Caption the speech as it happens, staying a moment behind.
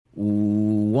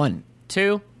1,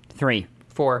 2, 3,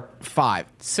 4, 5,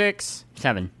 6,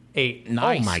 7, 8.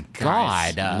 Nice. Oh my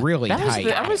Guys. God. Really tight.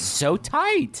 That was so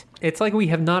tight. It's like we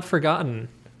have not forgotten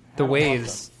the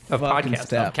ways of fucking podcasting.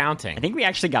 step. Counting. I think we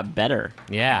actually got better.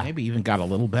 Yeah. Maybe even got a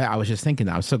little bit. I was just thinking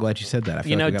that. I'm so glad you said that. I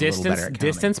feel like we got a little better at counting.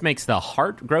 Distance makes the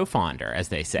heart grow fonder, as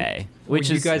they say. Which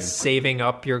Were you is guys saving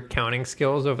up your counting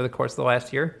skills over the course of the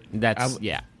last year?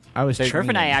 yeah. I was Turf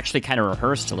and I training. actually kind of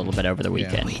rehearsed a little bit over the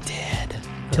weekend. We did.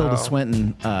 Tilda Oh.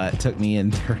 Swinton took me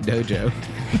into her dojo.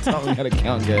 Taught me how to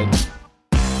count good.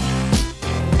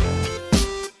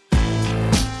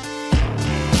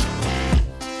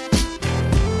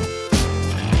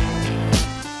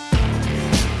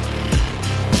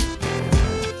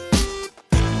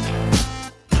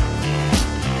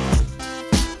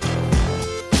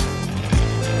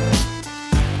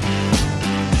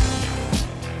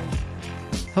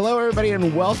 Hello, everybody,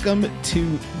 and welcome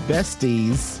to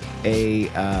Besties, a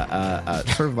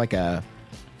sort of like a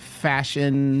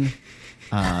fashion,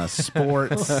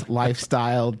 sports,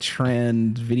 lifestyle,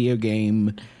 trend, video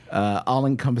game,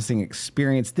 all-encompassing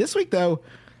experience. This week, though,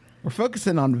 we're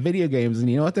focusing on video games, and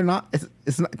you know what? They're not.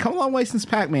 It's not come a long way since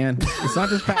Pac-Man. It's not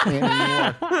just Pac-Man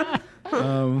anymore.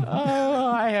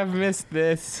 Oh, I have missed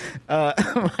this.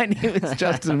 My name is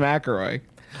Justin McElroy.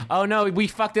 Oh, no, we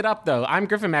fucked it up, though. I'm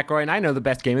Griffin McElroy, and I know the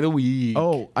best game of the week.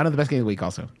 Oh, I know the best game of the week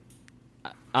also.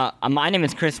 My name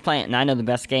is Chris Plant, and I know the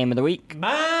best game of the week.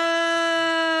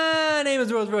 My name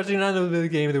is Rose Rushing, and I know the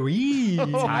game of the week.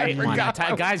 Tight one.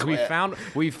 Guys, we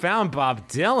found Bob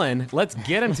Dylan. Let's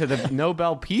get him to the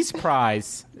Nobel Peace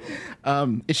Prize.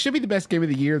 It should be the best game of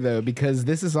the year, though, because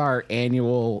this is our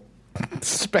annual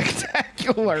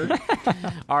spectacular.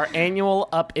 Our annual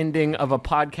upending of a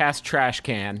podcast trash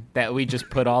can that we just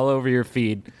put all over your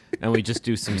feed, and we just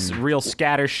do some real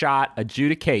scattershot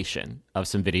adjudication of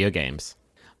some video games.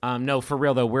 No, for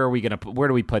real though, where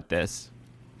do we put this?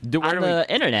 On the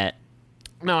internet.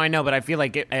 No, I know, but I feel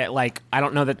like I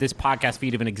don't know that this podcast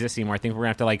feed even exists anymore. I think we're gonna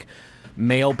have to like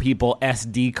mail people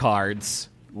SD cards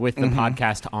with the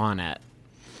podcast on it.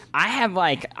 I have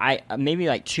maybe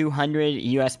 200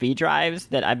 USB drives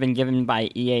that I've been given by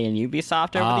EA and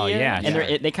Ubisoft over the years. Yeah, and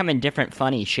sure. they come in different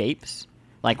funny shapes.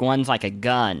 Like one's like a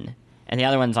gun, and the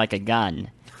other one's like a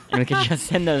gun. And we could just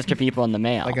send those to people in the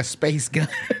mail. Like a space gun.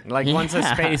 Like one's a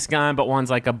space gun, but one's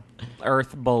like a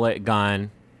earth bullet gun.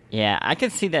 Yeah, I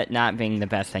could see that not being the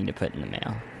best thing to put in the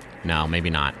mail. No, maybe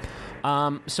not.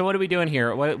 So what are we doing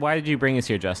here? Why did you bring us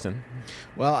here, Justin?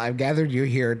 Well, I've gathered you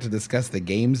here to discuss the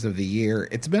games of the year.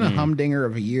 It's been a humdinger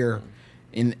of a year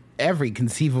in every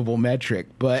conceivable metric,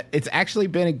 but it's actually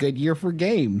been a good year for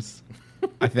games,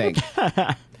 I think.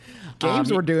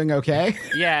 Games were doing okay.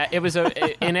 Yeah, it was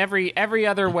in every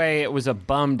other way, it was a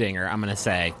bumdinger, I'm going to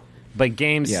say. But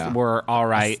games were all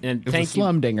right. And It was a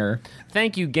slumdinger.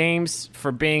 Thank you, games,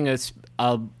 for being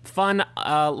a fun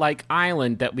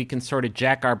island that we can sort of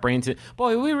jack our brains in.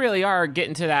 Boy, we really are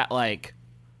getting to that,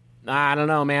 I don't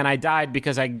know, man. I died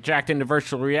because I jacked into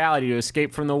virtual reality to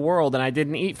escape from the world, and I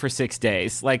didn't eat for 6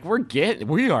 days.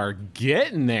 We are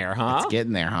getting there, huh? It's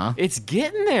getting there, huh? It's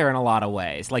getting there in a lot of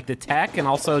ways. Like the tech and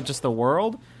also just the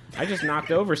world. I just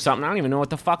knocked over something. I don't even know what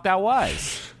the fuck that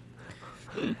was.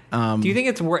 Do you think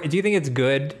it's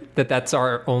good that that's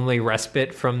our only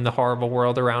respite from the horrible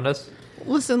world around us?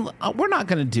 Listen, we're not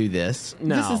going to do this.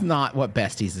 No. This is not what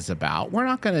Besties is about. We're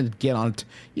not going to get on...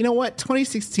 you know what?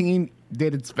 2016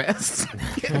 did its best.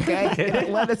 Okay?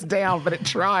 It let us down, but it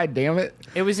tried, damn it.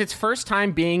 It was its first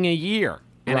time being a year.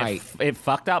 And Right. it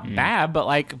fucked up bad, but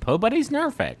nobody's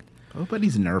perfect.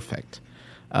 Nobody's perfect.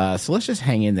 So let's just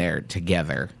hang in there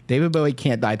together. David Bowie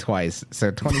can't die twice, so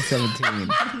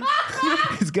 2017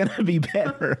 is going to be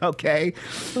better, okay?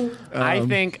 I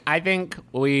think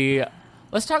we...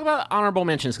 Let's talk about honorable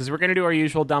mentions, because we're going to do our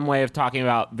usual dumb way of talking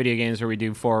about video games where we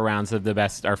do 4 rounds of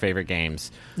our favorite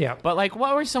games. Yeah. But,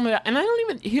 what were some of the... And I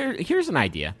don't even... Here's an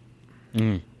idea.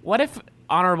 What if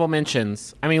honorable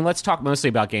mentions... I mean, let's talk mostly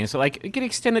about games, but, it could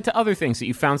extend it to other things that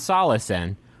you found solace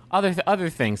in. Other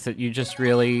things that you just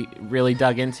really, really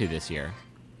dug into this year.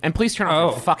 And please turn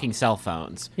off your fucking cell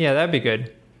phones. Yeah, that'd be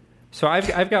good. So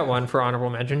I've got one for honorable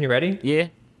mention. You ready? Yeah?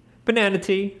 Banana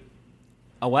tea.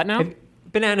 A what now?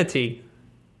 Banana tea.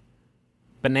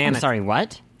 Banana. I'm sorry,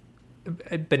 what?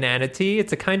 Banana tea.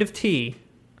 It's a kind of tea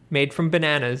made from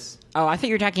bananas. Oh, I think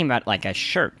you're talking about a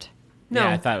shirt. No.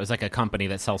 Yeah, I thought it was like a company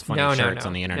that sells funny shirts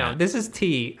on the internet. No, this is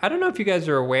tea. I don't know if you guys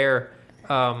are aware.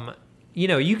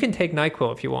 You can take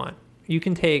NyQuil if you want. You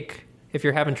can take, if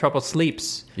you're having trouble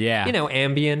sleeps. Yeah.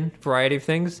 Ambien, variety of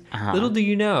things. Uh-huh. Little do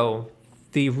you know,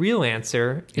 the real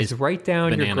answer is right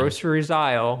down banana. your groceries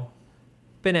aisle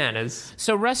bananas.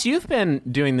 So, Russ, you've been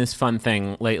doing this fun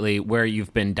thing lately where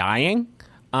you've been dying.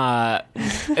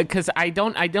 Because I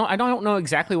don't know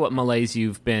exactly what malaise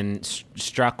you've been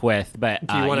struck with, but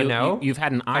do you want to know? You've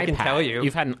had an eye I can tell you.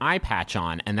 You've had an eye patch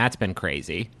on, and that's been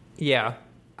crazy. Yeah,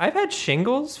 I've had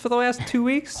shingles for the last 2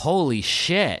 weeks. Holy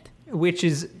shit! Which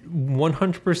is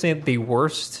 100% the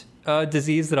worst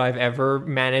disease that I've ever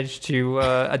managed to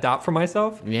adopt for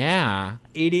myself. Yeah,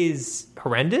 it is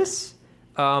horrendous.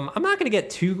 I'm not going to get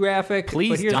too graphic.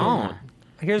 Please but don't.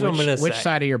 Here's what I'm going to say. Which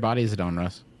side of your body is it on,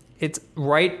 Russ? It's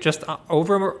right just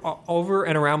over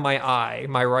and around my eye,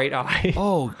 my right eye.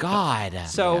 Oh, God.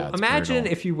 So Yeah, imagine,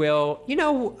 brutal. if you will,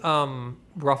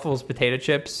 Ruffles potato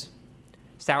chips,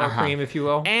 sour cream, if you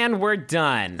will. And we're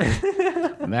done.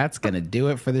 That's gonna do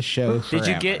it for the show. Did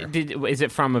you get? Is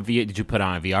it from a V? Did you put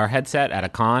on a VR headset at a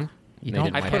con? You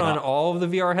don't- I put on all of the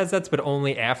VR headsets, but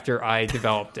only after I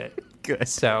developed it. Good.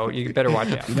 So you better watch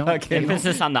out. You don't,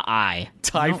 Emphasis on the eye.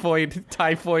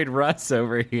 Typhoid Russ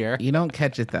over here. you don't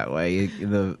catch it that way.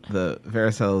 The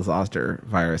varicella zoster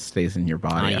virus stays in your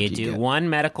body. after You do get- one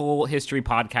medical history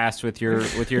podcast with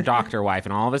your doctor wife,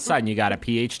 and all of a sudden you got a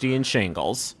PhD in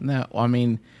shingles. No, I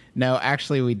mean, no.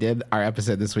 Actually, we did our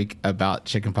episode this week about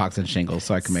chickenpox and shingles,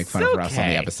 so I can make fun of Russ on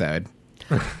okay. the episode.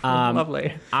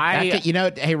 Lovely.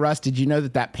 Hey Russ, did you know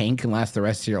that pain can last the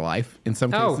rest of your life in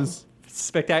some cases?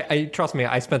 Trust me,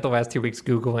 I spent the last 2 weeks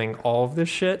Googling all of this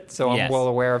shit, so Yes. I'm well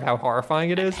aware of how horrifying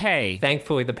it is. Hey.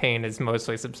 Thankfully, the pain is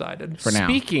mostly subsided. For now.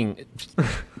 Speaking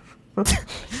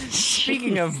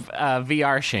of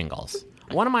VR shingles,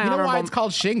 one of my You know honorable. why it's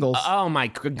called shingles? Oh my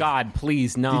God!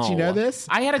 Please no. Did you know this?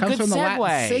 I had a Comes good from the Latin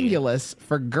segue. singulus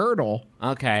for girdle.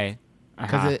 Okay.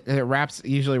 Because it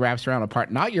usually wraps around a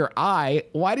part, not your eye.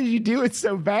 Why did you do it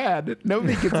so bad?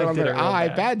 Nobody gets it on did their it real eye.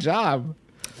 bad. Bad job.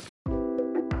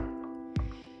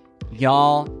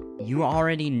 Y'all, you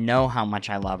already know how much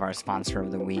I love our sponsor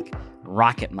of the week,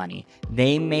 Rocket Money.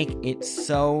 They make it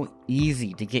so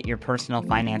easy to get your personal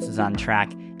finances on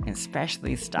track, and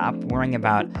especially stop worrying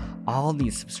about all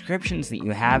these subscriptions that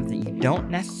you have that you don't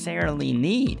necessarily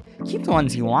need. Keep the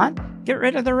ones you want, get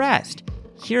rid of the rest.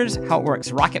 Here's how it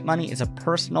works. Rocket Money is a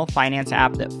personal finance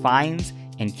app that finds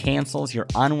and cancels your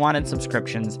unwanted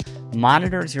subscriptions,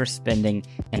 monitors your spending,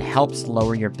 and helps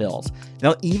lower your bills.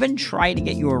 They'll even try to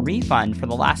get you a refund for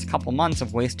the last couple months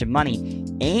of wasted money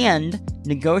and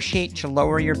negotiate to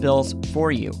lower your bills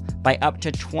for you by up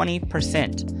to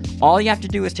 20%. All you have to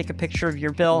do is take a picture of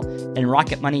your bill, and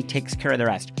Rocket Money takes care of the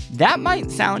rest. That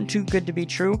might sound too good to be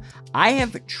true. I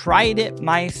have tried it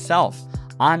myself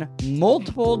on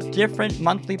multiple different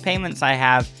monthly payments I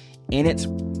have, and it's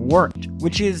worked,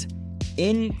 which is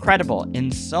incredible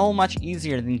and so much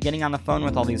easier than getting on the phone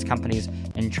with all these companies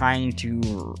and trying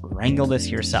to wrangle this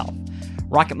yourself.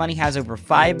 Rocket Money has over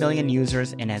 5 million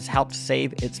users and has helped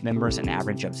save its members an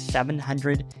average of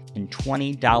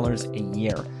 $720 a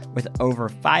year, with over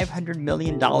 $500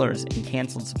 million in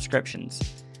canceled subscriptions.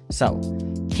 So,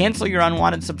 cancel your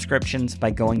unwanted subscriptions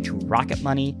by going to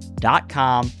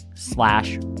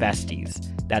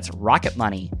rocketmoney.com/besties. That's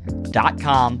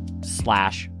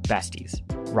rocketmoney.com/besties.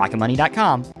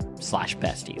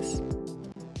 rocketmoney.com/besties.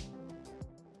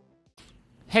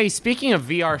 Hey, speaking of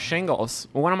VR shingles,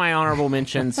 one of my honorable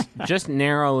mentions just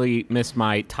narrowly missed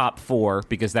my top 4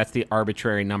 because that's the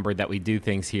arbitrary number that we do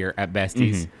things here at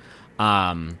Besties.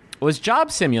 Was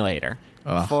Job Simulator.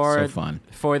 Oh, for so fun.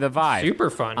 For the Vive. Super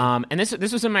fun. And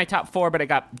this was in my top 4, but it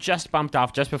got just bumped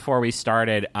off just before we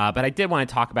started. But I did want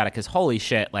to talk about it because holy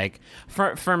shit, like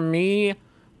for me,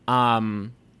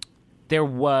 there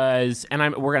was,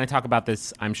 and we're going to talk about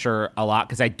this, I'm sure, a lot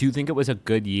because I do think it was a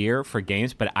good year for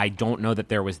games, but I don't know that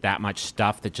there was that much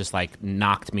stuff that just like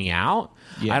knocked me out.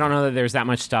 Yeah. I don't know that there's that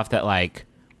much stuff that like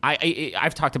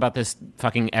I've talked about this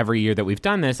fucking every year that we've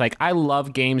done this. Like I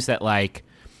love games that like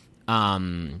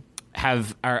are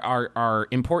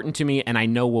important to me and I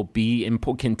know will be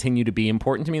continue to be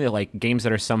important to me. They're like games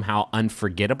that are somehow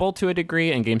unforgettable to a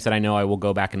degree and games that I know I will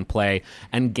go back and play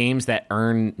and games that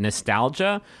earn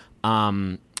nostalgia.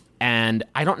 And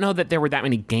I don't know that there were that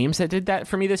many games that did that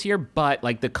for me this year, but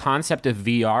like the concept of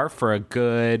VR for a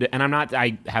good, and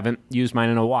I haven't used mine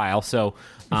in a while, so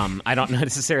I don't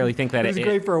necessarily think that it was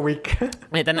great for a week.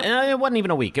 it wasn't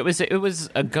even a week. It was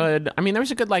a good. I mean, there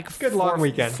was a good like long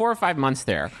weekend, 4 or 5 months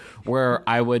there, where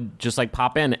I would just like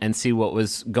pop in and see what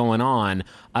was going on.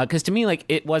 Because to me, like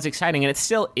it was exciting, and it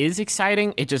still is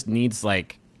exciting. It just needs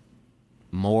like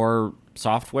more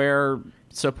software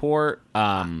support.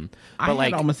 I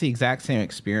had almost the exact same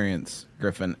experience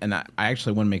Griffin, and I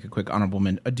actually want to make a quick honorable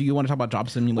mention. Do you want to talk about Job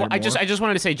Simulator? Well, I just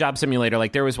wanted to say Job Simulator.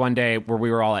 Like, there was one day where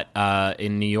we were all at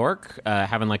in New York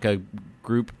having like a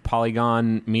group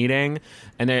Polygon meeting,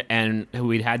 and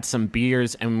we'd had some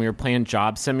beers, and we were playing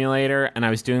Job Simulator, and I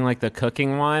was doing like the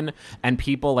cooking one, and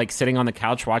people like sitting on the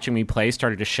couch watching me play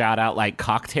started to shout out like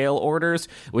cocktail orders,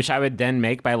 which I would then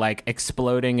make by like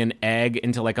exploding an egg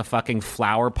into like a fucking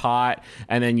flower pot,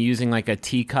 and then using like a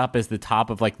teacup as the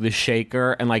top of like the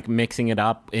shaker, and like mixing it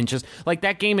up, and just like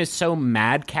that game is so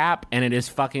madcap, and it is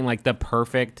fucking like the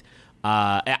perfect.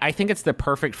 I think it's the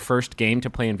perfect first game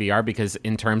to play in VR because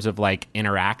in terms of like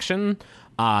interaction,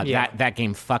 that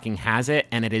game fucking has it,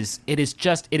 and it is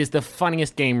the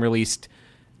funniest game released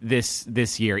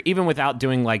this year, even without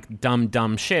doing like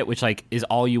dumb shit, which like is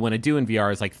all you want to do in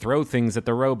VR is like throw things at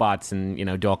the robots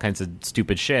and do all kinds of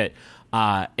stupid shit.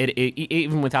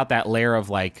 Even without that layer of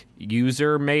like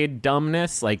user made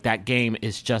dumbness, like that game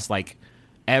is just like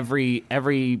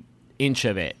every inch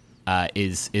of it.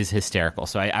 Is hysterical.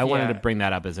 So I wanted to bring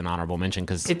that up as an honorable mention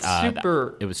because it's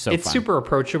super. It was so. It's fun. super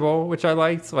approachable, which I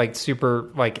liked. Like super,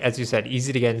 like as you said,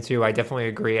 easy to get into. I definitely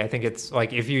agree. I think it's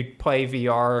like if you play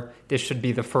VR, this should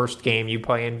be the first game you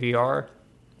play in VR.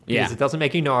 Because it doesn't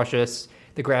make you nauseous.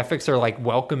 The graphics are like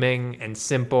welcoming and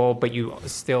simple, but you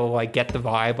still like get the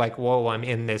vibe. Like, whoa, I'm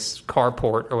in this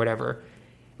carport or whatever.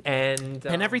 And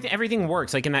everything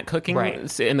works. Like in that cooking,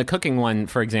 right. In the cooking one,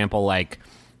 for example, like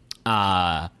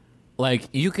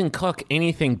you can cook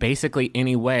anything basically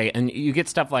any way, and you get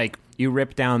stuff like you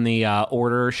rip down the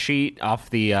order sheet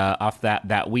off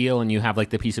that wheel, and you have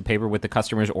like the piece of paper with the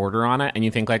customer's order on it, and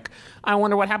you think like, I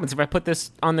wonder what happens if I put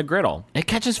this on the griddle. It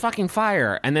catches fucking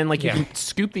fire, and then like you can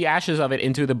scoop the ashes of it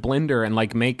into the blender and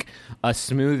like make a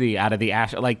smoothie out of the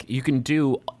ash. Like you can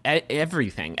do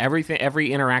everything,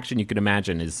 every interaction you could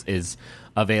imagine is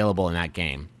available in that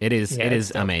game. It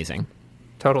is amazing.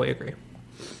 Totally agree.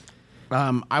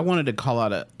 I wanted to call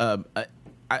out a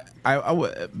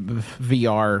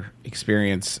VR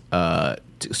experience.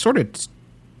 Sort of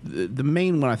the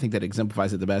main one I think that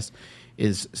exemplifies it the best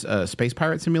is Space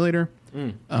Pirate Simulator,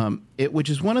 which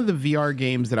is one of the VR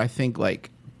games that I think like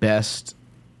best.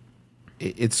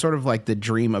 It's sort of like the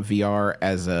dream of VR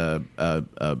as a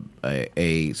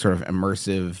sort of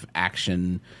immersive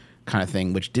action kind of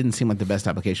thing, which didn't seem like the best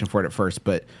application for it at first,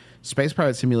 but Space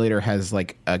Pirate Simulator has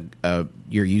like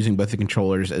you're using both the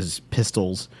controllers as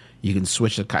pistols. You can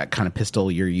switch the kind of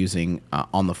pistol you're using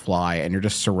on the fly, and you're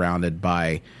just surrounded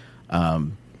by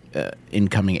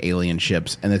incoming alien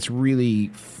ships, and it's really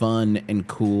fun and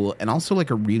cool, and also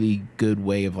like a really good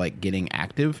way of like getting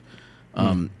active,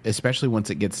 especially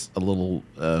once it gets a little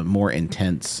more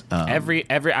intense.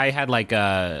 I had like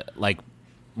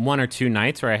 1 or 2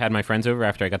 nights where I had my friends over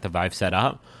after I got the Vive set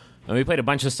up. And we played a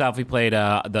bunch of stuff. We played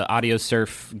the Audio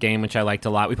Surf game, which I liked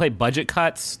a lot. We played Budget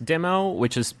Cuts demo,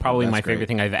 which is probably my favorite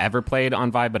thing I've ever played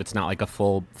on Vive, but it's not like a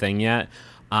full thing yet.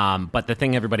 But the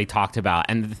thing everybody talked about,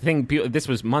 and the thing, this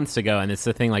was months ago, and it's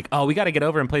the thing like, oh, we got to get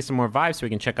over and play some more Vive so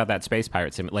we can check out that Space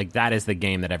Pirate Sim. Like, that is the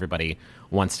game that everybody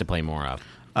wants to play more of.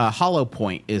 Hollow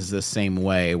Point is the same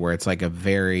way, where it's like a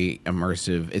very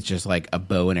immersive, it's just like a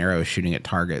bow and arrow shooting at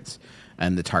targets,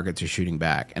 and the targets are shooting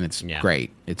back, and it's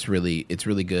great. It's really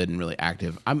good and really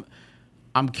active.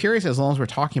 I'm curious, as long as we're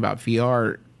talking about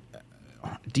VR,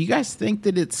 do you guys think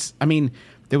that it's, I mean,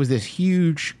 there was this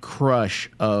huge crush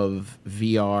of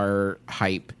VR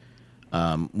hype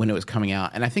when it was coming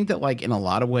out, and I think that like in a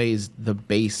lot of ways the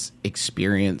base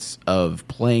experience of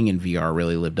playing in VR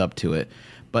really lived up to it.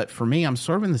 But for me, I'm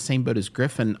sort of in the same boat as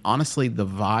Griffin. Honestly, the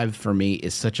Vive for me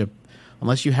is such a,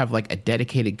 unless you have like a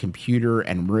dedicated computer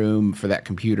and room for that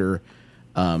computer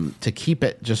to keep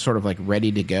it just sort of like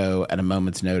ready to go at a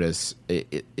moment's notice,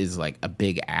 it is like a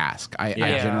big ask. I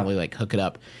generally like hook it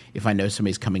up if I know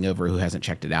somebody's coming over who hasn't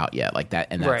checked it out yet, like that,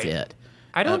 and that's it.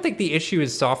 I don't think the issue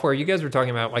is software. You guys were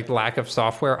talking about like lack of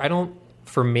software.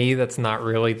 For me, that's not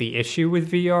really the issue with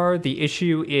VR. The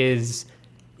issue is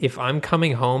if I'm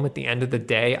coming home at the end of the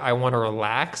day, I want to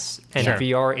relax, and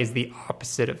VR is the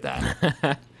opposite of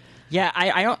that. Yeah,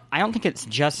 I don't think it's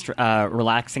just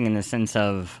relaxing in the sense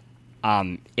of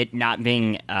it not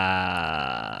being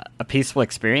a peaceful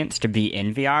experience to be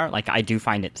in VR. Like, I do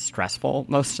find it stressful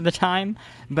most of the time,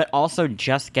 but also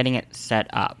just getting it set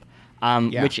up,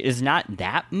 which is not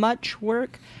that much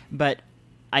work. But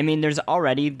I mean, there's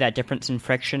already that difference in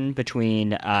friction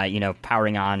between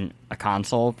powering on a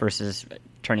console versus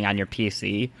turning on your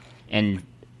PC, and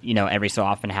every so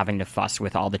often having to fuss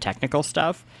with all the technical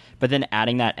stuff. But then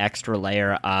adding that extra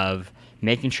layer of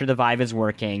making sure the Vive is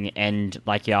working, and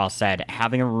like y'all said,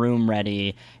 having a room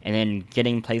ready, and then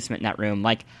getting placement in that room.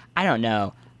 Like, I don't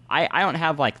know. I don't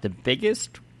have like the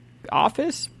biggest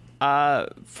office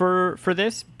for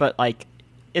this, but like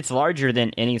it's larger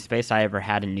than any space I ever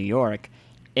had in New York,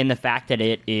 in the fact that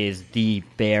it is the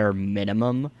bare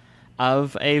minimum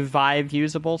of a Vive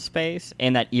usable space,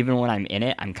 and that even when I'm in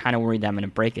it, I'm kind of worried that I'm going to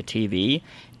break a TV.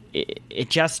 It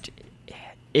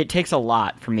takes a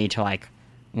lot for me to like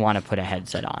want to put a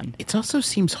headset on. It also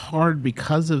seems hard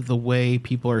because of the way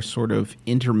people are sort of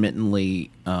intermittently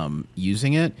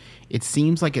using it. It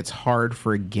seems like it's hard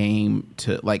for a game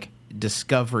to, like,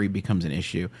 discovery becomes an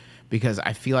issue because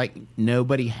I feel like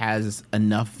nobody has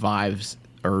enough Vives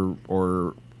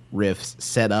or Rifts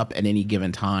set up at any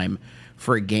given time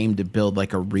for a game to build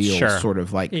like a real sort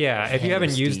of like... Yeah, if you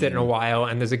haven't used it in a while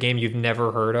and there's a game you've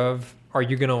never heard of, are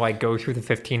you gonna like go through the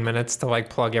 15 minutes to like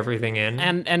plug everything in?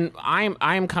 And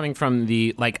I'm coming from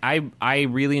the like I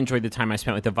really enjoyed the time I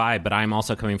spent with the Vive, but I'm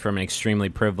also coming from an extremely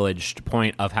privileged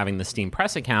point of having the Steam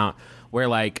Press account, where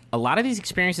like a lot of these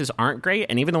experiences aren't great,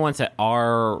 and even the ones that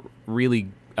are really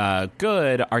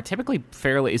good are typically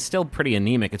it's still pretty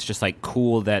anemic. It's just like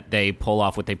cool that they pull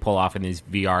off what they pull off in these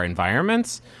VR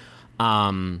environments.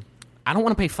 I don't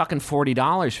want to pay fucking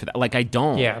 $40 for that. Like, I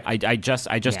don't. Yeah. I just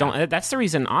don't. That's the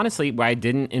reason, honestly, why I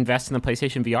didn't invest in the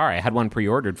PlayStation VR. I had one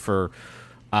pre-ordered for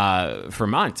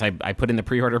months. I put in the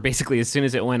pre-order basically as soon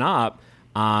as it went up,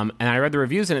 and I read the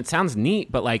reviews, and it sounds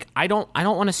neat, but like, I don't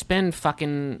want to spend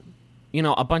fucking,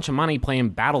 a bunch of money playing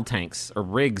battle tanks or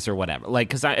rigs or whatever. Like,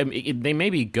 because they may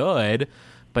be good,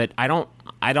 but I don't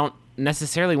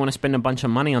necessarily want to spend a bunch of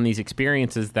money on these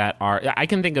experiences that are... I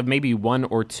can think of maybe one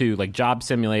or two, like Job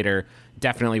Simulator,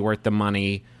 definitely worth the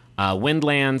money.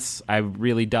 Windlands, I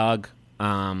really dug.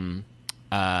 But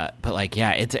like,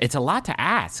 yeah, it's a lot to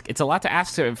ask. It's a lot to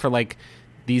ask for like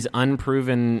these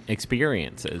unproven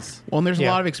experiences. Well, and there's a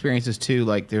lot of experiences too.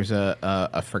 Like there's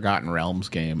a Forgotten Realms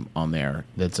game on there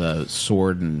that's a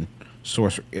sword and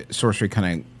sorcery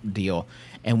kind of deal.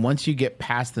 And once you get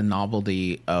past the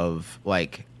novelty of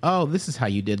like, oh, this is how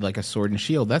you did like a sword and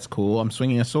shield. That's cool. I'm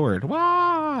swinging a sword.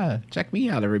 Wah! Check me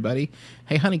out, everybody.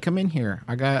 Hey, honey, come in here.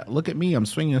 Look at me. I'm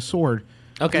swinging a sword.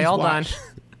 Okay, Please hold watch. on.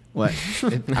 What?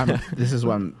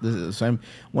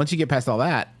 Once you get past all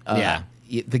that,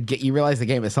 you realize the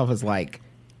game itself is like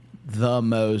the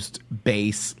most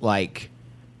base, like,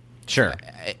 sure.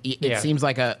 It seems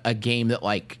like a game that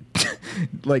like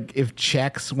like if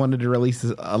Chex wanted to release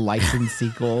a licensed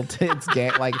sequel to its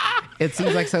game, like it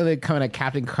seems like something that come in a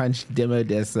Captain Crunch demo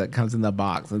disc that comes in the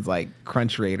box. It's like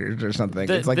Crunch Raiders or something.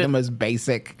 It's like the most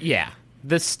basic. Yeah.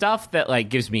 The stuff that like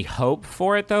gives me hope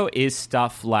for it though is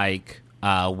stuff like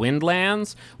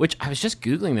Windlands, which I was just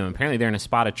Googling them. Apparently they're in a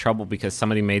spot of trouble because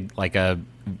somebody made like a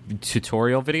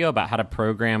tutorial video about how to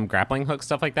program grappling hooks,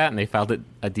 stuff like that, and they filed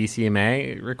a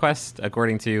DCMA request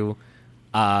according to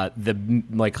the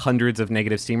like hundreds of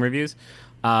negative Steam reviews.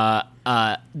 The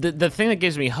thing that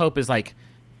gives me hope is like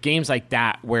games like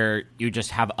that where you just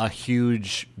have a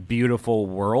huge, beautiful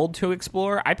world to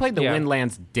explore. I played the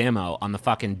Windlands demo on the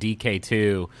fucking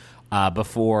DK2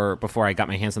 before I got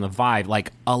my hands on the Vive,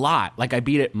 like a lot. Like I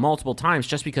beat it multiple times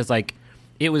just because like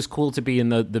it was cool to be in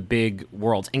the big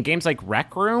worlds. In games like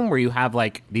Rec Room, where you have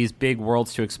like these big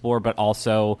worlds to explore, but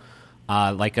also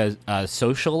like a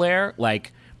social layer,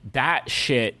 like that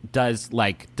shit does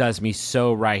me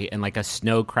so right in like a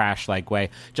Snow Crash like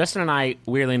way. Justin and I,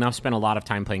 weirdly enough, spent a lot of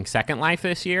time playing Second Life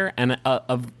this year, and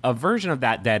a version of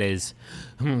that is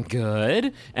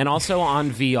good, and also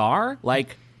on VR.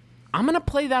 Like I'm gonna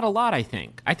play that a lot. I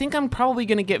think I'm probably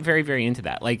gonna get very, very into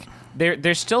that. Like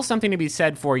there's still something to be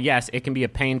said for, yes, it can be a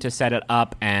pain to set it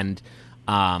up, and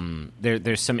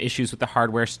there's some issues with the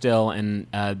hardware still, and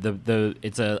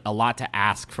it's a lot to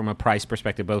ask from a price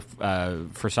perspective, both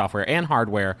for software and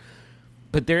hardware.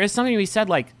 But there is something to be said,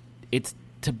 like it's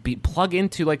to be plug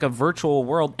into like a virtual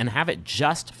world and have it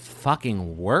just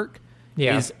fucking work.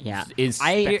 Is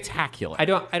spectacular. I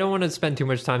don't want to spend too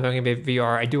much time talking about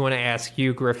VR. I do want to ask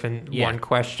you, Griffin, one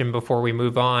question before we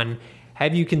move on.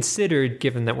 Have you considered,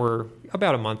 given that we're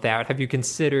about a month out, have you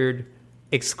considered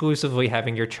exclusively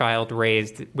having your child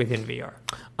raised within VR?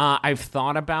 I've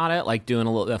thought about it, like doing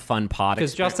a fun pod.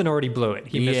 Because Justin already blew it.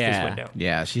 He missed his window.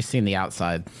 Yeah, she's seen the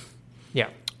outside. Yeah.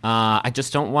 I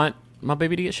just don't want my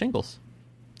baby to get shingles.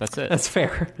 That's it. That's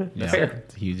fair. Yeah, fair.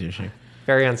 it's a huge issue.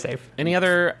 Very unsafe. Any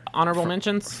other honorable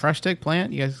mentions? Fresh Stick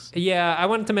Plant, you guys? Yeah, I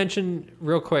wanted to mention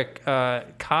real quick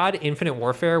COD Infinite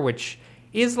Warfare, which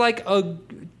is like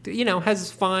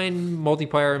has fine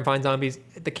multiplayer and fine zombies.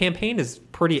 The campaign is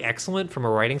pretty excellent from a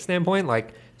writing standpoint.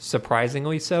 Like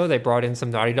surprisingly so. They brought in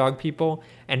some Naughty Dog people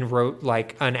and wrote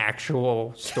like an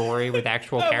actual story with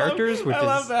actual characters, which I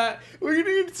love that. We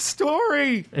need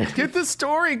story. Get the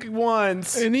story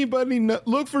ones. Anybody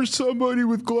look for somebody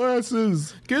with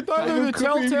glasses. Get either the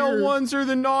Telltale ones or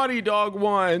the Naughty Dog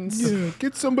ones. Yeah,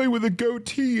 get somebody with a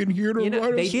goatee in here to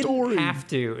write they a story. didn't have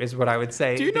to, is what I would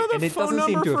say. Do you know And the it phone doesn't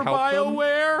seem number to for have helped them.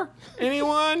 BioWare?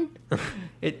 Anyone?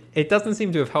 It doesn't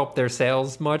seem to have helped their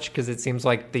sales much because it seems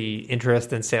like the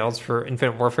interest in sales for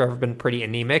Infinite Warfare have been pretty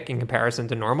anemic in comparison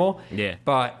to normal. Yeah.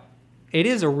 But it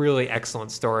is a really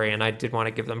excellent story, and I did want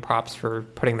to give them props for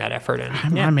putting that effort in.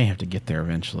 I may have to get there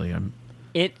eventually.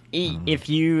 If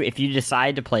you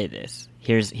decide to play this,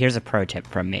 here's a pro tip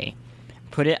from me.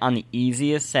 Put it on the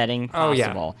easiest setting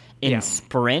possible. In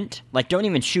sprint, like don't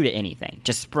even shoot at anything.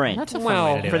 Just sprint. That's a fun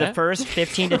way to do for the that. first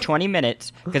 15 to 20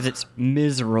 minutes because it's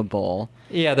miserable.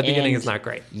 Yeah, the beginning And- is not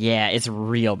great. Yeah, it's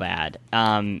real bad.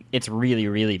 It's really,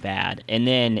 really bad. And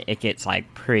then it gets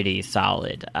like pretty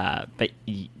solid.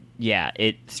 Yeah,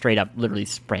 it straight up literally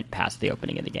sprint past the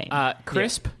opening of the game.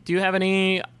 Crisp, do you have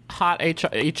any hot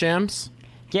HMs?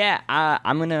 Yeah,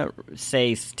 I'm gonna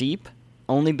say Steep,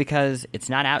 only because it's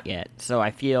not out yet. So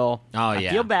I feel I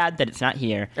feel bad that it's not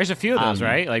here. There's a few of those,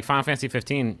 right? Like Final Fantasy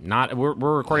 15. We're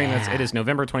recording this. It is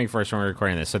November 21st when we're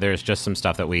recording this. So there's just some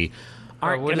stuff that we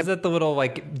aren't. What is it? The little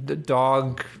like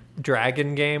dog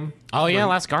dragon game? Oh yeah,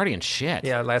 Last Guardian. Shit.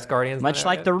 Yeah, Last Guardian's Much not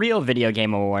like out the real video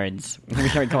game awards, we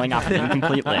are going off an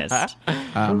incomplete list.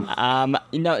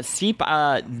 Steep,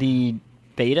 the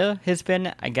beta has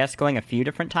been, I guess, going a few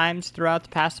different times throughout the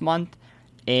past month,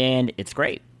 and it's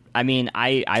great. I mean,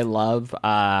 I love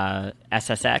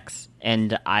SSX,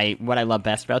 and what I love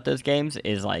best about those games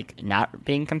is like not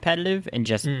being competitive and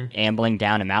just ambling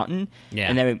down a mountain. Yeah.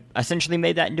 And they essentially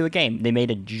made that into a game. They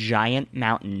made a giant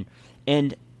mountain,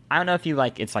 and I don't know if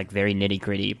it's like very nitty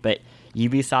gritty, but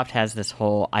Ubisoft has this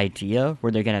whole idea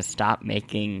where they're gonna stop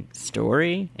making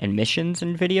story and missions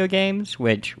in video games,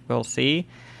 which we'll see.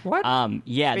 What?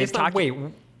 Yeah, they've talked. Wait,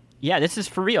 Yeah, this is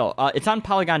for real. It's on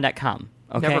Polygon.com.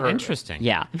 Okay. Never heard. Interesting.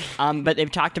 Yeah. But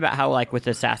they've talked about how, like, with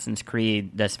Assassin's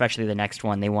Creed, especially the next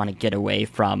one, they want to get away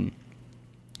from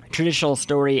traditional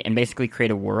story and basically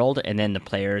create a world, and then the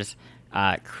players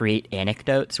create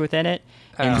anecdotes within it.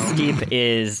 And Steep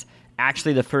is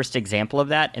actually the first example of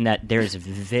that, in that there's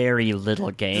very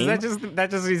little game. That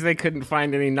just means they couldn't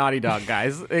find any Naughty Dog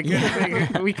guys.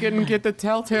 We couldn't get the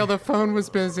Telltale. The phone was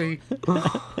busy.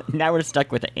 Now we're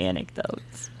stuck with the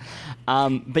anecdotes.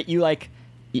 But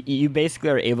you basically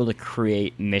are able to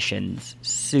create missions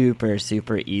super,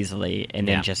 super easily, and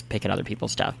then just pick at other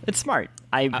people's stuff. It's smart.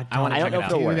 I wanna check don't know it if out.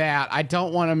 it'll Do work. that. I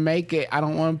don't want to make it. I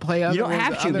don't want to play other You don't ones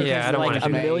have that to, other because Yeah, I don't like want a to.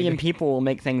 million people will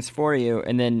make things for you,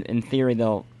 and then in theory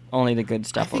only the good I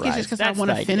stuff will think it's rise. just because I That's want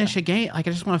the to idea. finish a game. Like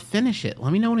I just want to finish it.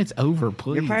 Let me know when it's over,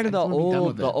 please. You're part of I the just wanna be done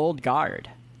with it. old guard.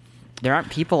 There aren't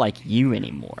people like you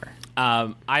anymore.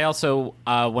 I also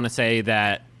want to say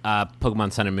that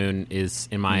Pokemon Sun and Moon is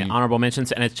in my honorable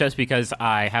mentions, and it's just because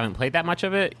I haven't played that much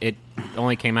of it. It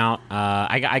only came out.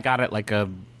 I got it like a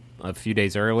few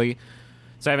days early,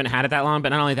 so I haven't had it that long. But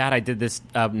not only that, I did this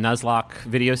Nuzlocke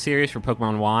video series for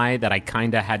Pokemon Y that I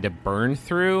kind of had to burn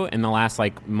through in the last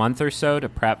like month or so to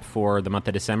prep for the month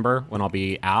of December when I'll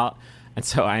be out. And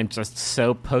so I'm just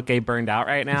so Poke burned out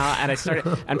right now. And I started,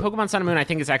 and Pokemon Sun and Moon, I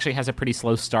think, actually has a pretty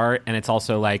slow start. And it's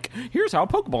also like, here's how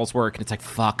Pokeballs work. And it's like,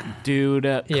 fuck, dude,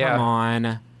 come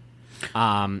on.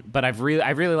 But I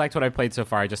really liked what I played so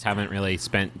far. I just haven't really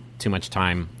spent too much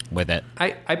time with it.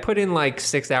 I put in like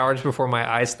 6 hours before my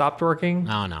eyes stopped working.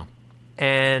 Oh, no.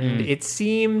 And it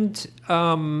seemed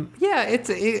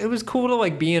it was cool to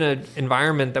like be in an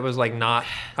environment that was like not,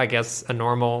 I guess, a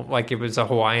normal, like it was a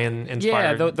Hawaiian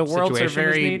inspired the worlds are situation.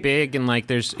 very It was neat. big, and like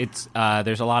there's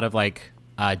a lot of like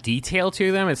detail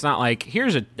to them. It's not like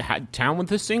here's a town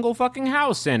with a single fucking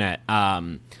house in it.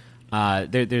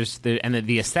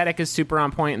 The aesthetic is super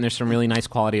on point, and there's some really nice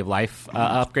quality of life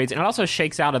upgrades, and it also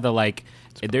shakes out of the like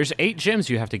there's 8 gyms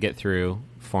you have to get through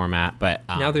format, but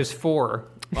Now there's 4.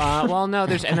 well, no,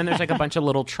 there's like a bunch of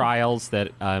little trials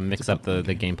that mix up the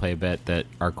gameplay a bit that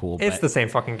are cool. It's but- the same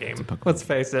fucking game. Let's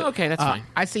face it. okay, that's fine.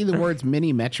 I see the words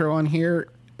mini Metro on here.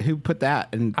 Who put that?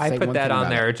 And I say put one that thing on about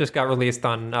there. it. It just got released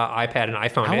on iPad and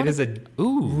iPhone. It is a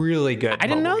really good. I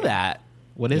didn't mobile know game. that.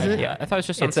 What is it? Yeah, I thought it was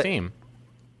just on It's a- Steam.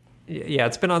 Yeah,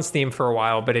 it's been on Steam for a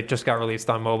while, but it just got released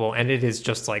on mobile, and it is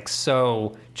just like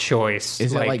so choice.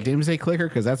 Is it like Doomsday Clicker?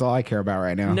 Because that's all I care about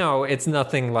right now. No, it's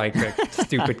nothing like a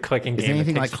stupid clicking Is it game.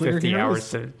 anything It takes like Clear 50 Heroes? hours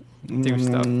to do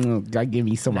stuff. God, give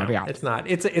me so No, much. Yeah. it's not.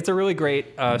 It's a really great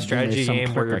strategy some game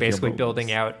where clicker you're basically here,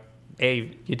 building out.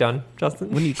 You done,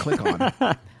 Justin? When you click on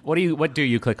it. What do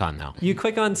you click on though? You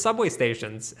click on subway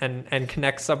stations and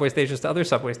connect subway stations to other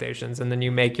subway stations, and then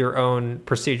you make your own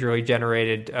procedurally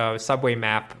generated subway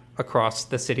map across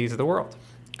the cities of the world.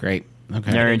 Great.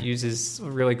 Okay. Nerd. It uses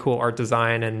really cool art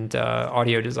design and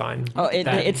audio design. Oh,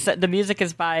 it's the music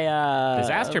is by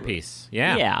Disaster Piece.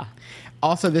 Yeah. Yeah.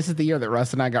 Also, this is the year that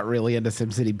Russ and I got really into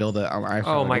SimCity Build It on iPhone.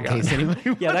 Oh my in God. case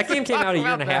anybody Yeah, that game came out a year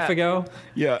and a half ago.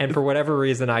 Yeah. And for whatever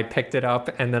reason, I picked it up,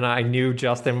 and then I knew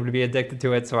Justin would be addicted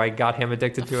to it, so I got him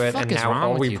addicted to it, fuck and is now wrong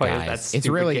all with we you play guys? is that It's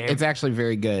stupid game. it's actually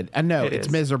very good. And no, It it's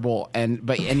is. miserable. And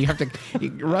you have to.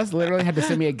 Russ literally had to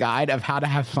send me a guide of how to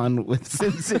have fun with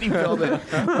SimCity Build It.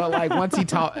 But like once he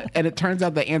taught, and it turns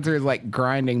out the answer is like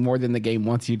grinding more than the game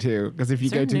wants you to. Because if you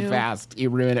go Is there too new- fast,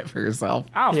 you ruin it for yourself.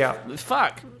 Oh, Yeah.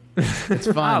 fuck. It's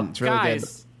fun. It's really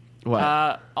guys. good.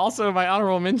 What? Also, my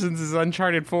honorable mentions is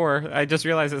Uncharted 4. I just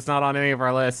realized it's not on any of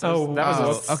our lists. Oh, that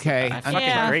was a okay. fucking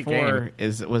Yeah. great game.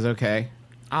 4 was okay.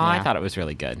 Oh, I Yeah. thought it was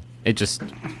really good. It just,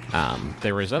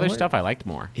 there was other stuff I liked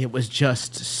more. It was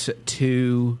just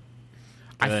too.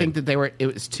 I Good. think that it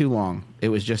was too long. It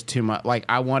was just too much. Like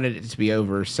I wanted it to be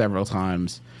over several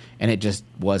times, and it just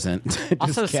wasn't. It just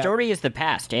Also, kept- story is the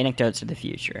past, anecdotes are the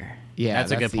future. Yeah,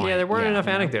 That's a good point. Yeah, there weren't Yeah. enough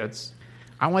anecdotes.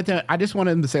 I just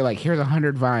wanted him to say like, "Here's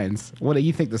 100 vines." What do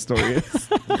you think the story is?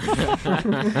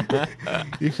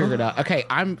 You figured out. Okay,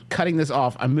 I'm cutting this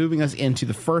off. I'm moving us into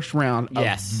the first round of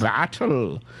Yes.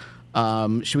 battle.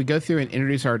 Should we go through and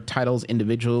introduce our titles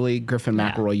individually? Griffin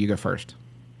McElroy, you go first.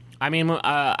 I mean,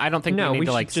 I don't think No, we need we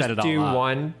to like should set it just all do up.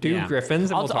 one, do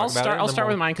Griffins, and we'll talk about it, and I'll then start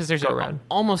we'll with mine because there's go around.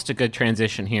 almost a good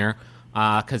transition here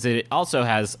because it also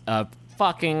has a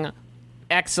fucking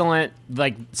excellent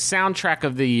like soundtrack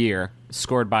of the year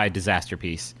scored by Disaster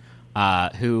Piece.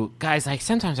 Who guys like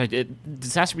sometimes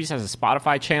Disaster Piece has a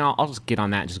Spotify channel. I'll just get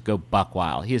on that and just go buck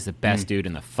wild. He is the best dude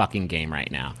in the fucking game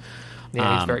right now.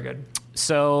 Yeah, he's very good.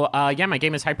 So my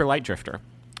game is Hyper Light Drifter.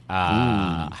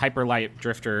 Hyper Light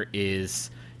Drifter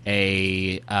is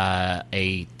a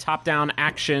top-down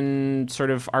action sort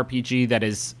of RPG that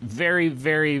is very,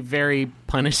 very, very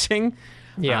punishing.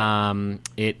 Yeah.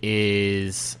 It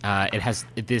is. It has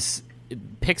this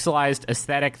pixelized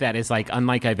aesthetic that is like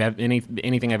unlike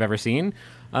anything I've ever seen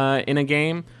in a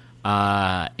game.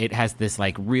 It has this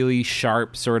like really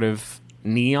sharp sort of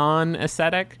neon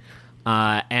aesthetic.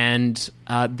 And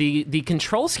the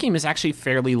control scheme is actually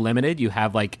fairly limited. You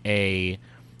have like a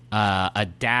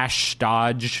dash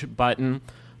dodge button.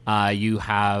 You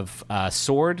have a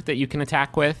sword that you can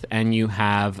attack with, and you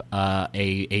have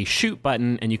a shoot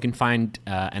button, and you can find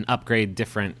and upgrade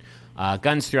different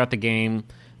guns throughout the game.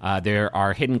 There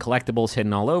are hidden collectibles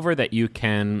hidden all over that you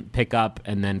can pick up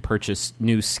and then purchase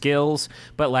new skills.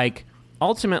 But like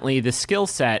ultimately, the skill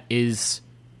set is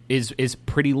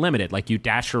pretty limited. Like you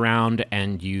dash around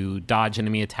and you dodge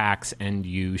enemy attacks and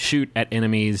you shoot at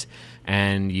enemies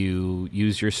and you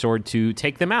use your sword to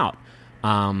take them out.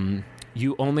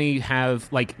 You only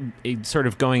have like sort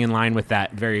of going in line with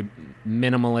that very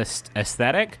minimalist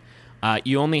aesthetic.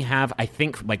 You only have, I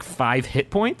think, like 5 hit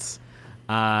points,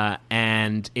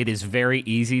 and it is very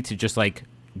easy to just like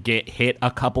get hit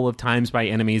a couple of times by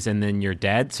enemies and then you're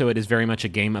dead. So it is very much a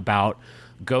game about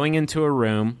going into a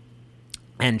room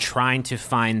and trying to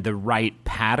find the right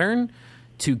pattern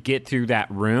to get through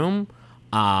that room,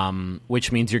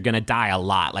 which means you're going to die a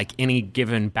lot. Like any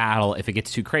given battle, if it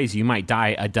gets too crazy, you might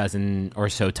die a dozen or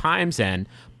so times in.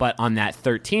 But on that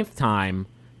 13th time,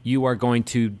 you are going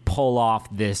to pull off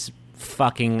this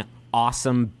fucking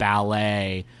awesome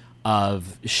ballet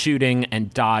of shooting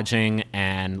and dodging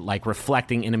and like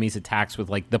reflecting enemies' attacks with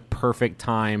like the perfect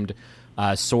timed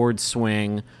sword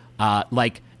swing.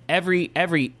 Like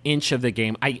every inch of the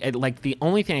game, I like the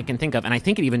only thing I can think of, and I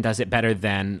think it even does it better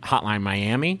than Hotline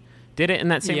Miami did it in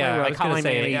that same way. Yeah, Where, I like was going to Hotline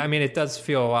say, Miami, I mean, it does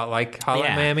feel a lot like Hotline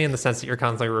Yeah. Miami in the sense that you're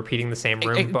constantly repeating the same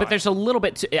room. but there's a little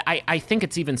bit. I think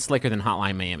it's even slicker than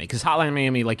Hotline Miami because Hotline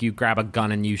Miami, like you grab a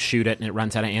gun and you shoot it and it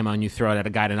runs out of ammo and you throw it at a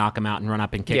guy to knock him out and run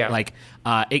up and kick. Yeah. Like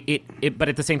but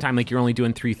at the same time, like you're only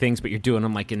doing 3 things, but you're doing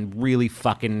them like in really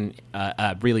fucking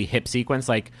really hip sequence.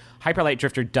 Like Hyper Light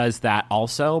Drifter does that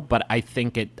also, but I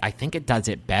think it does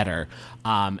it better.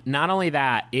 Not only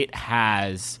that, it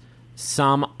has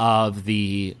some of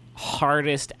the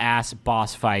hardest ass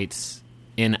boss fights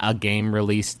in a game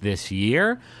released this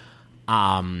year.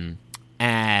 And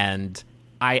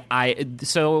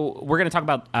so we're going to talk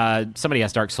about somebody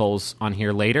has Dark Souls on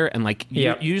here later, and like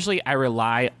usually I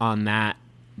rely on that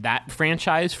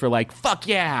franchise for like, fuck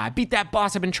yeah, I beat that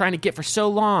boss I've been trying to get for so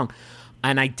long.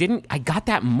 And I got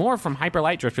that more from Hyper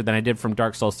Light Drifter than I did from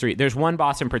Dark Souls 3. There's one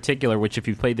boss in particular, which if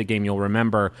you've played the game, you'll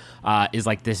remember, is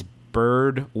like this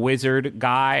bird wizard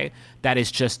guy that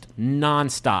is just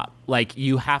nonstop. Like,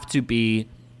 you have to be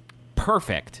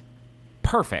perfect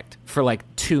for like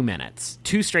 2 minutes,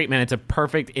 2 straight minutes of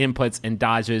perfect inputs and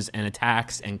dodges and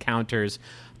attacks and counters.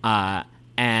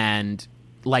 And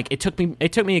like, it took me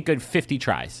a good 50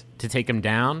 tries to take him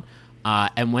down.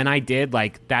 And when I did,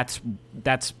 like, that's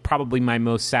probably my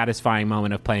most satisfying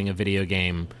moment of playing a video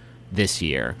game this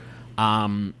year.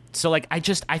 So like, I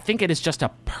think it is just a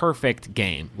perfect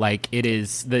game. Like, it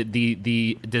is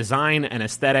the design and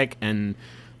aesthetic and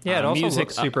it also music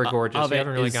looks super gorgeous. You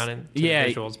haven't really gone into the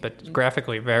visuals, but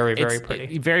graphically very, very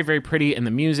pretty. Very, very pretty, and the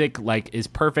music like is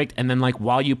perfect. And then like,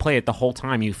 while you play it the whole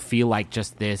time, you feel like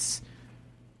just this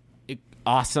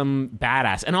awesome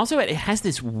badass. And also, it has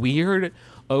this weird,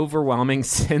 overwhelming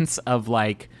sense of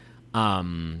like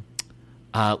kind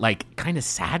of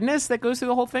sadness that goes through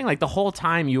the whole thing. Like, the whole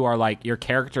time you are like, your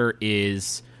character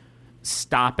is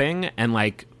stopping and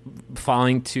like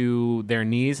falling to their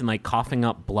knees and like coughing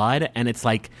up blood, and it's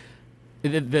like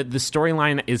the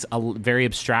storyline is very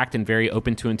abstract and very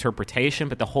open to interpretation,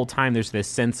 but the whole time there's this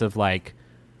sense of like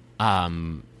dread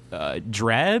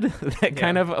that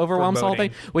kind of overwhelms the whole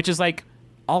thing, which is like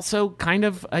also kind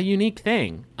of a unique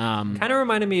thing. Kind of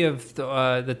reminded me of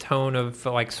the tone of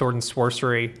like Sword and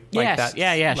Sorcery. Yes, like that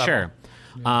yeah, level. sure.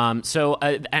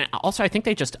 And also, I think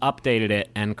they just updated it,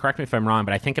 and correct me if I'm wrong,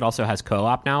 but I think it also has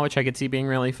co-op now, which I could see being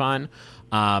really fun.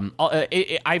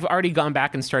 I've already gone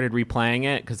back and started replaying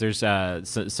it because there's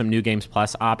some New Games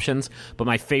Plus options, but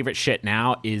my favorite shit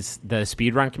now is the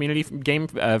speedrun community game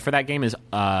for that game is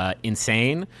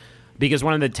insane, because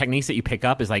one of the techniques that you pick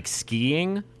up is like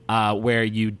skiing, where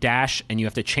you dash and you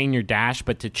have to chain your dash,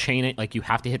 but to chain it, like, you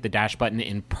have to hit the dash button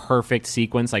in perfect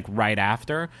sequence, like right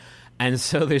after. And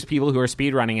so there's people who are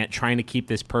speedrunning it, trying to keep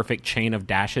this perfect chain of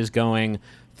dashes going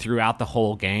throughout the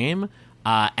whole game.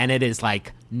 And it is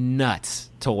like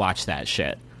nuts to watch that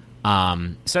shit.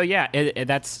 So yeah,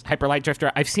 that's Hyper Light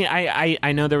Drifter.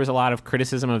 I know there was a lot of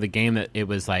criticism of the game that it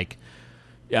was like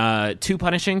too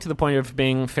punishing to the point of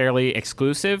being fairly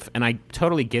exclusive, and I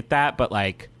totally get that. But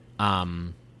like,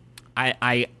 I'm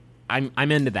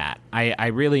into that. I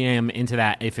really am into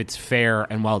that if it's fair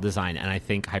and well designed, and I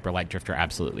think Hyper Light Drifter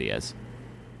absolutely is.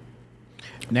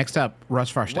 Next up,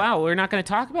 Rush Frustrated. Wow, we're not going to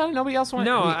talk about it? Nobody else wants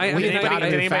No, We did got to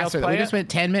anybody move else faster. play We just it? went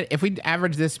 10 minutes. If we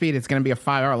average this speed, it's going to be a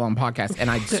 5-hour long podcast, and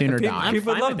I'd sooner die.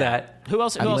 People fine love with that. Who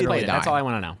else literally played it? That's die. all I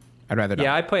want to know. I'd rather die.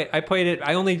 Yeah, I played it.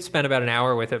 I only spent about an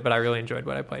hour with it, but I really enjoyed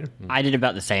what I played. I did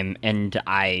about the same, and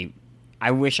I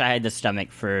wish I had the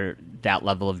stomach for that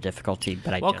level of difficulty,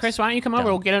 but Well, Chris, why don't you come over?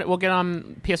 We'll get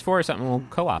on PS4 or something. We'll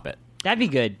co-op it. That'd be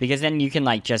good, because then you can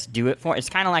like just do it for. It's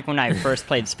kind of like when I first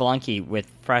played Spelunky with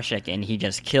Freshik, and he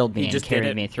just killed me and just did carried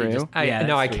it. me He through. just- I Yeah,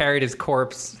 I that's carried his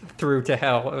corpse through to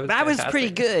hell. That was fantastic.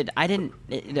 pretty good.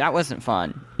 That wasn't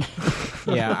fun.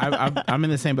 Yeah, I'm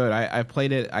in the same boat. I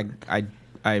played it.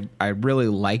 I really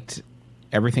liked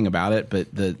everything about it,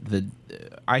 but the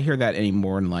I hear that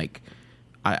anymore, and like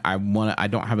I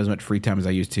don't have as much free time as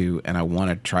I used to, and I want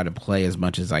to try to play as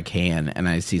much as I can. And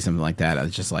I see something like that, I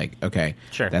was just like, okay,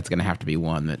 Sure. that's going to have to be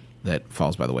one that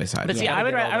falls by the wayside. But see, Yeah, I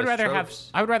would get all those rather tropes.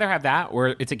 have that,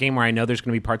 where it's a game where I know there's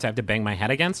going to be parts I have to bang my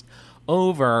head against,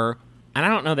 over, and I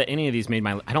don't know that any of these made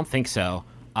I don't think so,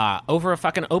 over a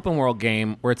fucking open world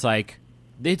game where it's like,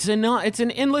 it's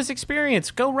an endless experience.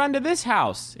 Go run to this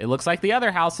house. It looks like the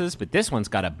other houses, but this one's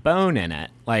got a bone in it.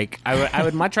 Like, I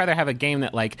would much rather have a game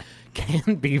that like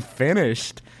can be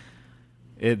finished.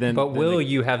 But will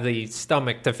you have the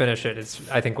stomach to finish it? Is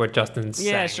I think what Justin's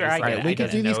saying. Sure, is I that get it. We he could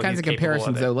doesn't do these know kinds he's of capable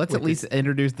comparisons, it though. Let's with at least his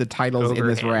introduce the titles in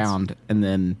this overhands. round, and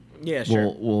then Yeah,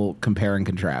 sure. we'll compare and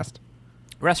contrast.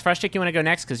 Russ Frushtick, you want to go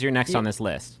next because you're next on this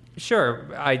list. Sure,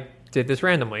 I did this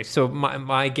randomly. So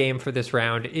my game for this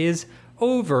round is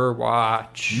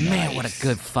Overwatch. Man, what a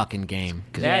good fucking game.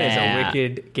 That is Yeah. a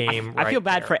wicked game. I feel right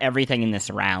bad there. for everything in this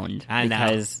round I know.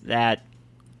 because that's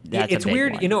It's a big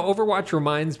weird. one. You know, Overwatch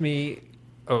reminds me.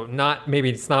 Oh, not maybe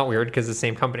it's not weird because the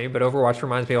same company, but Overwatch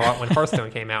reminds me a lot when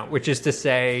Hearthstone came out, which is to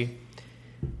say,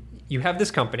 you have this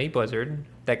company, Blizzard,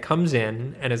 that comes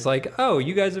in and is like, "Oh,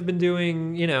 you guys have been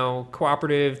doing,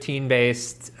 cooperative,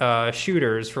 team-based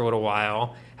shooters for a little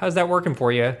while. How's that working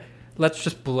for you? Let's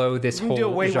just blow this whole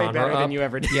genre up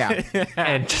ever did. Yeah,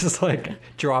 and just like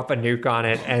drop a nuke on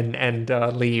it and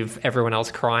leave everyone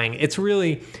else crying." It's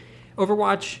really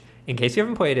Overwatch. In case you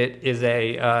haven't played it, is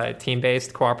a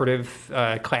team-based, cooperative,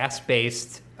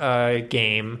 class-based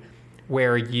game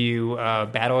where you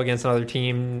battle against another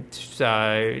team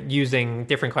using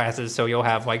different classes. So you'll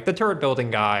have like the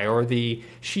turret-building guy or the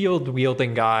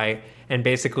shield-wielding guy, and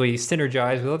basically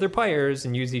synergize with other players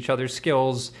and use each other's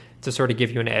skills to sort of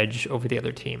give you an edge over the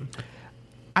other team.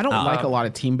 I don't like a lot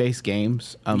of team-based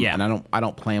games, and I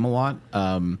don't play them a lot.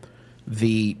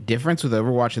 The difference with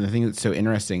Overwatch and the thing that's so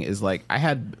interesting is like I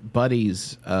had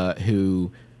buddies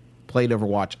who played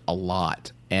Overwatch a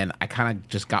lot, and I kind of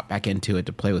just got back into it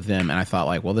to play with them, and I thought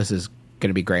like, well, this is going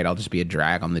to be great. I'll just be a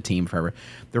drag on the team forever.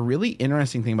 The really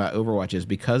interesting thing about Overwatch is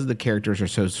because the characters are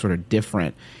so sort of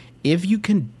different, if you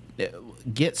can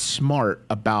get smart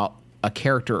about a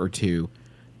character or two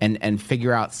and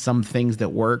figure out some things that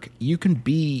work, you can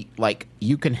be like,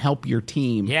 you can help your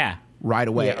team right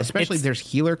away. Yeah. Especially there's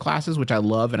healer classes, which I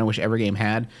love and I wish every game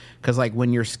had, because like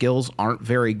when your skills aren't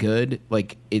very good,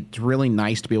 like it's really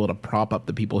nice to be able to prop up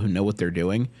the people who know what they're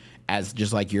doing as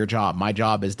just like your job. My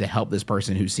job is to help this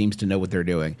person who seems to know what they're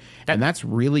doing. And that's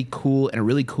really cool, and a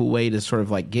really cool way to sort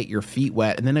of like get your feet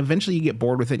wet. And then eventually you get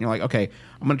bored with it and you're like, okay,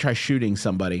 I'm going to try shooting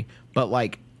somebody. But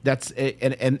like that's it.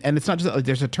 And it's not just like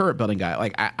there's a turret building guy.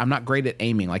 Like I'm not great at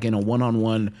aiming. Like in a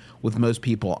one-on-one with most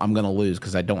people, I'm going to lose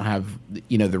because I don't have,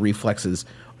 the reflexes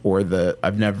or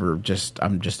I'm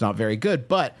just not very good.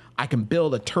 But I can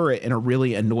build a turret in a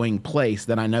really annoying place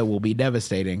that I know will be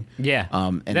devastating. Yeah.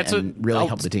 And really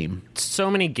help the team.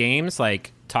 So many games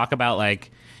like talk about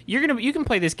like you can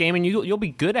play this game and you'll be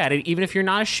good at it even if you're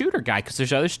not a shooter guy because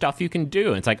there's other stuff you can do.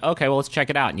 And it's like, okay, well, let's check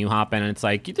it out. And you hop in and it's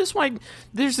like,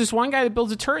 there's this one guy that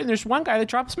builds a turret and there's one guy that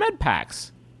drops med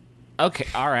packs. Okay,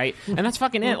 all right. And that's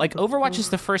fucking it. Like, Overwatch is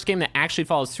the first game that actually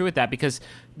follows through with that because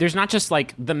there's not just,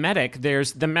 like, the medic.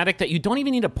 There's the medic that you don't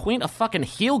even need to point a fucking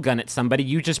heal gun at somebody.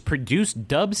 You just produce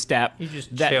dubstep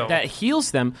that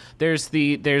heals them. There's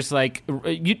like,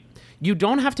 you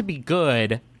don't have to be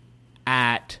good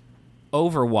at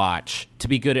Overwatch to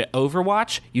be good at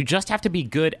Overwatch. You just have to be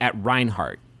good at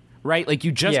Reinhardt, right? Like,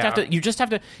 you just have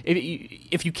to,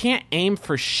 if you can't aim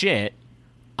for shit,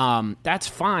 that's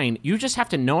fine. You just have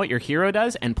to know what your hero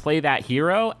does and play that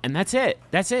hero, and that's it.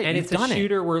 That's it. And You've it's a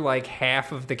shooter where like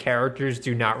half of the characters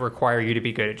do not require you to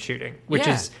be good at shooting, which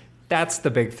is that's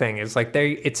the big thing. Is like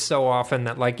it's so often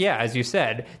that like as you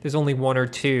said, there's only one or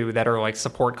two that are like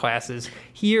support classes.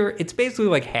 Here, it's basically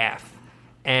like half.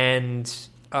 And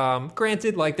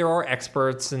granted, like there are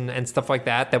experts and stuff like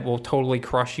that will totally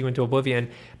crush you into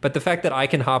oblivion. But the fact that I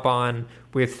can hop on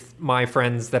with my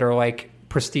friends that are like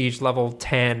prestige level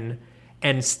 10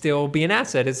 and still be an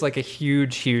asset is like a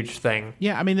huge thing.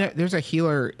 Yeah, I mean there's a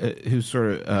healer who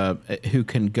sort of who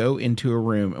can go into a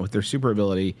room with their super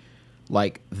ability,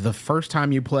 like the first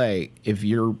time you play, if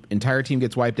your entire team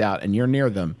gets wiped out and you're near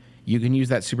them, you can use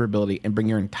that super ability and bring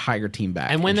your entire team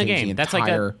back and win the game. That's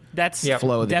like that's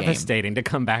flow of the devastating game to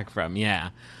come back from. Yeah.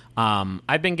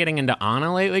 I've been getting into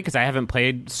Ana lately because I haven't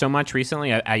played so much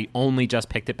recently. I only just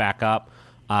picked it back up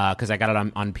because I got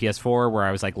it on PS4 where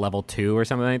I was like level 2 or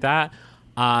something like that.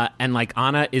 And like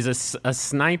Ana is a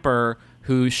sniper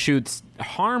who shoots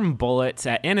harm bullets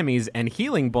at enemies and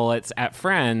healing bullets at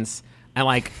friends. And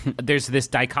like there's this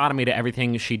dichotomy to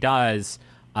everything she does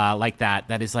like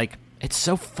that is like, it's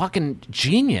so fucking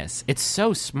genius. It's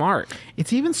so smart.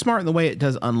 It's even smart in the way it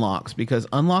does unlocks, because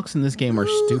unlocks in this game are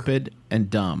stupid and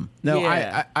dumb. No,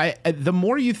 yeah. I the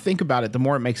more you think about it, the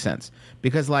more it makes sense.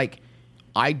 Because like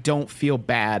I don't feel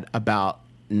bad about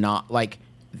not like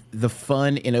the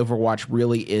fun in Overwatch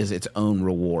really is its own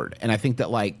reward. And I think that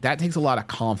like that takes a lot of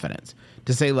confidence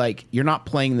to say like you're not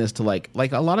playing this to like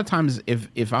a lot of times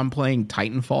if I'm playing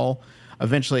Titanfall,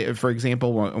 eventually, for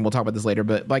example, and we'll talk about this later,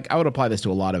 but like I would apply this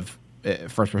to a lot of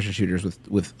first-person shooters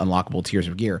with unlockable tiers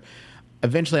of gear.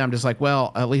 Eventually, I'm just like,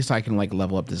 well, at least I can like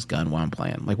level up this gun while I'm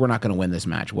playing. Like, we're not going to win this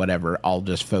match, whatever. I'll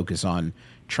just focus on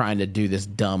trying to do this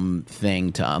dumb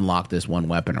thing to unlock this one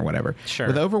weapon or whatever. Sure.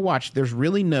 With Overwatch, there's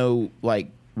really no like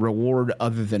reward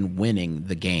other than winning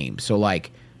the game. So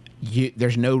like,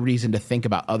 there's no reason to think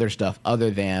about other stuff other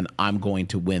than I'm going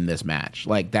to win this match.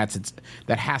 Like that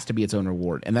has to be its own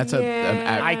reward, and that's an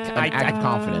act of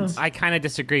confidence. I kind of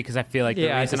disagree because I feel like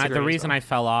the reason I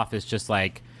fell off is just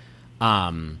like,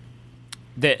 I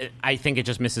think it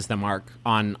just misses the mark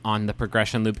on the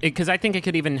progression loop, because I think it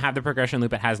could even have the progression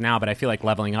loop it has now, but I feel like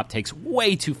leveling up takes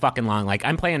way too fucking long. Like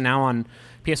I'm playing now on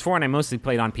PS4 and I mostly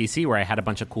played on PC where I had a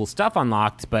bunch of cool stuff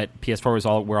unlocked, but PS4 was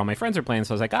where all my friends are playing,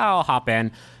 so I was like, I'll hop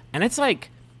in. And it's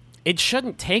like, it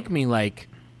shouldn't take me like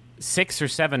 6 or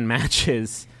 7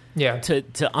 matches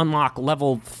to unlock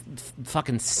level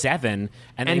fucking 7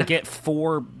 and then get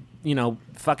 4,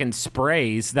 fucking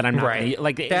sprays that I'm not gonna,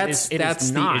 like. That's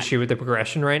the issue with the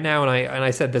progression right now. And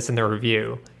I said this in the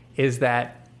review, is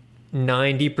that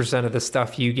 90% of the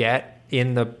stuff you get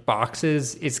in the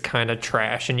boxes is kind of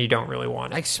trash and you don't really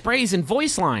want it. Like sprays and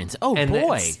voice lines. Oh, and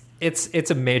boy. It's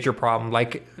a major problem.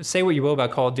 Like, say what you will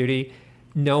about Call of Duty,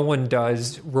 no one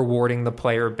does rewarding the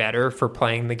player better for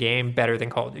playing the game better than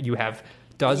Call of Duty. You have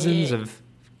dozens of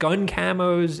gun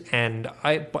camos and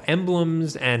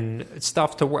emblems and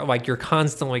stuff to work. Like, you're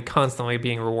constantly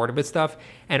being rewarded with stuff.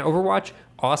 And Overwatch,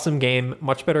 awesome game,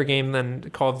 much better game than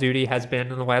Call of Duty has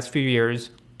been in the last few years.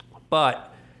 But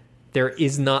there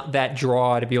is not that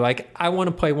draw to be like, I want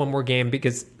to play one more game,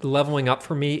 because leveling up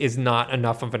for me is not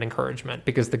enough of an encouragement,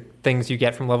 because the things you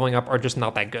get from leveling up are just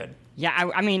not that good.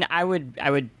 Yeah, I mean, I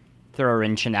would throw a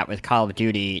wrench in that with Call of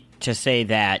Duty to say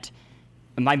that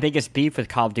my biggest beef with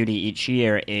Call of Duty each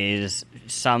year is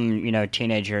some,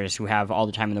 teenagers who have all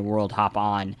the time in the world hop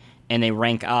on and they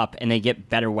rank up and they get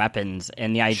better weapons.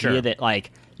 And the idea that,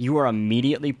 like, you are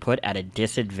immediately put at a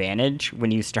disadvantage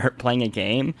when you start playing a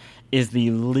game is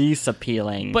the least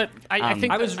appealing. But I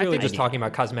think I was really just talking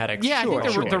about cosmetics. Yeah, Sure, I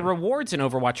think the rewards in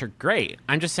Overwatch are great.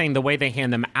 I'm just saying the way they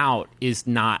hand them out is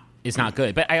not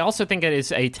good. But I also think it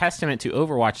is a testament to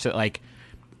Overwatch that, like,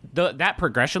 that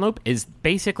progression loop is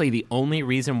basically the only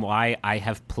reason why I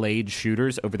have played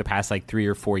shooters over the past, like, 3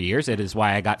 or 4 years. It is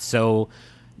why I got so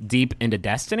deep into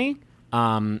Destiny.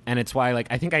 And it's why, like,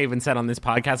 I think I even said on this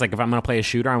podcast, like, if I'm going to play a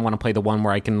shooter, I want to play the one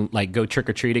where I can, like, go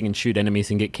trick-or-treating and shoot enemies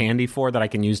and get candy for that I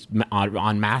can use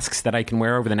on masks that I can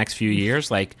wear over the next few years.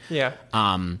 Like, yeah.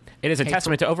 It is a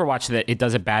testament to Overwatch that it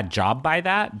does a bad job by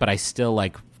that, but I still,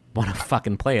 like, want to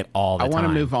fucking play it all the time. I want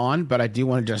to move on, but I do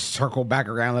want to just circle back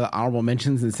around to the honorable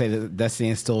mentions and say that Destiny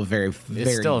is still a very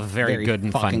good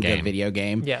and fun game. Good video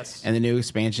game. Yes. And the new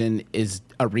expansion is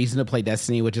a reason to play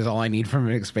Destiny, which is all I need from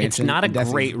an expansion. It's not a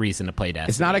great reason to play Destiny.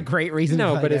 It's not a great reason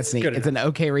to play but Destiny. It's an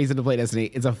okay reason to play Destiny.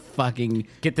 It's a fucking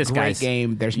Get this, great guys.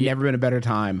 game. There's never been a better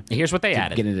time. Here's what they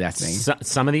added. Get into Destiny.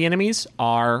 Some of the enemies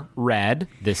are red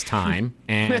this time,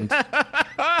 and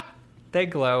They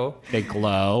glow. they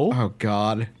glow. Oh,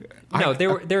 God. No,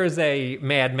 there is a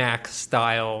Mad Max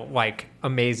style, like,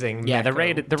 amazing. Yeah, the mecha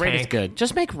raid is tank. good.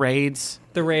 Just make raids.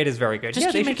 The raid is very good. Just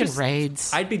yeah, keep they should making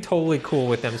raids. I'd be totally cool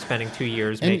with them spending 2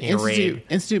 years And making a raid.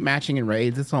 Institute matching and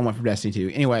raids. That's all I want from Destiny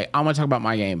 2. Anyway, I want to talk about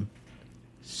my game.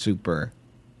 Super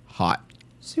hot.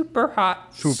 Super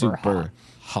hot. Super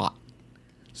hot.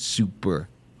 Super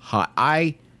hot.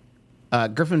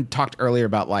 Griffin talked earlier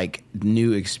about, like,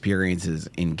 new experiences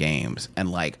in games, and,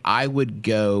 like, I would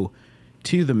go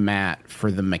to the mat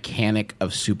for the mechanic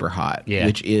of Super Hot,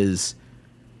 which is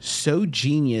so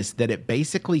genius that it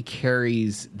basically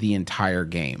carries the entire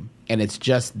game. And it's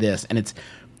just this, and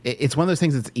it's one of those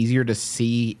things that's easier to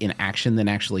see in action than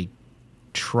actually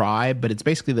try, but it's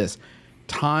basically this: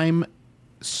 time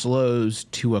slows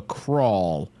to a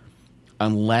crawl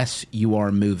unless you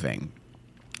are moving.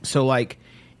 So, like,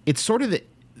 it's sort of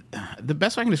the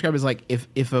best way I can describe it is, like,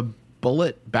 if a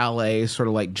bullet ballet is sort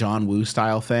of like John Woo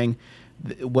style thing,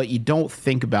 what you don't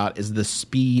think about is the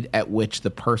speed at which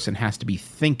the person has to be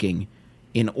thinking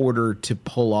in order to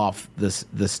pull off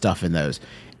the stuff in those.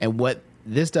 And what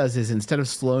this does is, instead of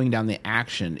slowing down the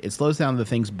action, it slows down the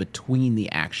things between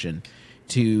the action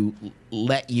to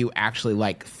let you actually,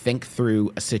 like, think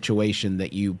through a situation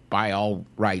that you, by all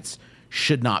rights,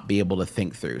 should not be able to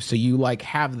think through. So you, like,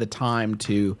 have the time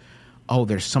to, oh,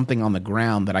 there's something on the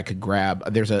ground that I could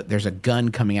grab. There's a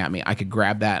gun coming at me. I could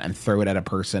grab that and throw it at a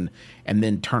person, and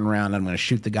then turn around and I'm going to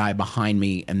shoot the guy behind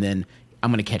me, and then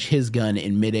I'm going to catch his gun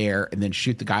in midair and then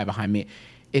shoot the guy behind me.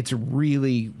 It's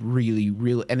really, really,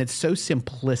 really, and it's so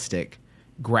simplistic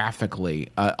graphically.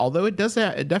 Although it does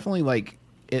it definitely, like,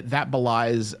 that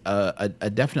belies a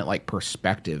definite, like,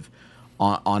 perspective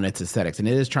on its aesthetics, and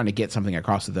it is trying to get something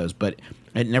across to those, but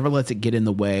it never lets it get in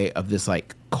the way of this,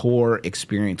 like, core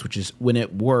experience, which is, when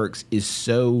it works, is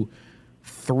so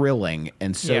thrilling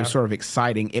and so sort of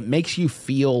exciting. It makes you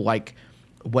feel like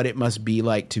what it must be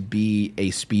like to be a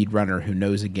speedrunner who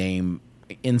knows a game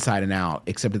inside and out,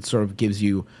 except it sort of gives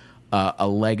you a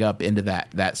leg up into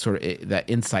that sort of that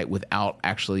insight without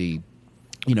actually,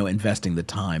 investing the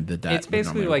time that It's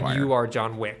basically like require. you are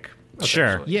John Wick.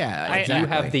 Sure. Yeah, exactly. You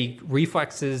have the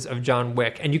reflexes of John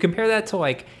Wick, and you compare that to,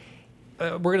 like,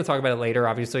 we're going to talk about it later,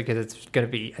 obviously, because it's going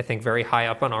to be, I think, very high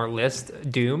up on our list.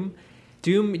 Doom,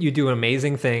 you do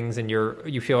amazing things, and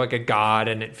you feel like a god,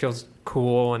 and it feels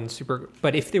cool and super.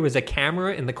 But if there was a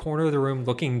camera in the corner of the room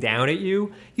looking down at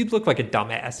you, you'd look like a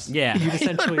dumbass. Yeah. You'd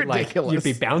essentially, like, you'd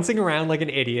be bouncing around like an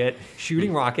idiot,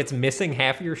 shooting rockets, missing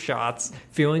half of your shots,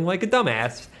 feeling like a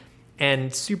dumbass.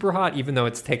 And Super Hot, even though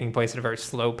it's taking place at a very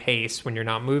slow pace when you're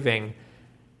not moving,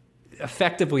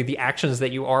 effectively the actions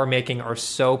that you are making are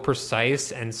so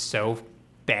precise and so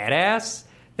badass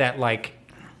that, like,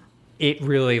 it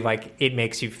really, like, it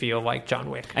makes you feel like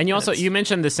John Wick. And you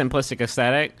mentioned the simplistic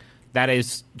aesthetic. That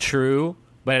is true,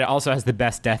 but it also has the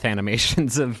best death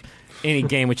animations of any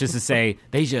game, which is to say,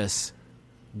 they just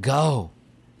go.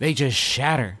 They just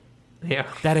shatter. Yeah.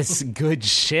 That is good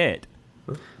shit.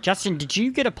 Justin, did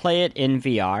you get to play it in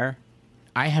VR?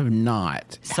 I have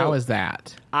not. How is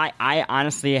that? I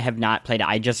honestly have not played it.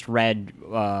 I just read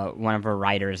one of our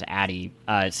writers, Addie,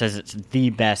 says it's the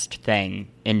best thing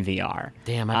in VR.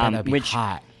 Damn, I bet that'd be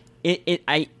hot.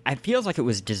 I feels like it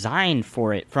was designed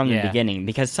for it from the beginning,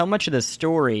 because so much of the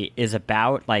story is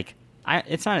about, like,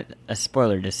 it's not a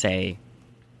spoiler to say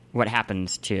what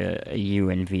happens to you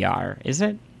in VR, is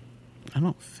it? I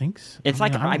don't think so. It's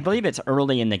I believe it's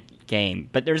early in the game,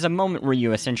 but there's a moment where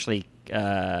you essentially,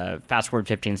 fast forward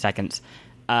 15 seconds,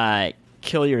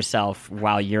 kill yourself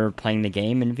while you're playing the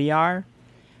game in VR,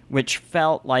 which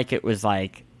felt like it was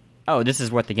like, oh, this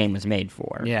is what the game was made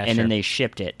for. Yeah, and then they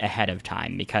shipped it ahead of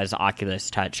time because Oculus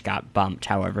Touch got bumped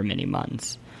however many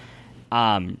months.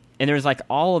 And there's like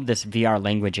all of this VR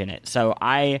language in it. So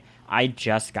I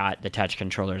just got the Touch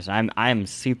controllers. I'm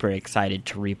super excited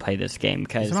to replay this game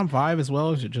because is it on Vive as well,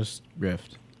 or is it just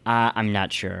Rift? I'm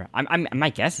not sure. My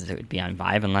guess is it would be on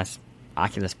Vive unless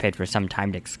Oculus paid for some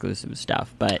timed exclusive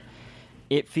stuff. But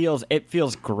it feels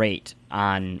great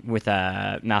with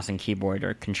a mouse and keyboard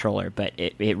or controller. But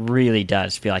it really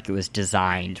does feel like it was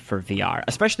designed for VR,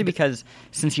 especially because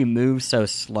since you move so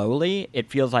slowly, it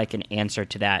feels like an answer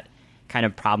to that kind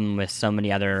of problem with so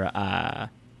many other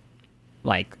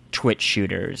like Twitch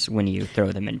shooters when you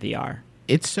throw them in VR.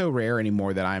 It's so rare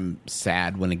anymore that I'm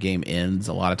sad when a game ends.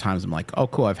 A lot of times I'm like, oh,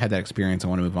 cool, I've had that experience. I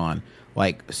want to move on.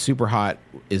 Like, Super Hot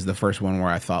is the first one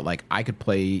where I thought, like, I could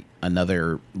play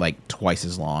another, like, twice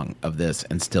as long of this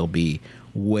and still be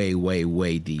way, way,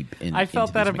 way deep in I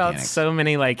felt that about so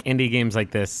many, like, indie games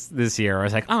like this year. I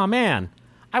was like, oh, man,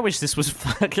 I wish this was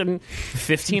fucking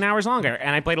 15 hours longer.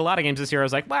 And I played a lot of games this year. I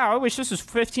was like, wow, I wish this was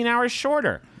 15 hours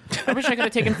shorter. I wish I could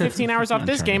have taken 15 hours off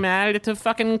this game and added it to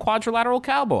fucking Quadrilateral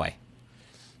Cowboy.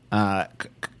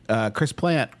 Chris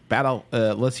Plant, Battle.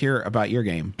 Let's hear about your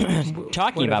game.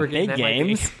 Talking about big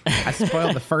games. I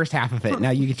spoiled the first half of it.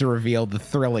 Now you get to reveal the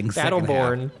thrilling second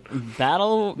Battleborn.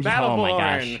 Battleborn. Oh my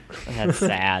gosh, that's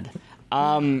sad.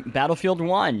 Battlefield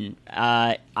 1.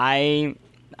 I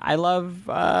love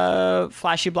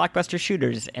flashy blockbuster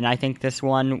shooters, and I think this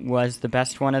one was the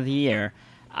best one of the year.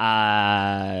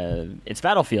 It's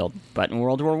Battlefield, but in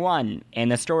World War I, and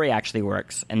the story actually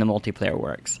works, and the multiplayer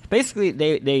works. Basically,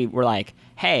 they were like,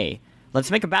 hey,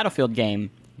 let's make a Battlefield game,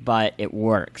 but it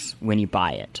works when you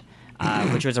buy it,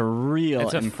 which was a real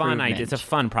It's a fun idea. It's a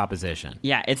fun proposition.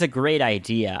 Yeah, it's a great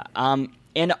idea.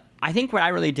 And I think what I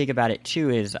really dig about it,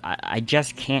 too, is I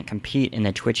just can't compete in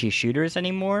the twitchy shooters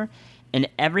anymore, and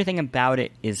everything about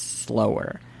it is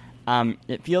slower.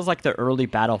 It feels like the early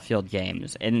Battlefield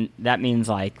games, and that means,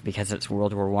 like, because it's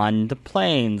World War I, the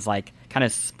planes, like, kind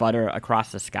of sputter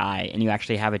across the sky, and you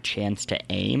actually have a chance to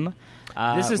aim.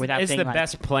 It's the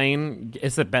best plane.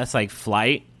 It's the best, like,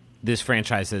 flight this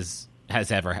franchise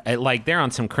has ever. Like, they're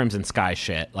on some Crimson Sky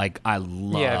shit. Like, I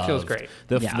love. Yeah, it feels great.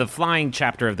 The flying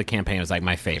chapter of the campaign was like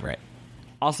my favorite.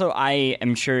 Also, I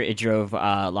am sure it drove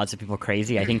lots of people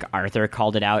crazy. I think Arthur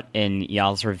called it out in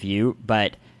y'all's review,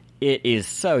 but it is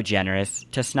so generous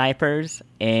to snipers,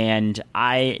 and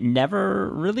I never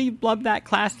really loved that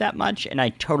class that much, and I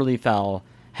totally fell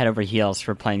head over heels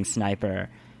for playing sniper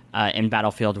in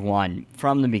Battlefield 1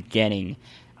 from the beginning.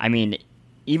 I mean,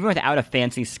 even without a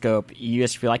fancy scope, you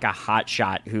just feel like a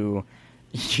hotshot who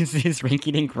uses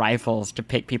rinky-dink rifles to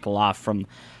pick people off from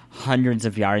hundreds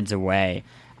of yards away.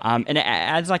 And it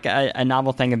adds like a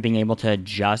novel thing of being able to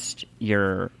adjust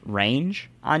your range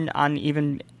on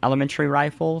even elementary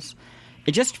rifles.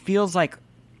 It just feels like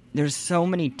there's so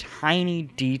many tiny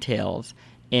details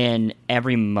in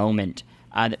every moment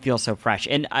that feels so fresh.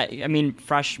 And I mean,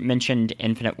 Fresh mentioned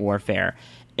Infinite Warfare,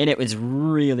 and it was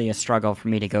really a struggle for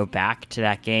me to go back to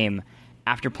that game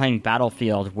after playing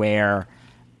Battlefield, where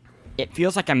it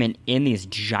feels like I'm in these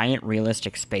giant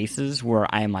realistic spaces where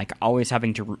I'm like always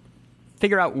having to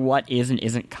figure out what is and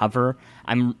isn't cover.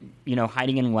 I'm,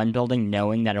 hiding in one building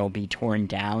knowing that it'll be torn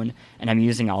down, and I'm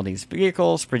using all these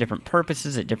vehicles for different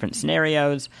purposes at different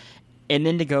scenarios. And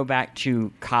then to go back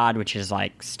to COD, which is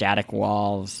like static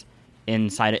walls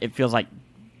inside it feels like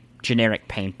generic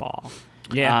paintball.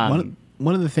 Yeah.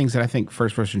 One of the things that I think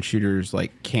first-person shooters,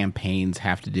 like campaigns,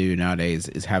 have to do nowadays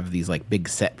is have these like big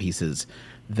set pieces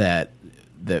that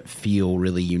feel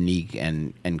really unique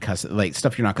and custom, like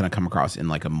stuff you're not going to come across in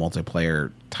like a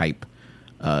multiplayer type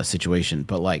situation.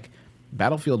 But like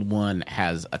Battlefield 1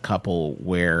 has a couple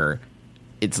where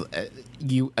it's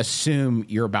you assume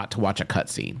you're about to watch a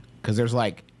cutscene because there's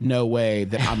like no way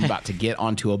that I'm about to get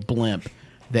onto a blimp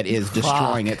that is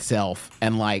destroying itself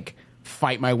and like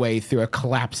fight my way through a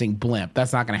collapsing blimp.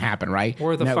 That's not going to happen, right?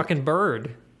 Or the fucking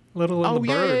bird. Little in the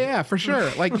bird. Yeah, for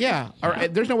sure. Like, yeah. Or,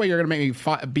 there's no way you're going to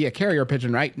make me be a carrier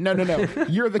pigeon, right? No.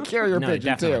 You're the carrier pigeon,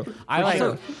 definitely. too.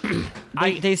 I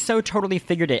like. They so totally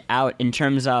figured it out in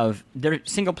terms of their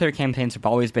single player campaigns have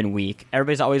always been weak.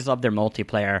 Everybody's always loved their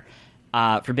multiplayer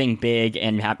for being big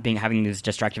and having these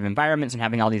destructive environments and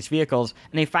having all these vehicles.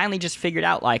 And they finally just figured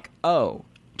out, like, oh,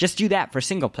 just do that for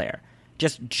single player.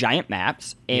 Just giant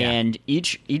maps, and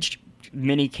each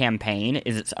mini campaign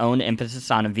is its own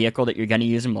emphasis on a vehicle that you're going to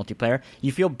use in multiplayer.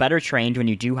 You feel better trained when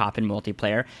you do hop in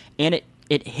multiplayer, and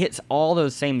it hits all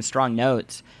those same strong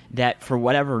notes that for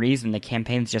whatever reason the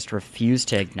campaigns just refuse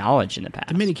to acknowledge in the past.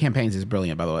 The mini campaigns is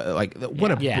brilliant, by the way. Like,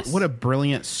 what a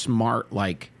brilliant, smart,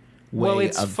 like, way Well,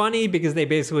 it's funny because they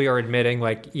basically are admitting,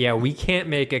 like, yeah, we can't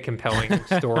make a compelling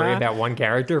story about one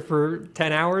character for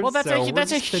 10 hours. Well, that's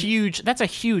a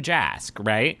huge ask,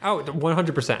 right? Oh,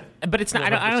 100%. But it's not.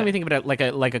 I don't even think of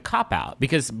it like a cop out,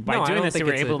 because by doing this, they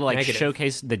were able to like negative.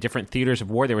 showcase the different theaters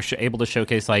of war. They were able to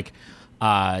showcase like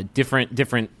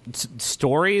different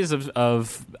stories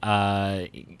of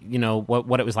you know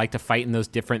what it was like to fight in those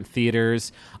different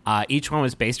theaters. Each one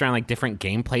was based around like different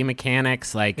gameplay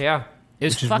mechanics. Like, Yeah.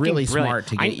 it's which is fucking really brilliant. smart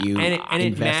to get you and it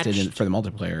invested in matched- for the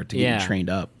multiplayer, to get you trained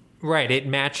up. Right, it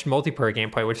matched multiplayer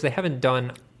gameplay, which they haven't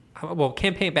done. Well,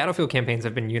 Battlefield campaigns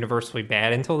have been universally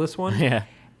bad until this one. Yeah.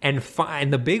 And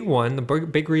the big one, the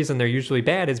big reason they're usually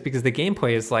bad is because the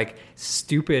gameplay is like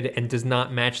stupid and does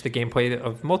not match the gameplay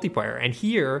of multiplayer. And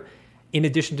here, in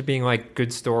addition to being like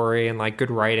good story and like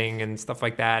good writing and stuff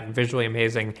like that, and visually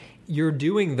amazing, you're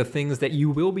doing the things that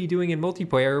you will be doing in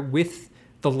multiplayer with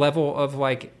the level of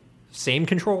like same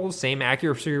controls, same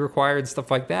accuracy required,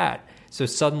 stuff like that. So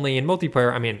suddenly in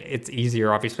multiplayer, I mean, it's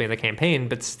easier obviously in the campaign,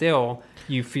 but still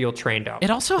you feel trained up.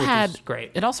 It also which had is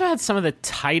great. It also had some of the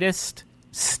tightest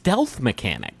stealth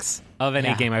mechanics of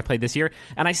any game I played this year,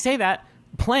 and I say that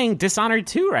playing Dishonored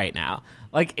 2 right now.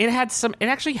 Like, it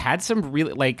actually had some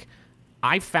really, like,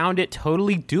 I found it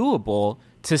totally doable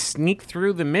to sneak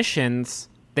through the missions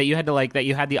that you had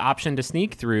the option to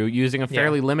sneak through using a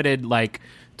fairly limited like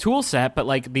tool set, but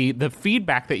like the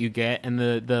feedback that you get and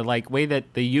the like way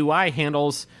that the UI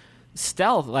handles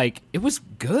stealth, like, it was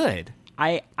good.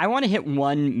 I want to hit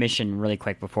one mission really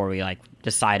quick before we like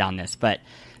decide on this, but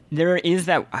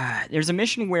there's a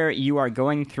mission where you are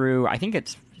going through, I think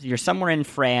you're somewhere in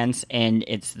France, and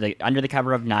it's under the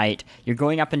cover of night. You're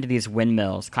going up into these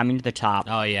windmills, climbing to the top.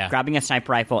 Oh, yeah. Grabbing a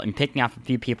sniper rifle and picking off a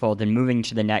few people, then moving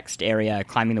to the next area,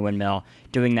 climbing the windmill,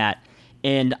 doing that.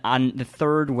 And on the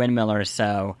third windmill or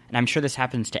so, and I'm sure this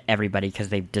happens to everybody because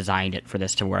they've designed it for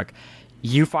this to work,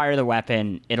 you fire the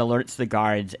weapon, it alerts the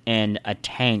guards, and a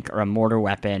tank or a mortar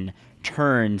weapon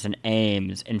turns and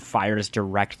aims and fires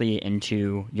directly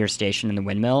into your station in the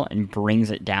windmill and brings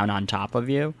it down on top of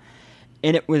you.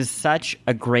 And it was such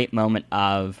a great moment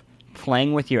of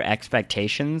playing with your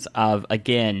expectations of,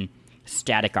 again,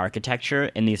 static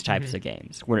architecture in these types of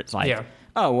games, where it's like,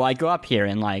 oh, well, I go up here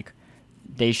and, like,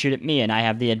 they shoot at me and I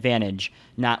have the advantage.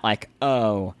 Not like,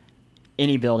 oh,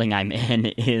 any building I'm in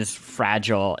is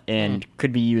fragile and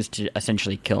could be used to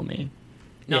essentially kill me.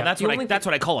 No, that's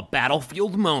what I call a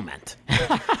battlefield moment.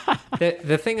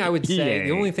 The thing I would say,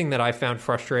 the only thing that I found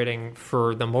frustrating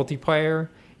for the multiplayer,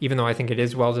 even though I think it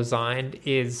is well designed,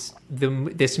 is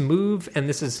this move, and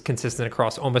this is consistent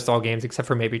across almost all games except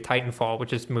for maybe Titanfall,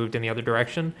 which has moved in the other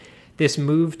direction. This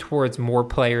move towards more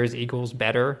players equals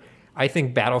better. I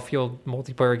think Battlefield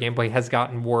multiplayer gameplay has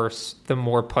gotten worse the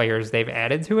more players they've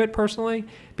added to it, personally,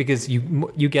 because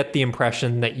you get the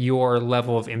impression that your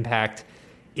level of impact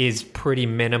is pretty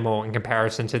minimal in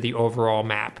comparison to the overall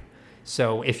map.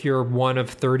 So if you're one of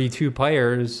 32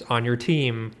 players on your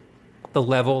team, the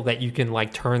level that you can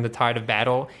like turn the tide of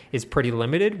battle is pretty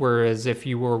limited. Whereas if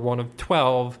you were one of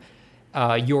 12,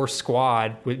 your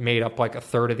squad made up like a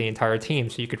third of the entire team,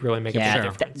 so you could really make a big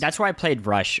difference. That's why I played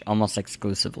Rush almost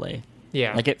exclusively.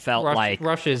 Yeah, like it felt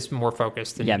Rush is more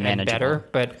focused and manageable. better.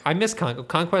 But I miss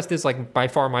Conquest is like by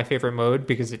far my favorite mode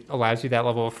because it allows you that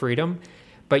level of freedom.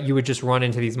 But you would just run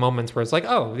into these moments where it's like,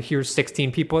 oh, here's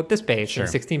 16 people at this base and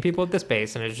 16 people at this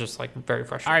base, and it's just like very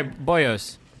frustrating. All right,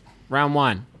 boyos, round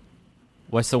one.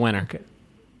 What's the winner? Okay.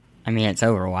 I mean, it's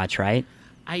Overwatch, right?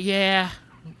 Yeah.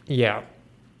 Yeah.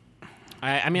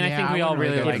 I mean, I think we all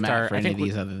really liked our. For any of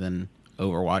these other than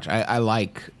Overwatch, I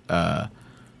like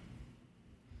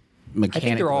mechanically. I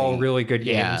think they're all really good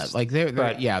games. Yeah, like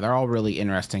they're all really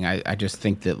interesting. I just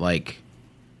think that like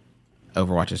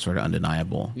Overwatch is sort of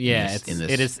undeniable. Yeah,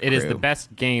 it is the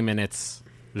best game in its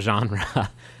genre,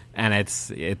 and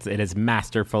it is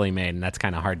masterfully made, and that's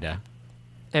kind of hard to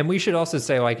And we should also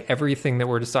say, like, everything that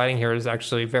we're deciding here is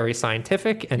actually very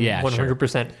scientific and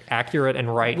 100% accurate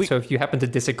and right. So if you happen to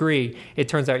disagree, it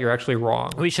turns out you're actually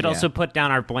wrong. We should also put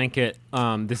down our blanket.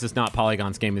 This is not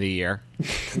Polygon's Game of the Year.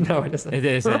 No, it isn't. It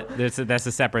isn't. That's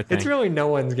a separate thing. It's really no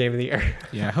one's Game of the Year.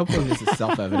 Yeah, hopefully this is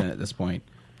self-evident at this point.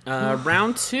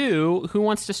 Round 2. Who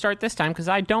wants to start this time? Because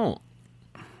I don't.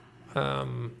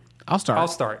 I'll start. I'll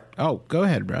start. Oh, go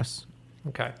ahead, Russ.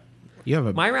 Okay. You have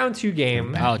a My round 2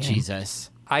 game, Oh, Jesus.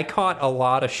 I caught a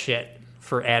lot of shit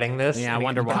for adding this. Yeah, I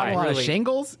wonder why. Caught a lot of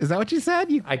shingles? Is that what you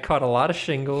said? I caught a lot of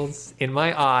shingles in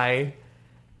my eye,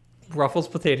 Ruffles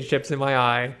potato chips in my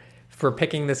eye for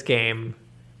picking this game.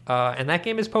 And that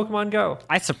game is Pokemon Go.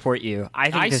 I support you.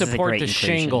 I think I this is a support great the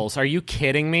inclusion. shingles. Are you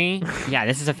kidding me? Yeah,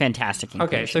 this is a fantastic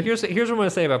inclusion. Okay, so here's what I'm going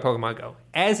to say about Pokemon Go.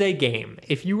 As a game,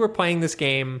 if you were playing this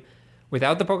game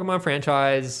without the Pokemon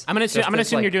franchise... I'm going to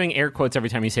assume you're doing air quotes every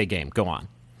time you say game. Go on.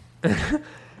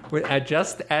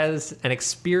 Just as an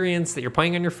experience that you're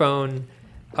playing on your phone,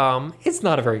 it's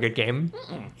not a very good game.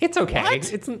 It's okay.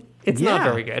 What? It's not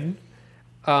very good.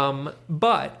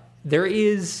 But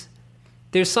there's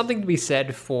something to be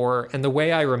said for, and the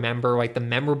way I remember, like, the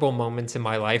memorable moments in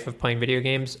my life of playing video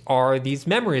games are these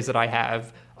memories that I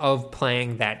have of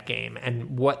playing that game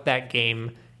and what that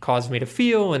game caused me to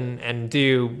feel and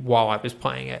do while I was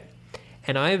playing it.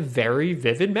 And I have very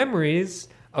vivid memories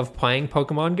of playing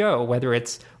Pokemon Go, whether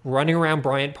it's running around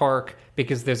Bryant Park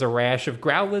because there's a rash of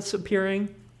Growlithe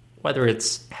appearing, whether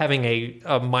it's having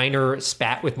a minor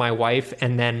spat with my wife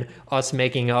and then us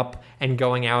making up and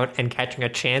going out and catching a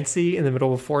Chansey in the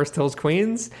middle of Forest Hills,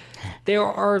 Queens. There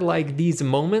are, like, these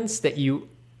moments that you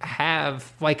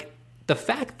have, like, the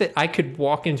fact that I could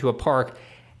walk into a park,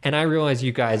 and I realize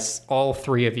you guys, all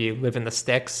 3 of you, live in the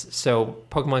sticks, so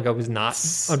Pokemon Go is not,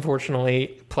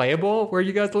 unfortunately, playable where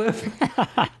you guys live.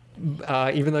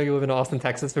 Even though you live in Austin,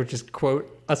 Texas, which is, quote,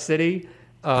 a city.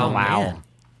 Wow. Man.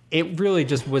 It really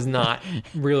just was not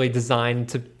really designed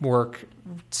to work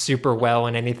super well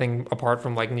in anything apart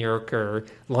from, like, New York or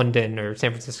London or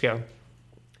San Francisco.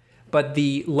 But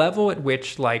the level at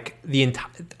which, like,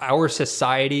 our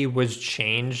society was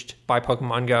changed by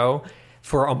Pokemon Go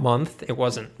for a month, it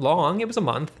wasn't long, it was a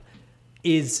month,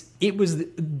 it was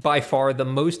by far the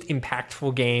most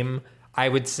impactful game, I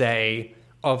would say,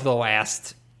 of the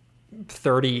last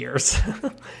 30 years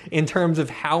in terms of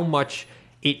how much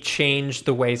it changed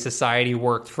the way society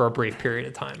worked for a brief period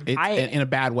of time. In a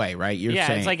bad way, right? You're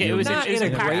saying it's like it was Not in a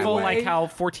great impactful, way. like how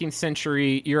 14th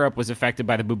century Europe was affected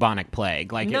by the bubonic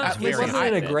plague. Like, It very wasn't in a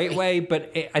impacted. great way,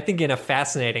 but I think in a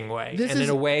fascinating way, in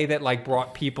a way that, like,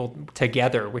 brought people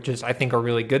together, which is, I think, a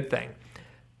really good thing.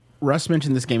 Russ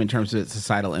mentioned this game in terms of its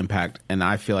societal impact, and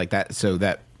I feel like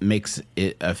that makes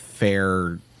it a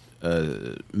fair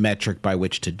metric by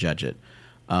which to judge it.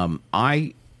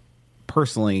 I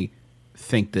personally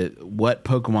think that what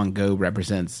Pokemon Go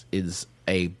represents is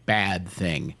a bad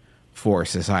thing for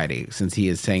society. Since he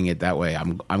is saying it that way,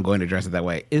 I'm going to address it that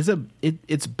way.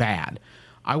 It's bad.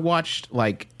 I watched,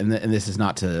 like, and this is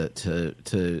not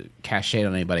to cast shade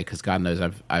on anybody, because God knows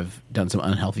I've done some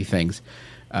unhealthy things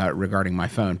regarding my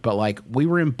phone. But, like, we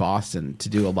were in Boston to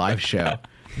do a live show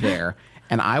there,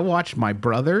 and I watched my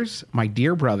brothers, my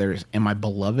dear brothers, and my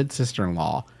beloved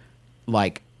sister-in-law,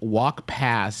 like, walk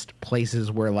past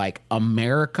places where, like,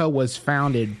 America was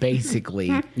founded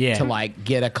basically to, like,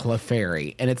 get a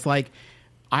Clefairy. And it's like,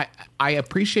 I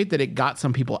appreciate that it got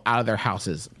some people out of their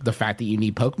houses. The fact that you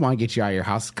need Pokemon to get you out of your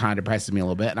house kind of depresses me a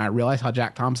little bit. And I realize how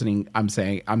Jack Thompson I'm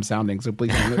sounding, so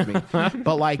please don't with me.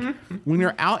 But, like, when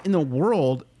you're out in the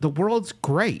world's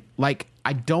great. Like,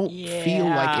 I don't feel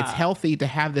like it's healthy to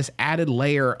have this added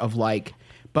layer of, like,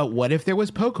 but what if there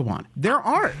was Pokemon? There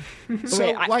aren't.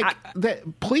 So,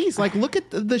 please, like, look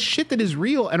at the shit that is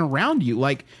real and around you.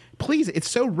 Like, please, it's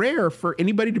so rare for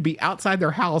anybody to be outside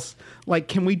their house. Like,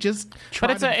 can we just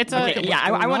try But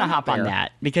I want to hop on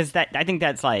that, because I think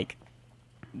that's, like,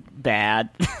 bad.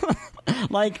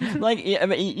 like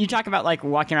you talk about, like,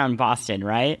 walking around Boston,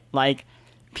 right? Like,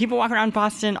 people walk around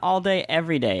Boston all day,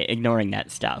 every day, ignoring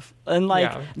that stuff. And,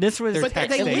 like, this was... But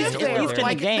they live there.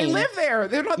 Like, they live there.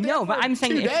 They're not there. No, but I'm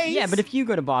saying... 2 days. But if you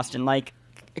go to Boston, like...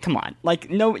 Come on. Like,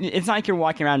 no, it's not like you're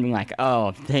walking around being like,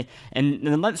 and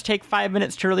then let's take 5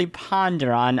 minutes to really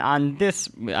ponder on this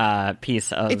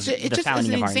piece of It's the just founding as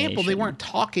an of our example. nation. They weren't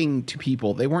talking to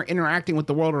people. They weren't interacting with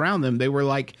the world around them. They were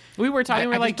like... We were talking,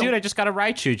 we were like, just dude, I just got a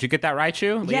Raichu. Did you get that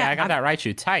Raichu? Yeah, I got that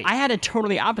Raichu. Tight. I had a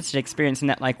totally opposite experience in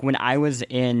that, like, when I was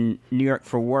in New York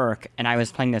for work and I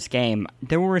was playing this game,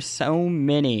 there were so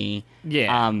many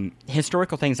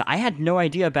historical things I had no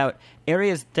idea about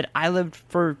areas that I lived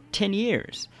for 10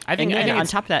 years. I think on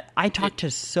top of that, I talked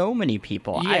to so many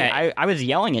people. Yeah. I was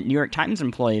yelling at New York Times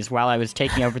employees while I was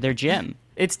taking over their gym.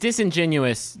 It's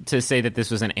disingenuous to say that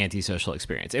this was an antisocial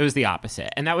experience. It was the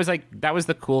opposite. And that was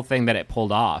the cool thing that it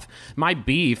pulled off. My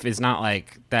beef is not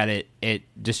like that it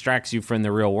distracts you from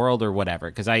the real world or whatever.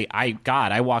 Because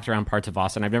I walked around parts of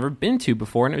Austin I've never been to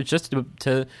before, and it was just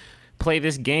to play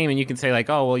this game. And you can say like,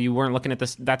 oh, well, you weren't looking at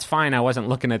this. That's fine. I wasn't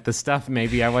looking at the stuff.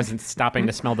 Maybe I wasn't stopping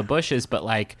to smell the bushes. But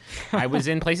like, I was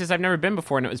in places I've never been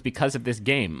before, and it was because of this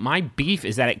game. My beef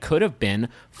is that it could have been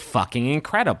fucking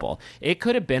incredible. It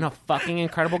could have been a fucking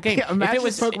incredible game. Yeah, imagine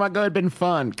if Pokemon Go had been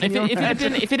fun.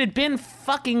 If it had been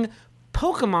fucking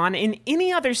Pokemon in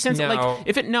any other sense,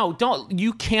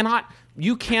 you cannot.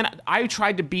 I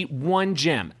tried to beat one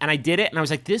gym, and I did it, and I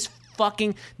was like, this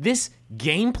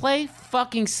gameplay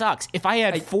fucking sucks. If I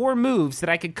had 4 moves that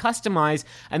I could customize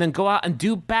and then go out and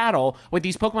do battle with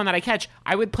these Pokemon that I catch,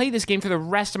 I would play this game for the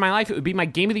rest of my life. It would be my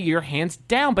game of the year, hands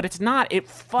down, but it's not. It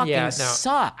fucking sucks.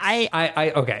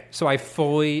 Okay, so I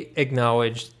fully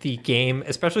acknowledge the game,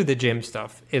 especially the gym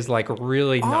stuff, is like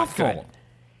really awful. Not good.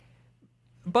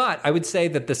 But I would say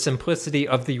that the simplicity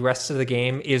of the rest of the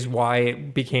game is why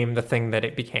it became the thing that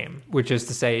it became, which is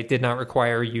to say it did not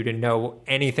require you to know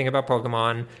anything about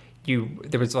Pokemon.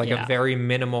 There was like a very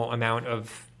minimal amount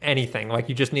of anything. Like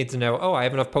you just need to know, I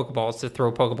have enough Pokeballs to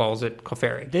throw Pokeballs at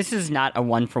Clefairy. This is not a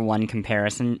one-for-one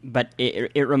comparison, but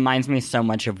it reminds me so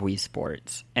much of Wii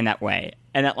Sports in that way.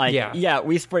 And that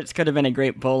Wii Sports could have been a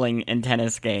great bowling and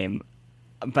tennis game,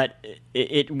 but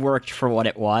it worked for what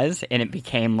it was, and it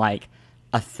became like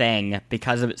a thing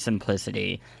because of its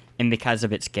simplicity and because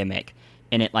of its gimmick,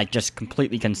 and it like just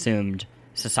completely consumed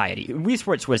society. Wii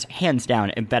Sports was hands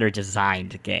down a better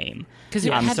designed game,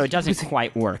 so it doesn't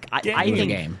quite work. I think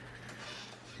game.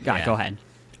 God, go ahead.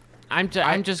 I'm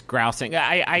just grousing.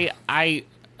 I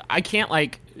can't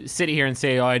like sit here and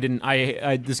say,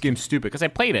 this game's stupid, because I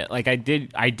played it. Like I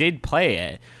did play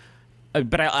it.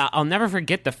 But I'll never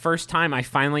forget the first time I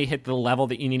finally hit the level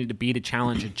that you needed to be to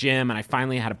challenge a gym, and I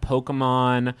finally had a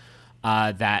Pokemon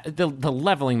that the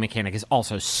leveling mechanic is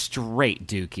also straight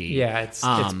dookie. Yeah, it's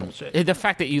bullshit. The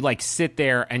fact that you like sit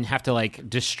there and have to like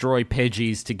destroy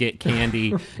Pidgeys to get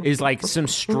candy is like some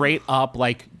straight up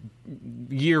like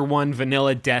year 1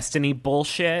 vanilla Destiny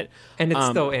bullshit. And it's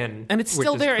still in. And it's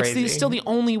still there. It's still the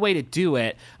only way to do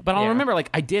it. But I'll remember, like,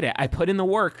 I did it. I put in the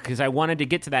work because I wanted to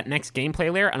get to that next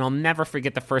gameplay layer. And I'll never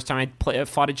forget the first time I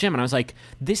fought a gym. And I was like,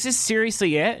 this is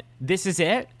seriously it? This is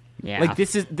it? Yeah. Like,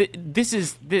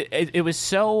 it was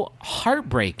so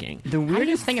heartbreaking. The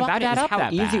weirdest thing about it is how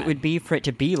easy it would be for it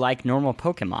to be like normal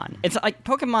Pokemon. It's like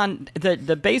Pokemon,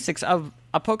 the basics of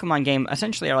a Pokemon game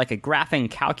essentially are like a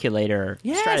graphing calculator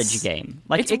strategy game.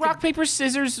 Like it's rock, paper,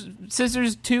 scissors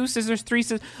 2, scissors 3,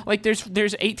 like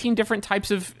there's 18 different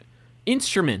types of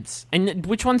instruments, and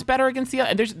which one's better against the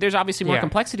other? There's obviously more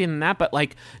complexity than that, but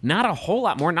like not a whole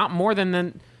lot more, not more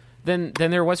than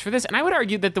there was for this. And I would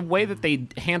argue that the way that they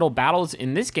handle battles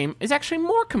in this game is actually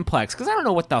more complex, because I don't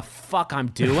know what the fuck I'm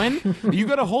doing. You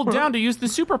gotta hold down to use the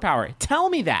superpower. Tell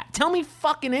me that. Tell me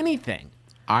fucking anything.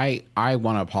 I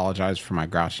want to apologize for my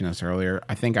grouchiness earlier.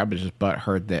 I think I was just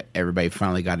butthurt that everybody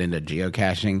finally got into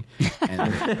geocaching.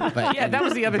 That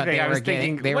was the other thing I was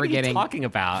thinking. What are you talking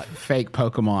about? Fake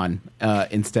Pokemon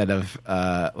instead of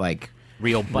like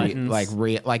real buttons,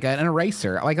 like an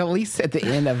eraser. Like at least at the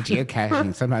end of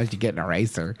geocaching, sometimes you get an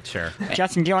eraser. Sure.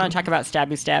 Justin, do you want to talk about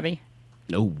Stabby Stabby?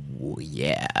 Oh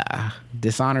yeah,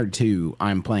 Dishonored 2.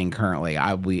 I'm playing currently.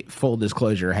 Full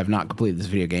disclosure, have not completed this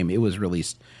video game. It was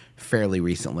released fairly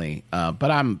recently,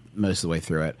 but I'm most of the way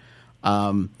through it.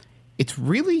 It's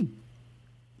really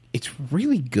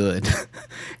good,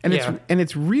 and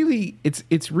it's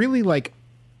really like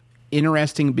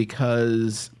interesting,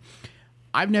 because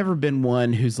I've never been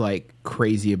one who's like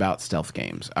crazy about stealth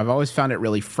games. I've always found it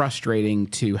really frustrating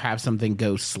to have something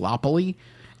go sloppily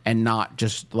and not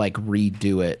just like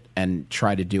redo it and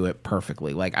try to do it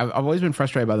perfectly. Like I've always been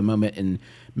frustrated by the moment in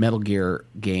Metal Gear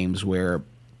games where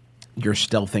you're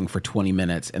stealthing for 20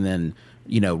 minutes and then,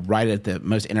 right at the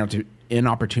most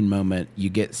inopportune moment, you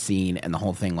get seen and the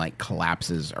whole thing like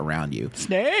collapses around you.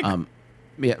 Snake?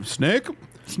 Snake.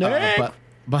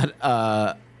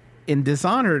 But in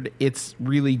Dishonored, it's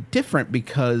really different,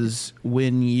 because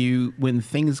when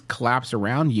things collapse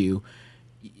around you,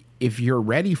 if you're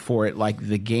ready for it, like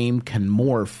the game can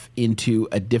morph into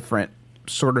a different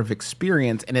sort of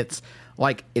experience, and it's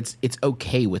like it's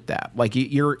okay with that. Like it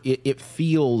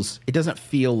doesn't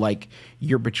feel like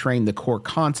you're betraying the core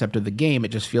concept of the game. It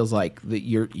just feels like that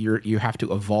you have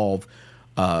to evolve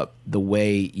the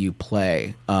way you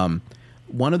play.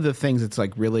 one of the things that's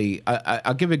like really,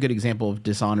 I'll give a good example of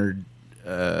Dishonored.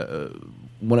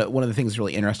 One of the things that's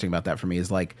really interesting about that for me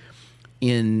is like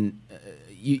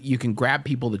you can grab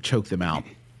people to choke them out,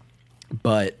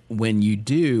 but when you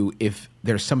do, if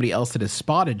there's somebody else that has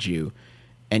spotted you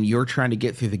and you're trying to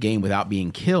get through the game without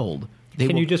being killed,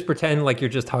 you just pretend like you're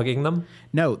just hugging them?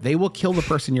 No, they will kill the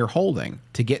person you're holding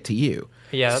to get to you.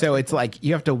 Yeah. So it's like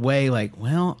you have to weigh like,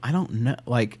 well, I don't know.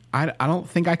 Like, I don't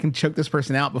think I can choke this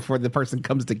person out before the person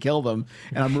comes to kill them.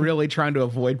 And I'm really trying to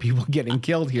avoid people getting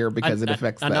killed here because it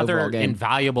affects the overall another game.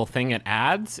 invaluable thing it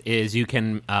adds is you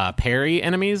can parry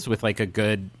enemies with like a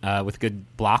good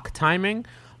block timing.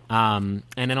 And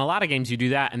in a lot of games you do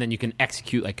that, and then you can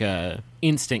execute like a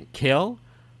instant kill.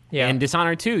 Yeah. In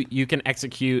Dishonored 2, you can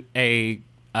execute a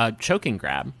choking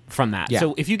grab from that. Yeah.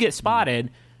 So if you get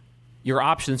spotted, your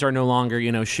options are no longer,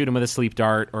 shoot them with a sleep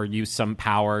dart or use some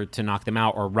power to knock them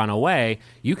out or run away.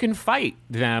 You can fight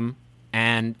them,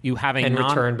 and you have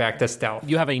return back to stealth.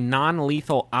 You have a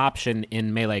non-lethal option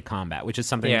in melee combat, which is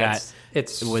something that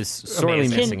it's was sorely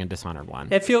amazing. missing in Dishonored 1.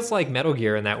 It feels like Metal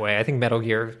Gear in that way. I think Metal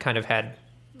Gear kind of had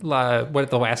what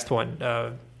the last one,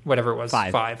 whatever it was,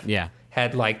 5. Yeah.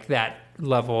 Had like that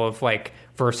level of like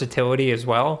versatility as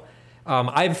well.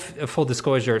 I've full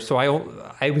disclosure, so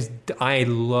I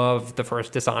love the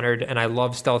first Dishonored, and I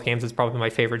love stealth games. It's probably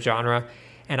my favorite genre,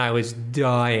 and I was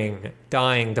dying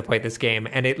to play this game,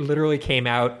 and it literally came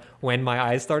out when my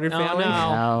eyes started failing.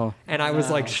 No. And I was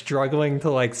like struggling to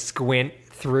like squint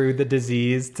through the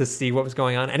disease to see what was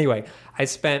going on. Anyway, I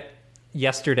spent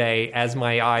yesterday, as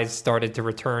my eyes started to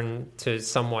return to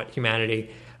somewhat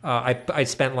humanity, I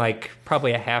spent like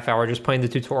probably a half hour just playing the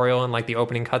tutorial and like the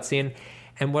opening cutscene.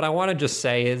 And what I want to just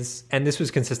say is, and this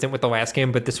was consistent with the last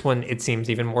game, but this one, it seems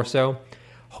even more so.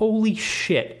 Holy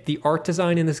shit, the art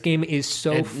design in this game is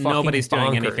so fucking nobody's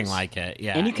doing bonkers. anything like it.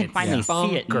 Yeah. And you can finally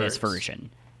see it in this bonkers.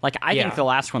 version. Like, I think the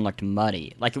last one looked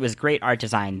muddy. Like, it was great art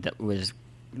design that looked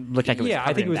like it was Yeah,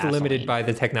 I think it was limited by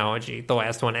the technology, the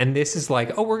last one. And this is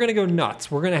like, oh, we're going to go nuts.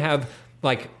 We're going to have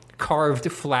like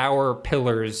carved flower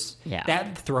pillars. Yeah.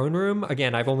 That throne room,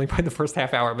 again, I've only played the first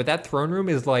half hour, but that throne room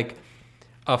is like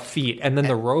a feat. And then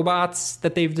the robots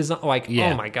that they've designed, like,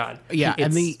 oh my God. Yeah,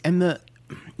 and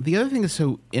the other thing that's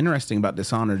so interesting about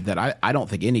Dishonored that I don't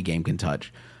think any game can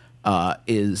touch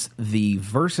is the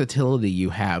versatility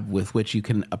you have with which you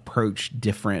can approach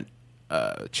different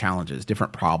challenges,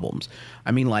 different problems.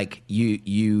 I mean, like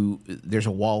you there's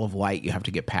a wall of light you have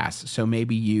to get past. So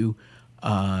maybe you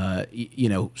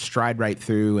stride right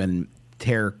through and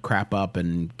tear crap up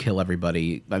and kill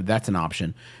everybody. That's an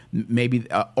option. Maybe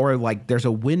or like there's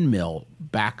a windmill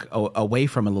back away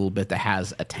from a little bit that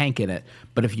has a tank in it,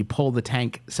 but if you pull the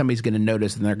tank, somebody's going to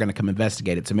notice and they're going to come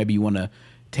investigate it. So maybe you want to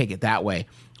take it that way.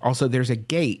 Also, there's a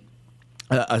gate,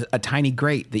 a tiny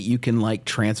grate that you can like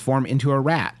transform into a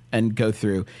rat and go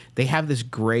through. They have this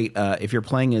great if you're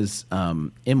playing as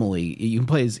Emily, you can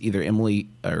play as either Emily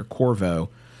or Corvo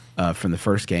from the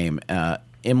first game.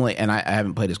 Emily, and I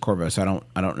haven't played as Corvo, so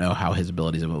I don't know how his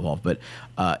abilities have evolved. But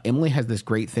Emily has this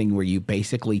great thing where you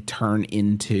basically turn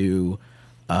into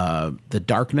the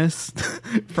darkness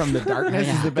from the darkness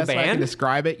is the best way I can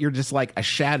describe it. You're just like a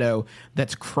shadow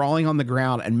that's crawling on the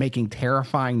ground and making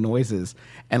terrifying noises,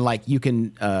 and like you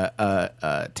can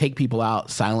take people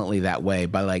out silently that way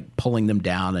by like pulling them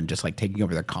down and just like taking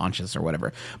over their conscience or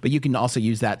whatever. But you can also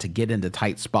use that to get into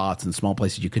tight spots and small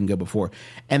places you couldn't go before,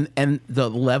 and the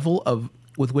level of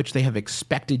with which they have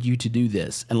expected you to do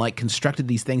this and like constructed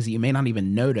these things that you may not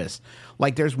even notice.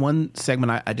 Like there's one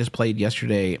segment I just played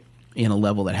yesterday in a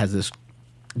level that has this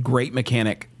great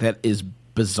mechanic that is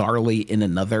bizarrely in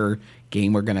another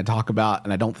game we're going to talk about,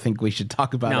 and I don't think we should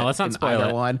talk about it. No, let's not spoil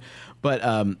it. One.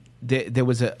 But there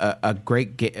was a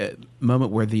great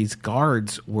moment where these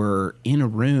guards were in a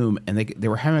room and they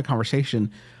were having a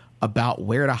conversation about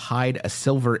where to hide a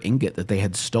silver ingot that they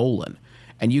had stolen.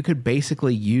 And you could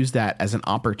basically use that as an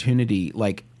opportunity,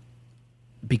 like,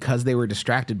 because they were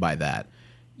distracted by that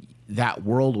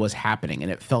world was happening,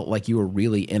 and it felt like you were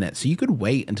really in it. So you could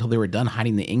wait until they were done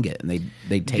hiding the ingot, and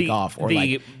they'd take off. Or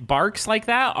the barks like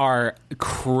that are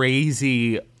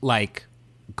crazy, like,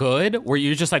 good, where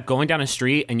you're just, like, going down a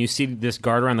street, and you see this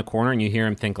guard around the corner, and you hear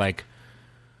him think, like,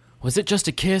 was it just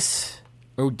a kiss,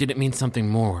 or did it mean something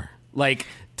more? Like,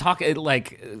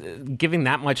 giving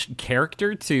that much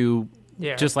character to...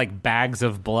 Yeah. Just like bags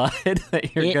of blood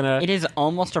that you're gonna. It is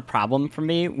almost a problem for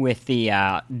me with the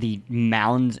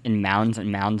mounds and mounds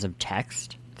and mounds of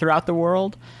text throughout the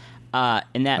world,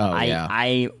 in that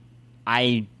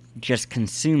I just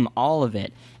consume all of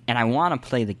it, and I want to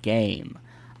play the game.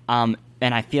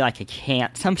 and I feel like I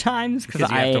can't sometimes because you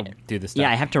have to do this stuff.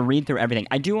 Yeah, I have to read through everything.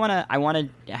 I want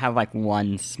to have like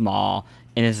one small,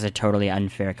 and this is a totally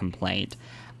unfair complaint,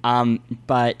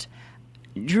 but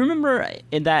do you remember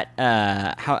in that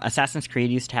how Assassin's Creed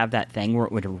used to have that thing where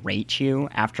it would rate you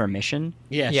after a mission?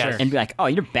 Yeah, Yes. sure. And be like, oh,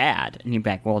 you're bad, and you'd be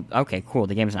like, well, okay, cool,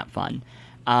 the game's not fun.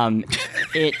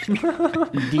 There's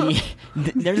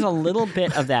a little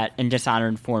bit of that in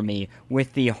Dishonored for me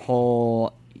with the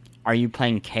whole, are you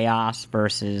playing chaos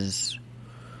versus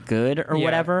good or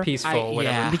whatever? Peaceful,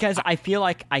 whatever. yeah. Because I feel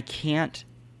like I can't.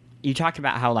 You talked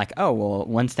about how, like, oh, well,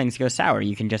 once things go sour,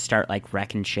 you can just start, like,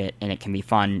 wrecking shit, and it can be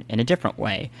fun in a different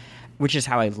way, which is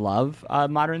how I love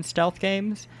modern stealth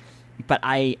games. But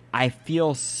I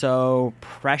feel so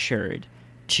pressured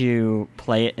to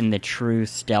play it in the true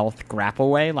stealth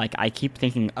grapple way. Like, I keep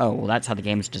thinking, oh, well, that's how the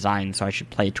game's designed, so I should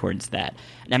play towards that.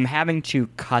 And I'm having to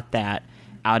cut that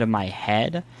out of my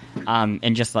head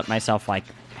and just let myself, like,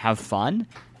 have fun.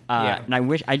 And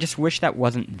I just wish that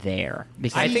wasn't there.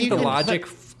 Because I think the logic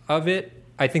of it,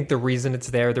 I think the reason it's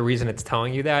there, the reason it's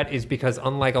telling you that is because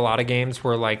unlike a lot of games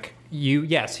where like you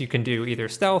can do either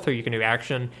stealth or you can do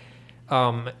action,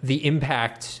 the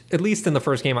impact, at least in the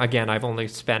first game, again, I've only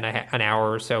spent an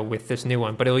hour or so with this new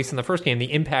one, but at least in the first game,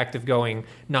 the impact of going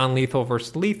non-lethal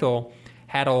versus lethal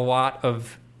had a lot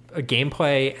of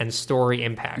gameplay and story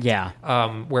impact. Yeah.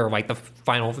 Where like the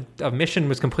final mission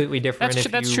was completely different.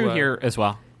 That's true here as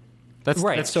well. That's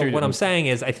right. That's so true. what I'm saying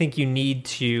is I think you need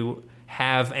to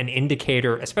have an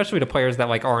indicator, especially to players that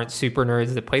like aren't super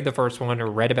nerds that played the first one or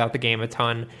read about the game a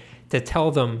ton, to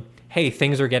tell them, hey,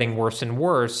 things are getting worse and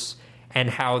worse, and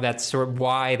how that's sort of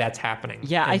why that's happening.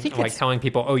 Yeah, and I think like telling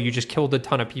people, oh, you just killed a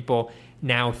ton of people,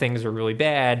 now things are really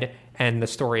bad, and the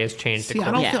story has changed. See,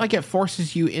 I don't feel like it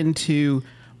forces you into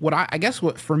what I guess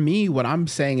what for me, what I'm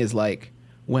saying is like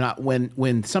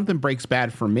when something breaks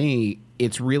bad for me,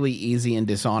 it's really easy in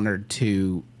Dishonored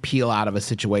to peel out of a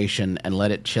situation and let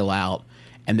it chill out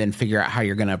and then figure out how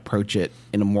you're going to approach it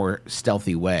in a more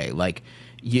stealthy way. Like,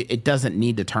 it doesn't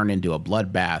need to turn into a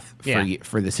bloodbath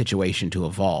for the situation to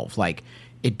evolve. Like,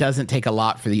 it doesn't take a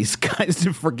lot for these guys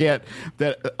to forget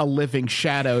that a living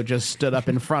shadow just stood up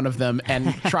in front of them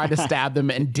and tried to stab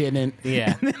them and didn't.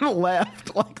 Yeah. And then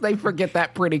left. Like, they forget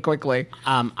that pretty quickly.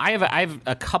 I have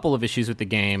a couple of issues with the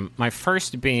game. My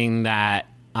first being that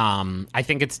I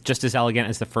think it's just as elegant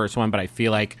as the first one, but I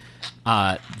feel like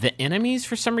the enemies,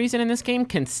 for some reason in this game,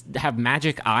 can have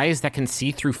magic eyes that can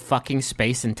see through fucking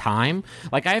space and time.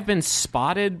 Like, I've been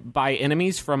spotted by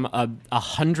enemies from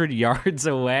 100 yards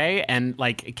away and,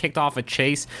 like, kicked off a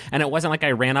chase, and it wasn't like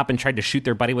I ran up and tried to shoot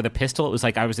their buddy with a pistol. It was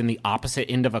like I was in the opposite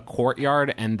end of a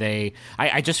courtyard, and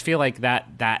I just feel like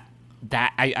that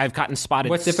I've gotten spotted.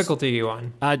 What difficulty are you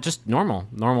on? Just normal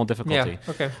difficulty.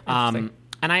 Yeah, okay. Interesting.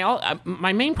 And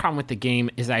my main problem with the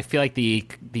game is I feel like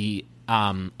the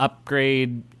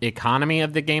upgrade economy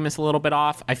of the game is a little bit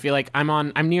off. I feel like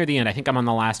I'm near the end. I think I'm on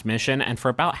the last mission, and for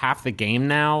about half the game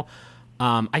now,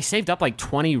 I saved up like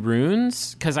 20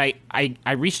 runes because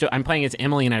I'm playing as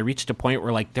Emily, and I reached a point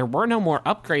where like there were no more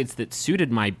upgrades that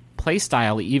suited my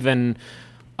playstyle even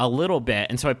a little bit,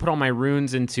 and so I put all my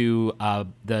runes into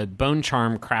the bone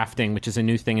charm crafting, which is a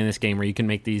new thing in this game where you can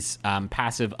make these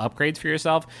passive upgrades for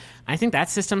yourself. I think that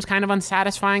system's kind of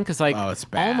unsatisfying because like it's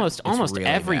bad. almost really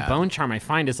every bad. bone charm I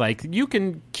find is like you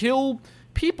can kill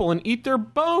people and eat their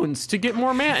bones to get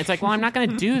more mana. It's like, well, I'm not going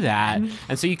to do that.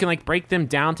 And so you can like break them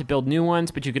down to build new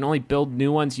ones, but you can only build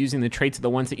new ones using the traits of the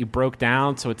ones that you broke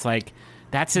down. So it's like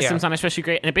that system's not especially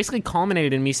great. And it basically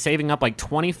culminated in me saving up like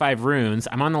 25 runes.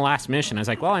 I'm on the last mission. I was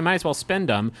like, well, I might as well spend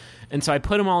them. And so I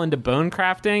put them all into bone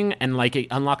crafting, and like it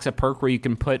unlocks a perk where you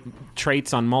can put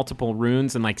traits on multiple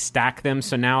runes and like stack them.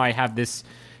 So now I have this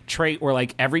trait where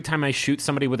like every time I shoot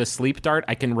somebody with a sleep dart,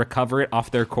 I can recover it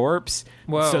off their corpse.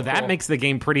 Whoa, so that cool. makes the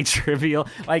game pretty trivial.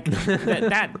 Like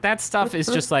that stuff is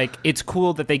just like, it's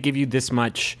cool that they give you this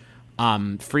much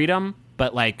freedom,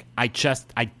 but like I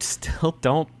still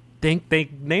don't think they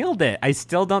nailed it. I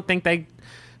still don't think they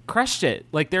crushed it.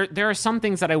 Like there are some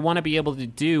things that I want to be able to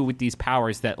do with these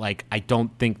powers that like I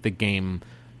don't think the game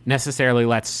necessarily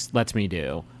lets me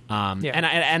do.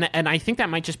 And I think that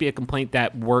might just be a complaint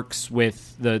that works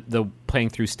with the playing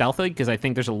through stealthily, because I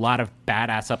think there's a lot of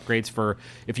badass upgrades for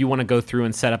if you want to go through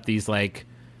and set up these like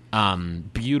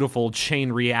beautiful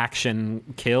chain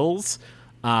reaction kills.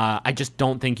 I just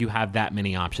don't think you have that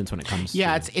many options when it comes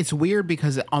to... It's weird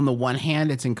because on the one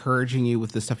hand, it's encouraging you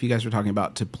with the stuff you guys were talking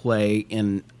about to play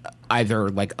in either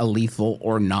like a lethal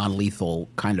or non-lethal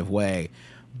kind of way.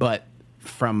 But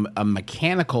from a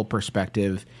mechanical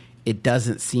perspective, it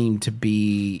doesn't seem to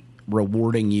be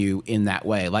rewarding you in that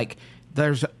way. Like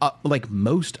there's like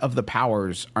most of the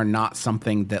powers are not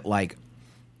something that like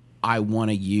I want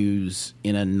to use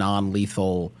in a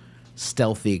non-lethal,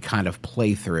 stealthy kind of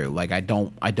playthrough. Like I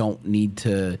don't need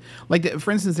to, like,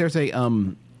 for instance, there's a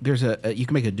you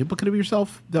can make a duplicate of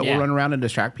yourself that will run around and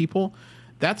distract people.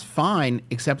 That's fine,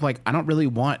 except like I don't really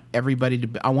want everybody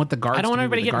to. I want the guards. I don't want to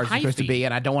be everybody where the getting guards are supposed to be,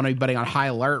 and I don't want anybody on high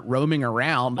alert roaming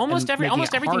around. Almost everything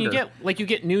harder. you get, like you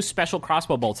get new special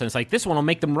crossbow bolts, and it's like this one will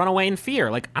make them run away in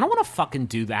fear. Like I don't want to fucking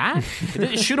do that.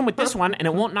 Shoot them with this one, and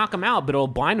it won't knock them out, but it'll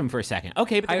blind them for a second.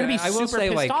 Okay, but they're gonna be super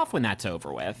pissed off when that's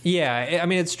over with. Yeah, I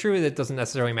mean it's true that it doesn't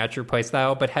necessarily match your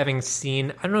playstyle, but having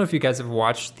seen, I don't know if you guys have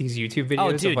watched these YouTube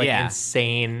videos of like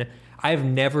insane. I've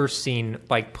never seen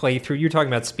like playthrough. You were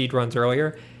talking about speedruns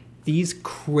earlier. These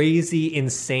crazy,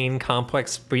 insane,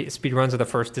 complex speedruns are the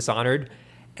first Dishonored,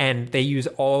 and they use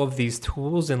all of these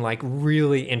tools in like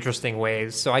really interesting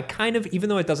ways. So I kind of, even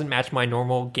though it doesn't match my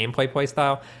normal gameplay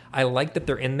playstyle, I like that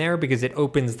they're in there because it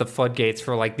opens the floodgates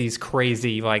for like these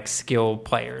crazy, like skilled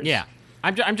players. Yeah,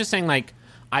 I'm just saying, like,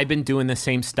 I've been doing the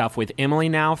same stuff with Emily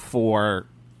now for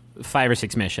 5 or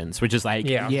 6 missions, which is like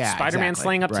Spider-Man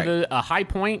slaying up to a high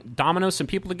point, domino some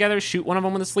people together, shoot one of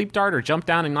them with a sleep dart, or jump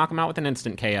down and knock them out with an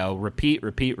instant KO. Repeat.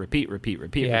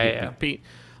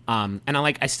 And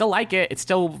I still like it. It's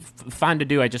still fun to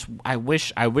do. I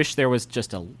wish there was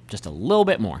just a little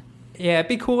bit more. Yeah, it'd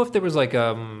be cool if there was like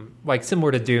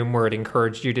similar to Doom, where it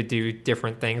encouraged you to do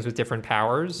different things with different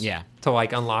powers. Yeah, to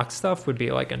like unlock stuff would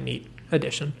be like a neat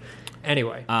addition.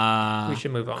 Anyway, we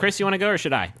should move on. Chris, you want to go or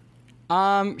should I?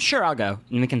 Sure, I'll go,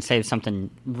 and we can save something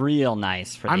real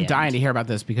nice for. I'm dying to hear about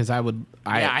this because I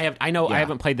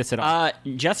haven't played this at all.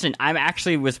 Justin, I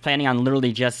actually was planning on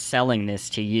literally just selling this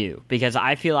to you because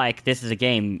I feel like this is a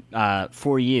game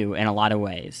for you in a lot of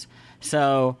ways.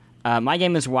 So my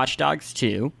game is Watch Dogs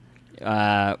 2,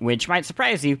 which might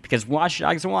surprise you because Watch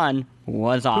Dogs 1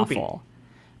 was awful.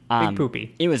 Big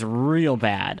poopy. It was real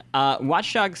bad.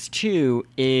 Watch Dogs 2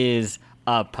 is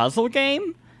a puzzle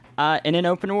game in an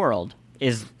open world.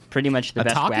 Is pretty much the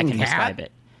best way I can describe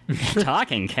it.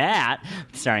 Talking Cat,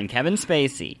 starring Kevin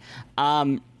Spacey.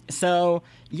 So,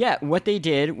 yeah, what they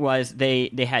did was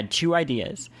they had 2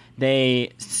 ideas.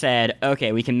 They said,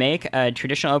 okay, we can make a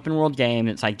traditional open world game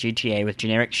that's like GTA with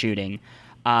generic shooting,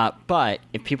 but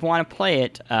if people want to play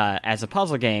it as a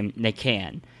puzzle game, they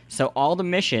can. So all the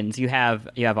missions, you have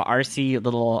a RC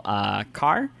little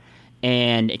car,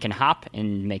 and it can hop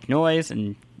and make noise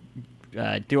and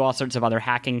do all sorts of other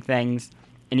hacking things.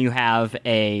 And you have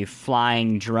a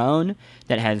flying drone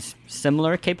that has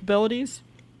similar capabilities.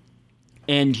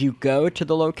 And you go to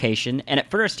the location. And at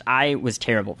first, I was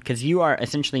terrible because you are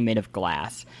essentially made of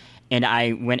glass. And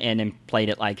I went in and played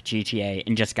it like GTA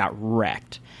and just got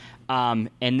wrecked. And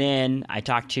then I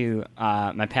talked to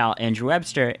my pal Andrew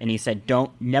Webster, and he said,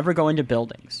 never go into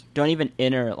buildings. Don't even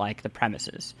enter like the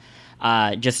premises.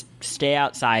 Just stay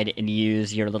outside and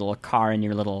use your little car and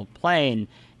your little plane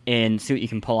and see what you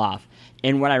can pull off.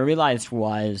 And what I realized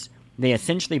was they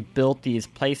essentially built these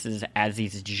places as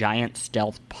these giant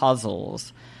stealth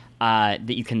puzzles that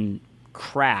you can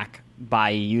crack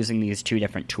by using these 2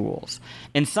 different tools.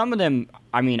 And some of them,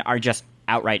 I mean, are just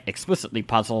outright explicitly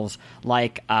puzzles.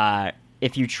 Like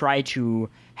if you try to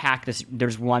hack this,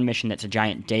 there's one mission that's a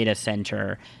giant data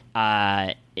center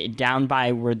down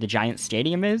by where the giant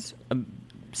stadium is.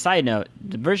 Side note,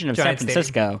 the version of San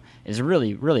Francisco is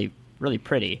really, really, really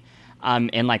pretty.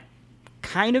 And like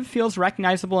kind of feels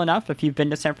recognizable enough if you've been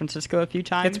to San Francisco a few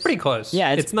times. It's pretty close.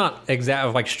 Yeah, it's not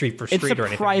exact like street for street or anything.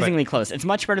 It's surprisingly close. It's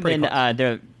much better than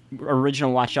the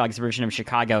original Watch Dogs version of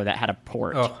Chicago that had a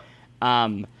port.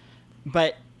 Oh.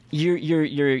 But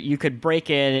you could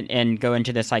break in and go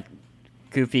into this like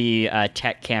goofy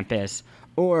tech campus,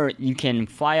 or you can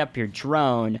fly up your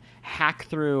drone, hack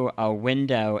through a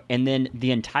window, and then the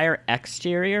entire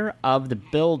exterior of the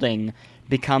building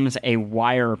becomes a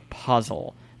wire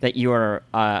puzzle that you are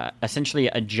essentially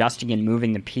adjusting and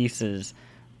moving the pieces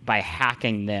by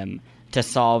hacking them to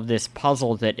solve this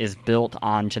puzzle that is built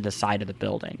onto the side of the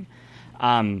building.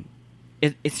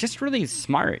 It's just really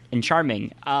smart and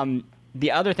charming.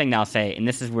 The other thing that I'll say, and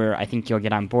this is where I think you'll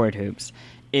get on board, Hoops,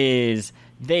 is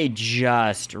they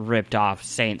just ripped off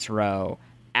Saints Row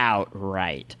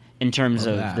outright in terms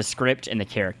of the script and the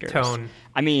characters. Tone.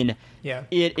 I mean,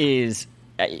 it is...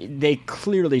 They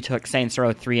clearly took Saints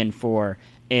Row 3 and 4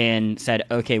 and said,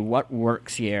 okay, what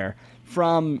works here?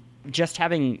 From just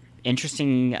having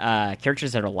interesting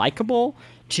characters that are likable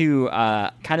to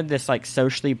kind of this like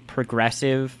socially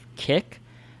progressive kick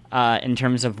in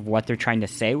terms of what they're trying to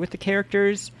say with the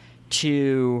characters,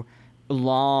 to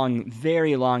long,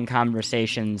 very long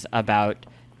conversations about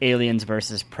Aliens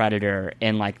versus Predator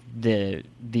and like the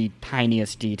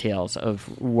tiniest details of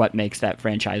what makes that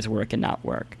franchise work and not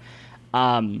work.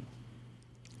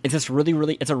 It's just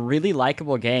it's a really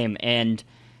likable game, and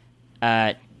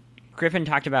Griffin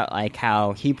talked about like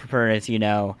how he prefers,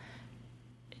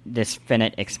 this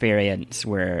finite experience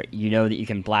where you know that you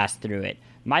can blast through it.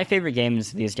 My favorite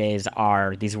games these days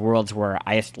are these worlds where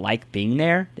I just like being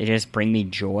there. They just bring me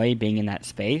joy being in that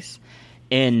space.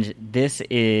 And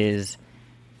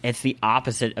it's the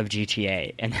opposite of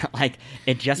GTA. And like,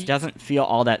 it just doesn't feel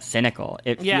all that cynical.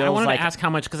 It feels I wanted like, to ask how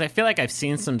much, because I feel like I've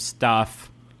seen some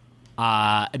stuff.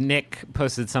 Nick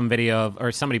posted some video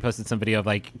or somebody posted some video of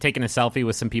like taking a selfie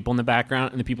with some people in the background,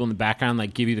 and the people in the background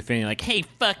like give you the feeling like, hey,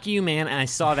 fuck you, man. And I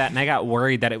saw that and I got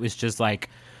worried that it was just like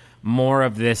more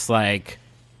of this like,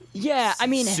 yeah, I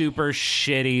mean, super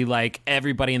shitty, like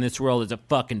everybody in this world is a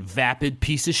fucking vapid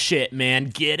piece of shit, man.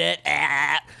 Get it?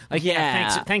 Like,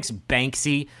 thanks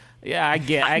Banksy. Yeah, I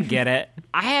get it.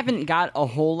 I haven't got a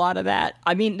whole lot of that.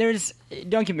 I mean,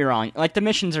 don't get me wrong, like the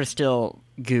missions are still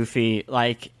goofy.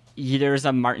 Like, there's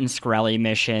a Martin Shkreli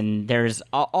mission. There's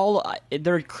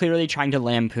they're clearly trying to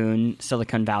lampoon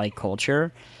Silicon Valley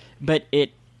culture, but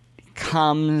it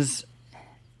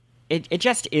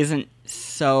just isn't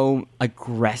so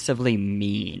aggressively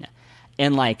mean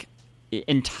and like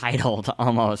entitled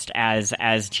almost as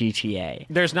GTA.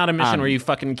 There's not a mission where you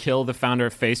fucking kill the founder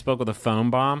of Facebook with a phone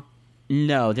bomb.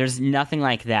 No, there's nothing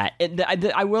like that.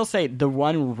 I will say the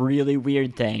one really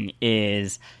weird thing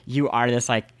is you are this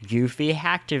like goofy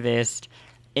hacktivist,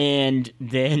 and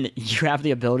then you have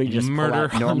the ability to just murder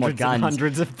pull out normal guns,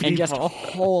 hundreds of people, and just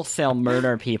wholesale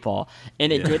murder people.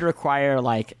 And it did require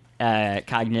like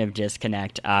cognitive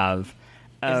disconnect of.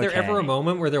 Is there ever a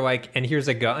moment where they're like, "And here's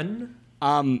a gun"?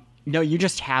 No, you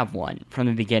just have one from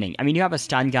the beginning. I mean, you have a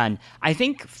stun gun. I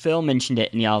think Phil mentioned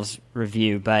it in y'all's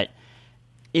review, but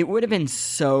it would have been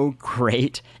so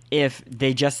great if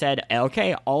they just said,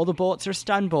 okay, all the bullets are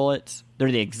stun bullets.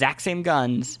 They're the exact same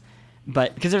guns,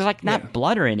 but because there's like not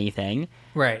blood or anything.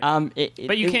 Right.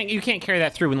 But you can't carry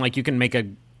that through when like you can make a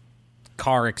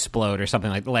car explode or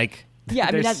something like. Yeah,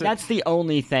 I mean, that's the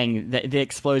only thing. The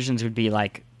explosions would be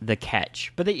like the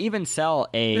catch. But they even sell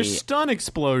There's stun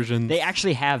explosions. They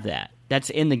actually have that.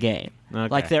 That's in the game. Okay.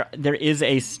 Like there is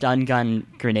a stun gun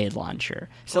grenade launcher.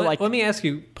 So let me ask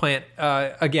you, Plant.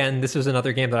 Again, this was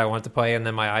another game that I wanted to play, and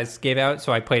then my eyes gave out,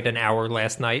 so I played an hour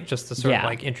last night just to sort of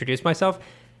like introduce myself.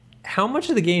 How much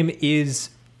of the game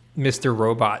is Mr.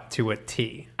 Robot to a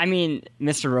T? I mean,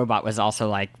 Mr. Robot was also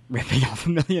like ripping off a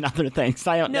million other things.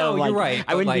 I don't know. No, you're right.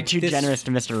 I wouldn't be too generous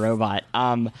to Mr. Robot.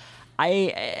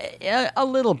 A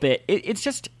little bit. It's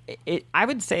just. I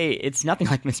would say it's nothing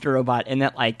like Mr. Robot in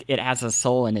that like it has a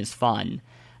soul and is fun.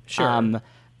 Sure.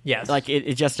 Yes. Like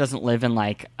it just doesn't live in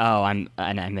like I'm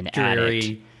an dreary,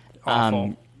 addict.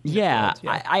 awful. Yeah.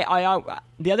 I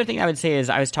the other thing I would say is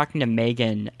I was talking to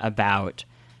Megan about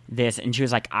this, and she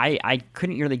was like, I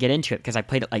couldn't really get into it because I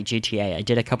played it like GTA. I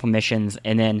did a couple missions,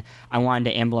 and then I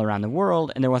wanted to amble around the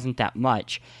world, and there wasn't that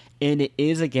much. And it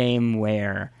is a game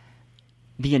where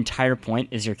the entire point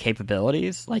is your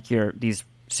capabilities, like these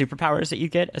superpowers that you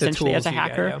get essentially as a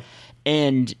hacker,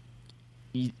 and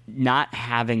not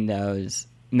having those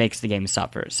makes the game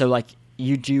suffer. So like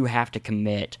you do have to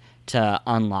commit to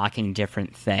unlocking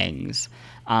different things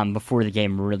before the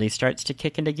game really starts to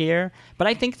kick into gear. But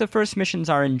I think the first missions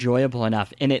are enjoyable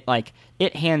enough, and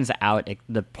it hands out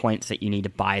the points that you need to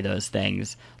buy those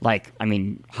things. Like, I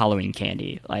mean, Halloween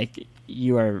candy. Like,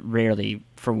 you are rarely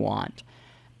for want.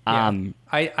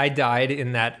 I died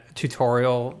in that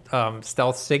tutorial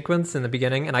stealth sequence in the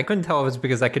beginning, and I couldn't tell if it was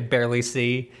because I could barely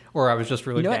see or I was just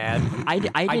really bad. I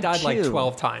died too. like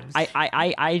 12 times.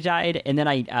 I died, and then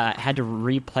I had to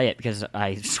replay it because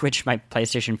I switched my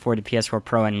PlayStation 4 to PS4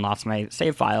 Pro and lost my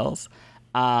save files.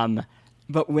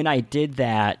 But when I did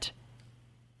that,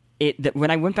 when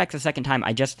I went back the second time,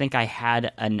 I just think I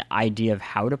had an idea of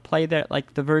how to play the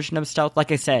version of stealth.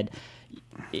 Like I said,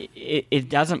 it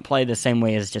doesn't play the same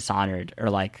way as Dishonored or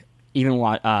like even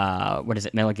what is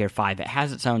it, Metal Gear 5. It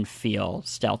has its own feel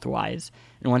stealth wise,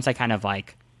 and once I kind of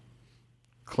like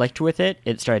clicked with it,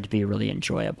 it started to be really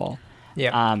enjoyable.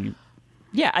 I mean,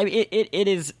 it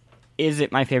is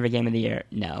it my favorite game of the year?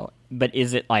 No, but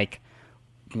is it like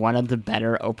one of the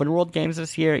better open world games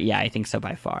this year? Yeah, I think so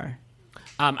by far.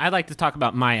 I'd like to talk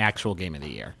about my actual game of the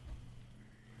year.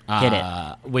 Hit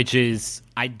it. Which is,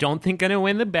 I don't think going to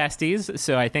win the Besties,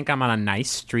 so I think I'm on a nice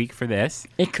streak for this.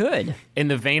 It could. In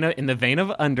the vein of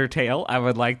Undertale, I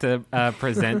would like to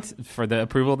present for the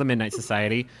approval of the Midnight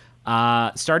Society,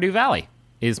 Stardew Valley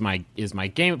is my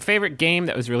favorite game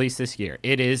that was released this year.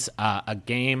 It is a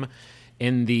game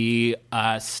in the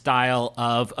style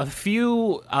of a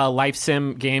few life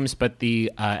sim games, but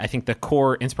I think the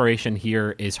core inspiration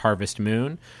here is Harvest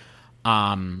Moon.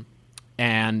 And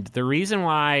the reason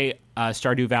why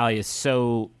Stardew Valley is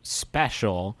so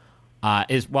special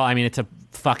is, well, I mean, it's a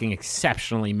fucking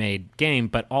exceptionally made game,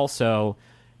 but also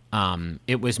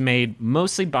it was made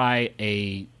mostly by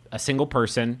a single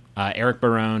person, Eric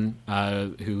Barone,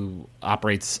 who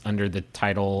operates under the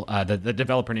title, the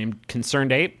developer named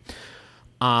Concerned Ape.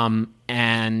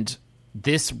 And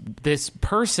this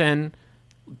person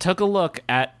took a look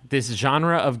at this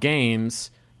genre of games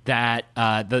that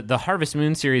the Harvest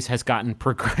Moon series has gotten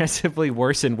progressively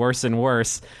worse and worse and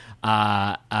worse,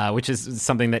 which is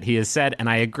something that he has said, and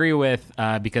I agree with,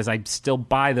 because I still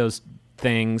buy those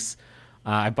things.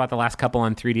 I bought the last couple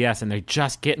on 3DS, and they're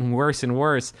just getting worse and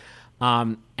worse.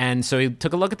 And so he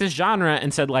took a look at this genre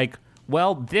and said, like,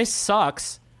 well, this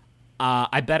sucks.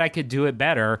 I bet I could do it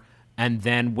better. And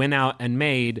then went out and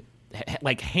made,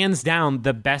 like, hands down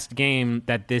the best game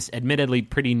that this admittedly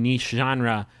pretty niche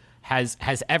genre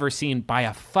has ever seen by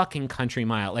a fucking country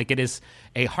mile. Like, it is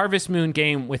a Harvest Moon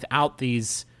game without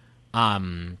these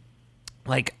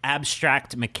like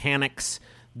abstract mechanics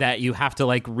that you have to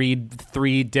like read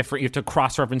you have to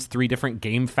cross-reference 3 different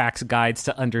game facts guides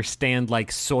to understand,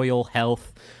 like soil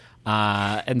health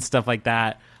and stuff like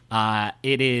that.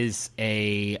 It is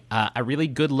a really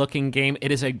good-looking game.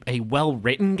 It is a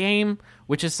well-written game,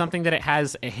 which is something that it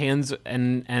has heads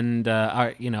and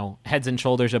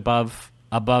shoulders above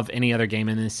any other game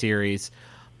in this series.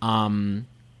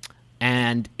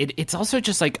 And it's also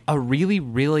just like a really,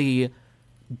 really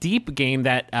deep game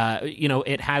that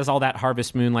it has all that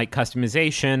Harvest Moon like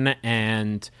customization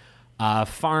and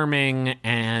farming,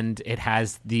 and it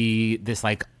has this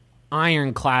like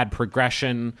ironclad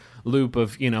progression loop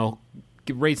of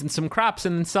raising some crops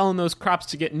and then selling those crops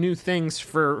to get new things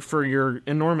for your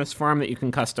enormous farm that you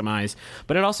can customize.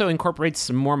 But it also incorporates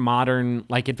some more modern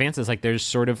like advances, like there's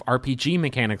sort of RPG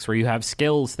mechanics where you have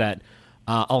skills that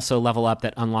also level up,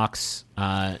 that unlocks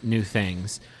new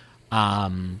things.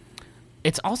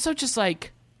 It's also just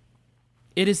like,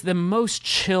 it is the most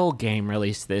chill game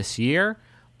released this year.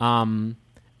 And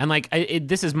like,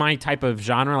 this is my type of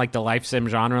genre, like the life sim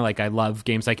genre. Like, I love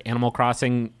games like Animal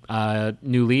Crossing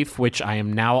New Leaf, which I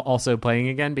am now also playing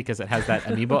again because it has that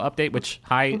amiibo update, which,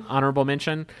 high honorable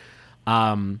mention.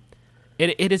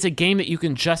 It is a game that you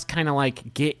can just kind of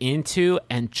like get into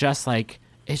and just like,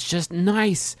 it's just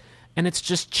nice and it's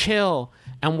just chill.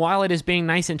 And while it is being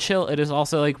nice and chill, it is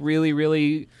also like really,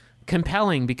 really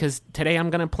compelling, because today I'm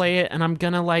going to play it and I'm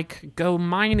going to like go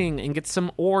mining and get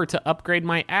some ore to upgrade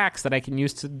my axe that I can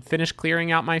use to finish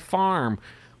clearing out my farm.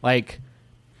 Like,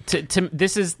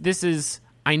 this is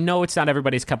I know it's not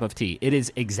everybody's cup of tea. It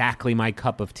is exactly my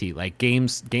cup of tea. Like,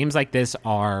 games like this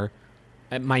are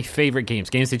my favorite games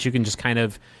that you can just kind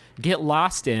of get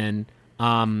lost in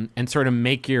and sort of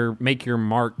make your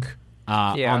mark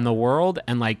on the world.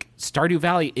 And like, Stardew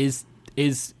Valley is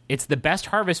it's the best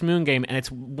Harvest Moon game, and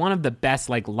it's one of the best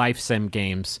like life sim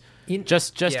games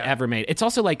ever made. It's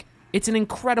also like, it's an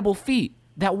incredible feat.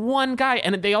 That one guy,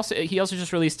 and he also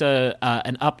just released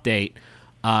an update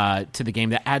to the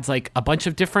game that adds like a bunch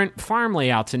of different farm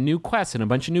layouts and new quests and a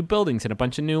bunch of new buildings and a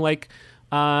bunch of new like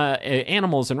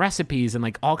animals and recipes and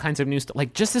like all kinds of new stuff.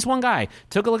 Like, just this one guy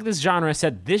took a look at this genre,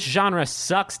 said this genre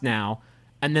sucks now,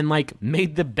 and then like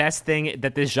made the best thing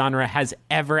that this genre has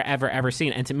ever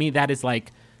seen. And to me, that is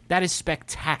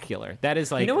spectacular. That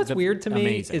is like, what's weird to me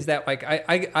amazing. is that like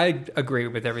I agree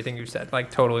with everything you said,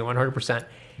 like totally 100%.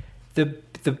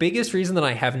 The biggest reason that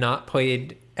I have not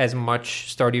played as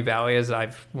much Stardew Valley as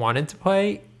I've wanted to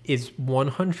play is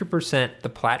 100% the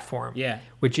platform. Yeah.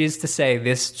 Which is to say,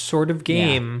 this sort of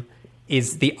game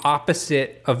is the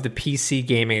opposite of the PC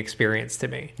gaming experience to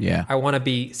me. Yeah. I want to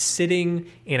be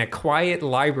sitting in a quiet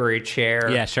library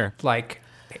chair. Yeah, sure. Like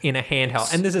in a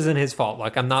handheld. And this isn't his fault.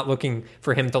 Like, I'm not looking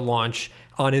for him to launch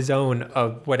on his own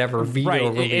of whatever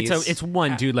video release. It's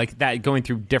one dude like that going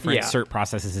through different cert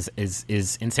processes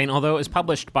is insane. Although it was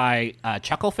published by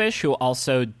Chucklefish, who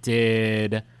also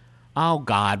did, oh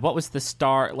god, what was the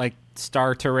Star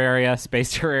Terraria,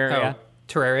 Space Terraria? Oh,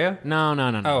 Terraria?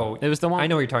 No. Oh, it was the one. I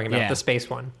know what you're talking about, the space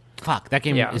one. Fuck, that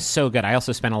game is so good. I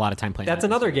also spent a lot of time playing. That's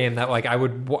another game that like I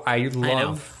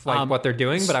love what they're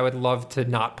doing, but I would love to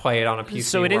not play it on a PC.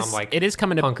 So it is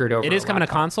coming to hunkered over. It is coming to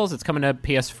consoles. It's coming to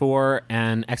PS4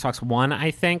 and Xbox One, I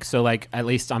think. So like, at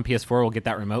least on PS4 we'll get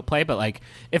that remote play. But like,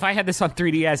 if I had this on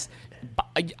 3DS,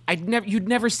 you'd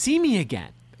never see me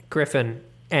again. Griffin,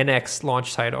 NX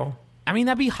launch title. I mean,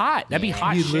 that'd be hot. That'd be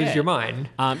hot. You'd shit. lose your mind.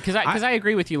 Because I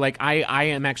agree with you. Like, I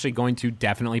am actually going to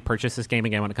definitely purchase this game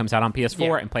again when it comes out on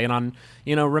PS4 and play it on,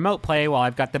 remote play while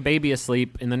I've got the baby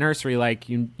asleep in the nursery. Like,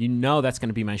 that's going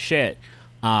to be my shit.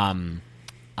 That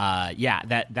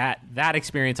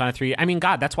experience on a 3. I mean,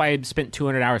 God, that's why I spent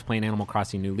 200 hours playing Animal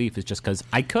Crossing New Leaf, is just because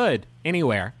I could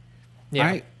anywhere.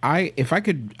 Yeah. If I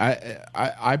could,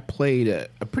 I played a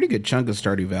pretty good chunk of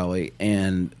Stardew Valley,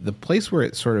 and the place where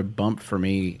it sort of bumped for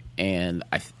me, and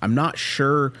I'm not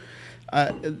sure.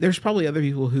 There's probably other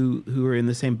people who are in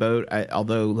the same boat.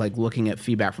 Although, like, looking at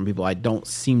feedback from people, I don't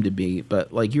seem to be.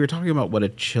 But like you were talking about, what a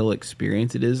chill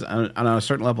experience it is. On a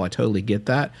certain level, I totally get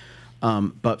that.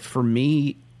 But for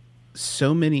me,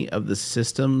 so many of the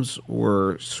systems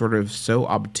were sort of so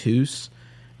obtuse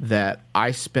that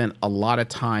I spent a lot of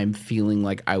time feeling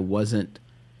like I wasn't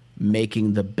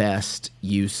making the best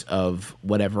use of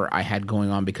whatever I had going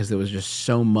on, because there was just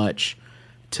so much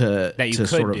to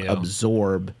sort of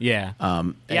absorb. Yeah.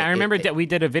 I remember that we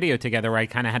did a video together where I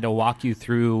kind of had to walk you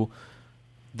through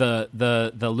the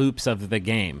loops of the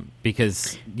game,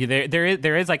 because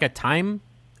there is like a time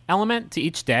element to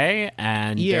each day,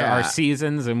 and there are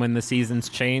seasons, and when the seasons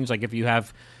change, like if you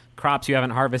have crops you haven't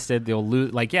harvested, they'll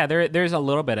lose. Like, there's a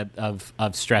little bit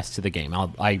of stress to the game.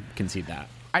 I concede that.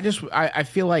 I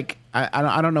feel like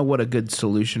I don't know what a good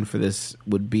solution for this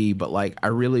would be, but like I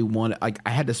really want, like,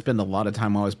 I had to spend a lot of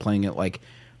time while I was playing it, like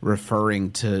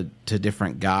referring to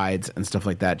different guides and stuff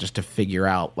like that, just to figure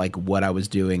out like what I was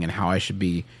doing and how I should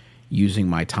be using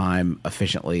my time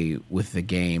efficiently with the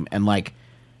game. And like,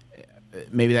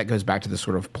 maybe that goes back to the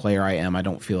sort of player I am. I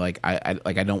don't feel like I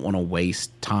don't want to waste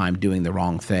time doing the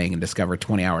wrong thing and discover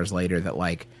 20 hours later that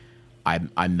like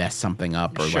I messed something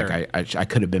up, or Sure. like I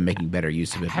could have been making better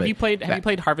use of it. Have you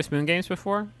played Harvest Moon games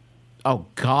before? Oh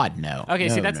God, no. Okay,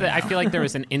 no, see, that's no, I feel like there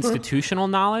was an institutional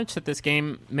knowledge that this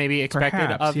game maybe expected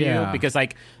Perhaps, of yeah. you, because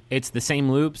like it's the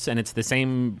same loops and it's the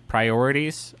same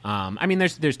priorities. I mean,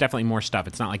 there's definitely more stuff.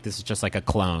 It's not like this is just like a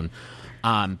clone,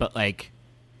 but like.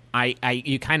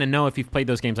 You kind of know if you've played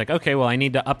those games, like, okay, well, I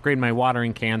need to upgrade my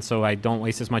watering can so I don't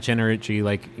waste as much energy.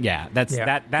 Like, that's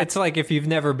It's like if you've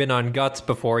never been on Guts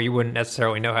before, you wouldn't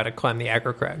necessarily know how to climb the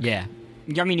aggro crag. Yeah.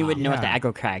 I mean, you wouldn't know what the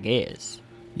aggro crag is.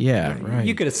 Yeah, right.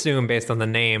 You could assume based on the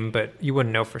name, but you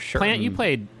wouldn't know for sure. Plant, you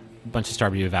played a bunch of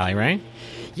Stardew Valley, right?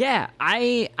 Yeah,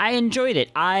 I enjoyed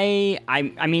it. I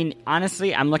mean,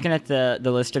 honestly, I'm looking at the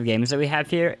list of games that we have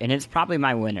here, and it's probably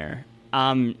my winner.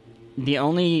 The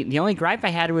only gripe I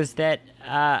had was that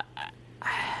I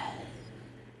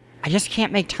just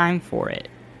can't make time for it.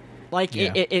 Like,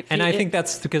 Yeah. I think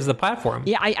that's because of the platform.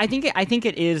 Yeah, I think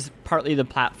it is partly the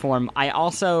platform. I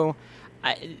also,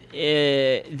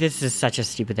 this is such a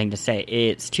stupid thing to say.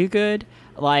 It's too good.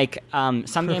 Like,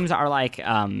 some games are like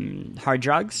hard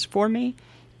drugs for me,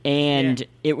 and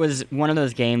it was one of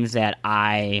those games that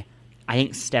I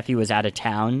think Steffi was out of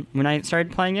town when I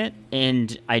started playing it,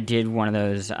 and I did one of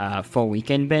those full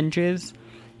weekend binges,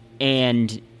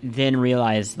 and then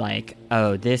realized, like,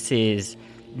 oh, this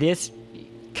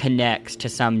connects to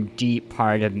some deep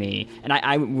part of me.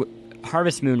 And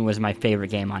Harvest Moon was my favorite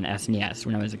game on SNES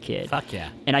when I was a kid. Fuck yeah.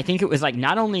 And I think it was like,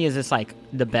 not only is this like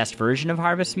the best version of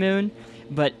Harvest Moon,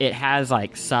 but it has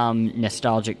like some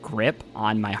nostalgic grip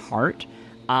on my heart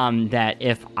that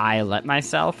if I let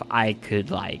myself, I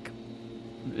could like,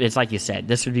 it's like you said,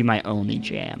 this would be my only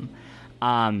jam.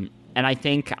 And I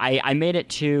think I made it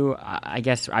to, I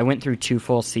guess I went through 2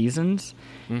 full seasons,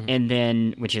 and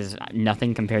then, which is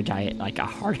nothing compared to like a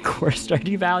hardcore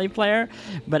Stardew Valley player,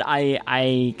 but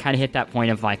I kind of hit that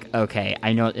point of like, okay,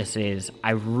 I know what this is.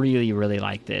 I really, really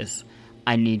like this.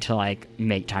 I need to like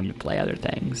make time to play other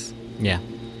things. Yeah.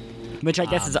 Which I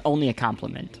guess is only a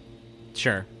compliment.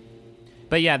 Sure.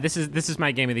 But yeah, this is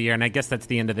my game of the year, and I guess that's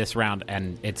the end of this round.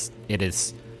 And it's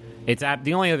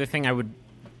the only other thing I would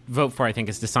vote for, I think,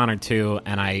 is Dishonored 2,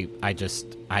 and I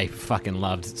fucking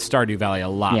loved Stardew Valley a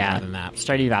lot more than that.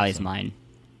 Stardew Valley's mine.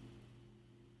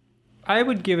 I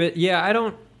would give it.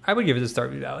 I would give it to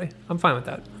Stardew Valley. I'm fine with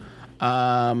that.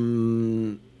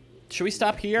 Should we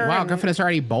stop here? Wow, Griffin has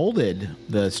already bolded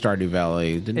the Stardew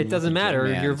Valley. It doesn't matter.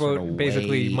 Your vote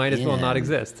basically might as well not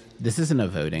exist. This isn't a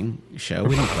voting show.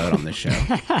 We don't vote on this show.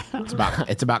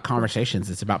 It's about conversations.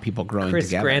 It's about people growing Chris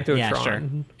together. Grantotron. Yeah, sure.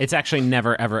 It's actually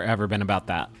never, ever, ever been about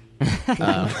that.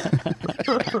 No,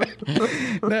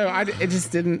 it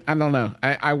just didn't. I don't know.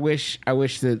 I wish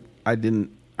that I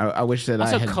didn't. I wish that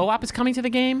Also, I had. co-op is coming to the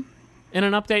game in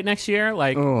an update next year.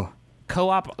 Like,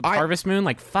 co-op Harvest Moon.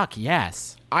 Like, fuck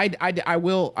yes. I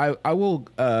will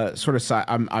sort of side.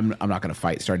 I'm not going to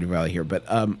fight Stardew Valley here, but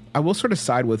I will sort of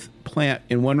side with Plant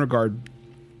in one regard.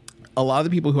 A lot of the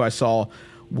people who I saw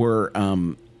were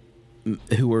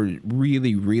who were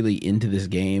really, really into this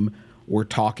game were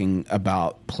talking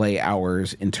about play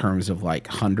hours in terms of like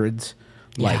hundreds.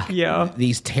 Like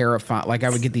these terrifying, like I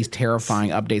would get these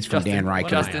terrifying updates from Dan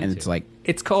Riker, and it's like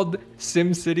it's called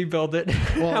SimCity Build It.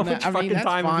 Well, How much fucking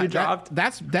time have you dropped?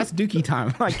 That's Dookie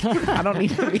time. Like I don't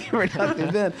need to be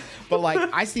productive then. But like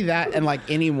I see that, and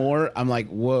like anymore, I'm like,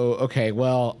 whoa, okay,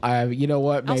 well, you know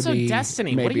what? Maybe Also,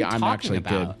 Destiny. Maybe What are you I'm talking actually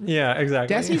about? good. Yeah,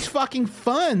 exactly. Destiny's fucking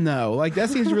fun though. Like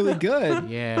Destiny's really good.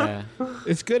 Yeah.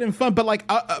 It's good and fun. But like,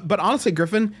 but honestly,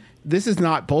 Griffin, this is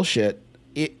not bullshit.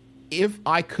 If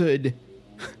I could.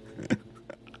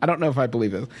 I don't know if I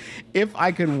believe this. If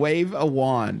I could wave a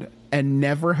wand and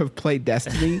never have played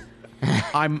Destiny,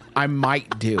 I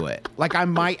might do it. Like I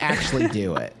might actually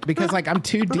do it because like I'm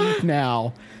too deep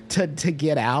now to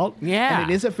get out. Yeah.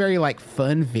 And it is a very like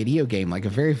fun video game, like a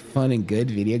very fun and good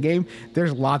video game.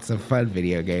 There's lots of fun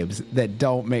video games that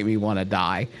don't make me want to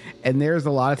die. And there's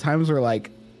a lot of times where like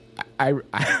I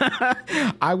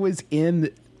was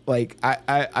in like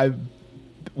I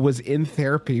was in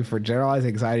therapy for generalized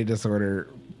anxiety disorder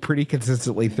pretty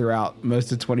consistently throughout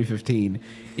most of 2015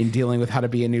 in dealing with how to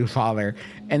be a new father.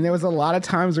 And there was a lot of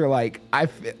times where like I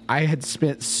had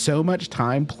spent so much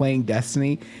time playing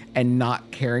Destiny and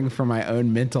not caring for my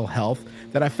own mental health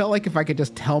that I felt like if I could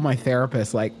just tell my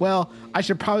therapist like, well, I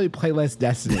should probably play less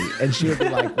Destiny. And she would be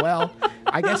like, well,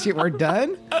 I guess we're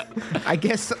done. I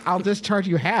guess I'll just charge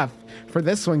you half for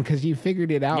this one because you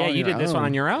figured it out. Yeah, you did this one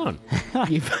on your own.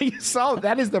 you saw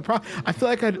that is the problem. I feel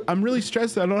like I'm really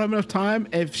stressed that I don't have enough time.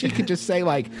 If she could just say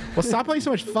like, well, stop playing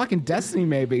so much fucking Destiny,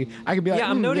 maybe I could be like, yeah,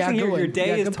 I'm noticing here your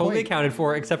day is totally point. accounted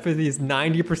for except for these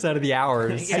 90% of the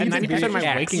hours. Yeah, 90% of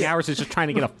my waking hours is just trying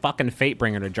to get a fucking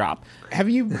Fatebringer to drop. Have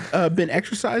you been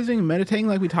exercising and meditating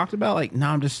like we talked about? Like, no,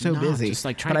 I'm just so busy. Just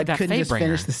like trying but to get I couldn't that just Fatebringer.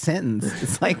 finish the sentence.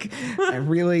 It's like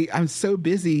I'm so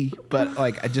busy, but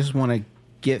like I just want to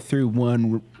get through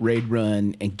one raid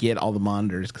run and get all the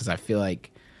monitors because I feel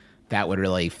like that would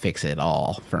really fix it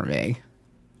all for me.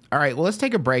 All right, well, let's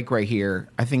take a break right here.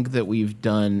 I think that we've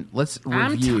done. Let's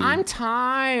review. I'm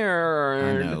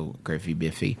tired. I know, Griffy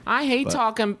Biffy. I hate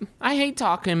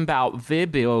talking about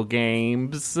video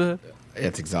games.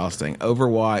 It's exhausting.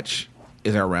 Overwatch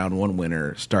is our round 1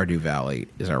 winner. Stardew Valley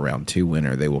is our round 2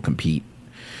 winner. They will compete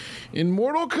in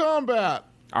Mortal Kombat.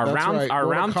 Our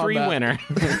round 3 winner.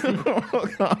 Mortal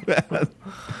Kombat.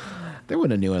 There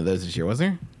wasn't a new one of those this year, was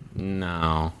there?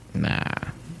 No. Nah,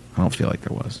 I don't feel like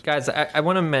there was. Guys, I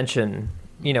want to mention,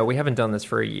 we haven't done this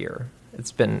for a year.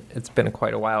 It's been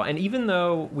quite a while. And even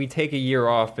though we take a year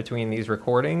off between these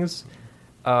recordings,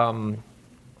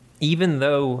 even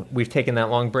though we've taken that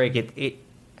long break, it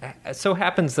so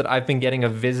happens that I've been getting a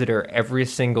visitor every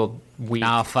single week.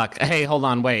 Oh, fuck. Hey, hold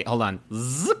on. Wait, hold on.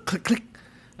 Zzz, click, click.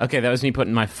 Okay, that was me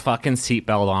putting my fucking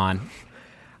seatbelt on.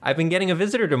 I've been getting a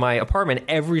visitor to my apartment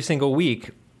every single week,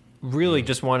 really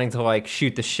just wanting to like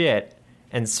shoot the shit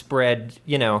and spread,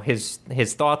 his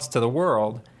thoughts to the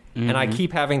world. Mm-hmm. And I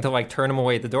keep having to like turn him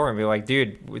away at the door and be like,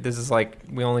 dude, this is like,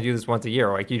 we only do this once a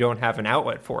year. Like, you don't have an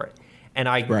outlet for it. And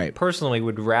I personally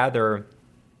would rather,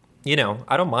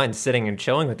 I don't mind sitting and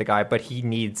chilling with the guy, but he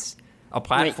needs a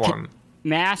platform.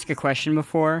 May I ask a question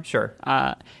before? Sure.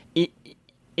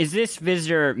 Is this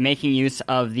visitor making use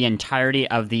of the entirety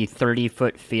of the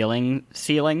 30-foot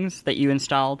ceilings that you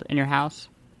installed in your house?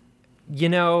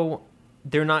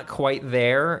 They're not quite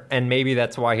there, and maybe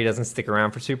that's why he doesn't stick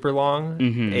around for super long.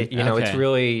 Mm-hmm. It's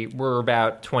really, we're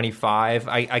about 25.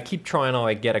 I keep trying to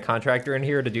like get a contractor in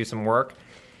here to do some work.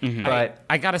 Mm-hmm. But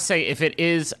I gotta say, if it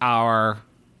is our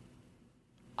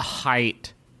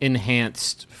height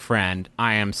enhanced friend,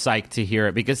 I am psyched to hear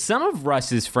it because some of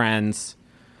Russ's friends,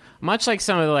 much like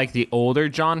some of the older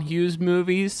John Hughes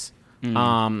movies,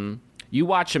 you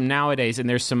watch them nowadays, and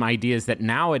there's some ideas that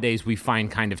nowadays we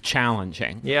find kind of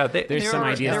challenging. Yeah, there's some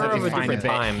ideas that we find a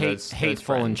bit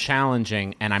hateful and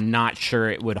challenging, and I'm not sure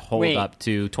it would hold up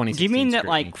to 2016. Do you mean that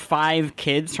scrutiny. like 5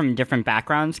 kids from different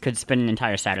backgrounds could spend an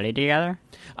entire Saturday together?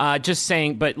 Just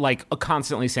saying, but like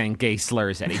constantly saying gay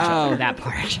slurs at each other. Oh, that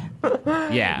part.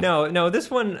 Yeah. No.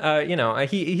 This one,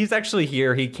 he's actually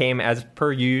here. He came as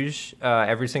per usual.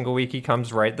 Every single week he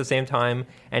comes right at the same time,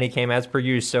 and he came as per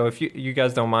usual. So if you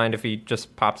guys don't mind if he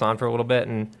just pops on for a little bit,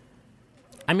 and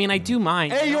I mean, I do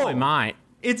mind. Hey, yo, I might.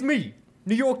 It's me,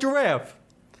 New York Giraffe.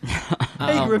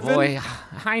 Hey, Griffin. Boy.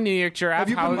 Hi, New York Giraffe. Have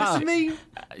you been missing me?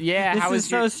 Yeah, this is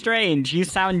so strange. You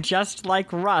sound just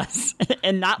like Russ,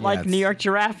 and not like New York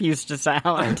Giraffe used to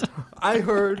sound. I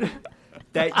heard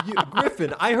that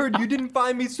Griffin. I heard you didn't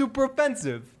find me super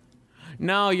offensive.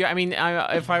 No,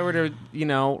 if I were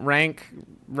to, rank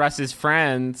Russ's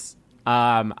friends,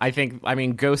 I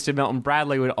mean, Ghost of Milton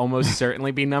Bradley would almost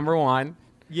certainly be number one.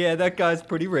 Yeah, that guy's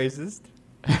pretty racist.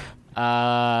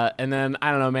 And then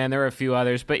I don't know, man. There are a few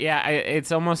others, but yeah,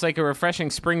 it's almost like a refreshing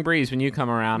spring breeze when you come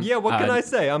around. Yeah, what can I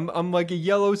say? I'm like a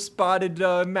yellow spotted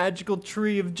magical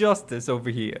tree of justice over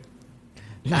here.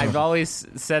 I've always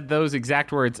said those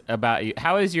exact words about you.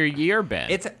 How has your year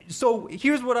been? So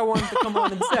here's what I wanted to come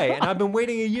on and say, and I've been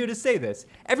waiting a year to say this.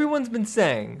 Everyone's been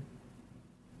saying,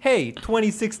 "Hey,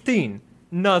 2016,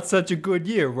 not such a good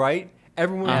year, right?"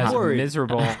 Everyone's worried.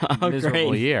 Miserable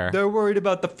great. year. They're worried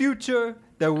about the future.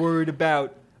 They're worried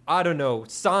about, I don't know,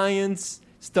 science,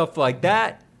 stuff like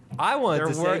that. I wanted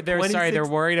to say They're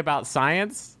worried about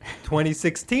science.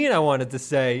 2016. I wanted to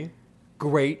say,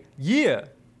 great year.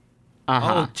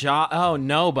 Oh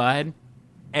no, bud.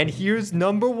 And here's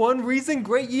number one reason: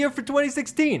 great year for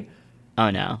 2016. Oh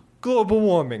no. Global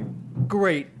warming.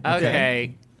 Great.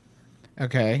 Okay.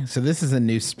 Okay, so this is a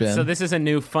new spin. So this is a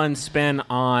new fun spin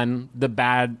on the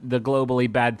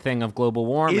globally bad thing of global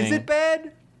warming. Is it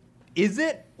bad? Is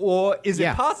it? Or is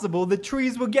it possible the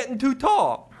trees were getting too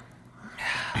tall?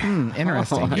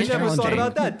 Interesting. You never thought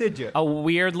about that, did you? A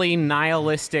weirdly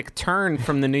nihilistic turn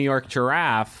from the New York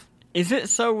giraffe. Is it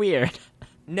so weird?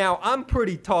 Now, I'm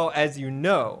pretty tall, as you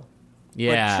know.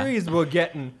 Yeah. But trees were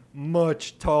getting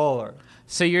much taller.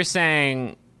 So you're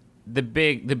saying the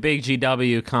big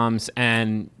GW comes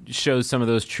and shows some of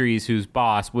those trees whose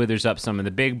boss withers up some of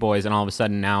the big boys, and all of a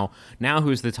sudden now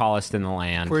who's the tallest in the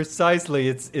land? Precisely,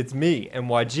 it's me,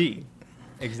 NYG.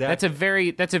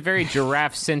 Exactly. That's a very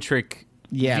giraffe centric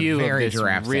view very of this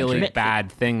giraffe-centric. really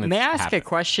bad thing. That's May I ask happened. a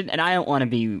question? And I don't want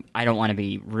to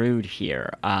be rude here.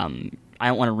 I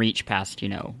don't want to reach past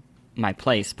my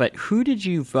place. But who did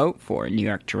you vote for, New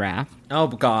York Giraffe? Oh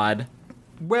God.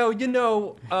 Well,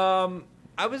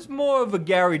 I was more of a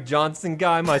Gary Johnson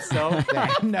guy myself.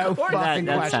 No fucking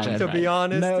that question. sounds To be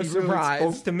honest, No he really surprise.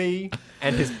 spoke to me,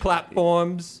 and his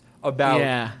platforms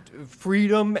about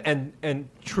freedom and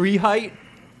tree height.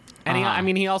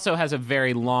 And he also has a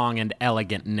very long and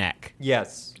elegant neck.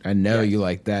 Yes. I know you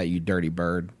like that, you dirty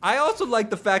bird. I also like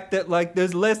the fact that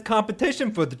there's less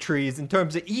competition for the trees in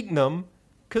terms of eating them,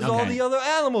 because all Okay. the other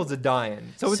animals are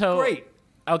dying. So it's great.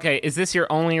 Okay, is this your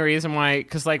only reason why?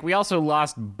 Because we also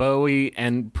lost Bowie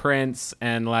and Prince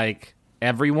and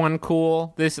everyone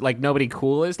cool. Nobody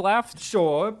cool is left.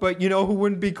 Sure, but you know who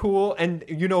wouldn't be cool, and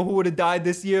you know who would have died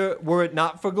this year were it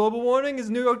not for global warming?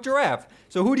 Is New York Giraffe.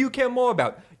 So who do you care more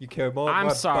about? You care more I'm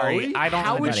about sorry, Bowie? I don't.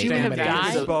 How would you understand have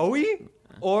that. died? Bowie?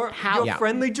 Or your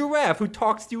friendly giraffe who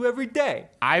talks to you every day?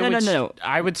 No.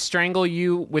 I would strangle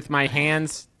you with my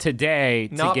hands today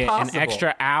to Not get possible. an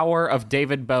extra hour of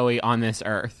David Bowie on this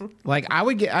earth. I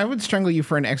would strangle you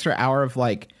for an extra hour of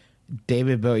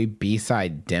David Bowie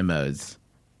B-side demos.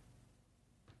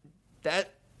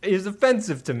 That is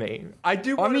offensive to me. I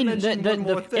do want to mention one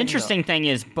more the thing. interesting thing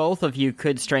is both of you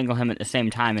could strangle him at the same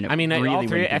time, and All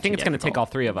three. I think it's going to take all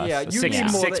three of us. Yeah, you six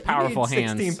need more six than- powerful you need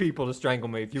hands. 16 people to strangle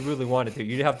me if you really wanted to.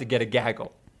 You'd have to get a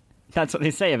gaggle. That's what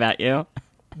they say about you.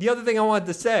 The other thing I wanted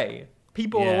to say,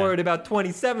 people are worried about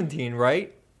 2017,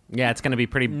 right? Yeah, it's going to be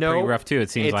pretty rough too. It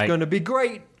seems it's like going to be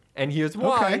great, and here's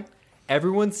why. Okay.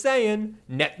 Everyone's saying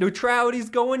net neutrality's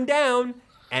going down,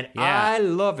 and I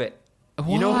love it.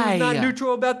 You know who's not Why?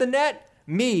 neutral about the net?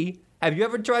 Me. Have you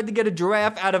ever tried to get a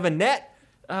giraffe out of a net?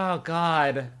 Oh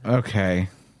God. Okay.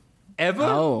 Ever?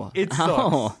 Oh. It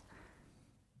sucks.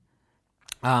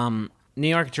 Oh. New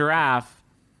York Giraffe.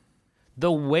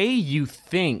 The way you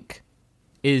think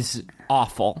is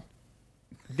awful.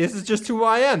 This is just who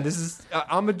I am. This is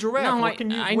I'm a giraffe. No, what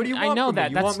do you want I know from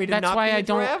that. me? You want me to that's not why be a I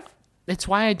don't. giraffe? That's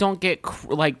why I don't get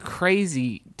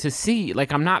crazy to see.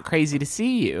 I'm not crazy to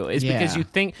see you. Is because Yeah. you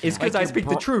think It's because I speak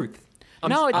the truth.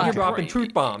 I'm you're dropping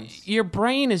truth bombs. Your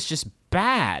brain is just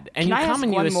bad, and Can I you come ask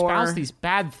and you one espouse more? these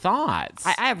bad thoughts.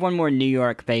 I have one more New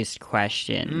York-based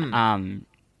question.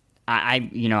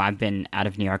 I've been out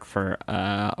of New York for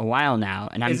a while now,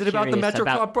 and I'm Is it about the curious Metro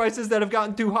Club prices that have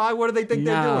gotten too high? What do they think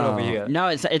they're doing over here? No,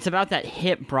 it's about that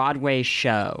hit Broadway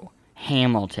show,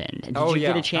 Hamilton. Did Oh, you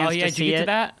get yeah. a chance oh yeah, to did see you get to it?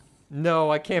 that?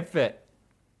 No, I can't fit.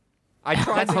 I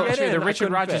tried That's to not get true. in. The I Richard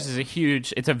couldn't Rogers fit. is a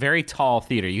huge. It's a very tall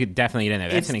theater. You could definitely get in there.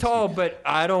 That's It's tall, but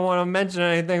I don't want to mention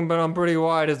anything. But I'm pretty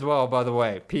wide as well, by the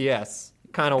way. P.S.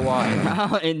 Kind of wide.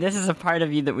 Oh, and this is a part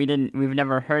of you that we've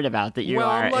never heard about. That you Well,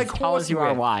 are I'm like as tall as you are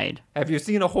Horsewith. wide. Have you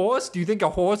seen a horse? Do you think a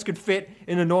horse could fit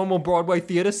in a normal Broadway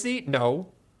theater seat? No.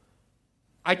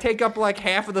 I take up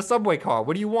half of the subway car.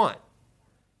 What do you want?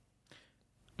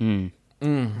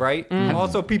 Right?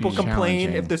 Also, people complain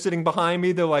Challenging. if they're sitting behind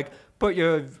me. They're like, put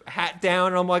your hat down.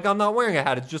 And I'm like, I'm not wearing a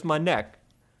hat. It's just my neck.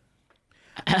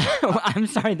 I'm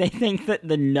sorry, they think that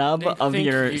the nub of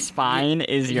your spine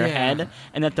is your head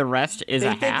and that the rest is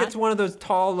a hat? They think it's one of those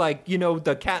tall, like,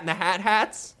 the Cat in the Hat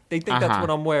hats. They think that's what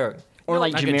I'm wearing. Or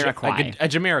like Jamiroquai. A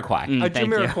Jamiroquai. A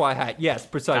Jamiroquai hat, yes,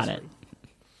 precisely.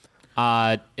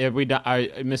 Are we done?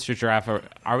 Mr. Giraffe,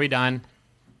 are we done?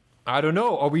 I don't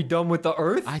know. Are we done with the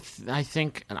Earth? I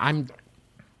think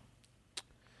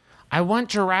I want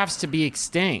giraffes to be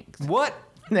extinct. What?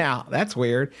 Now, that's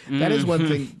weird. That is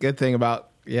one good thing about,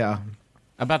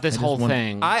 About this whole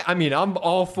thing. I mean, I'm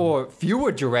all for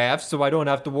fewer giraffes so I don't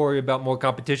have to worry about more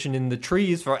competition in the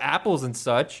trees for apples and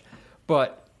such.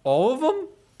 But all of them?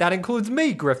 That includes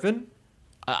me, Griffin.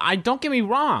 Don't get me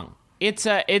wrong. It's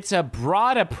a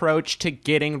broad approach to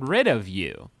getting rid of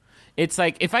you. It's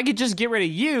like, if I could just get rid of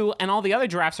you and all the other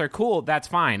giraffes are cool, that's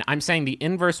fine. I'm saying the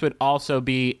inverse would also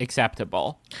be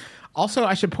acceptable. Also,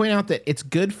 I should point out that it's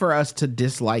good for us to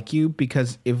dislike you,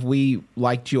 because if we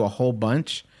liked you a whole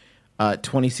bunch,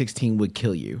 2016 would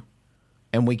kill you.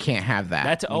 And we can't have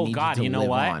that. You know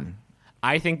what? On.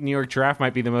 I think New York Giraffe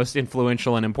might be the most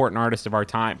influential and important artist of our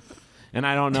time. And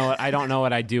I don't know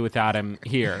what I'd do without him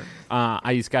here.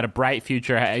 He's got a bright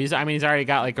future. He's already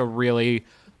got like a really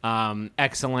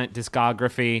excellent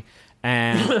discography,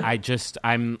 and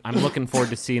I'm looking forward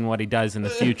to seeing what he does in the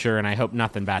future, and I hope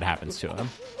nothing bad happens to him.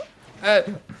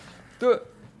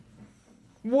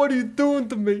 What are you doing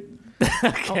to me?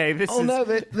 Okay, no,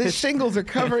 the shingles are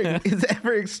covering his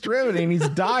every extremity, and he's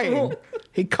dying.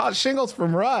 He caught shingles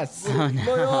from Russ. Oh,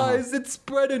 no. My eyes, it's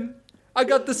spreading. I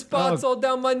got the spots all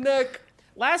down my neck.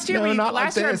 Last year,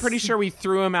 I'm pretty sure we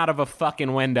threw him out of a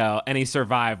fucking window, and he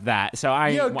survived that. So I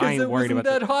ain't worried about that. Yeah, because it wasn't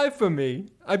that high for me.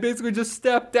 I basically just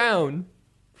stepped down.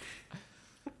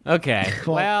 Okay,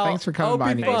 well, thanks for coming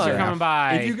by. Thanks for coming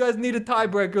by. If you guys need a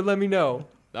tiebreaker, let me know.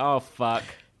 Oh fuck.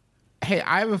 Hey,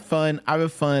 I have a fun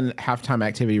halftime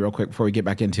activity real quick before we get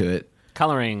back into it.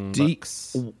 Coloring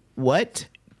books. What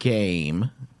game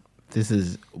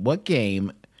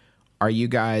are you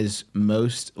guys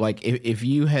most, like, if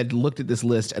you had looked at this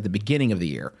list at the beginning of the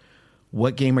year,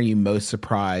 what game are you most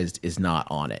surprised is not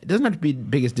on it? It doesn't have to be the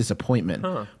biggest disappointment,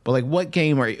 but like, what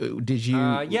game did you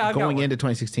going into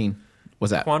 2016? Was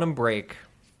that Quantum Break?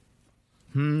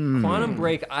 Quantum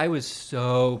Break. I was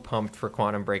so pumped for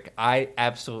Quantum Break. I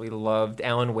absolutely loved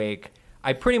Alan Wake.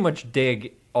 I pretty much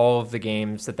dig all of the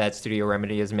games that Studio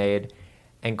Remedy has made.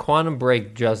 And Quantum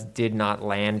Break just did not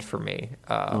land for me.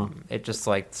 It just,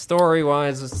 like,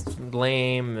 story-wise was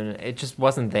lame, and it just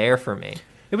wasn't there for me.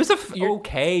 It was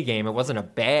okay game. It wasn't a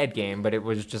bad game, but it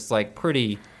was just, like,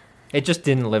 pretty... It just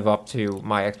didn't live up to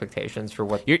my expectations for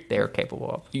what they're capable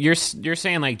of. You're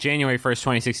saying, like, January 1st,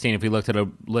 2016, if we looked at a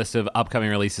list of upcoming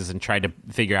releases and tried to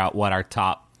figure out what our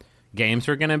top games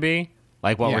were going to be?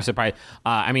 Like, what we're surprised...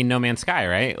 No Man's Sky,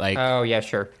 right? Like, oh, yeah,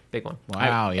 sure. Big one.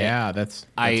 Wow, that's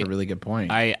a really good point.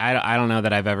 I don't know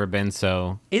that I've ever been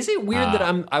so... Is it weird that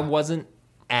I wasn't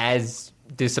as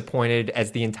disappointed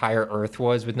as the entire Earth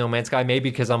was with No Man's Sky? Maybe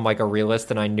because I'm, like, a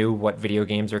realist and I knew what video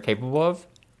games are capable of?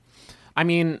 I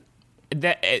mean...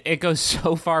 It goes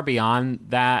so far beyond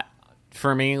that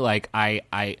for me. Like, I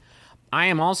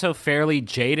am also fairly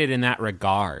jaded in that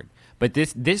regard. But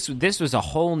this was a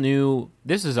whole new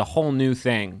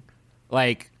thing.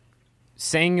 Like,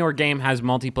 saying your game has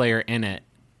multiplayer in it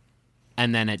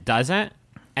and then it doesn't,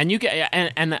 and you get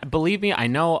and believe me, I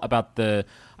know about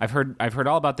I've heard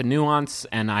all about the nuance,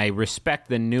 and I respect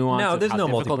the nuance. No, there's of how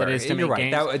no difficult multiplayer. It is to You're make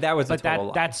right. games. That was a but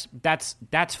total lie.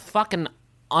 that's fucking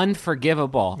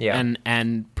unforgivable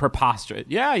and preposterous.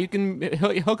 Yeah, you can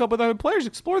hook up with other players,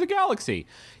 explore the galaxy.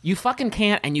 You fucking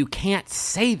can't, and you can't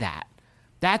say that.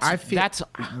 That's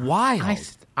wild.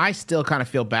 I still kind of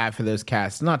feel bad for those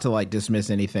casts, not to like dismiss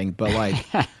anything, but like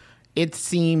it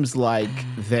seems like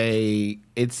let me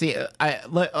say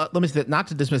that, not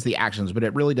to dismiss the actions, but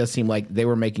it really does seem like they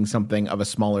were making something of a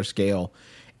smaller scale,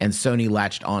 and Sony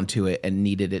latched onto it and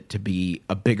needed it to be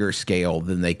a bigger scale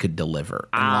than they could deliver.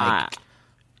 And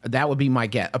that would be my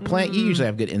guess. You usually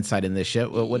have good insight in this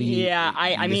shit. What do you? Yeah,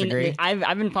 I mean,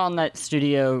 I've been following that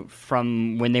studio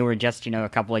from when they were just a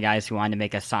couple of guys who wanted to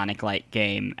make a Sonic-like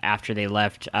game after they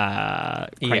left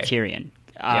Criterion.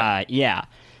 Yeah,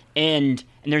 and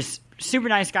there's super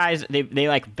nice guys. They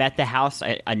like vet the house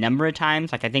a number of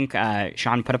times. Like, I think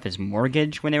Sean put up his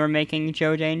mortgage when they were making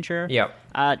Joe Danger. Yep.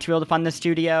 To be able to fund the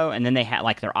studio, and then they had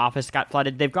like their office got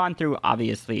flooded. They've gone through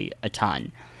obviously a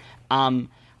ton.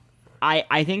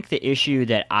 I think the issue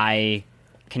that I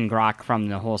can grok from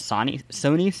the whole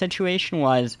Sony situation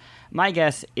was, my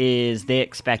guess is they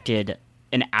expected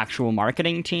an actual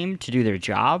marketing team to do their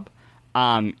job,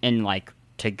 and like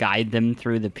to guide them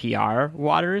through the PR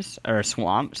waters or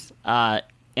swamps. And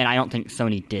and I don't think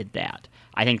Sony did that.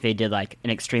 I think they did like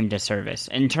an extreme disservice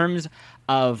in terms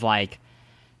of like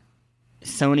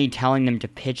Sony telling them to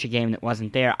pitch a game that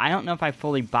wasn't there. I don't know if I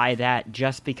fully buy that,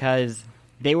 just because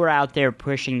they were out there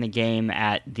pushing the game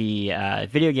at the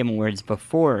Video Game Awards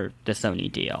before the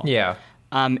Sony deal. Yeah.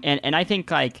 And I think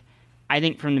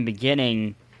from the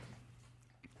beginning,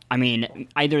 I mean,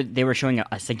 either they were showing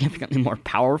a significantly more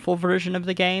powerful version of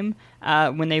the game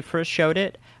when they first showed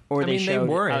it, or they showed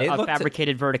a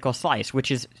fabricated vertical slice, which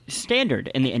is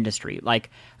standard in the industry. Like,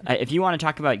 if you want to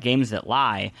talk about games that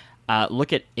lie,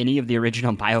 look at any of the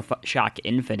original BioShock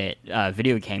Infinite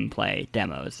video gameplay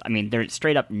demos. I mean, they're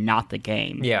straight up not the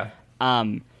game. Yeah.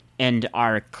 And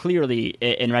are clearly,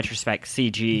 in retrospect,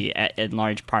 CG in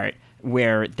large part,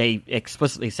 where they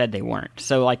explicitly said they weren't.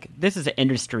 So, like, this is an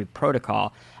industry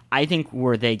protocol. I think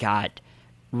where they got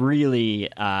really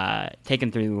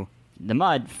taken through the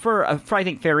mud for I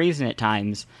think fair reason at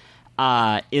times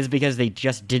is because they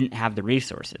just didn't have the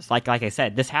resources. Like I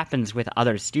said, this happens with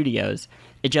other studios.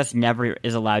 It just never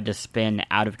is allowed to spin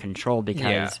out of control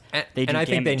because they do and I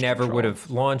think they never would have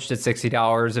launched at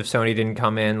 $60 if Sony didn't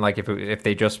come in. Like if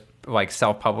they just like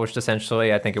self-published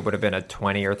essentially, I think it would have been a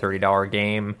 $20 or $30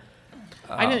 game.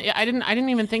 I didn't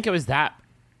even think it was that.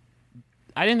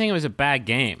 I didn't think it was a bad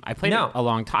game. I played it a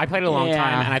long time. I played it a long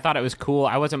time, and I thought it was cool.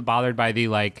 I wasn't bothered by the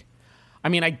like. I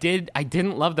mean, I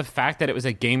didn't love the fact that it was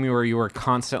a game where you were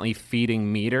constantly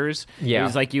feeding meters. Yeah. It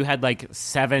was like you had like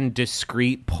 7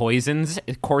 discrete poisons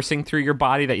coursing through your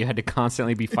body that you had to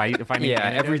constantly be fighting. Yeah,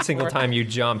 every single time you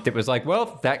jumped, it was like,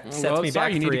 well, that sets me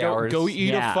back 3 hours. Go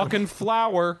eat a fucking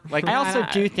flower. Like, I also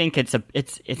do think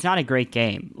it's not a great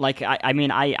game. Like, I mean,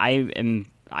 I can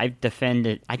defend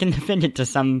it to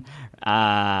some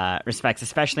respects,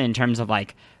 especially in terms of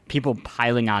like people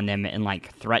piling on them and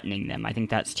like threatening them. I think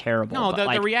that's terrible. No,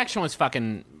 the reaction was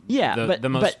fucking the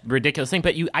most ridiculous thing.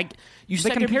 But you said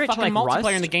there'd be fucking multiplayer Rust?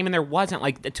 in the game, and there wasn't.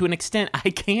 Like, to an extent, I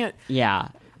can't. Yeah,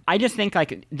 I just think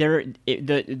like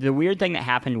the weird thing that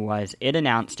happened was it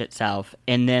announced itself,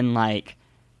 and then like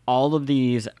all of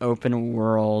these open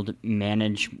world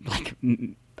like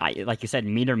you said,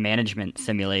 meter management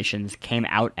simulations came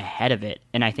out ahead of it,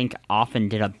 and I think often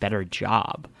did a better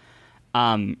job.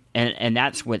 And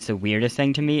that's what's the weirdest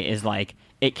thing to me is like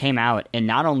it came out, and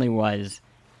not only was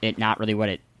it not really what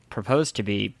it proposed to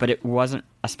be, but it wasn't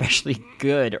especially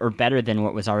good or better than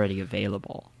what was already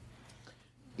available.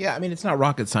 Yeah, I mean, it's not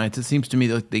rocket science. It seems to me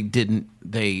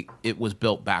that it was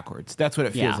built backwards. That's what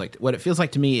it feels like. What it feels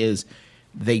like to me is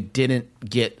they didn't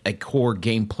get a core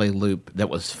gameplay loop that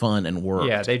was fun and worked.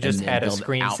 Yeah, they just had a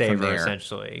screensaver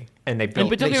essentially, and they built.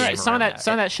 But don't get me right, some of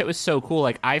that shit was so cool.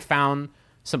 Like, I found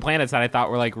some planets that I thought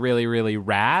were like really, really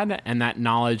rad, and that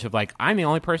knowledge of like I'm the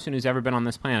only person who's ever been on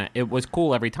this planet. It was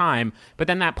cool every time, but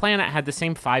then that planet had the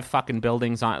same 5 fucking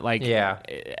buildings on it. Like,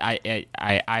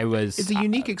 I was. It's a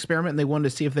unique experiment, and they wanted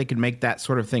to see if they could make that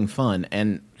sort of thing fun,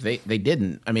 and they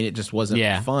didn't. I mean, it just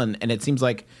wasn't fun, and it seems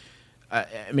like. I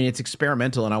mean, it's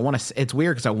experimental, and I want to. It's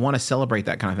weird because I want to celebrate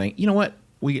that kind of thing. You know what?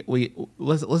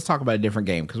 Let's talk about a different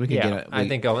game because we can get it. I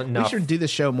think we should do this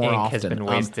show more often. Has been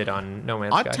wasted on No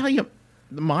Man's Sky. I'll tell you,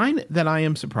 mine that I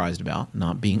am surprised about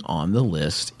not being on the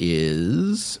list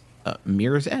is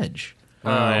Mirror's Edge. Oh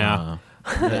yeah.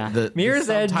 The Mirror's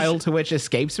Edge, title to which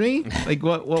escapes me. Like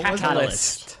what was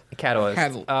Catalyst.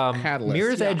 Catalyst. Catalyst.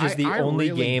 Mirror's Edge is the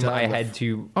only really game I had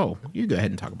to. Oh, you go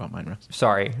ahead and talk about mine, Russ.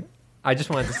 Sorry. I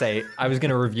just wanted to say I was going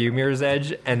to review Mirror's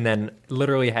Edge and then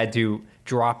literally had to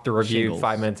drop the review Shingles.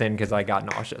 5 minutes in because I got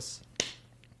nauseous.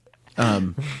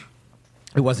 It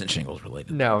wasn't shingles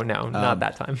related. No, not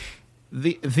that time.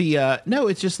 No,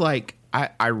 it's just like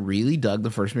I really dug the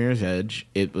first Mirror's Edge.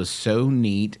 It was so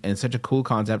neat and such a cool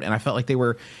concept, and I felt like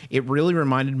it really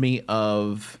reminded me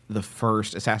of the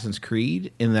first Assassin's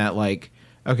Creed in that, like,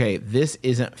 okay, this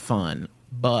isn't fun,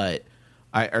 but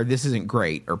or this isn't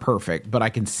great or perfect, but I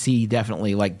can see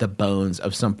definitely like the bones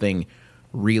of something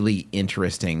really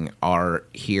interesting are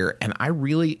here. And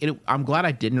I'm glad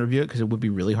I didn't review it because it would be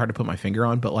really hard to put my finger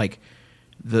on. But like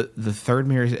the second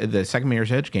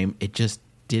Mirror's Edge game, it just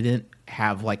didn't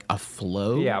have like a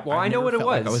flow. Yeah, well, I know what it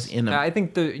was. Like I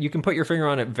think you can put your finger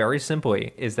on it very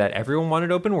simply. Is that everyone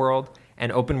wanted open world,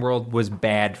 and open world was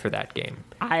bad for that game.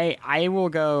 I will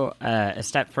go a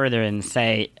step further and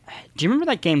say, do you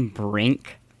remember that game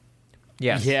Brink?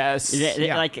 Yes.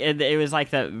 Like it was like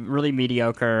the really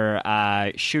mediocre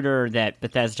shooter that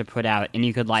Bethesda put out, and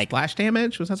you could like splash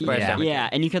damage. Was that splash damage? Yeah,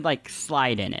 and you could like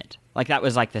slide in it. Like that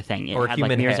was like the thing. It or had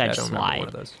Human like Mirror's Head. Edge I don't remember slide. one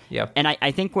of those. Yeah. And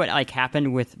I think what like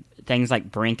happened with things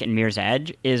like Brink and Mirror's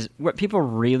Edge is what people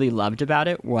really loved about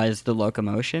it was the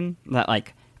locomotion. That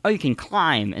like oh, you can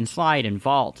climb and slide and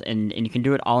vault, and you can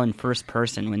do it all in first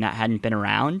person when that hadn't been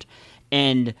around.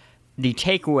 And the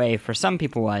takeaway for some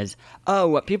people was, oh,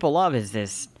 what people love is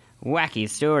this wacky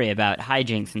story about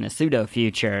hijinks in the pseudo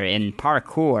future in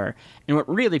parkour. And what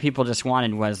really people just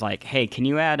wanted was like, hey, can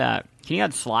you add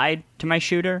slide to my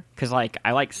shooter? Because like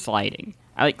I like sliding,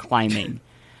 I like climbing.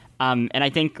 And I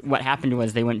think what happened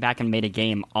was they went back and made a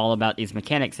game all about these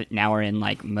mechanics that now are in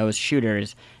like most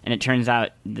shooters, and it turns out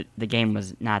the game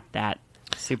was not that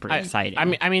super exciting.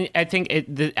 I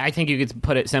think you could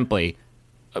put it simply.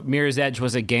 Mirror's Edge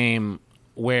was a game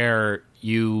where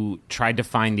you tried to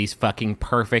find these fucking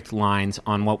perfect lines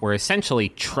on what were essentially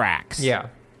tracks. Yeah.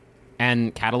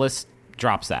 And Catalyst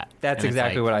drops that. That's and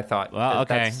exactly what I thought. Well,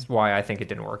 okay. That's why I think it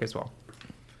didn't work as well.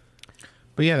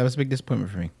 But yeah, that was a big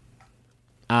disappointment for me.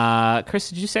 Chris,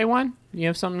 did you say one? You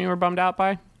have something you were bummed out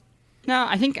by? No,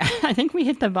 I think we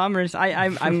hit the bummers.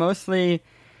 I mostly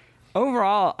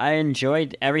overall I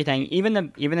enjoyed everything, even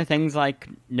the things like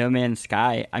No Man's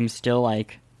Sky. I'm still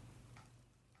like,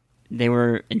 they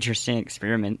were interesting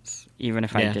experiments, even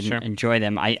if I didn't enjoy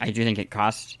them. I do think it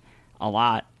costs a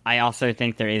lot. I also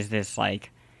think there is this like,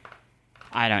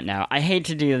 I don't know. I hate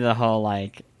to do the whole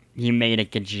like, you made $1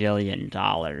 gajillion.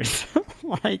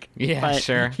 Like, yeah,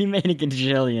 sure. He made $1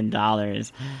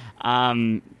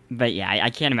 gajillion. But yeah, I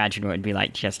can't imagine what it would be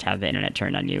like just have the internet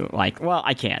turned on you. Like, well,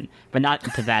 I can, but not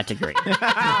to that degree.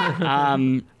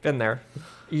 Been there.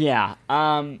 Yeah.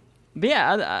 But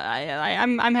yeah,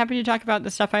 I'm happy to talk about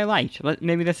the stuff I liked.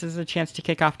 Maybe this is a chance to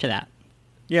kick off to that.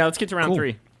 Yeah, let's get to round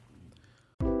 3.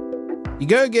 You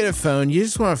go get a phone. You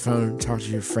just want a phone to talk to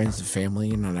your friends and family.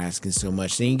 You're not asking so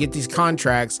much. Then you get these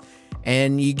contracts,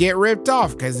 and you get ripped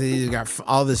off because they got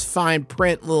all this fine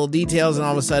print, little details, and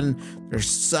all of a sudden they're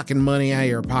sucking money out of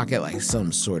your pocket like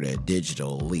some sort of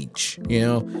digital leech. You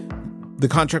know, the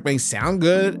contract may sound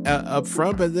good up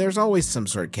front, but there's always some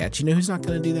sort of catch. You know who's not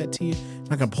going to do that to you?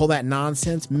 Not going to pull that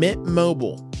nonsense? Mint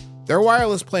Mobile. Their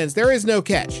wireless plans, there is no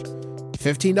catch.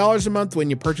 $15 a month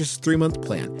when you purchase a 3-month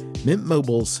plan. Mint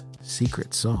Mobile's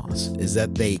secret sauce is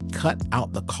that they cut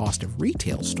out the cost of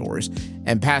retail stores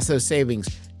and pass those savings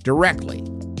directly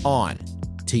on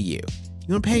to you.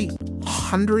 You want to pay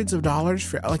hundreds of dollars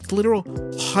for, like literal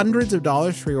hundreds of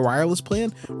dollars for your wireless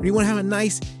plan? Or do you want to have a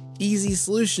nice, easy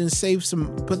solution,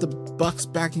 put the bucks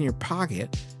back in your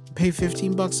pocket, pay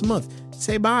 $15 a month?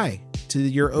 Say bye to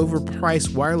your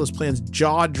overpriced wireless plan's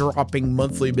jaw-dropping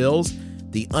monthly bills,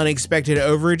 the unexpected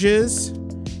overages.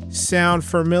 Sound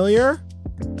familiar?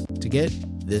 To get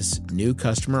this new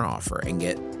customer offer and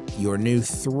get your new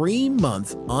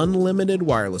 3-month unlimited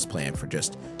wireless plan for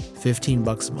just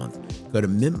 $15 a month, go to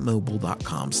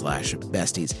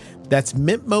mintmobile.com/besties. That's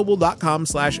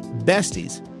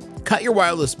mintmobile.com/besties. Cut your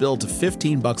wireless bill to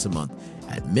 $15 a month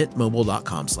at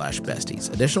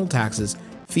mintmobile.com/besties. Additional taxes,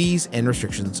 fees, and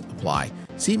restrictions apply.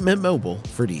 See Mint Mobile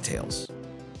for details.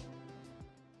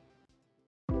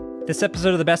 This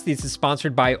episode of the Besties is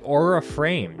sponsored by Aura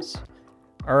Frames.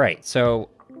 All right, so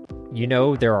you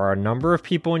know there are a number of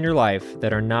people in your life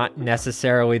that are not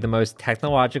necessarily the most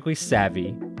technologically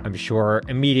savvy. I'm sure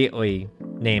immediately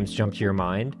names jump to your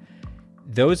mind.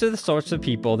 Those are the sorts of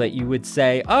people that you would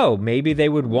say, oh, maybe they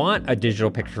would want a digital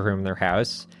picture room in their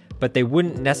house, but they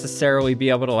wouldn't necessarily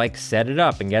be able to like set it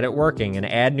up and get it working and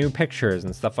add new pictures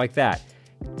and stuff like that.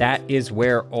 That is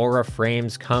where Aura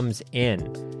Frames comes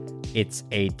in. It's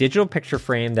a digital picture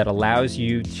frame that allows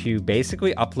you to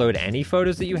basically upload any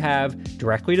photos that you have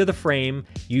directly to the frame.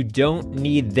 You don't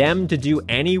need them to do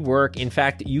any work. In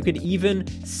fact, you could even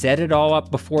set it all up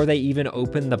before they even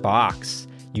open the box.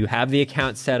 You have the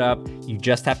account set up, you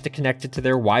just have to connect it to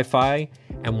their Wi-Fi,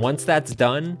 and once that's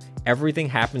done, everything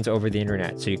happens over the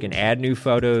internet. So you can add new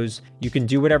photos, you can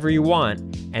do whatever you want,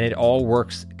 and it all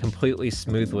works completely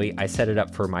smoothly. I set it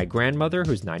up for my grandmother,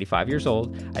 who's 95 years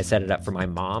old. I set it up for my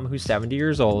mom, who's 70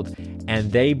 years old, and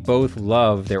they both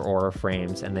love their Aura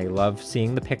frames, and they love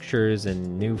seeing the pictures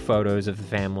and new photos of the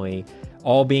family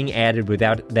all being added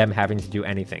without them having to do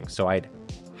anything. So I'd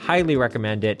highly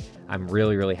recommend it. I'm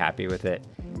really, really happy with it.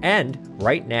 And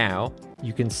right now,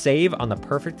 you can save on the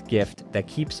perfect gift that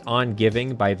keeps on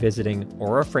giving by visiting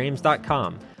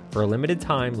auraframes.com. For a limited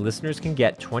time, listeners can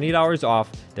get $20 off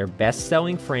their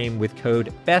best-selling frame with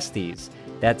code BESTIES.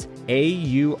 That's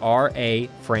AURA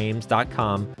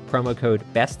frames.com, promo code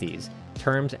BESTIES.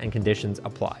 Terms and conditions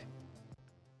apply.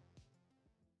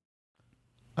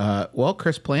 Well,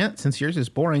 Chris Plant, since yours is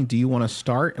boring, do you want to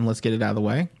start and let's get it out of the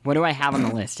way? What do I have on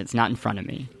the list? It's not in front of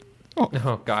me.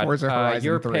 Oh God! Forza Horizon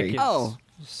your 3. pick is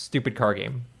stupid car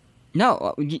game.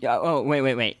 No. Oh,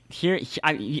 wait. Here,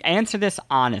 I answer this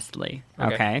honestly,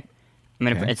 okay?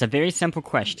 Okay. It's a very simple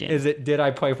question. Did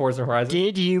I play Forza Horizon?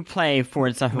 Did you play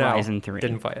Forza Horizon 3?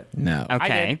 Didn't play it. No. I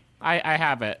Okay. did. I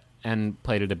have it and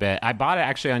played it a bit. I bought it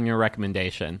actually on your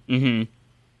recommendation. Mm-hmm.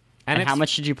 And it's, how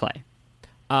much did you play?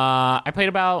 I played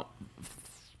about,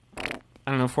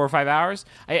 I don't know, 4 or 5 hours.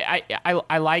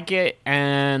 I like it,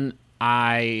 and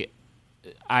I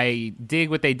dig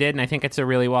what they did, and I think it's a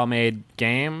really well made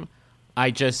game.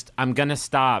 I'm gonna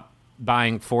stop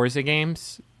buying Forza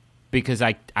games because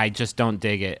I just don't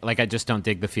dig it. Like, I just don't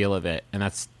dig the feel of it, and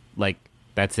that's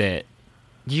it.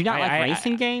 Do you not like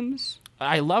racing games?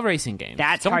 I love racing games.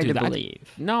 That's Don't hard do to that.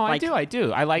 believe. No, Like, I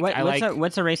do. I like.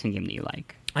 What's a racing game that you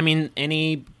like? I mean,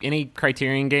 any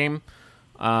Criterion game,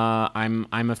 I'm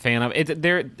a fan of.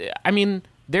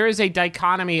 There is a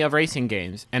dichotomy of racing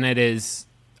games, and it is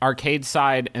arcade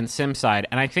side and sim side,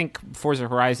 and I think Forza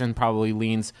Horizon probably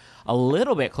leans a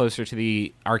little bit closer to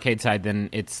the arcade side than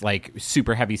its like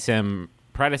super heavy sim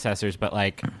predecessors. But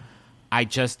like, I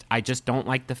just don't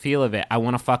like the feel of it. I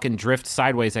want to fucking drift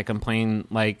sideways like I'm playing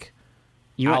like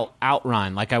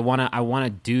Outrun. Like I want to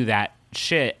do that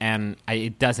shit, and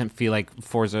it doesn't feel like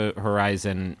Forza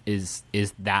Horizon is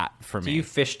that for me. Do you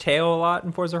fishtail a lot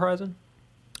in Forza Horizon?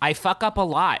 I fuck up a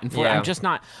lot, and I'm just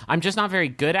not very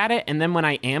good at it. And then when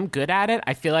I am good at it,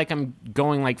 I feel like I'm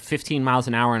going like 15 miles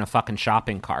an hour in a fucking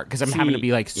shopping cart because I'm having to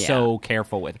be like so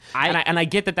careful with. And I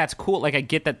get that that's cool. Like I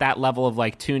get that level of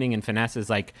like tuning and finesse is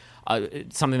like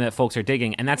something that folks are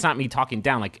digging, and that's not me talking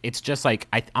down. Like it's just like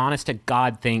I honest to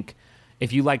God think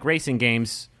if you like racing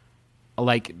games,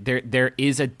 like there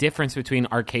is a difference between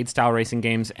arcade style racing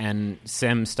games and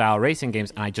sim style racing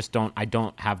games, and I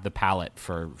don't have the palate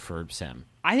for sim.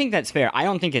 I think that's fair. I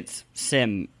don't think it's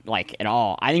sim like at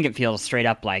all. I think it feels straight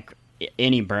up like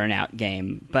any Burnout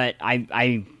game. But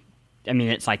I mean,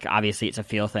 it's like obviously it's a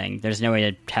feel thing. There's no way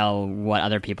to tell what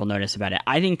other people notice about it.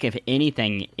 I think if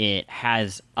anything, it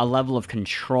has a level of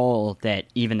control that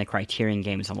even the Criterion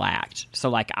games lacked.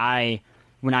 So like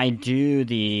when I do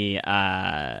the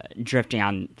drifting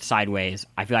on sideways,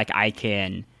 I feel like I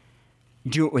can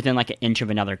do it within like an inch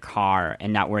of another car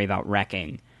and not worry about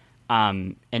wrecking.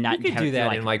 And not you could do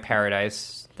that in like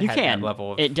Paradise. You can. That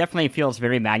level of... It definitely feels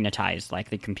very magnetized, like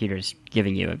the computer's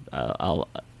giving you a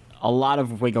lot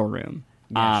of wiggle room.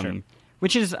 Yeah, sure.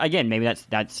 Which is again, maybe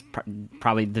that's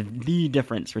probably the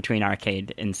difference between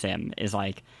arcade and sim is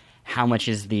like how much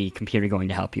is the computer going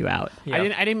to help you out? Yeah.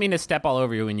 I didn't mean to step all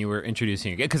over you when you were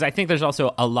introducing it, because I think there's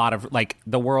also a lot of like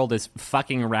the world is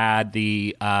fucking rad.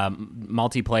 The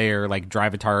multiplayer like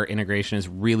Drivatar integration is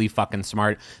really fucking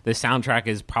smart. The soundtrack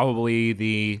is probably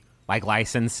the like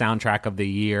licensed soundtrack of the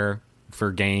year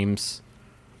for games.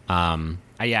 I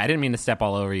didn't mean to step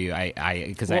all over you.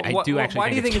 I do actually. Why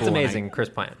do you think it's cool amazing, Chris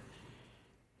Plant?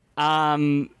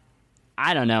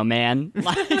 I don't know, man.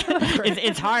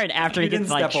 It's hard after it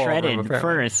gets like shredded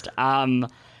first. I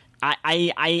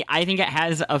think it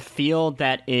has a feel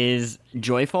that is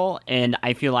joyful, and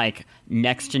I feel like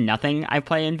next to nothing I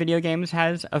play in video games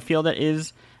has a feel that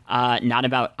is not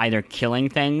about either killing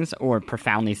things or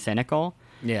profoundly cynical.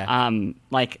 Yeah.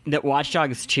 Like that Watch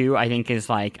Dogs 2 I think is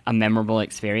like a memorable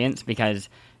experience because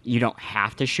you don't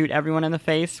have to shoot everyone in the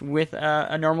face with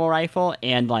a normal rifle,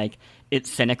 and like it's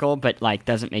cynical, but like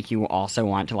doesn't make you also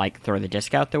want to like throw the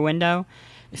disc out the window.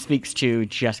 It speaks to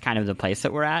just kind of the place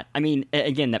that we're at. I mean,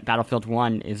 again, that Battlefield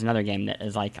 1 is another game that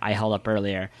is like I held up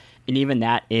earlier, and even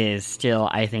that is still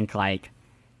I think like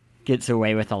gets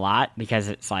away with a lot because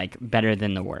it's like better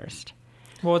than the worst.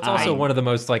 Well, it's also one of the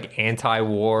most like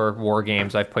anti-war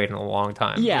games I've played in a long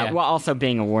time. Yeah, while also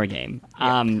being a war game.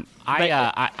 Yeah.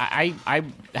 I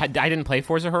didn't play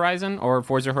Forza Horizon or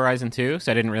Forza Horizon 2,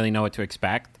 so I didn't really know what to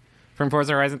expect from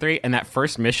Forza Horizon 3. And that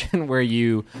first mission where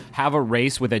you have a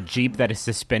race with a Jeep that is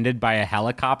suspended by a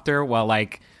helicopter while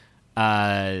like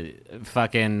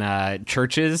fucking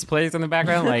churches plays in the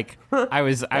background, like I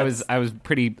was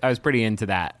pretty into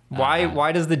that.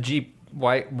 Why does the Jeep?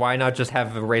 Why not just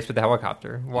have a race with the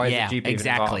helicopter? Why is the Jeep even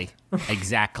involved?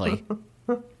 Exactly.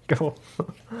 Cool.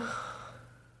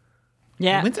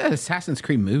 Yeah. When's that Assassin's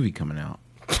Creed movie coming out?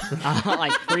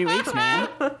 Like 3 weeks, man.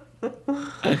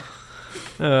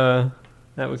 That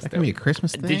was gonna be a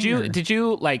Christmas thing. Did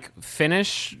you like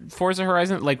finish Forza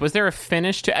Horizon? Like, was there a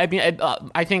finish to? I mean,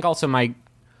 I think also my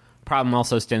problem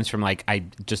also stems from like I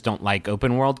just don't like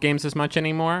open world games as much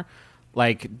anymore.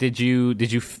 Like, did you?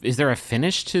 Is there a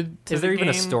finish to Is there even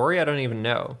a game? story? I don't even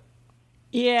know.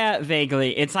 Yeah,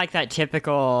 vaguely. It's like that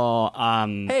typical.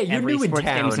 Hey, you're every new in sports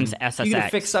game town. since SSX. You gonna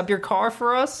fix up your car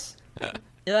for us?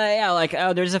 Yeah, like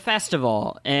there's a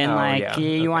festival, and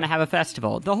you want to have a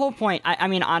festival. The whole point. I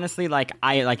mean, honestly, like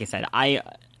I said, I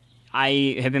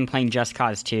have been playing Just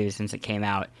Cause 2 since it came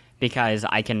out because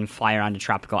I can fly around a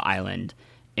tropical island,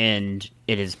 and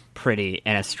it is pretty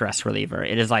and a stress reliever.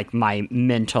 It is like my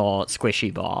mental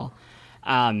squishy ball.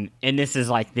 And this is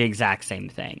like the exact same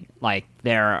thing. Like,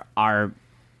 there are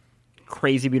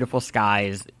crazy beautiful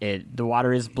skies. The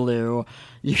water is blue.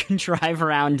 You can drive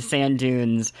around sand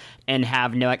dunes and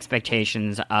have no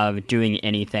expectations of doing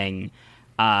anything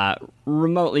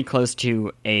remotely close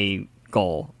to a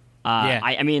goal.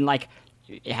 I mean, like,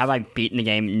 have I beaten the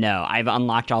game? No. I've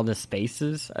unlocked all the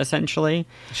spaces, essentially.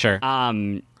 Sure.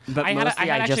 But I had mostly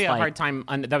actually a like, hard time.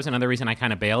 That was another reason I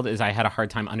kind of bailed. Is I had a hard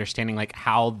time understanding like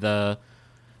how the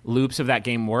loops of that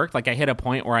game worked. Like, I hit a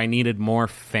point where I needed more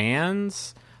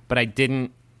fans, but I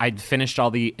didn't. I'd finished all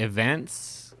the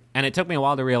events, and it took me a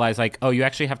while to realize, like, oh, you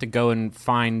actually have to go and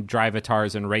find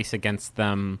drivatars and race against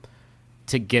them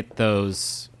to get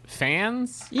those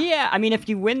fans. Yeah, I mean, if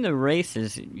you win the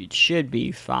races, it should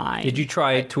be fine. Did you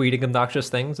try tweeting obnoxious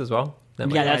things as well?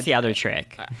 Yeah, that's the other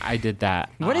trick. I did that.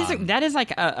 What is it? That is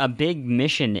like a big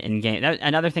mission in game.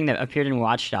 Another thing that appeared in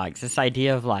Watch Dogs. This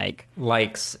idea of like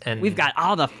likes, and we've got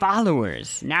all the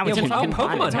followers now. Yeah, It's well, in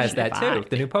Pokemon has that too.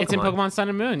 The new Pokemon. It's in Pokemon Sun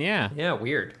and Moon. Yeah. Yeah,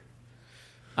 weird.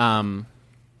 That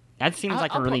seems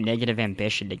like a really negative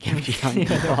ambition to give to young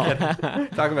people.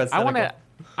 Talk about.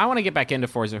 I want to get back into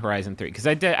Forza Horizon 3 because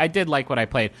I did like what I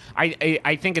played.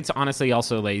 I think it's honestly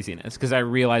also laziness because I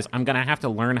realize I'm gonna have to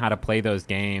learn how to play those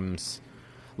games.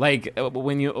 Like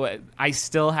I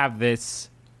still have this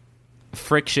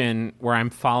friction where I'm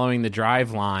following the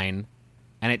drive line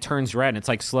and it turns red and it's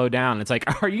like, slow down. It's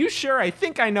like, are you sure? I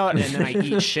think I know it. And then I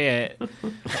eat shit.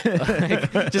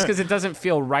 Like, just because it doesn't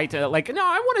feel right to, like, no,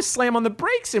 I want to slam on the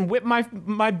brakes and whip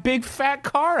my big fat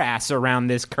car ass around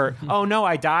this curve. Oh no,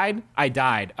 I died.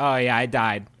 Oh yeah, I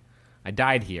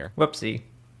died here. Whoopsie.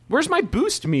 Where's my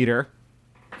boost meter?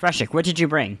 Freshik, what did you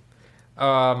bring?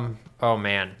 Oh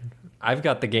man, I've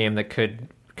got the game that could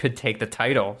take the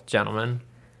title, gentlemen,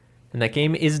 and that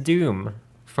game is Doom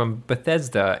from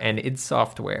Bethesda and id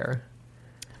Software.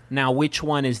 Now, which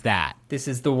one is that? This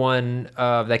is the one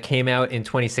that came out in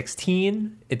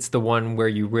 2016. It's the one where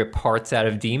you rip hearts out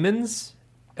of demons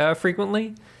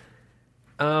frequently.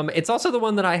 It's also the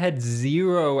one that I had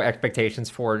zero expectations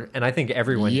for, and I think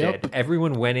everyone did.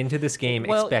 Everyone went into this game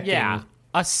expecting... Yeah,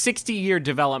 a 60-year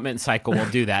development cycle will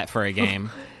do that for a game.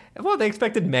 Well, they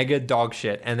expected mega dog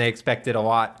shit, and they expected a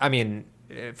lot. I mean,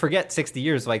 forget 60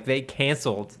 years. Like, they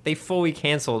fully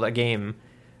canceled a game.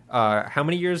 How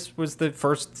many years was the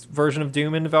first version of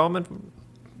Doom in development?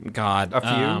 God. A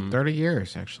few? 30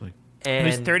 years, actually. And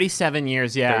it was 37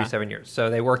 years, yeah. 37 years. So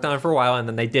they worked on it for a while, and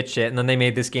then they ditched it, and then they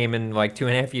made this game in, like,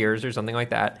 2.5 years or something like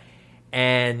that.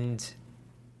 And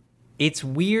it's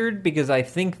weird because I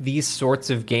think these sorts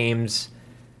of games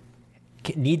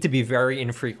need to be very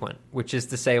infrequent, which is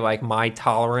to say, like, my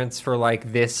tolerance for,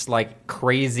 like, this, like,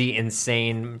 crazy,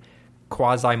 insane,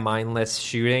 quasi-mindless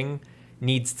shooting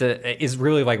is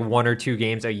really, like, 1 or 2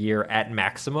 games a year at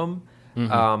maximum.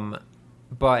 Mm-hmm.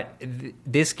 But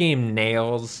this game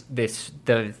nails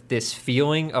this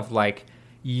feeling of, like,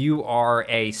 you are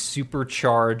a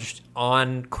supercharged,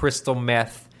 on crystal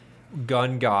meth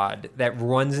gun god that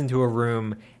runs into a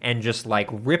room and just, like,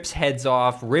 rips heads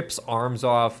off, rips arms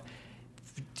off,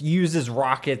 uses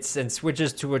rockets and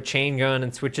switches to a chain gun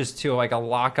and switches to, like, a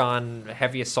lock-on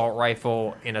heavy assault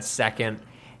rifle in a second.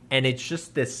 And it's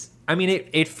just this... I mean,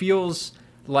 it feels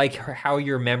like how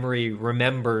your memory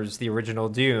remembers the original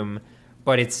Doom,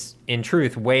 but it's, in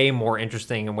truth, way more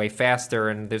interesting and way faster,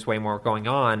 and there's way more going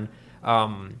on.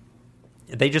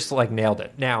 They just, like, nailed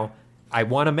it. Now, I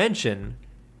want to mention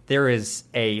there is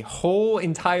a whole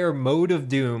entire mode of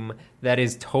Doom that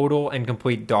is total and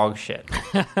complete dog shit.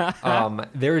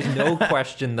 There is no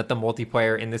question that the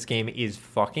multiplayer in this game is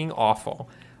fucking awful.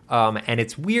 And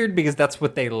it's weird because that's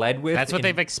what they led with. That's what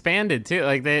they've expanded too.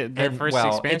 Like their first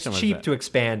expansion. It's cheap to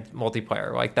expand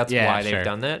multiplayer. Like that's why they've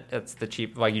done that. It's the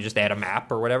cheap. Like you just add a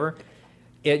map or whatever.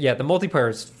 The multiplayer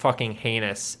is fucking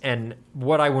heinous. And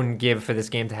what I wouldn't give for this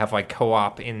game to have like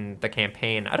co-op in the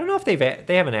campaign. I don't know if they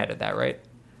haven't added that, right?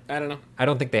 I don't know. I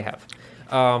don't think they have.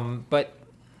 But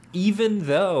even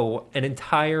though an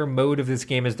entire mode of this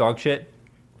game is dog shit,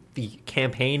 the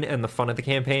campaign and the fun of the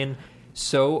campaign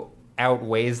so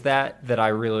outweighs that I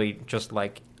really just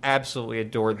like absolutely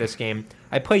adored this game.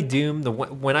 I play Doom.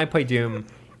 When I play Doom,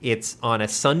 it's on a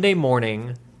Sunday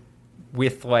morning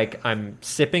with like I'm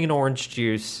sipping an orange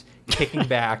juice, kicking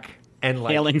back, and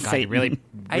like hailing God, Satan. Really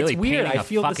it's weird. Painting I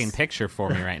feel a fucking picture for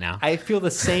me right now. I feel the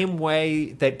same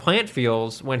way that Plant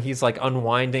feels when he's like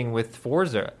unwinding with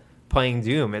Forza playing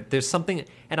Doom. There's something,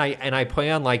 and I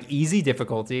play on like easy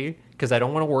difficulty because I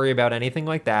don't want to worry about anything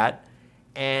like that.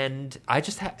 and I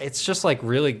just it's just like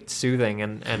really soothing,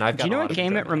 and I've got. Do you know what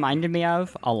game it reminded me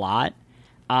of a lot?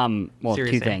 Well,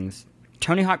 Seriously. 2 things: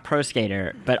 Tony Hawk Pro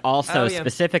Skater, but also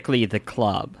specifically the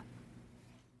club.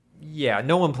 Yeah,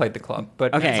 no one played the club,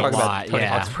 but Okay. let's talk Lot, about Tony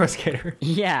yeah. Hawk's Pro Skater.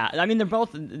 Yeah, I mean, they're both.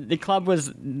 The club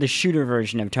was the shooter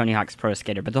version of Tony Hawk's Pro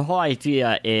Skater, but the whole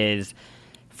idea is,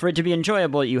 for it to be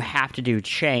enjoyable, you have to do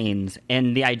chains,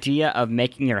 and the idea of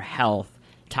making your health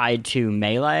tied to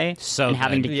melee So and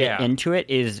having to good. get Yeah. into it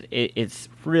it's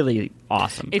really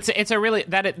awesome. It's a really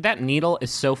that needle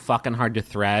is so fucking hard to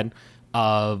thread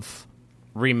of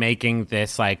remaking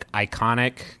this like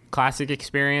iconic classic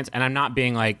experience, and I'm not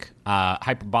being like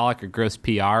hyperbolic or gross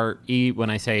PR-y when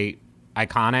I say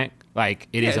iconic. Like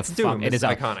it is it's Doom. it is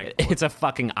iconic. It's a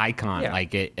fucking icon. Yeah.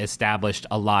 Like it established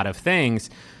a lot of things.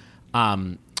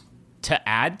 To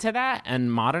add to that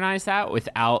and modernize that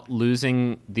without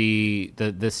losing the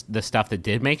stuff that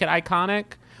did make it iconic,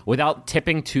 without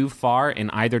tipping too far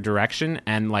in either direction,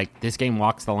 and like this game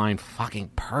walks the line fucking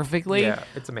perfectly. Yeah,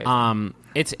 it's amazing.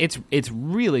 It's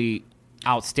really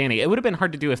outstanding. It would have been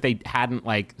hard to do if they hadn't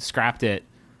like scrapped it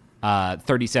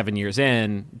 37 years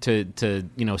in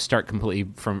to start completely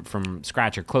from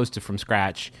scratch or close to from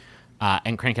scratch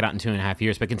and crank it out in 2.5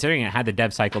 years. But considering it had the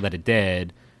dev cycle that it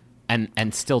did,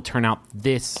 and still turn out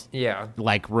this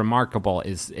like remarkable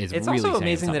is It's really also saying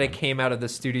amazing that it something. came out of the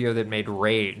studio that made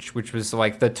Rage, which was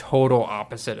like the total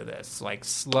opposite of this, like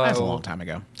slow, That's a long time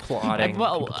ago. plodding.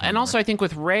 Well, and also I think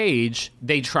with Rage,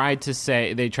 they tried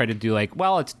to do like,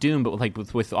 well, it's Doom, but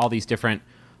with all these different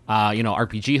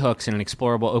RPG hooks and an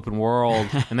explorable open world,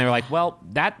 and they were like, well,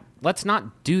 let's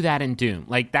not do that in Doom.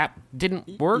 Like that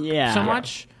didn't work so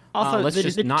much. Also, let's the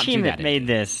just not team do that that. made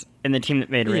this and the team that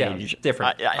made Yeah, Rage,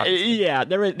 different.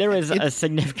 there was a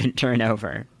significant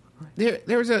turnover.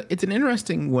 It's an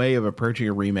interesting way of approaching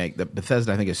a remake that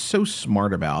Bethesda I think is so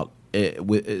smart about.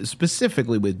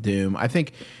 Specifically with Doom, I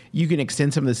think you can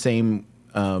extend some of the same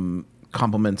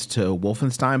compliments to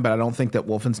Wolfenstein, but I don't think that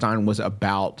Wolfenstein was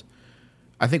about.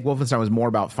 I think Wolfenstein was more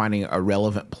about finding a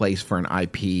relevant place for an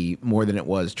IP more than it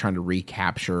was trying to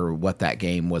recapture what that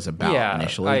game was about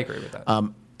initially. I agree with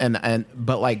that.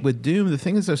 But like with Doom, the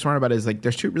thing that's so smart about it is like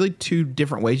there's two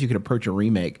different ways you could approach a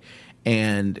remake,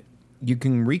 and you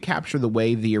can recapture the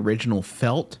way the original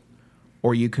felt,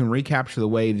 or you can recapture the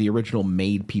way the original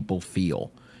made people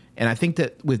feel. And I think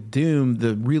that with Doom,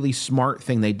 the really smart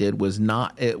thing they did was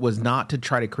not to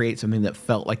try to create something that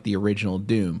felt like the original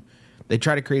Doom. They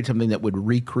tried to create something that would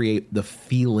recreate the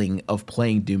feeling of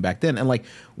playing Doom back then. And like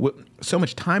so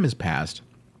much time has passed,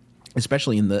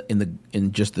 especially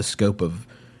in just the scope of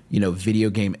video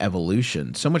game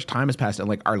evolution. So much time has passed, and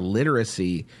like our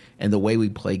literacy and the way we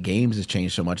play games has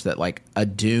changed so much that like a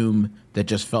Doom that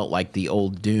just felt like the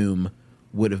old Doom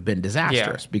would have been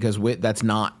disastrous because that's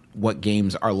not what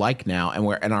games are like now,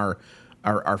 and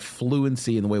our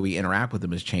fluency in the way we interact with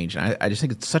them has changed. And I just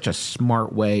think it's such a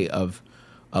smart way of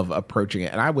approaching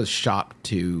it, and I was shocked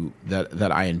too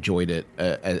that I enjoyed it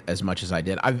as much as I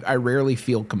did. I rarely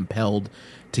feel compelled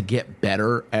to get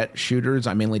better at shooters.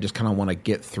 I mainly just kind of want to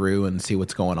get through and see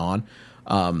what's going on.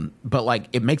 But like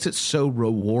it makes it so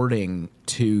rewarding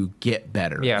to get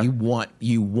better. Yeah. You want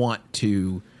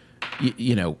to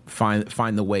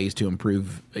find the ways to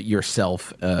improve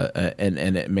yourself,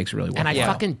 and it makes it really work. And I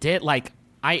fucking did like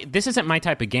this isn't my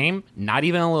type of game, not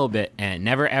even a little bit, and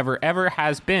never ever ever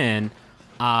has been.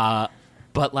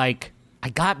 But like I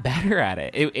got better at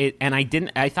it. And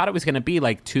I thought it was going to be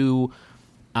like too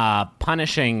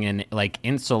punishing and like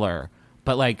insular.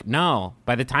 But like no,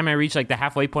 by the time I reached like the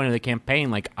halfway point of the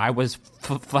campaign, like I was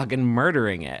fucking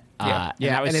murdering it. And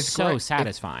that was and it's so great.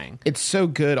 satisfying. It's so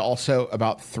good also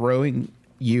about throwing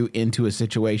you into a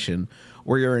situation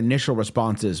where your initial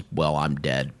response is, well, I'm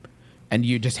dead. And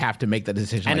you just have to make the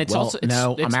decision. And like, it's well, also-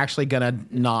 no, it's- I'm actually gonna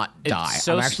not die.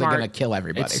 So I'm actually smart. gonna kill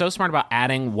everybody. It's so smart about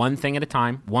adding one thing at a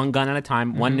time, one gun at a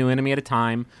time, one new enemy at a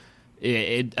time.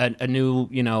 A new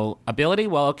ability.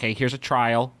 Well, okay, here's a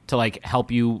trial to like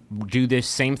help you do this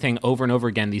same thing over and over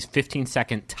again. These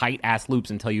 15-second tight ass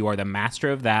loops until you are the master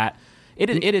of that. It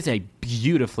is a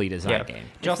beautifully designed game.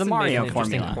 Justin the Mario made an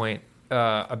interesting formula. point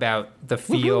about the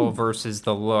feel versus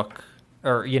the look,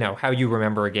 or how you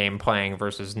remember a game playing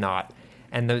versus not.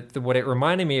 And what it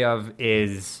reminded me of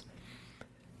is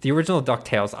the original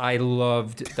DuckTales. I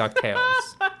loved DuckTales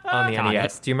on the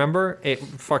NES. Do you remember? It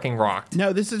fucking rocked.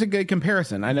 No, this is a good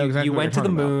comparison. I know exactly. You what went to you're the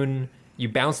talking about. moon. You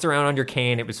bounced around on your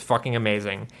cane. It was fucking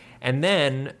amazing. And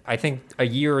then I think a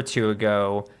year or two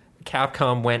ago,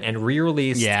 Capcom went and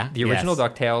re-released the original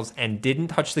DuckTales and didn't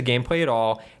touch the gameplay at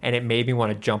all, and it made me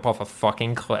want to jump off a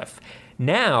fucking cliff.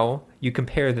 Now you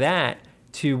compare that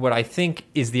to what I think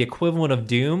is the equivalent of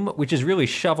Doom, which is really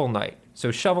Shovel Knight.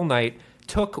 So Shovel Knight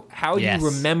took how you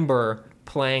remember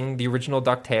playing the original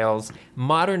DuckTales,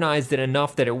 modernized it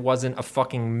enough that it wasn't a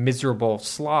fucking miserable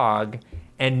slog,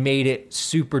 and made it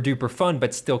super duper fun,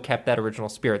 but still kept that original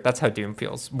spirit. That's how Doom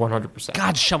feels, 100%.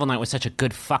 God, Shovel Knight was such a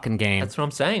good fucking game. That's what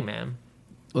I'm saying, man.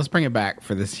 Let's bring it back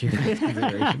for this year's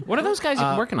consideration. What are those guys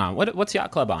working on? What's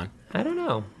Yacht Club on? I don't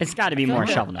know. It's got to be more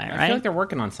Shovel Knight, I right? feel like they're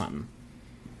working on something.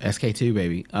 SK2,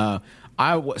 baby.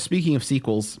 Speaking of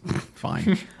sequels,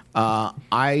 fine.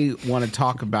 I want to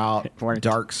talk about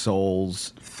Dark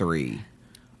Souls 3.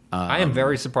 I am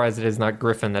very surprised it is not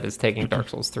Griffin that is taking Dark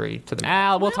Souls 3 to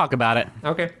the... We'll talk about it.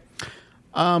 Okay.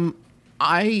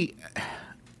 I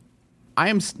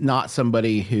am not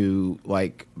somebody who,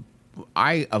 like,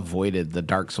 I avoided the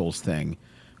Dark Souls thing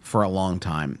for a long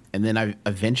time. And then I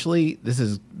eventually, this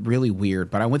is really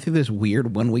weird, but I went through this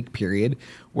weird 1 week period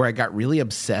where I got really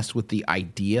obsessed with the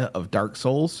idea of Dark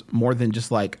Souls more than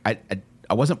just like,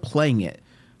 I wasn't playing it.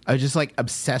 I was just like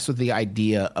obsessed with the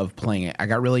idea of playing it. I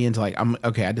got really into like,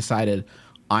 I decided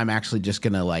I'm actually just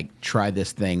going to like try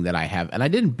this thing that I have. And I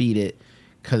didn't beat it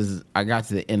because I got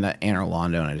to the end of Anor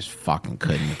Londo and I just fucking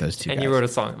couldn't with those two and guys. you wrote a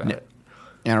song about it.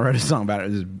 And I wrote a song about it.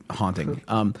 It was haunting.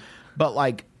 But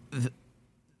like,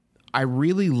 I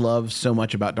really love so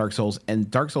much about Dark Souls,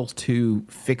 and Dark Souls 2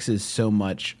 fixes so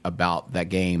much about that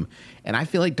game. And I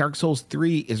feel like Dark Souls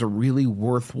 3 is a really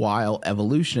worthwhile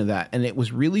evolution of that. And it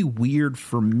was really weird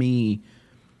for me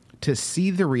to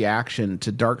see the reaction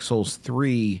to Dark Souls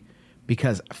 3,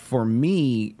 because for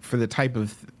me, for the type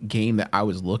of game that I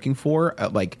was looking for,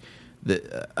 like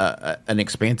an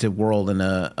expansive world and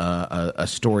a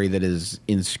story that is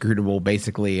inscrutable,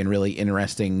 basically, and really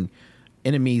interesting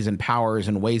enemies and powers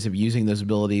and ways of using those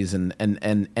abilities, and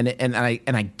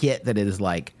I get that it is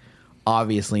like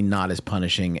obviously not as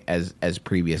punishing as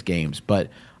previous games,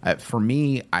 but for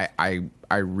me, I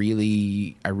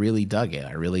really dug it.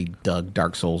 I really dug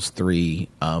Dark Souls 3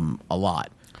 a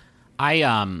lot.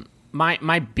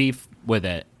 My beef with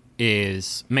it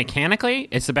is mechanically,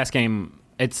 it's the best game.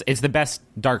 It's the best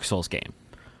Dark Souls game.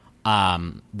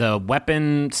 The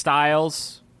weapon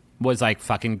styles was like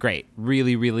fucking great.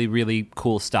 Really, really, really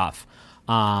cool stuff.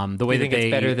 The way Do you think it's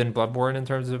better than Bloodborne in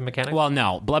terms of mechanics? Well,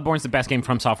 no. Bloodborne's the best game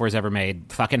From Software's ever made,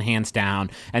 fucking hands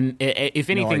down. And if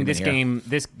anything, this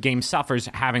game suffers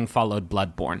having followed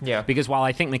Bloodborne. Yeah. Because while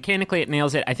I think mechanically it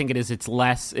nails it, I think it is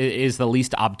the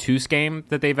least obtuse game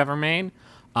that they've ever made.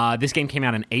 This game came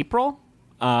out in April.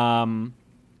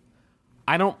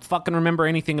 I don't fucking remember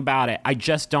anything about it. I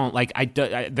just don't. Like,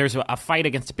 there's a fight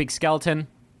against a big skeleton.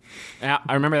 Yeah,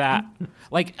 I remember that.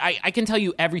 Like, I can tell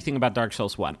you everything about Dark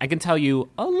Souls 1. I can tell you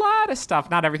a lot of stuff,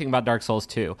 not everything about Dark Souls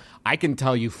 2. I can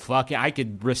tell you I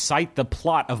could recite the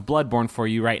plot of Bloodborne for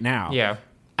you right now. Yeah.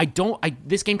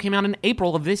 This game came out in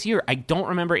April of this year. I don't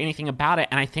remember anything about it,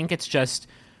 and I think it's just,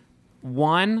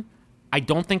 one, I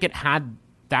don't think it had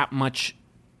that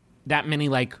many,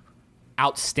 like,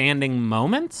 outstanding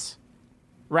moments.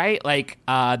 Right? Like,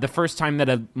 the first time that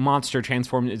a monster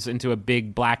transforms into a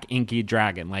big black inky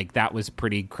dragon. Like, that was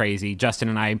pretty crazy. Justin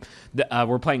and I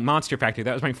were playing Monster Factory.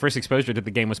 That was my first exposure to the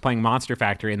game, was playing Monster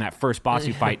Factory, and that first boss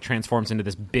you fight transforms into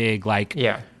this big, like,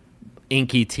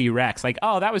 inky T-Rex. Like,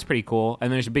 oh, that was pretty cool.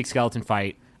 And there's a big skeleton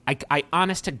fight. I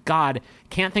honest to God,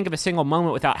 can't think of a single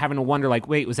moment without having to wonder, like,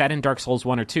 wait, was that in Dark Souls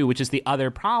 1 or 2? Which is the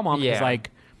other problem, is,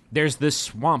 like, there's this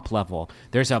swamp level.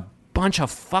 There's a bunch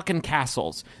of fucking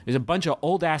castles. There's a bunch of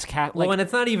old ass Well, and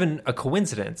it's not even a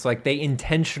coincidence. Like, they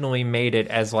intentionally made it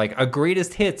as like a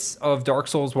greatest hits of Dark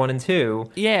Souls 1 and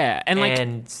 2. Yeah, and like,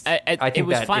 I think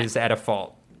that fun. Is at a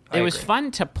fault. It was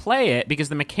fun to play it because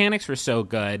the mechanics were so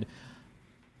good.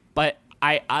 But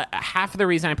I half of the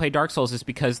reason I play Dark Souls is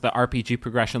because the RPG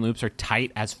progression loops are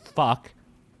tight as fuck.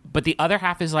 But the other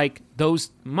half is like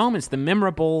those moments, the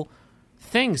memorable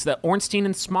things, the Ornstein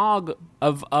and Smog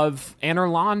of Anor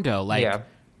Londo, like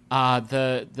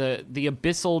the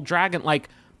abyssal dragon, like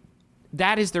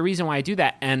that is the reason why I do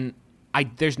that. And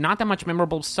there's not that much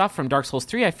memorable stuff from Dark Souls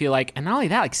 3, I feel like. And not only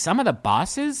that, like some of the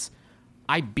bosses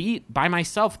I beat by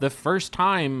myself the first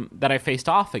time that I faced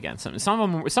off against them. Some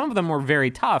of them were very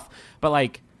tough, but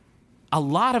like a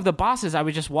lot of the bosses I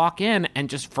would just walk in and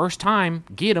just first time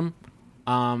get them.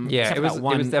 It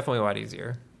was definitely a lot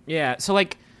easier. Yeah, so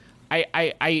like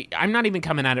I'm not even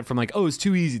coming at it from like, oh, it's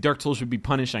too easy, Dark Souls should be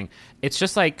punishing. It's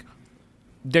just like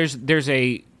there's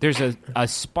a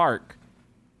spark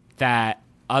that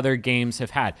other games have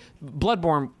had.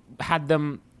 Bloodborne had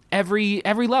them every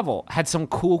level had some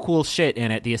cool shit in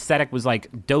it. The aesthetic was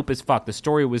like dope as fuck. The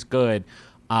story was good.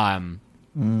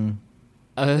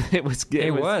 It was good.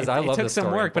 It was. I love It took the some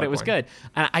story work, of but it was Bloodborne. good.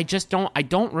 And I just don't.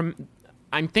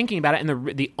 I'm thinking about it,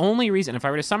 and the only reason, if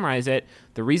I were to summarize it,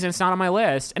 the reason it's not on my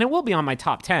list, and it will be on my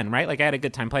top 10, right? Like I had a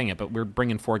good time playing it, but we're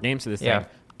bringing 4 games to this thing.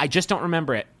 I just don't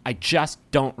remember it. I just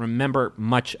don't remember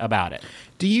much about it.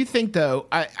 Do you think, though,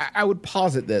 I would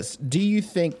posit this. Do you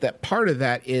think that part of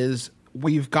that is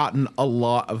we've gotten a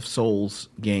lot of Souls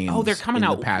games? Oh, they're coming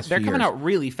out. They're coming out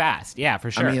really fast. Yeah,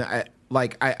 for sure. I mean,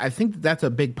 I think that's a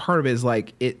big part of it. Is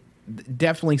like it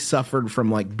definitely suffered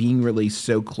from like being released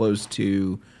so close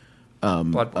to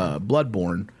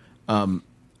Bloodborne.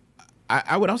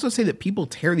 I would also say that people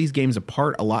tear these games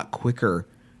apart a lot quicker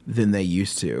than they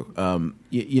used to.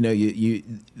 You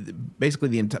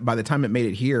basically by the time it made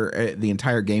it here, the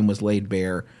entire game was laid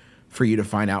bare for you to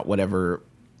find out whatever,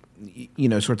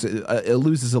 sorts of. It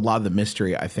loses a lot of the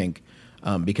mystery, I think,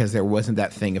 because there wasn't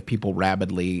that thing of people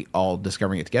rapidly all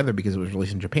discovering it together because it was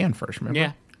released in Japan first. Remember?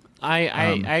 Yeah, I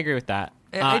agree with that.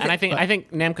 And I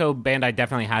think Namco Bandai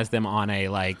definitely has them on a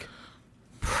like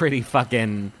pretty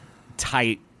fucking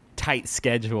tight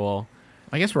schedule.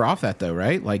 I guess we're off that though,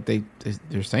 right? Like they're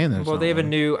saying that. Well, they have a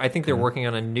new. I think they're working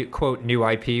on a new quote new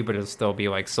IP, but it'll still be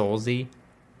like Soulsy.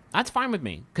 That's fine with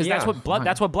me because Yeah,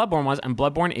 that's what Bloodborne was, and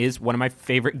Bloodborne is one of my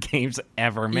favorite games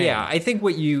ever made. Yeah, I think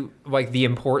what you like the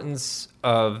importance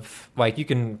of like you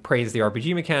can praise the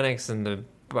RPG mechanics and the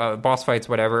boss fights,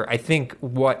 whatever. I think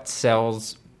what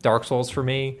sells Dark Souls for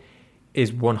me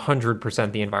is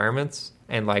 100% the environments.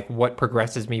 And like what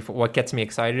progresses me, what gets me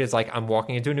excited is like I'm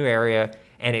walking into a new area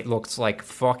and it looks like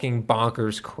fucking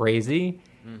bonkers crazy.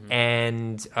 Mm-hmm.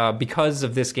 And because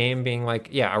of this game being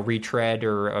like, a retread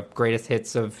or a greatest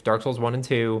hits of Dark Souls 1 and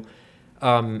 2,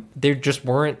 there just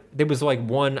weren't, there was like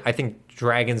one, I think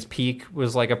Dragon's Peak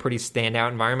was like a pretty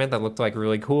standout environment that looked like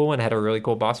really cool and had a really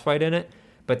cool boss fight in it.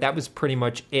 But that was pretty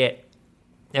much it.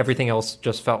 Everything else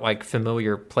just felt like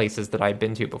familiar places that I'd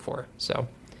been to before. So.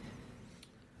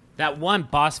 That one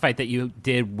boss fight that you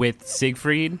did with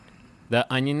Siegfried, the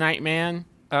Onion Knight man.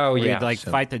 Oh, yeah. You'd,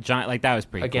 fight the giant. Like, that was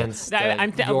pretty against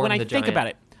cool. When I think giant. about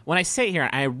it, when I sit here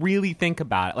and I really think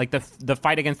about it, like the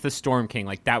fight against the Storm King,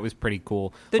 like that was pretty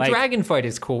cool. The dragon fight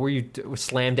is cool, where you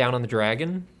slam down on the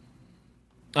dragon.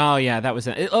 Oh, yeah, that was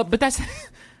it. But that's...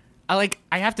 I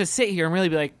have to sit here and really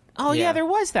be like, oh, yeah, there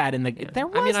was that in the... Yeah. There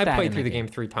was I mean, I that played in through the game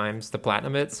 3 times to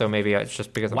platinum it, so maybe it's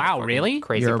just because I'm a really?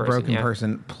 crazy You're a person. broken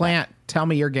person. Plant, tell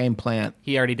me your game, Plant.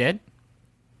 He already did?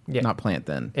 Yeah. Not Plant,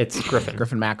 then. It's Griffin.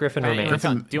 Griffin Do remains. you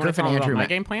want to Griffin tell me about Andrew my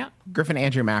game plant? Griffin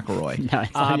Andrew McElroy. No,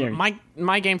 it's on your-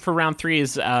 My game for round 3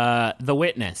 is The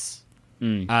Witness.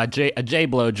 A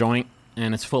J-Blow joint,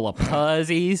 and it's full of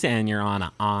puzzies, and you're on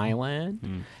an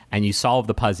island, and you solve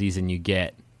the puzzies, and you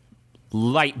get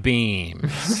light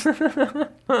beams.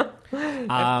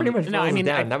 That pretty much boils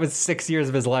down. That was 6 years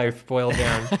of his life boiled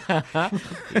down.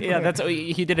 Yeah, that's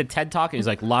he did a TED talk. And he's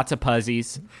like, lots of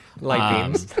puzzies, Light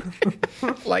beams.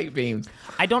 Light beams.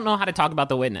 I don't know how to talk about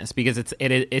The Witness because it's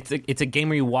a game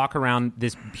where you walk around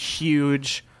this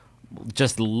huge,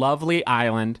 just lovely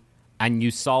island, and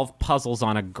you solve puzzles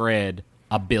on a grid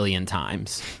 1 billion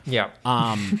times. Yeah.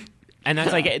 And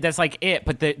that's like it.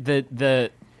 But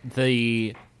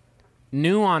the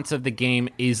nuance of the game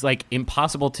is like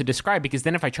impossible to describe because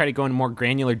then if I try to go into more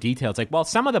granular details, like, well,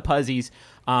 some of the puzzies,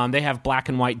 they have black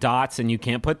and white dots and you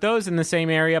can't put those in the same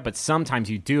area, but sometimes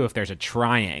you do if there's a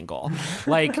triangle.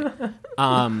 Like,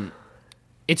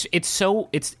 it's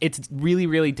really,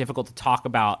 really difficult to talk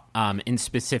about in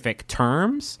specific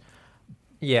terms.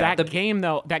 Yeah. That game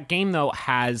though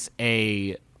has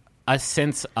a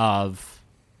sense of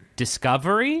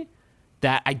discovery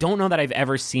that I don't know that I've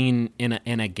ever seen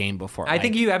in a game before. I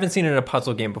think you haven't seen it in a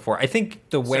puzzle game before. I think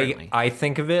the way Certainly. I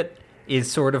think of it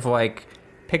is sort of like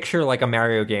picture like a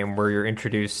Mario game where you're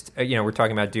introduced. We're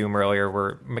talking about Doom earlier,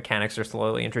 where mechanics are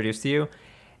slowly introduced to you,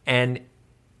 and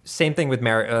same thing with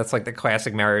Mario. That's like the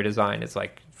classic Mario design. It's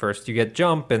like first you get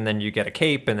jump, and then you get a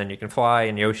cape, and then you can fly,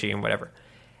 and Yoshi, and whatever.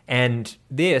 And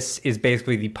this is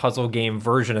basically the puzzle game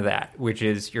version of that, which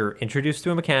is you're introduced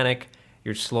to a mechanic.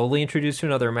 You're slowly introduced to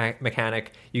another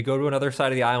mechanic. You go to another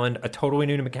side of the island, a totally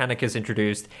new mechanic is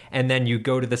introduced, and then you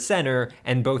go to the center,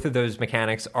 and both of those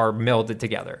mechanics are melded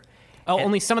together.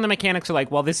 Only some of the mechanics are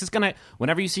like, well, this is gonna.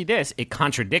 Whenever you see this, it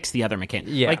contradicts the other mechanic.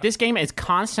 Yeah. Like this game is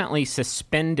constantly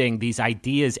suspending these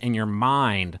ideas in your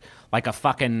mind, like a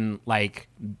fucking like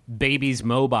baby's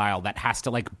mobile that has to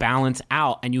like balance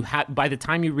out. And you have by the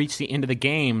time you reach the end of the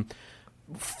game,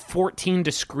 14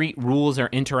 discrete rules are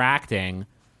interacting.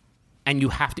 and you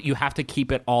have to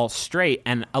keep it all straight.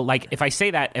 And like if I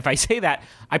say that,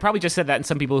 I probably just said that, and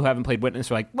some people who haven't played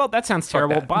Witness are like, well, that sounds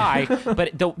terrible. that. Bye.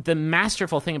 But the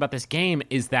masterful thing about this game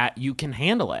is that you can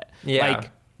handle it. Yeah.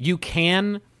 Like you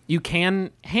can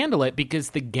handle it because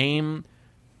the game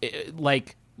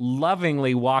like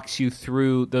lovingly walks you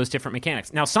through those different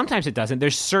mechanics. Now sometimes it doesn't.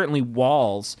 There's certainly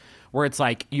walls where it's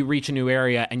like you reach a new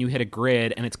area and you hit a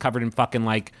grid and it's covered in fucking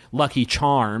like Lucky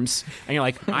Charms, and you're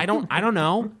like, I don't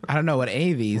know. I don't know what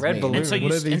any of these Red mean. balloon. And so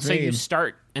What do these mean?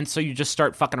 you just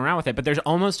start fucking around with it. But there's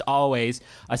almost always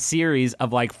a series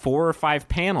of like 4 or 5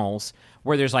 panels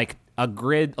where there's like a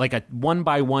grid, like a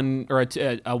 1x1 or a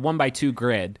 1x2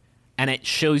 grid, and it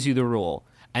shows you the rule.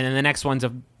 And then the next one's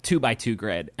a 2x2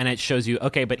 grid, and it shows you,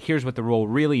 okay, but here's what the rule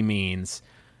really means.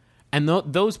 And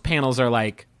those panels are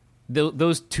like,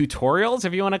 those tutorials,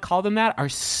 if you want to call them that, are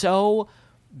so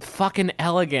fucking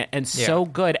elegant and so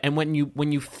good. And when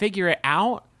you figure it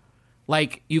out,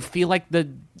 like you feel like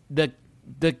the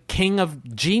king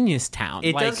of Genius Town.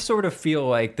 It like, does sort of feel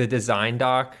like the design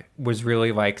doc was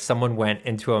really like someone went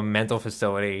into a mental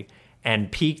facility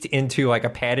and peeked into like a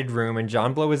padded room, and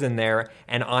John Blow was in there,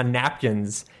 and on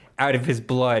napkins out of his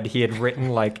blood he had written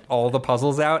like all the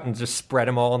puzzles out and just spread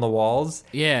them all on the walls.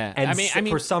 Yeah. And I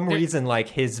mean, for some reason, like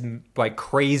his like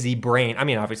crazy brain, I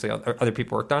mean obviously other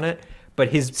people worked on it, but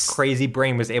his crazy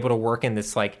brain was able to work in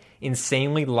this like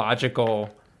insanely logical,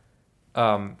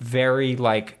 very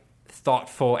like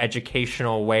thoughtful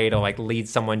educational way to like lead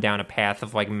someone down a path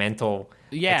of like mental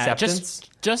acceptance.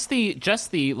 just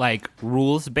the like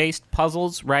rules based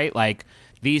puzzles, right? Like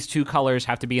these 2 colors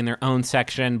have to be in their own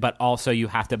section, but also you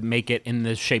have to make it in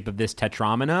the shape of this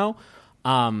tetromino.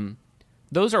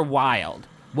 Those are wild.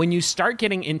 When you start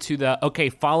getting into the, okay,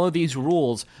 follow these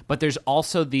rules, but there's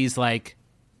also these like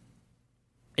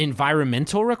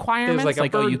environmental requirements, like a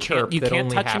bird chirp you that can't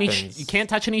only touch any happens. you can't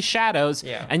touch any shadows,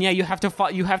 and you have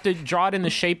to draw it in the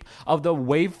shape of the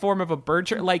waveform of a bird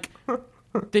chirp. Like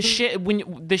the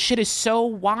shit is so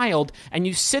wild, and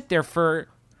you sit there for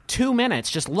 2 minutes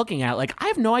just looking at it like, I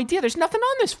have no idea, there's nothing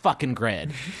on this fucking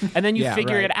grid. And then you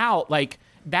figure it out. Like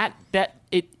that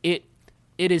it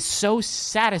is so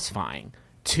satisfying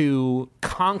to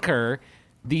conquer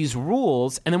these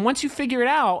rules. And then once you figure it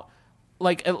out,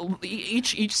 like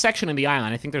each section of the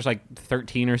island, I think there's like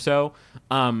 13 or so,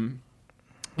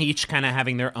 each kind of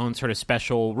having their own sort of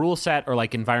special rule set or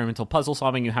like environmental puzzle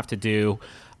solving you have to do.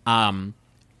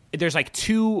 There's like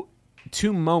two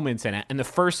moments in it, and the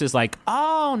first is like,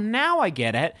 oh, now I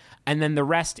get it, and then the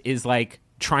rest is like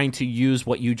trying to use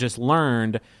what you just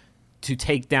learned to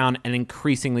take down an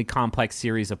increasingly complex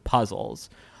series of puzzles.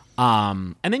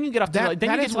 And then you get up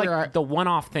to the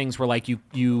one-off things where like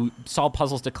you solve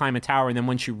puzzles to climb a tower, and then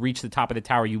once you reach the top of the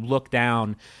tower, you look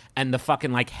down, and the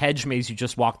fucking like hedge maze you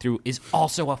just walked through is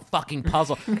also a fucking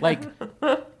puzzle. Like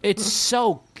it's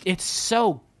so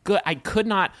good.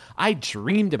 I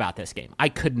dreamed about this game. I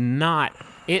could not.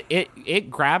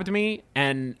 It grabbed me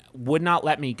and would not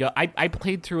let me go. I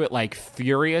played through it like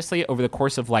furiously over the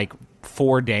course of like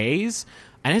 4 days,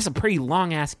 and it's a pretty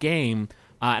long ass game.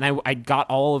 And I got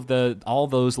all those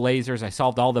lasers. I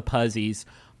solved all the puzzles.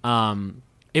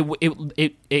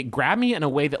 It grabbed me in a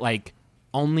way that like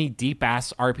only deep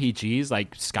ass RPGs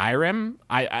like Skyrim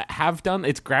I have done.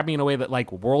 It's grabbed me in a way that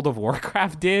like World of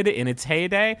Warcraft did in its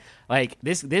heyday. Like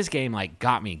this game like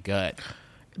got me good.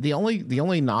 The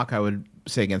only knock I would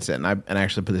say against it, and I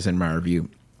actually put this in my review,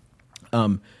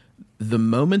 the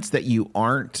moments that you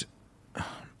aren't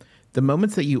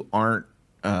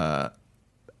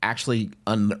actually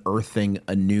unearthing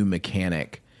a new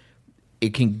mechanic,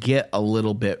 it can get a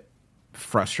little bit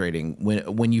frustrating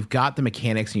when you've got the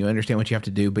mechanics and you understand what you have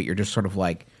to do, but you're just sort of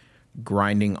like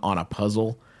grinding on a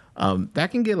puzzle.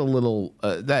 That can get a little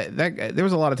that there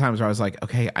was a lot of times where I was like,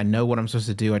 okay, I know what I'm supposed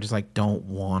to do, I just like don't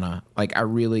wanna, like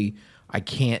I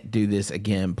can't do this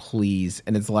again, please.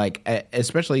 And it's like,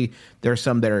 especially there are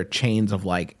some that are chains of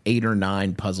like 8 or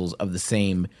 9 puzzles of the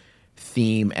same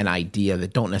theme and idea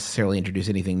that don't necessarily introduce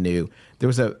anything new. There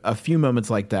was a few moments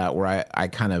like that where I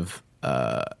kind of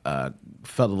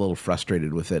felt a little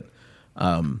frustrated with it.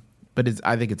 But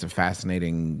I think it's a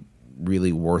fascinating,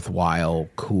 really worthwhile,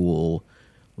 cool,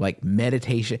 like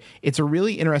meditation. It's a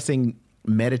really interesting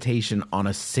meditation on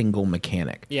a single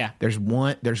mechanic. Yeah. There's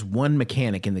one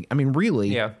mechanic in the, I mean,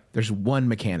 really, there's one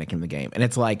mechanic in the game. And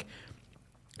it's like,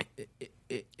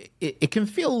 it can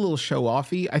feel a little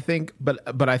show-offy, I think,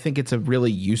 but I think it's a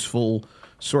really useful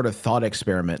sort of thought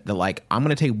experiment that, like, I'm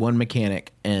going to take one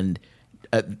mechanic and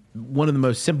one of the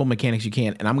most simple mechanics you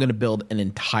can, and I'm going to build an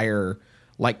entire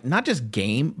like not just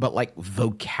game, but like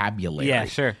vocabulary. Yeah,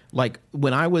 sure. Like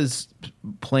when I was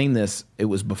playing this, it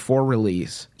was before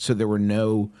release, so there was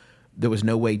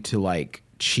no way to like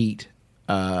cheat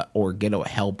or get a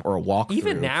help or a walkthrough.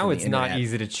 Even now, from the it's not internet.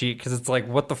 easy to cheat because it's like,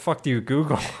 what the fuck do you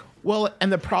Google? Well,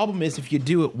 and the problem is if you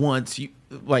do it once, you're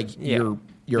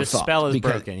The fucked spell is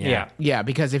because- broken. Yeah. Yeah,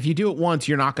 because if you do it once,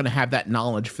 you're not going to have that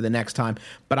knowledge for the next time.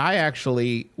 But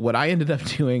what I ended up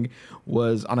doing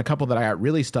was on a couple that I got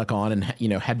really stuck on and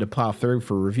had to plow through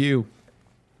for review.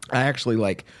 I actually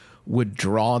would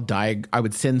I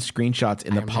would send screenshots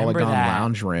in the Polygon that.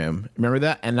 Lounge room. Remember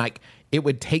that? And it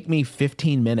would take me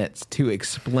 15 minutes to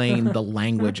explain the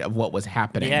language of what was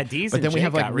happening. Yeah, Deez but and then we Jake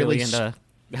have got really into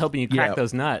helping you crack Yeah.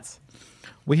 those nuts.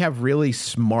 We have really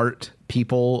smart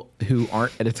people who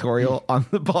aren't editorial on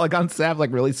the Polygon staff,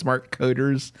 like really smart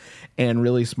coders and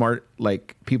really smart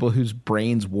people whose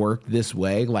brains work this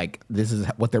way. Like this is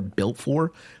what they're built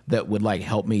for. That would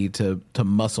help me to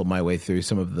muscle my way through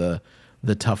some of the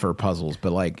tougher puzzles.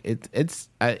 But it's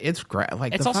great.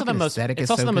 Like It's the also the fucking most. aesthetic It's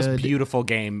is also so the most good. beautiful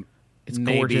game. It's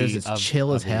maybe gorgeous. It's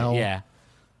chill as hell. Yeah.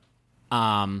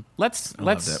 Let's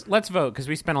loved it. let's vote because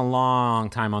we spent a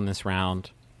long time on this round.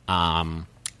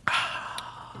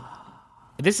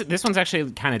 This one's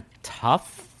actually kind of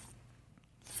tough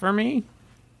for me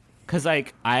because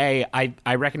I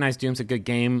recognize Doom's a good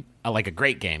game, like a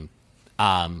great game,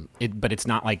 but it's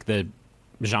not like the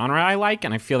genre I like,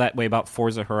 and I feel that way about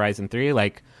Forza Horizon 3.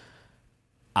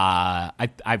 I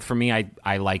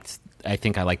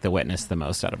think I like The Witness the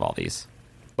most out of all these,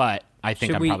 but I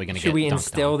think I'm probably going to get. Should we dunked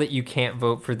instill on. that you can't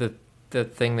vote for the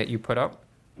thing that you put up?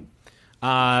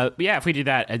 Yeah, if we do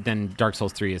that, then Dark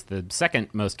Souls 3 is the second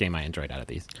most game I enjoyed out of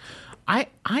these.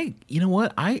 You know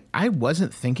what? I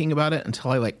wasn't thinking about it until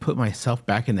I put myself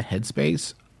back in the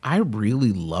headspace. I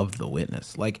really love The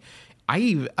Witness.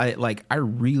 I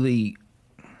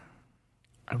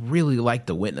really like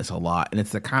The Witness a lot, and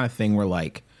it's the kind of thing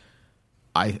where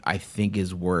I think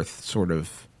is worth sort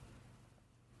of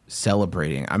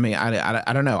celebrating. I mean,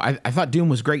 I don't know. I thought Doom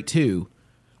was great too.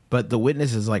 But The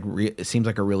Witness is it seems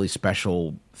like a really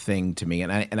special thing to me,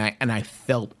 and I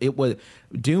felt it was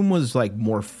Doom was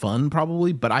more fun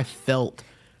probably, but I felt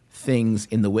things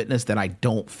in The Witness that I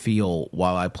don't feel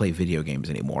while I play video games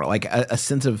anymore, like a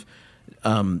sense of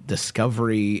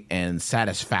discovery and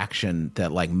satisfaction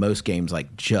that most games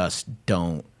just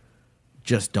don't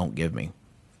give me.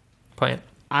 Plant.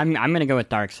 I'm gonna go with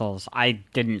Dark Souls. I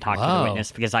didn't talk to The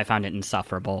Witness because I found it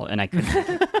insufferable and I couldn't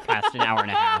past an hour and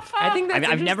a half. I think that's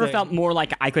I've never interesting. felt more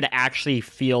like I could actually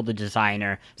feel the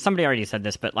designer. Somebody already said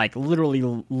this, but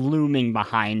literally looming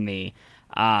behind me.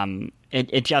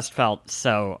 It just felt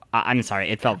so. I'm sorry,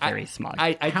 it felt very smug.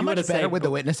 I How do much wanna better say, would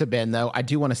The Witness have been, though? I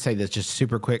do want to say this just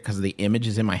super quick because the image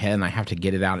is in my head and I have to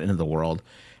get it out into the world.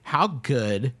 How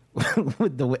good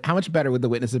how much better would The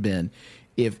Witness have been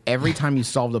if every time you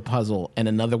solved a puzzle and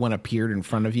another one appeared in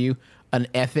front of you, an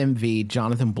FMV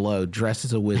Jonathan Blow dressed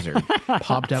as a wizard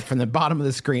popped up from the bottom of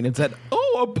the screen and said,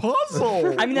 "Oh, a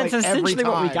puzzle!" I mean, that's every essentially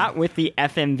what we time. got with the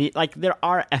FMV. There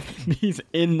are FMVs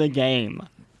in the game.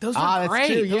 Those Ah, are that's great.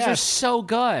 true, Those are yes. so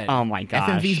good. Oh my gosh.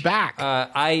 FMV's back.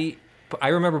 I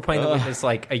remember playing The Witness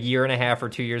a year and a half or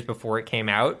 2 years before it came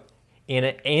out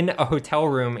in a hotel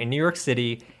room in New York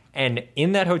City. And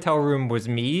in that hotel room was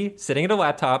me sitting at a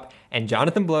laptop and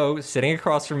Jonathan Blow sitting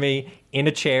across from me in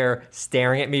a chair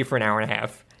staring at me for an hour and a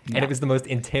half. And it was the most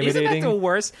intimidating. Isn't that the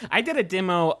worst? I did a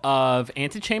demo of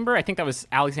Antechamber. I think that was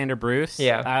Alexander Bruce.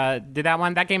 Yeah. Did that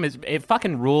one. That game it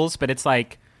fucking rules, but it's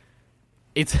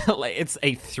it's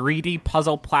a 3D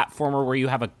puzzle platformer where you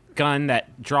have a gun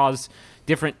that draws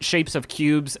different shapes of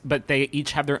cubes, but they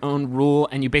each have their own rule,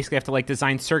 and you basically have to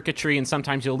design circuitry, and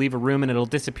sometimes you'll leave a room and it'll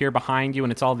disappear behind you,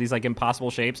 and it's all these impossible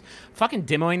shapes. Fucking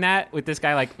demoing that with this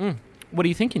guy, what do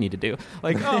you think you need to do?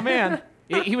 Oh man.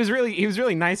 He was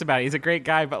really nice about it. He's a great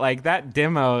guy, but that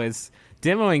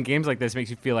demoing games like this makes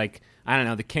you feel like, I don't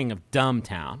know, the king of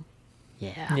Dumbtown.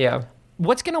 Yeah. Yeah.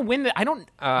 What's gonna win?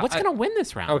 What's gonna win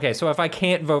this round? Okay, so if I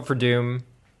can't vote for Doom,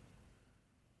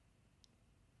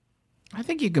 I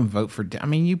think you can vote for. I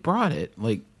mean, you brought it.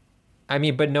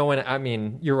 but no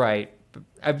one. You're right.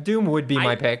 Doom would be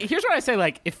my pick. Here's what I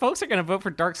say: if folks are gonna vote for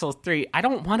Dark Souls 3, I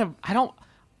don't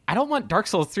want Dark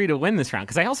Souls 3 to win this round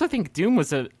because I also think Doom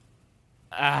was a.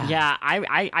 Yeah,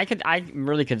 I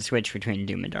really could switch between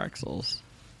Doom and Dark Souls.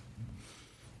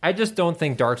 I just don't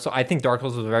think Dark Souls. I think Dark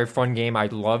Souls was a very fun game. I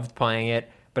loved playing it,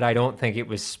 but I don't think it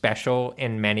was special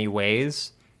in many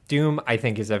ways. Doom, I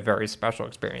think, is a very special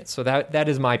experience. So that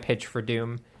is my pitch for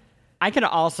Doom. I could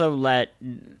also let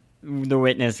The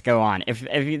Witness go on. If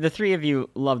the three of you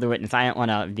love The Witness, I don't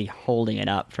want to be holding it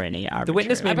up for any arbitrary. The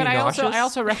Witness made me But nauseous. I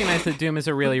also recognize that Doom is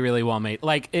a really, really well-made...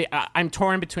 I'm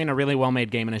torn between a really well-made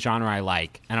game in a genre I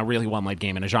like and a really well-made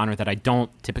game in a genre that I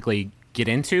don't typically get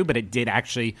into, but it did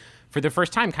actually, for the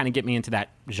first time, kind of get me into that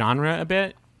genre a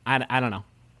bit. I don't know.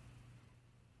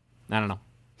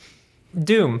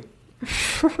 Doom.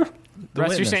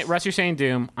 Russ, you're saying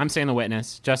Doom. I'm saying The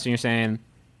Witness. Justin, you're saying...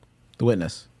 The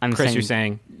Witness. Chris, you're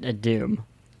saying... Doom.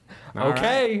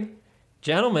 Okay.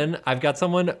 Gentlemen, I've got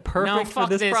someone perfect for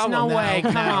this problem. No way.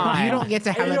 Come on. You don't get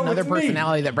to have Hey, yo, another it's me.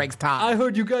 personality that breaks ties. I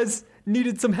heard you guys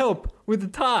needed some help with the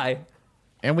tie.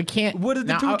 And we can't. What are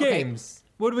the now, two okay. games?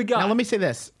 What do we got? Now let me say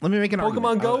this. Let me make an Pokemon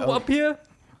argument. Go up here?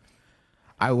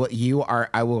 I will. You are.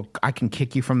 I will. I can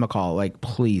kick you from the call. Like,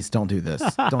 please don't do this.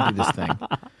 Don't do this thing.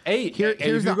 Hey, Here- if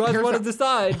here's you the- guys here's want the- to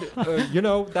decide,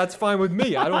 that's fine with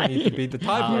me. I don't need to be the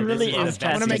tiebreaker. really This is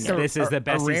I want to make This is the a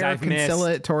besties rare I've missed.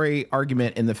 conciliatory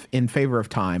argument in favor of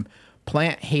time.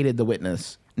 Plant hated The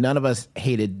Witness. None of us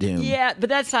hated Doom. Yeah, but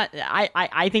that's not.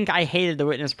 I think I hated The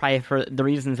Witness probably for the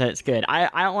reasons that it's good. I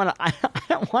don't want to. I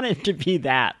don't want it to be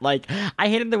that. Like, I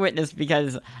hated The Witness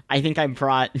because I think I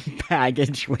brought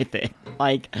baggage with it.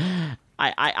 Like,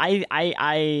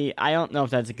 I don't know if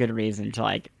that's a good reason to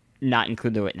like not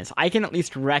include The Witness. I can at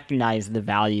least recognize the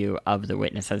value of The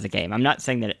Witness as a game. I'm not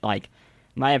saying that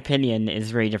my opinion is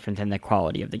very different than the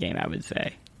quality of the game, I would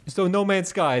say. So No Man's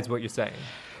Sky is what you're saying.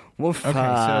 Woof. Okay,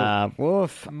 so-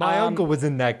 Woof. My uncle was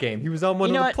in that game. He was on one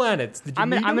you of know the what? planets. Did you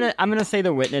meet him? I'm gonna say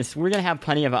The Witness. We're gonna have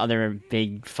plenty of other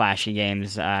big flashy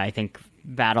games. I think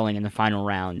battling in the final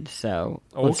round. So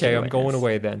let's do Okay, The I'm going Witness.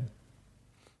 away then.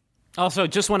 Also,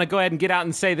 just want to go ahead and get out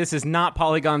and say this is not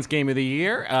Polygon's Game of the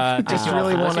Year. Just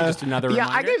really want to. Just another Yeah,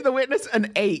 I reminder. gave The Witness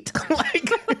an 8. Like,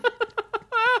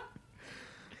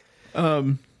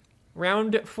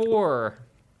 Round 4.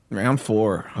 round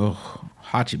 4. Oh,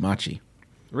 hachi machi.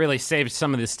 Really saved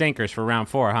some of the stinkers for round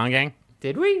 4, huh, gang?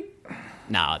 Did we?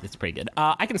 No, that's pretty good.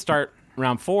 I can start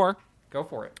round 4. Go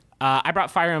for it. I brought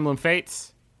Fire Emblem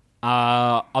Fates.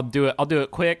 I'll do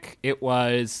it quick. It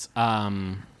was.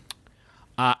 I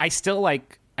still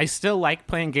like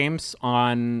playing games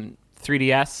on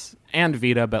 3DS and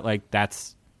Vita, but like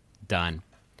that's done.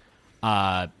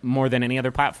 More than any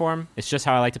other platform, it's just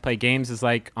how I like to play games. Is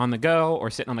like on the go or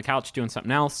sitting on the couch doing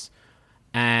something else.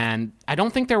 And I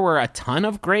don't think there were a ton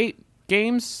of great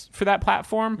games for that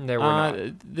platform. There were not.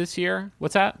 This year.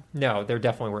 What's that? No, there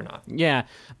definitely were not. Yeah,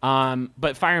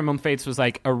 but Fire Emblem Fates was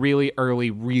like a really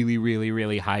early, really, really,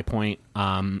 really high point.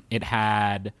 It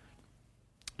had,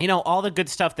 all the good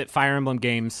stuff that Fire Emblem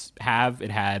games have.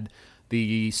 It had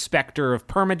the specter of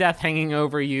permadeath hanging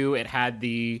over you. It had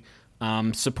the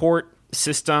support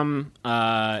system.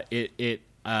 It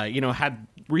had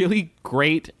really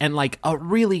great and like a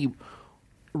really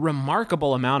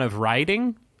remarkable amount of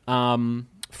writing.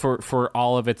 For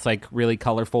all of its like really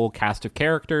colorful cast of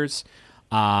characters.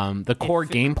 The core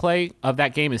gameplay of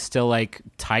that game is still like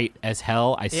tight as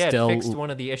hell. It fixed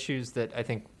one of the issues that I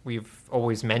think we've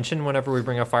always mentioned whenever we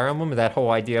bring up Fire Emblem, that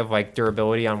whole idea of like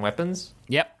durability on weapons.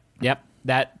 Yep.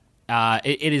 That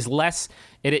it is less.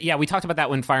 We talked about that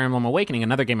when Fire Emblem Awakening,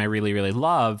 another game I really, really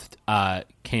loved,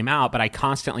 came out, but I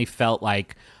constantly felt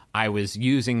like I was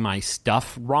using my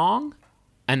stuff wrong.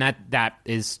 And that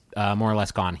is more or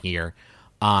less gone here.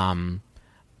 I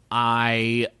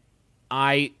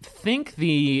think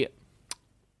the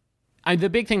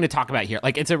big thing to talk about here,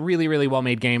 like it's a really, really well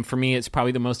made game. For me, it's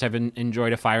probably the most I've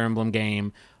enjoyed a Fire Emblem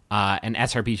game, and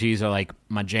SRPGs are like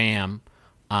my jam.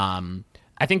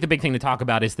 I think the big thing to talk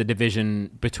about is the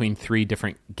division between 3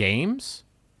 different games,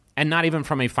 and not even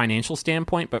from a financial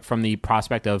standpoint, but from the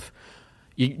prospect of.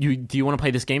 Do you want to play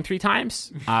this game 3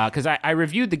 times? Because I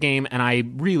reviewed the game and I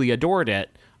really adored it,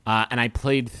 and I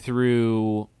played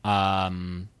through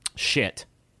shit.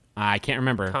 I can't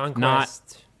remember.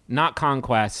 Conquest. Not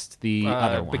Conquest. The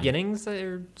other one. Beginnings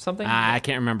or something. I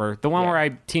can't remember. The one where I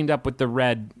teamed up with the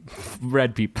red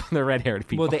people, the red-haired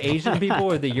people. Well, the Asian people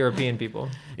or the European people?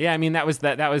 Yeah, I mean that was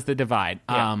the divide.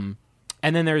 Yeah.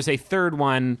 And then there's a third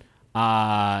one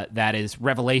that is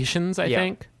Revelations, I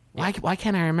think. Why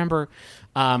can't I remember?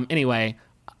 Anyway,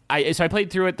 I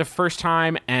played through it the first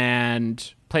time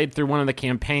and played through one of the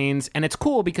campaigns, and it's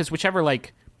cool because whichever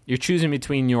like you're choosing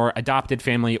between your adopted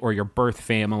family or your birth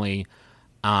family,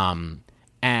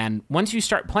 and once you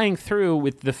start playing through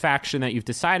with the faction that you've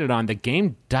decided on, the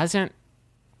game doesn't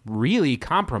really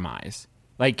compromise.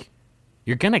 Like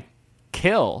you're gonna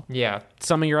kill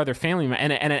some of your other family,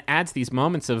 and it adds these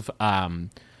moments of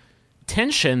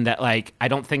tension that like I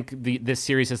don't think this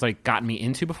series has like gotten me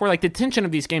into before. Like the tension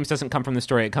of these games doesn't come from the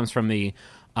story; it comes from the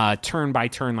turn by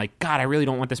turn. Like, God, I really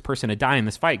don't want this person to die in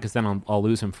this fight because then I'll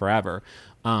lose him forever.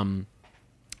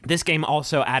 This game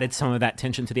also added some of that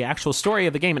tension to the actual story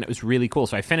of the game, and it was really cool.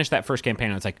 So I finished that first campaign,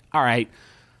 and I was like, all right,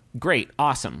 great,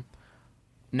 awesome.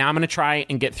 Now I'm going to try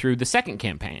and get through the second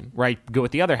campaign, where I go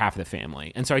with the other half of the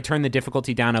family. And so I turned the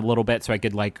difficulty down a little bit so I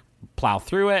could, like, plow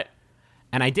through it.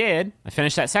 And I did. I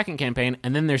finished that second campaign,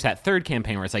 and then there's that third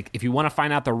campaign where it's like, if you want to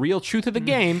find out the real truth of the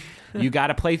game, you got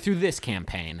to play through this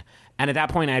campaign. And at that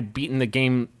point, I had beaten the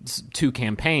game's 2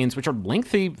 campaigns, which are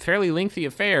lengthy, fairly lengthy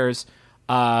affairs,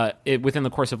 within the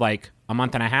course of like a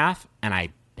month and a half, and I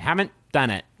haven't done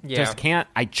it. Yeah. Just can't.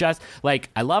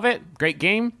 I love it. Great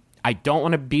game. I don't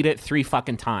want to beat it 3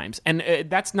 fucking times. And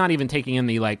that's not even taking in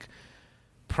the like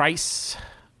price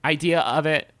idea of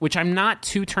it, which I'm not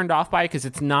too turned off by because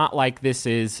it's not like this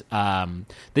is the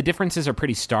differences are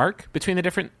pretty stark between the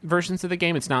different versions of the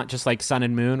game. It's not just like Sun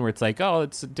and Moon where it's like, oh,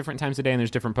 it's different times of day and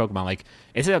there's different Pokemon. Like,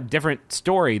 it's a different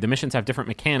story. The missions have different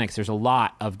mechanics. There's a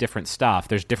lot of different stuff.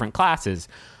 There's different classes.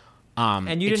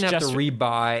 And you didn't have to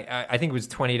rebuy. I think it was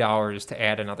 $20 to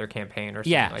add another campaign or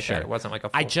something like that. It wasn't like a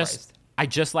full price.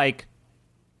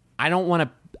 I don't want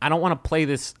to play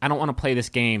this. I don't want to play this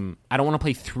game. I don't want to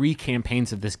play 3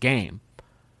 campaigns of this game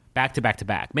back to back to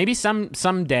back. Maybe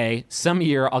someday, some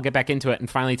year, I'll get back into it and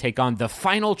finally take on the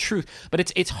final truth.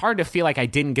 But it's hard to feel like I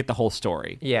didn't get the whole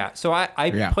story. Yeah. So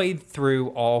I played through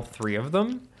all 3 of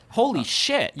them. Holy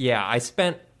shit. Yeah. I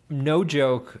spent, no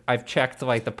joke, I've checked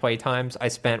like the play times. I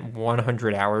spent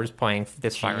 100 hours playing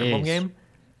this Fire Emblem game.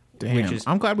 Damn,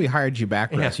 I'm glad we hired you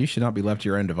back, Russ. You should not be left to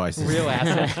your own devices. Real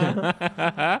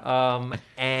asset.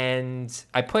 And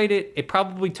I played it. It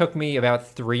probably took me about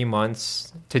 3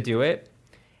 months to do it.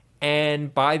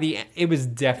 And it was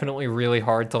definitely really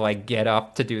hard to like get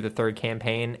up to do the third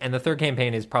campaign. And the third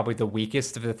campaign is probably the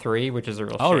weakest of the 3, which is a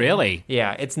real shame. Oh, really?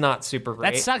 Yeah, it's not super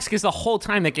great. That sucks because the whole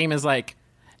time the game is like,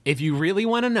 if you really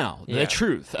want to know the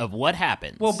truth of what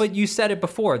happens. Well, but you said it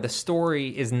before. The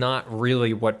story is not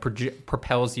really what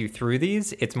propels you through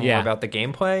these. It's more about the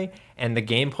gameplay. And the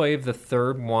gameplay of the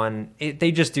third one,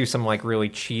 they just do some like really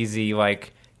cheesy,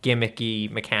 like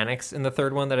gimmicky mechanics in the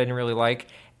third one that I didn't really like.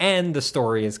 And the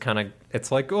story is kind of,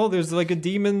 it's like, oh, there's like a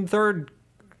demon third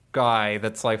guy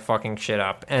that's like fucking shit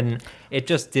up. And it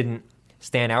just didn't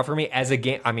stand out for me as a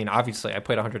game. I mean, obviously, I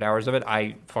played 100 hours of it.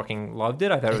 I fucking loved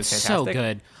it. I thought it was fantastic. So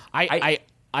good. I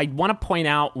want to point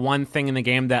out one thing in the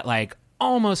game that like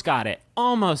almost got it,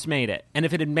 almost made it. And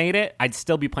if it had made it, I'd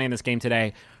still be playing this game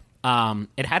today.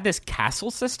 It had this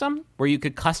castle system where you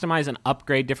could customize and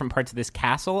upgrade different parts of this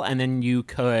castle, and then you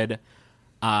could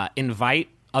invite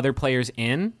other players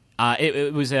in.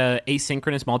 It was a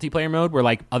asynchronous multiplayer mode where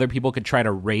like other people could try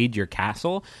to raid your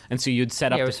castle, and so you'd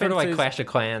set up. Yeah, it was defenses. sort of like Clash of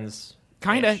Clans.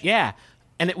 Kind of, yeah.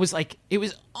 And it was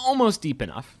almost deep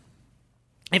enough.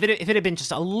 If it had been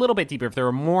just a little bit deeper, if there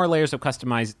were more layers of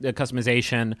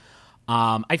customization,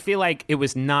 I feel like it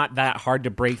was not that hard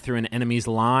to break through an enemy's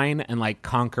line and like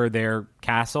conquer their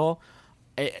castle.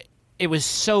 It was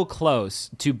so close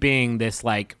to being this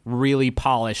like really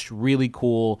polished, really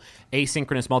cool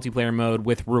asynchronous multiplayer mode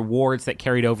with rewards that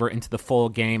carried over into the full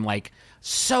game, like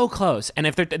so close. And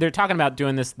if they're talking about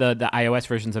doing this, the iOS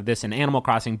versions of this in Animal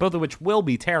Crossing, both of which will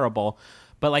be terrible,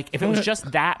 but like if it was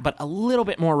just that, but a little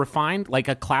bit more refined, like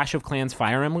a Clash of Clans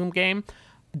Fire Emblem game,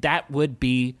 that would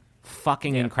be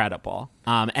fucking incredible.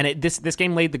 And this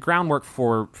game laid the groundwork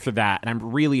for that, and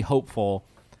I'm really hopeful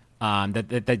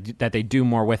that they do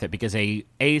more with it, because a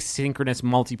asynchronous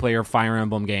multiplayer Fire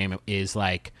Emblem game is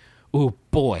like, ooh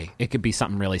boy, it could be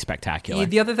something really spectacular.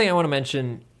 The other thing I want to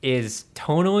mention is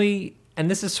tonally,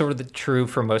 and this is sort of true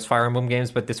for most Fire Emblem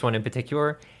games, but this one in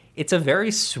particular, it's a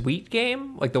very sweet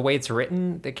game. Like the way it's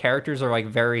written, the characters are like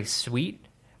very sweet,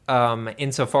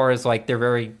 insofar as like they're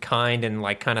very kind and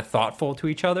like kind of thoughtful to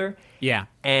each other. Yeah.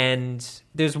 And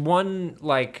there's one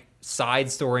like side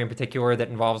story in particular that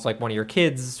involves like one of your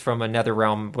kids from another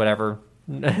realm, whatever,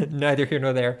 neither here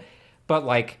nor there, but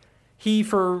like he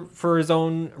for his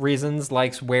own reasons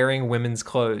likes wearing women's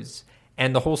clothes,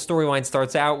 and the whole storyline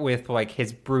starts out with like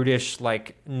his brutish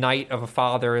like knight of a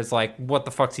father is like, what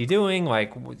the fuck's he doing,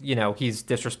 like, you know, he's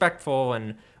disrespectful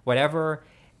and whatever.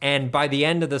 And by the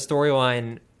end of the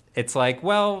storyline, it's like,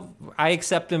 well, I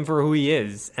accept him for who he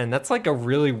is. And that's like a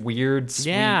really weird,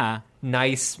 sweet,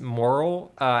 nice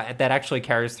moral that actually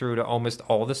carries through to almost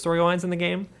all the storylines in the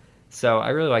game. So I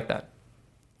really like that.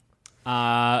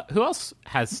 Who else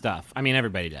has stuff? I mean,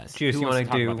 everybody does. Juice, you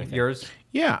want to do yours?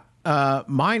 Yeah.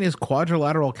 Mine is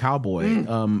Quadrilateral Cowboy.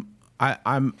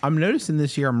 I'm noticing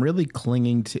this year I'm really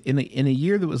clinging to, in a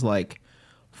year that was like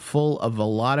full of a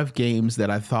lot of games that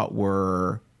I thought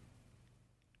were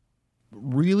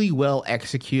really well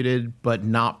executed, but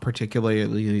not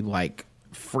particularly like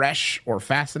fresh or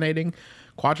fascinating.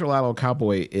 Quadrilateral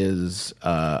Cowboy is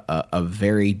a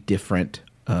very different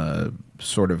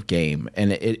sort of game,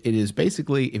 and it is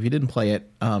basically, if you didn't play it,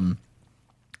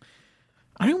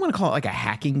 I don't want to call it like a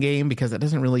hacking game because it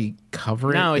doesn't really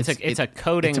cover it. No, it's a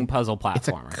coding puzzle platformer. It's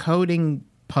a coding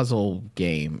puzzle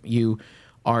game. You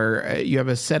have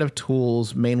a set of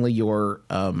tools, mainly your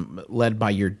led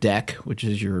by your deck, which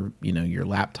is your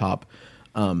laptop,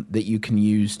 that you can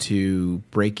use to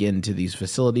break into these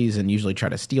facilities and usually try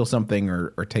to steal something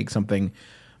or take something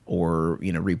or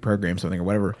reprogram something or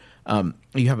whatever.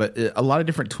 You have a lot of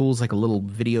different tools, like a little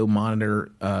video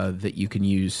monitor that you can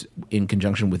use in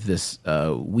conjunction with this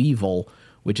Weevil,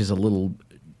 which is a little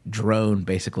drone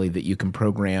basically that you can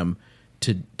program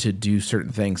to do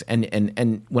certain things.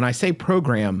 And when I say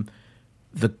program,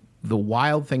 the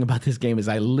wild thing about this game is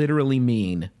I literally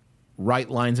mean write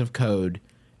lines of code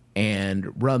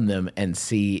and run them and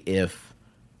see if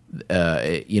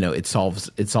it solves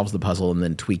the puzzle and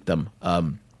then tweak them.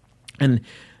 And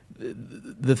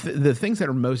the things that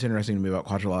are most interesting to me about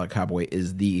Quadrilateral Cowboy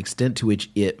is the extent to which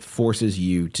it forces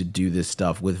you to do this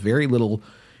stuff with very little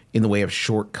in the way of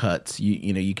shortcuts.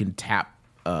 You can tap,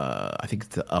 I think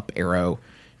it's the up arrow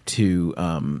to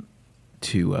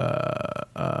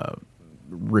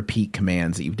repeat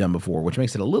commands that you've done before, which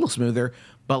makes it a little smoother.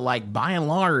 But like by and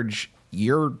large,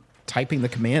 you're typing the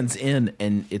commands in,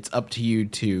 and it's up to you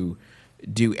to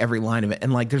do every line of it.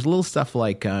 And like there's little stuff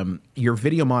like your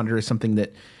video monitor is something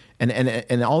that,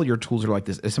 and all your tools are like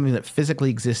this, is something that physically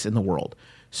exists in the world.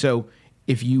 So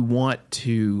if you want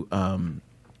to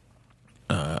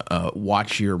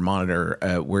watch your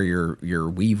monitor where your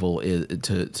Weevil is,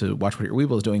 to watch what your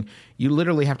Weevil is doing, you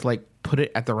literally have to like put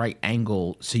it at the right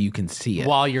angle so you can see it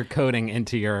while you're coding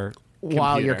into your computer.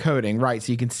 While you're coding, right?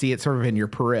 So you can see it sort of in your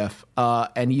periph,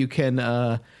 and you can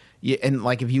and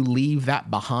like if you leave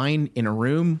that behind in a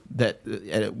room, that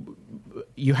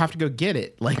you have to go get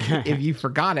it. Like if you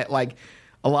forgot it, like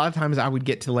a lot of times I would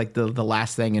get to like the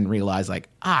last thing and realize like,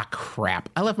 crap,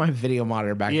 I left my video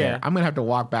monitor back there. I'm gonna have to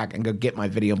walk back and go get my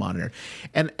video monitor.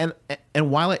 And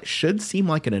while it should seem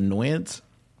like an annoyance,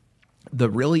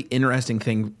 the really interesting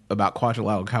thing about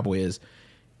Quadrilateral Cowboy is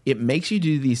it makes you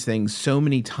do these things so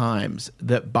many times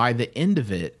that by the end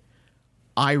of it,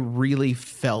 I really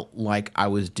felt like I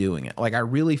was doing it. Like I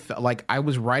really felt like I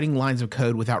was writing lines of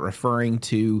code without referring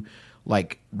to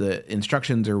like the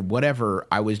instructions or whatever.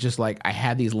 I was just like, I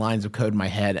had these lines of code in my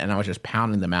head and I was just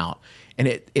pounding them out. And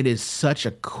it is such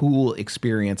a cool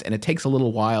experience, and it takes a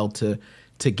little while to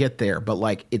get there, but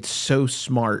like it's so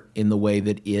smart in the way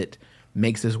that it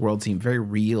makes this world seem very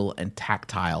real and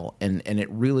tactile, and it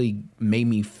really made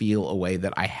me feel a way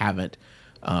that I haven't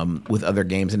with other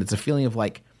games. And it's a feeling of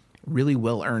like really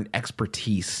well-earned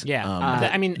expertise.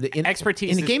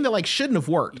 Expertise in a game that like shouldn't have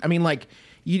worked. I mean, like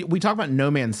we talk about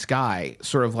No Man's Sky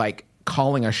sort of like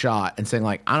calling a shot and saying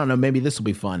like, I don't know, maybe this will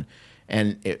be fun.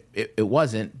 And it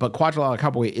wasn't, but Quadrilateral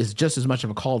Cowboy is just as much of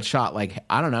a called shot. Like,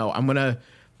 I don't know, I'm going to,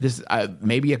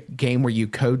 maybe a game where you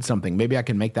code something, maybe I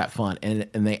can make that fun. And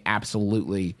they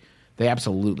absolutely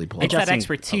pull it's that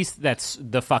expertise that's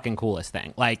the fucking coolest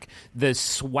thing. Like the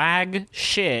swag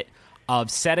shit of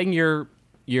setting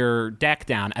your deck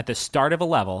down at the start of a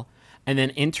level and then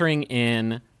entering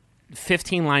in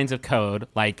 15 lines of code,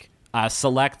 like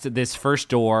select this first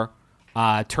door,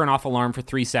 turn off alarm for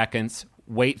 3 seconds,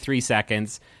 wait 3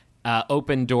 seconds,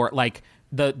 open door, like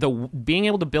the being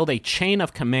able to build a chain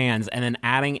of commands and then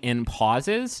adding in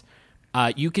pauses.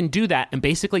 You can do that and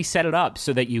basically set it up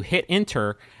so that you hit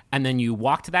enter and then you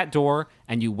walk to that door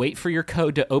and you wait for your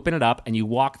code to open it up and you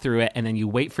walk through it and then you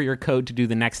wait for your code to do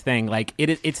the next thing. Like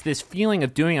it's this feeling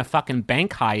of doing a fucking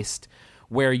bank heist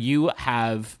where you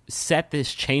have set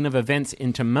this chain of events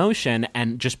into motion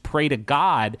and just pray to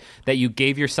God that you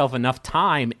gave yourself enough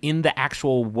time in the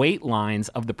actual wait lines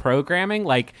of the programming.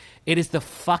 Like, it is the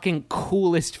fucking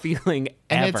coolest feeling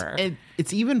ever.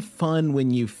 It's even fun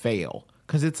when you fail,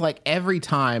 because it's like every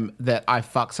time that I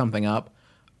fuck something up,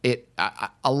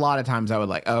 a lot of times I would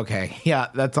like, okay, yeah,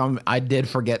 that's on. I did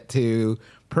forget to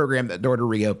program that door to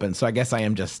reopen, so I guess I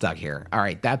am just stuck here. All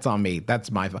right, that's on me. That's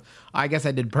my fault. I guess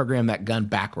I did program that gun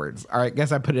backwards. All right,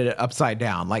 guess I put it upside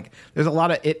down. Like, there's a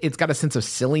lot of it's got a sense of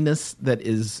silliness that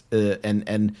is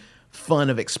and fun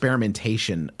of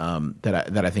experimentation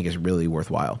that I think is really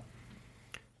worthwhile.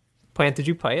 Plant, did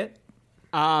you play it?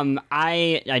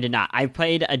 I did not. I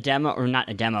played a demo, or not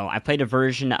a demo. I played a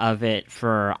version of it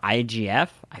for IGF.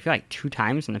 I feel like 2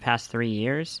 times in the past 3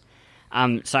 years.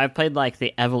 So I've played like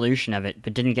the evolution of it,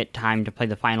 but didn't get time to play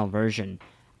the final version.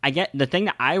 I get the thing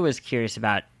that I was curious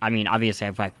about. I mean, obviously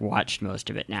I've like watched most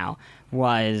of it now.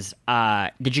 Was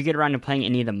did you get around to playing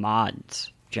any of the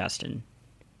mods, Justin?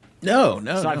 No.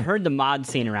 So I've heard the mod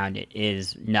scene around it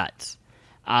is nuts.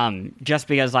 Just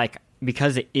because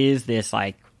it is this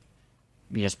like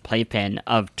just playpen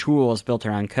of tools built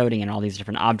around coding and all these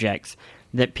different objects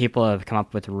that people have come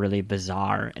up with really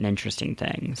bizarre and interesting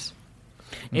things.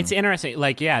 It's interesting,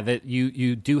 that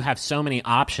you do have so many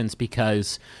options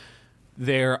because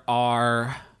there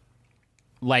are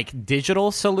like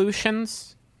digital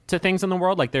solutions to things in the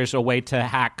world. Like there's a way to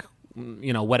hack,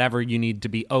 whatever you need to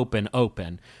be open.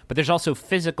 But there's also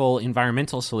physical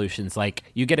environmental solutions. Like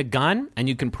you get a gun and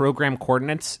you can program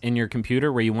coordinates in your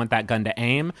computer where you want that gun to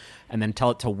aim and then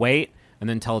tell it to wait and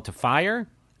then tell it to fire.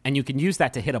 And you can use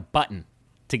that to hit a button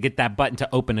to get that button to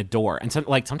open a door. And so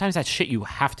sometimes that's shit you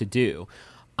have to do.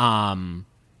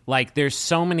 There's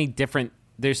so many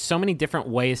different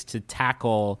ways to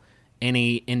tackle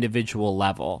any individual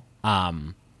level. I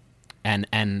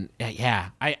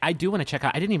do want to check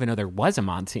out. I didn't even know there was a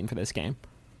mod scene for this game.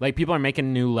 Like people are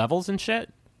making new levels and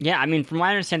shit. Yeah, I mean, from what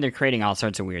I understand, they're creating all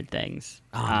sorts of weird things.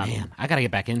 Oh man, I gotta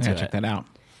get back into it. Check that out.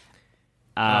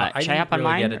 I Should I hop on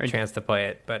didn't really mine? get a chance to play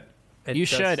it, but You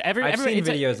should. I've seen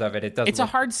videos of it. It does. It's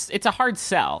a hard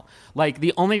sell. Like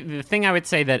the thing I would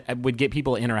say that would get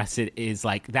people interested is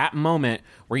like that moment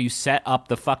where you set up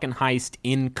the fucking heist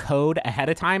in code ahead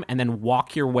of time and then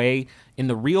walk your way in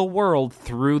the real world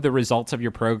through the results of your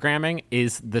programming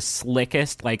is the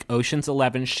slickest like Ocean's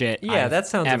 11 shit. That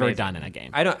sounds ever amazing. done in a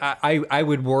game. I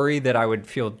would worry that I would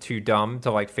feel too dumb to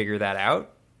like figure that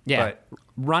out. Yeah. But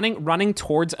Running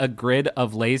towards a grid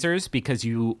of lasers because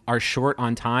you are short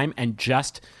on time and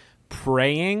just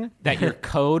praying that your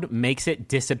code makes it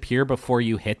disappear before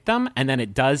you hit them, and then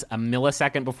it does a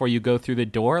millisecond before you go through the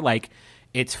door. Like,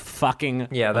 it's fucking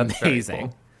that's amazing. Very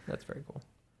cool. That's very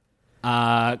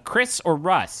cool. Chris or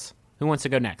Russ? Who wants to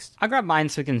go next? I'll grab mine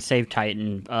so we can save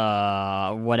Titan,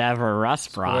 whatever Russ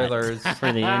brought Spoilers.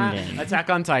 for the ending. Attack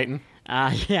on Titan.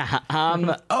 Yeah. Oh,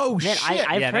 man, shit.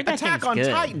 I've heard that Attack game's on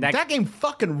good. Titan. That game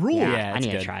fucking rules. Yeah, I it's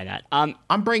need to good. try that.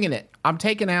 I'm bringing it. I'm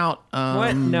taking out.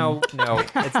 What? No,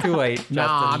 it's too late. Nah,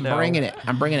 Justin, I'm no. bringing it.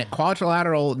 I'm bringing it.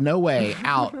 Quadrilateral, no way,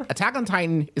 out. Attack on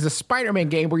Titan is a Spider-Man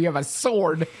game where you have a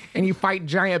sword and you fight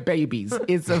giant babies.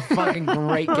 It's a fucking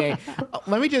great game.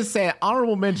 Let me just say,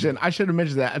 honorable mention. I should have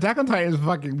mentioned that. Attack on Titan is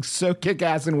fucking so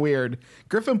kick-ass and weird.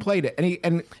 Griffin played it, and It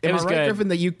was am I right, good. Griffin,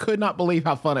 that you could not believe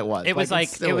how fun it was. It was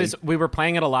it's silly. we were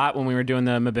playing it a lot when we were doing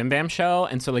the Mabim Bam show,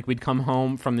 and so like we'd come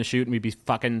home from the shoot and we'd be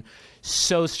fucking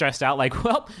so stressed out, like,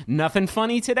 well, nothing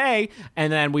funny today,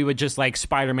 and then we would just like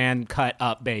Spider-Man cut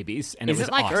up babies, and Is it was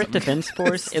it like awesome. Earth Defense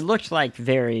Force? It looked like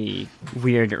very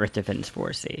weird Earth Defense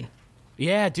Force-y.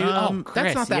 Yeah, dude. Chris,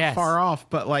 that's not that yes. far off,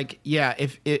 but like, yeah,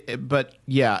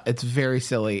 it's very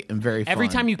silly and very fun. Every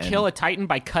time you and- kill a Titan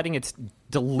by cutting its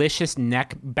delicious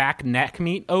neck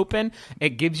meat open,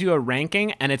 it gives you a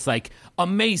ranking, and it's like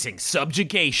amazing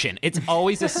subjugation. It's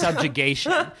always a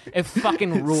subjugation. It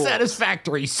fucking rules.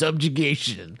 satisfactory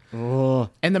subjugation.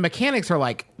 And the mechanics are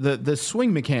like the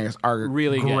swing mechanics are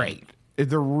Really good. great.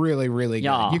 They're really, really good.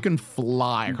 Yeah. You can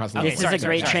fly across the This level. is a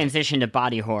great transition to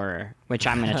body horror, which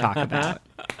I'm going to talk about.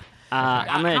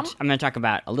 I'm going to talk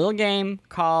about a little game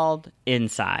called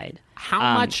Inside.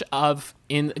 How much of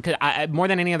cause more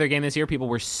than any other game this year, people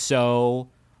were so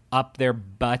up their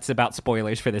butts about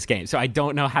spoilers for this game. So I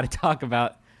don't know how to talk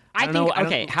about. I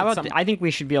think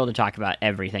we should be able to talk about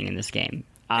everything in this game.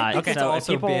 It's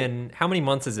also been, how many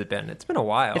months has it been? It's been a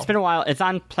while. It's been a while. It's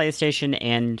on PlayStation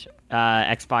and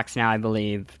Xbox now, I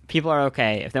believe. People are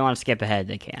okay. If they want to skip ahead,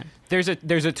 they can. There's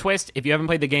a twist. If you haven't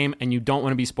played the game and you don't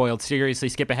want to be spoiled, seriously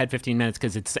skip ahead 15 minutes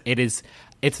because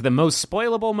it's the most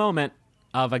spoilable moment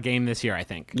of a game this year, I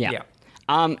think. Yeah.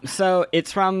 So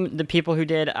it's from the people who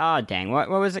did. Oh dang! What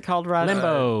was it called, Russ?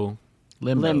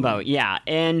 Limbo, yeah.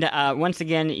 And once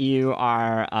again, you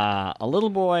are a little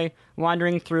boy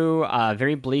wandering through a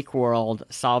very bleak world,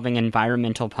 solving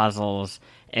environmental puzzles,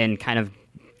 and kind of,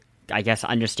 I guess,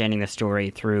 understanding the story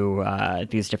through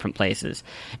these different places.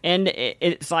 And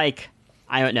it's like,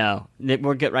 I don't know,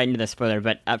 we'll get right into the spoiler,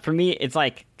 but for me, it's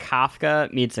like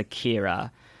Kafka meets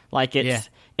Akira. Like, it's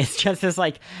just this,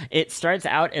 like, it starts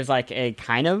out as, like, a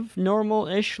kind of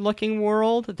normal-ish looking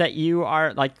world that you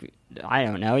are, like, I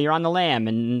don't know, you're on the lam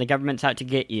and the government's out to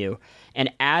get you. And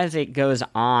as it goes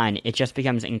on, it just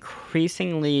becomes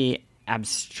increasingly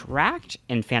abstract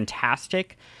and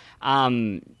fantastic.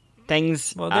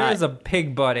 Things... Well, there is a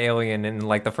pig butt alien in,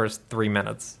 like, the first 3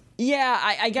 minutes.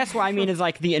 Yeah, I guess what I mean is,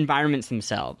 like, the environments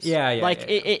themselves. Yeah. Like,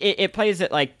 it plays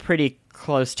it, like, pretty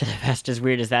close to the best, as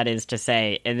weird as that is to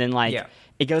say. And then like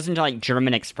it goes into like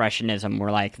German expressionism,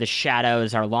 where like the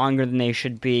shadows are longer than they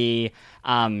should be.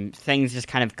 Things just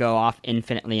kind of go off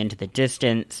infinitely into the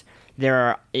distance.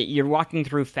 You're walking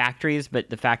through factories, but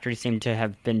the factories seem to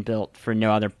have been built for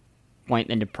no other point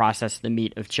than to process the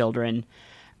meat of children.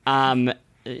 By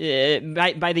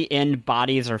the end,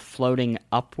 bodies are floating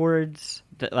upwards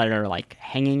that are like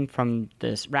hanging from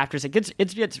this rafters. It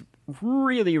gets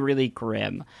really, really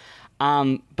grim.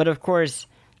 But of course,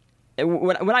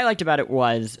 what I liked about it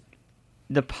was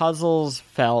the puzzles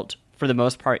felt, for the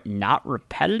most part, not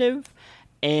repetitive,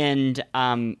 and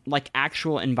like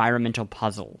actual environmental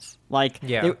puzzles. Like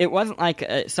it wasn't like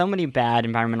so many bad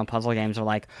environmental puzzle games are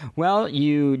like, well,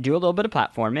 you do a little bit of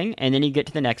platforming and then you get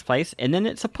to the next place and then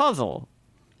it's a puzzle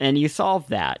and you solve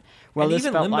that. Well, and this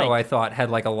even felt Limbo, like, I thought, had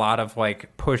like a lot of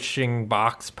like pushing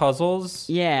box puzzles.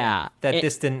 Yeah,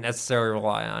 this didn't necessarily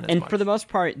rely on. And much. for the most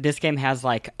part, this game has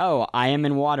like, oh, I am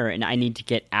in water and I need to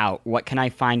get out. What can I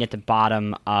find at the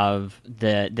bottom of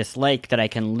this lake that I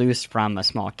can loose from a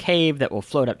small cave that will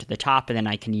float up to the top, and then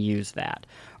I can use that.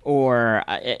 Or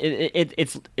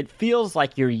it feels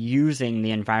like you're using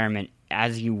the environment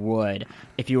as you would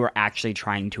if you were actually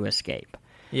trying to escape.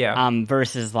 Yeah.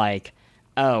 Versus like,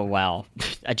 oh, well,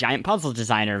 a giant puzzle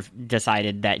designer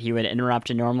decided that he would interrupt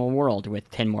a normal world with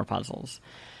 10 more puzzles.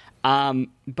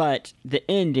 But the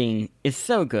ending is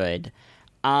so good.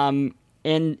 And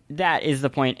that is the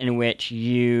point in which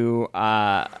you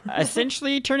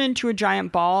essentially turn into a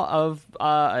giant ball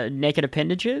of naked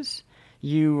appendages.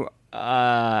 You're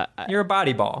a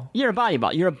body ball. You're a body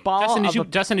ball. You're a ball.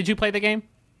 Justin, did you play the game?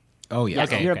 Oh, yeah.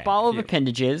 Yes, you're a ball of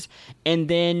appendages, and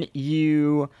then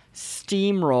you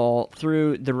steamroll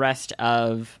through the rest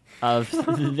of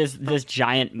this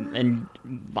giant and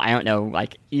I don't know,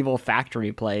 like evil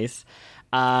factory place.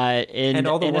 And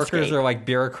all the workers are like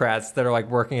bureaucrats that are like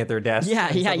working at their desks. Yeah,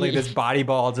 and suddenly this body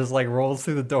ball just like rolls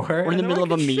through the door. We're in the middle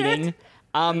of a meeting. Shit.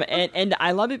 And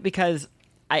I love it because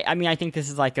I mean, I think this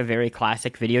is like a very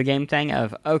classic video game thing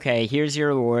of, okay, here's your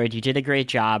reward, you did a great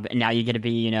job, and now you get to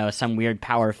be, some weird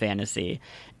power fantasy.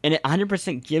 And it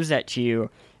 100% gives that to you,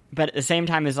 but at the same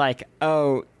time is like,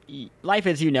 oh, life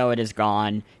as you know it is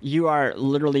gone. You are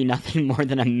literally nothing more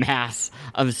than a mass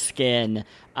of skin.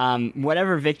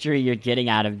 Whatever victory you're getting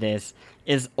out of this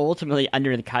is ultimately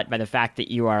undercut by the fact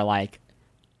that you are like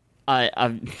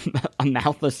a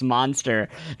mouthless monster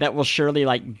that will surely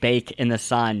like bake in the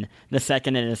sun the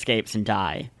second it escapes and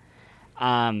die.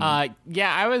 Yeah,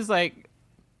 I was like,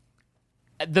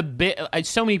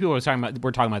 so many people were talking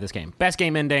about this game. Best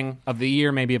game ending of the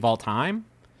year, maybe of all time.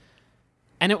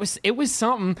 And it was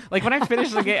something. Like when I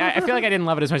finished the game, I feel like I didn't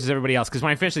love it as much as everybody else, because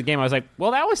when I finished the game, I was like,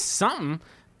 well, that was something.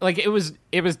 Like it was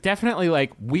definitely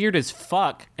like weird as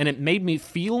fuck, and it made me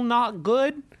feel not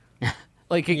good.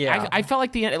 Like I felt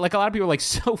like like a lot of people were like,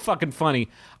 so fucking funny.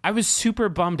 I was super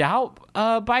bummed out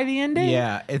by the ending.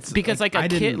 Yeah, it's because like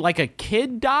a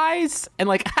kid dies and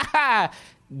like, haha,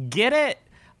 get it?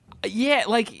 Yeah,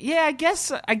 like I guess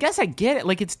I get it.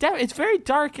 Like it's very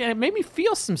dark and it made me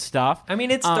feel some stuff. I mean,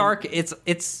 it's dark.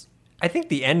 It's. I think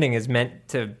the ending is meant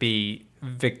to be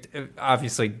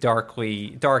obviously dark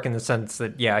in the sense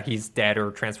that he's dead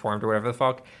or transformed or whatever the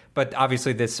fuck. But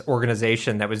obviously, this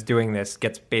organization that was doing this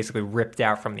gets basically ripped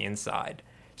out from the inside.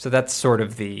 So that's sort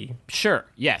of the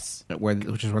yes,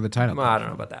 which is where the title. Well, I don't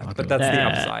know about that, but that's the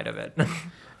upside of it.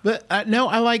 But no,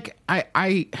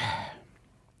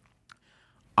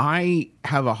 I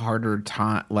have a harder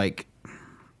time. Like,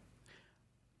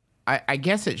 I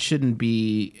guess it shouldn't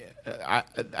be.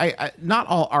 Not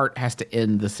all art has to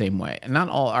end the same way, and not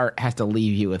all art has to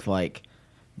leave you with like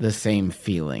the same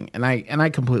feeling. And I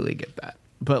completely get that.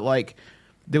 But like,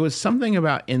 there was something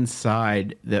about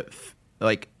Inside that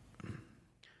like,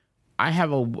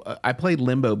 I played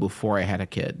Limbo before I had a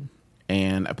kid,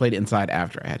 and I played Inside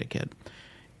after I had a kid,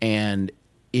 and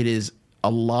it is a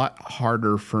lot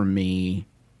harder for me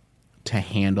to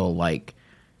handle like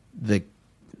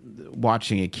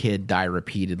watching a kid die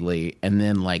repeatedly, and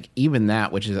then like even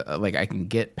that, which is like I can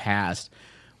get past,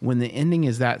 when the ending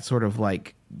is that sort of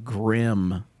like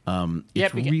grim.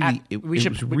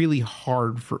 It's really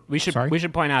hard for. We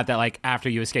should point out that like after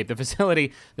you escape the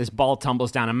facility, this ball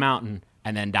tumbles down a mountain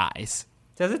and then dies.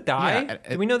 Does it die? Yeah,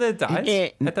 Do we know that it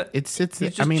dies? It sits.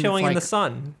 He's just chilling in the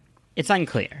sun. It's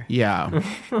unclear. Yeah.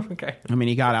 Okay. I mean,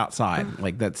 he got outside.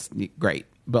 Like that's great,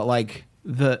 but like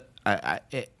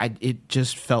it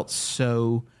just felt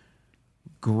so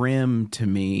grim to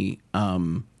me.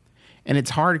 And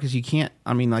it's hard because you can't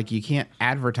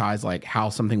advertise like how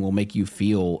something will make you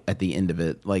feel at the end of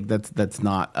it. Like that's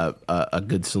not a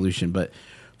good solution. But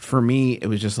for me, it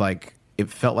was just like, it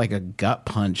felt like a gut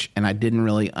punch, and I didn't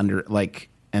really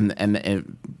and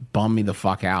it bummed me the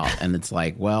fuck out. And it's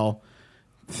like, well,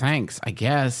 thanks, I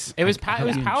guess. It was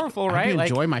powerful, right? I hope you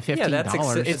enjoy my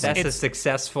 $15. That's a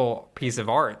successful piece of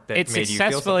art that it made you feel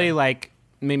successfully something. like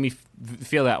made me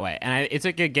feel that way, and it's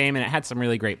a good game, and it had some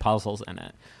really great puzzles in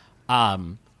it.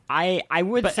 I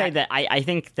would say that I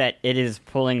think that it is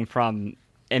pulling from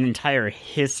an entire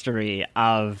history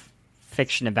of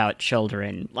fiction about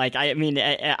children. Like, I mean,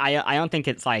 I don't think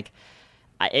it's like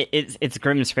it's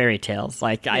Grimm's fairy tales.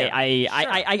 Like, Yeah,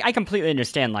 I completely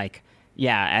understand. Like,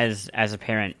 yeah, as a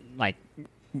parent, like,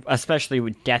 especially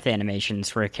with death animations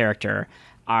for a character.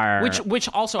 Which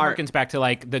also harkens back to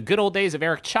like the good old days of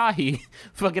Eric Chahi,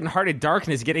 fucking Heart of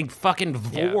Darkness getting fucking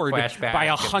vored flashback by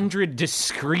 100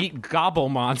 discrete gobble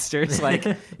monsters. Like,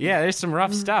 yeah, there's some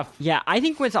rough stuff. Yeah, I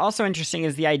think what's also interesting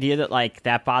is the idea that like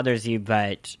that bothers you,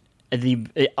 but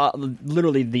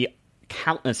literally the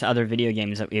countless other video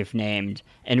games that we've named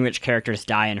in which characters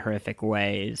die in horrific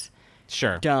ways.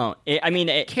 Sure. Don't.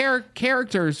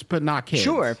 Characters, but not kids.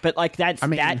 Sure, but like that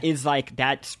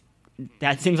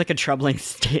seems like a troubling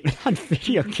statement on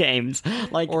video games.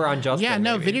 Like, or on Justin. Yeah,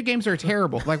 no, maybe. video games are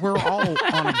terrible. Like, we're all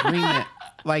on agreement.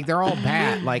 Like, they're all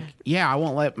bad. Like, yeah, I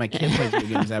won't let my kid play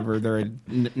video games ever. They're a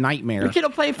nightmare. your kid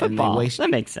will play football. That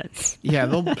makes sense. Yeah,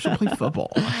 she'll play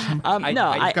football. There's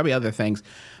gotta be other things.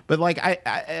 But like,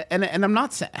 and I'm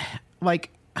not saying,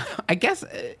 like, I guess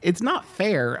it's not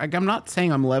fair. Like, I'm not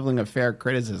saying I'm leveling a fair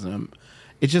criticism.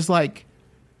 It's just like,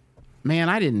 man,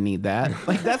 I didn't need that.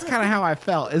 Like, that's kind of how I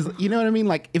felt. Is, you know what I mean?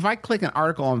 Like, if I click an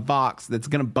article on Vox that's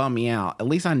gonna bum me out, at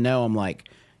least I know I'm like,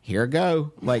 here we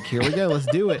go. Like, here we go. Let's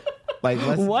do it. Like,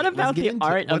 what about the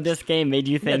art of this game made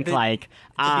you think the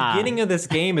beginning of this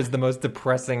game is the most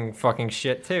depressing fucking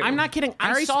shit too? I'm not kidding. I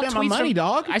already spent my money,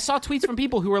 dog. I saw tweets from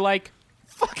people who were like,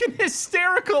 fucking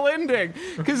hysterical ending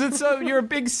because it's you're a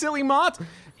big silly mot.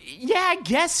 Yeah, I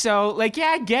guess so. Like, yeah,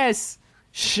 I guess.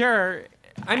 Sure.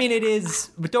 I mean, it is,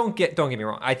 but don't get me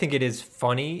wrong. I think it is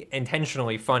funny,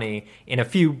 intentionally funny in a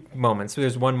few moments. So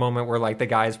there's one moment where like the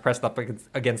guy is pressed up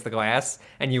against the glass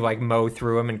and you like mow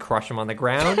through him and crush him on the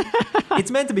ground.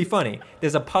 It's meant to be funny.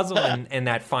 There's a puzzle in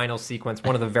that final sequence,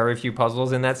 one of the very few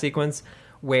puzzles in that sequence,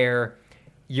 where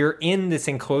you're in this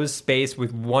enclosed space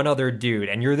with one other dude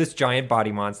and you're this giant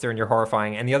body monster and you're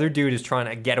horrifying and the other dude is trying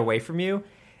to get away from you.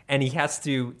 And he has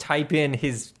to type in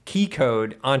his key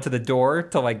code onto the door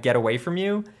to like get away from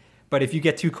you. But if you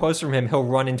get too close from him, he'll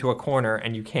run into a corner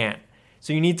and you can't.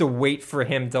 So you need to wait for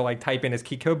him to like type in his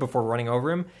key code before running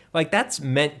over him. Like, that's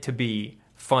meant to be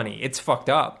funny. It's fucked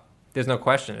up. There's no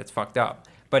question it's fucked up.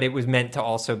 But it was meant to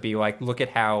also be like, look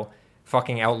at how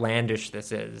fucking outlandish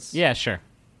this is. Yeah, sure.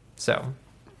 So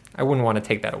I wouldn't want to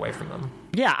take that away from them.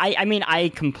 Yeah, I mean, I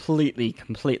completely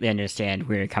understand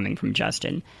where you're coming from,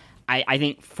 Justin. I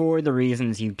think for the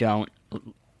reasons you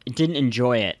didn't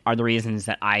enjoy it are the reasons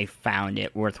that I found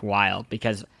it worthwhile,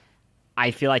 because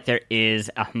I feel like there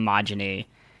is a homogeneity.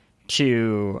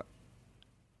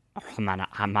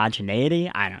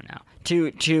 I don't know.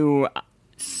 To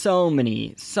so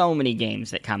many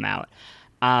games that come out,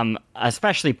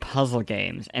 especially puzzle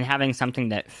games, and having something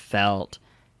that felt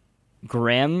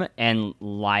grim and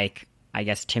like, I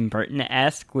guess, Tim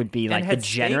Burton-esque would be like the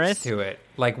generous to it.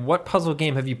 Like, what puzzle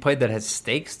game have you played that has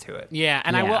stakes to it? Yeah,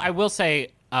 and I will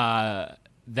say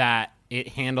that it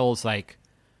handles like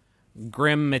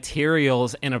grim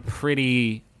materials in a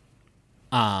pretty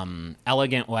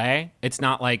elegant way. It's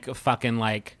not like fucking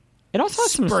like it also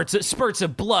has spurts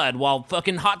of blood while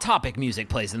fucking Hot Topic music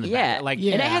plays in the back. Like, and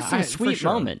it has some sweet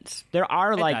moments. There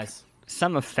are like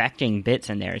some affecting bits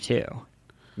in there too.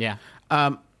 Yeah.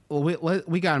 Well,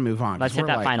 we got to move on. Let's hit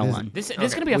that final one. This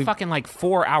is going to be a fucking like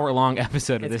 4-hour long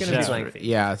episode of this show.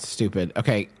 Yeah, it's stupid.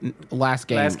 Okay, last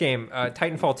game.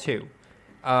 Titanfall 2.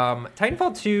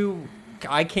 Titanfall 2,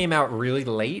 I came out really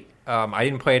late. I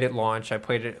didn't play it at launch. I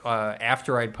played it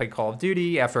after I'd played Call of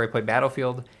Duty, after I played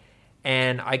Battlefield.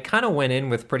 And I kind of went in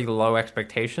with pretty low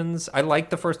expectations. I liked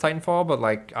the first Titanfall, but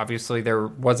like obviously there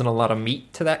wasn't a lot of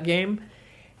meat to that game.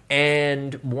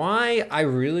 And why I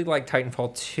really like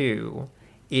Titanfall 2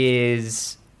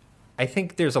 is I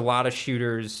think there's a lot of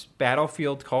shooters,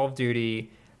 Battlefield, Call of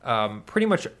Duty, pretty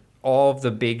much all of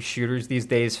the big shooters these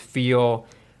days feel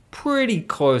pretty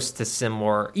close to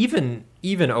similar. Even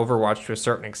Overwatch to a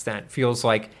certain extent feels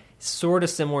like sort of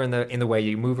similar in the way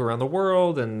you move around the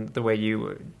world and the way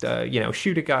you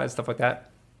shoot at guys, stuff like that.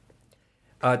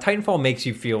 Titanfall makes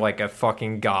you feel like a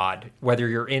fucking god, whether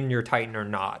you're in your Titan or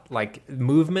not. Like,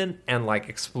 movement and like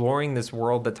exploring this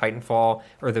world that Titanfall,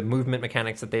 or the movement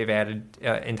mechanics that they've added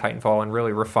in Titanfall and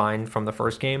really refined from the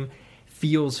first game,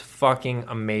 feels fucking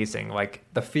amazing. Like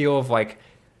the feel of like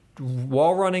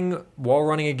wall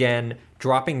running again,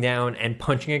 dropping down and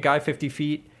punching a guy 50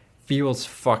 feet feels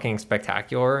fucking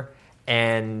spectacular.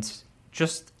 And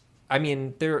just, I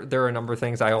mean, there are a number of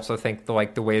things. I also think the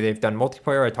way they've done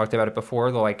multiplayer, I talked about it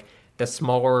before, the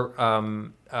smaller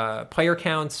player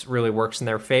counts really works in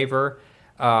their favor.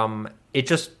 It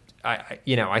just,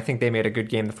 I think they made a good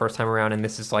game the first time around, and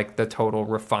this is like the total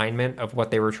refinement of what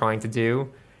they were trying to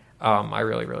do. I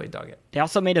really, really dug it. They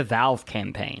also made a Valve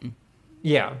campaign.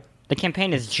 Yeah. The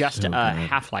campaign is just a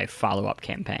Half-Life follow-up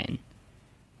campaign.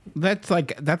 That's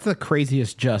the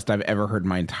craziest just I've ever heard in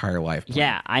my entire life.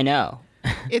 Yeah, I know.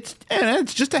 It's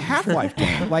just a Half-Life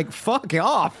game. Like, fuck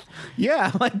off.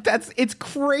 Yeah, like it's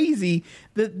crazy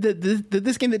that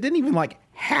this game that didn't even like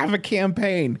have a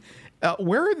campaign.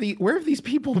 Where have these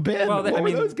people been? Well, what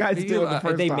were those guys doing the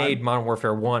first they time? made Modern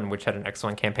Warfare 1, which had an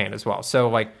excellent campaign as well. So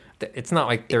like, it's not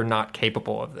like they're not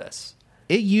capable of this.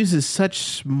 It uses such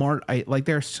smart, like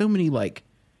there are so many like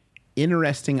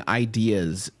interesting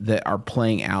ideas that are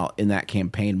playing out in that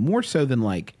campaign, more so than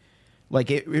like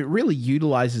it really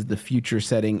utilizes the future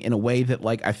setting in a way that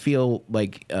like I feel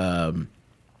like the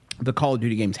Call of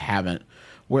Duty games haven't,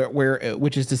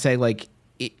 which is to say like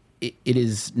it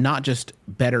is not just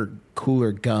better,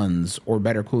 cooler guns or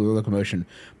better, cooler locomotion,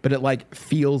 but it like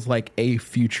feels like a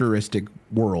futuristic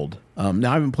world.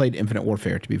 Now I haven't played Infinite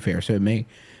Warfare, to be fair, so it may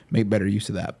make better use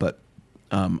of that, but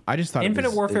I just thought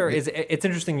Infinite Warfare it's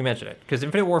interesting you mention it, because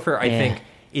Infinite Warfare I think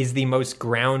is the most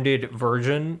grounded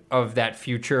version of that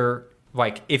future.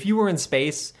 Like if you were in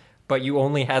space but you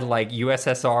only had like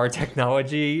USSR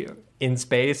technology in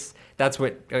space, that's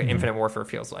what Infinite Warfare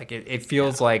feels like. It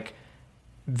feels like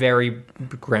very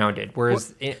grounded,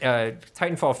 whereas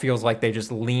Titanfall feels like they just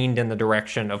leaned in the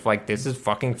direction of like, this is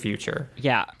fucking future.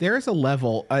 Yeah, there is a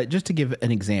level, just to give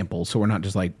an example, so we're not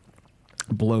just like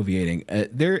bloviating.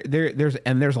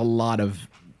 There's a lot of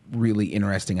really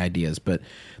interesting ideas, but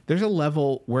there's a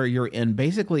level where you're in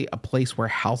basically a place where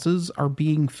houses are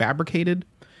being fabricated,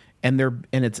 and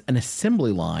it's an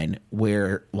assembly line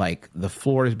where like the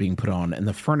floor is being put on and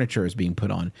the furniture is being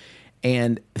put on,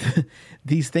 and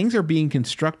these things are being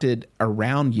constructed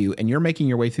around you, and you're making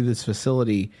your way through this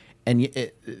facility, and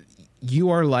you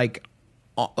are like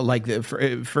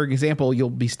for example, you'll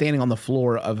be standing on the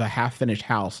floor of a half-finished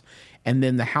house, and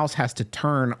then the house has to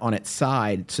turn on its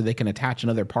side so they can attach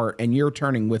another part, and you're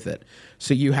turning with it.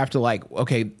 So you have to like,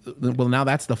 okay, well now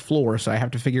that's the floor, so I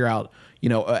have to figure out,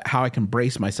 how I can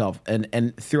brace myself.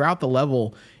 And throughout the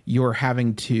level, you're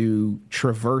having to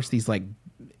traverse these like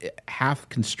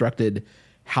half-constructed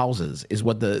houses is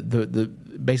what the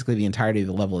basically the entirety of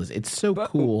the level is. It's so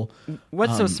cool.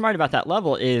 What's so smart about that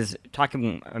level is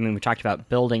we talked about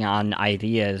building on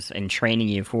ideas and training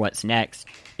you for what's next.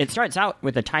 It starts out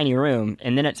with a tiny room,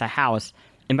 and then it's a house,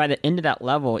 and by the end of that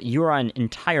level, you are on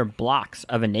entire blocks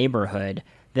of a neighborhood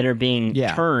that are being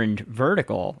turned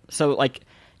vertical. So like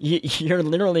you're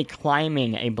literally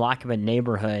climbing a block of a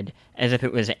neighborhood as if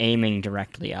it was aiming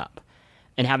directly up,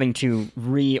 and having to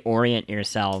reorient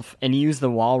yourself and use the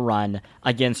wall run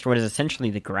against what is essentially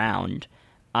the ground.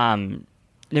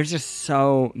 There's just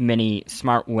so many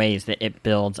smart ways that it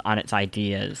builds on its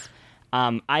ideas.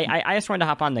 I just wanted to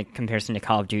hop on the comparison to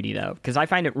Call of Duty, though, because I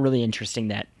find it really interesting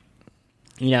that,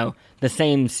 the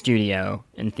same studio,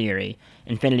 in theory,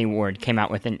 Infinity Ward, came out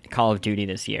with Call of Duty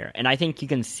this year. And I think you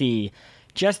can see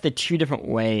just the two different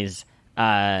ways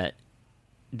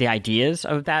the ideas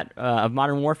of that of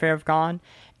Modern Warfare have gone,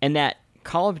 and that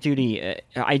Call of Duty,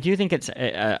 I do think it's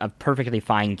a perfectly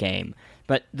fine game.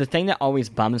 But the thing that always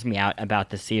bums me out about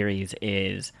the series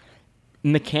is,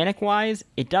 mechanic-wise,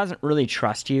 it doesn't really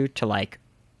trust you to like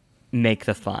make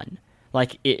the fun.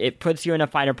 Like it puts you in a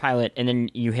fighter pilot, and then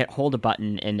you hold a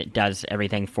button, and it does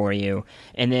everything for you.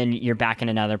 And then you're back in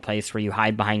another place where you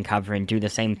hide behind cover and do the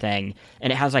same thing.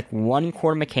 And it has like one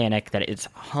core mechanic that it's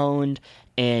honed,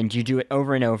 and you do it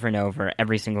over and over and over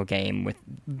every single game with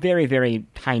very, very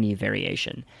tiny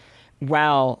variation.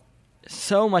 While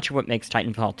so much of what makes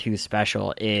Titanfall 2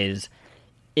 special is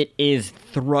it is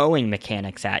throwing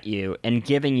mechanics at you and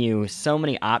giving you so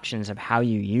many options of how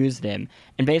you use them,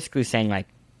 and basically saying like,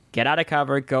 get out of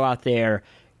cover, go out there,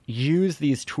 use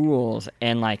these tools,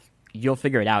 and like you'll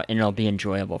figure it out, and it'll be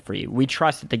enjoyable for you. We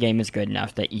trust that the game is good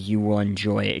enough that you will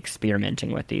enjoy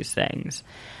experimenting with these things.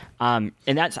 And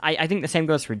that's I think the same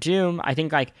goes for Doom. I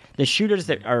think like the shooters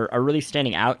that are really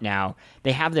standing out now,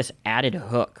 they have this added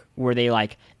hook where they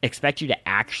like expect you to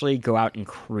actually go out and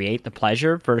create the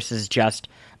pleasure versus just,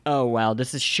 oh well,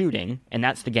 this is shooting and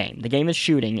that's the game. The game is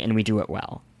shooting and we do it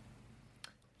well.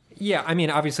 Yeah, I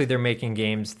mean, obviously they're making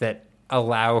games that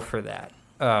allow for that.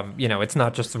 it's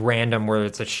not just random where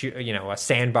it's a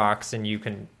sandbox and you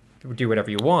can do whatever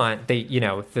you want. They,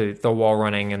 the wall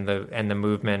running and the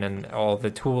movement and all the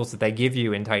tools that they give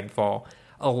you in Titanfall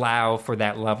allow for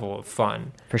that level of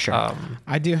fun. For sure.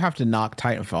 I do have to knock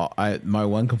Titanfall. My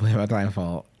one complaint about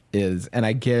Titanfall is, and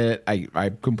I get it,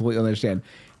 I completely understand.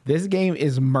 This game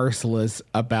is merciless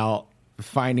about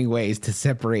finding ways to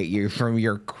separate you from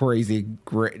your crazy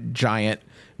giant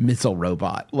missile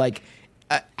robot. Like,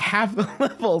 half the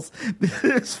levels,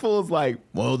 this fool's like,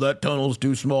 well, that tunnel's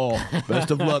too small. Best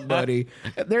of luck, buddy.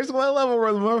 There's one level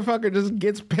where the motherfucker just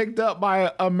gets picked up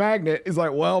by a magnet. He's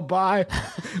like, well, bye.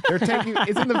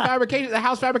 It's in the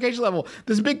house fabrication level.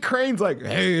 This big crane's like,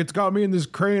 hey, it's got me in this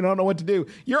crane. I don't know what to do.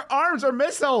 Your arms are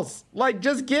missiles. Like,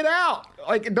 just get out.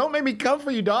 Like, don't make me come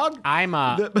for you, dog.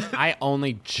 I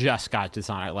only just got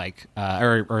Dishonored,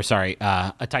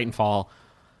 a Titanfall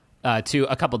 2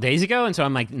 a couple days ago, and so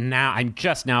I'm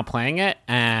just now playing it,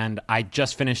 and I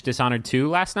just finished Dishonored 2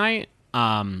 last night,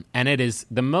 and it is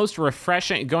the most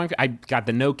refreshing. I got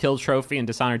the no kill trophy in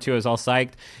Dishonored 2. I was all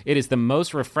psyched. It is the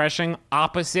most refreshing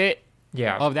opposite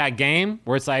of that game,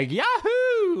 where it's like,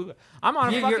 yahoo! I'm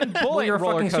on a fucking bullet you're a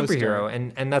roller fucking coaster.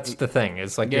 superhero, and that's the thing.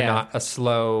 Is like you're not a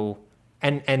slow.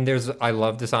 And I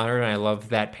love Dishonored, and I love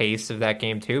that pace of that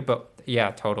game too. But yeah,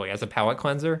 totally as a palate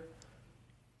cleanser.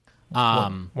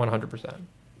 100%.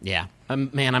 Yeah,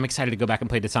 man, I'm excited to go back and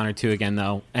play Dishonored 2 again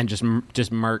though, and just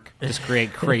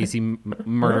create crazy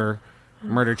murder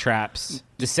traps,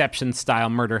 deception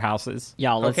style murder houses.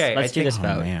 Y'all, let's do this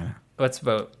vote. Man. Let's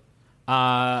vote.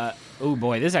 Oh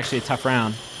boy, this is actually a tough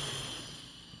round.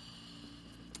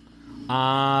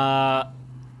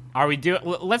 Are we doing?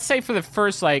 Let's say for the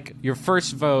first, your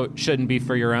first vote shouldn't be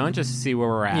for your own, just to see where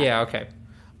we're at. Yeah, okay.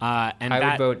 And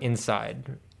I would vote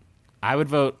inside. I would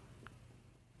vote.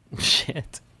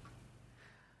 Shit.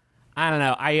 I don't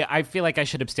know. I feel like I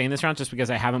should abstain this round just because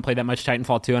I haven't played that much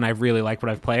Titanfall 2 and I really like what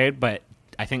I've played. But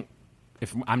I think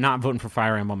if I'm not voting for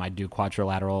Fire Emblem, I'd do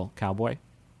Quadrilateral Cowboy.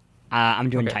 I'm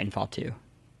doing Titanfall 2.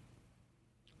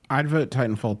 I'd vote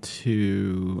Titanfall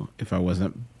 2 if I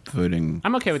wasn't voting.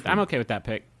 I'm okay with that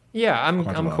pick. Yeah, I'm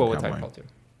cool with Cowboy. Titanfall 2.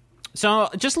 So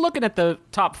just looking at the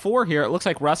top 4 here, it looks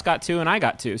like Russ got 2 and I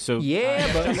got 2. So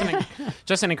yeah, but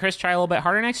Justin and Chris try a little bit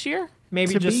harder next year.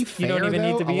 Maybe To just be fair, you don't even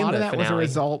need to be a in lot the of that finale. was a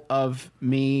result of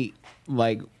me.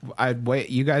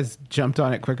 You guys jumped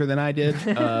on it quicker than I did.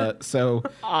 So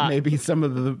maybe some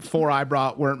of the 4 I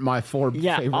brought weren't my 4 favorite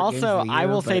games also, of the year, I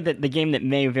will say that the game that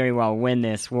may very well win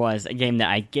this was a game that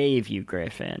I gave you,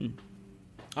 Griffin.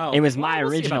 Oh, It was well, my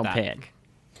we'll see original about that. pick.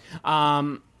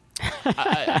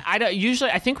 I don't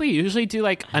usually. I think we usually do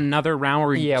another round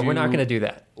where we're not going to do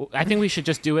that. I think we should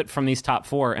just do it from these top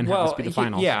 4 and have this be the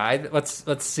finals.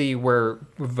 Let's see where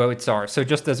votes are. So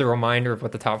just as a reminder of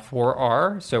what the top 4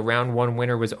 are. So round 1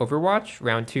 winner was Overwatch.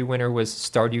 Round 2 winner was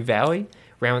Stardew Valley.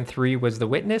 Round 3 was The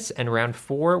Witness, and round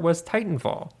 4 was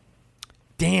Titanfall.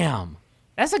 Damn,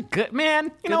 that's a good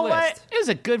man. You know list. what? It was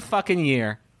a good fucking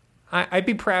year. I'd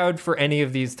be proud for any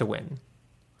of these to win.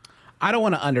 I don't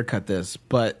want to undercut this,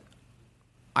 but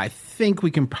I think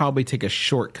we can probably take a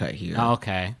shortcut here.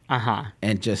 Okay.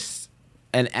 And just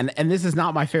and this is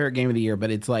not my favorite game of the year, but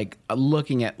it's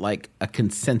looking at a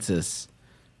consensus.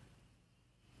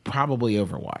 Probably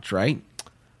Overwatch, right?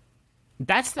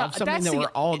 That's the Something that we're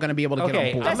all going to be able to get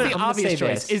on board. That's I'm the gonna obvious say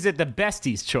choice. this. Is it the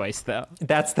Besties choice though?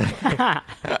 That's the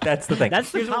that's the thing.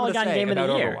 That's the Here's what I'm gonna Polygon say game of the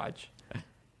about year. Overwatch.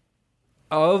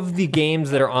 Of the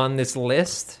games that are on this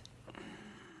list,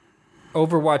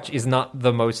 Overwatch is not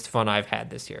the most fun I've had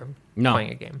this year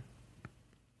playing a game.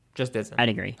 Just isn't. I'd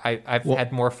agree. I've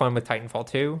had more fun with Titanfall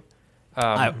 2.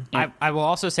 I will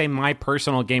also say my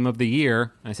personal game of the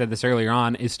year, I said this earlier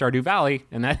on, is Stardew Valley,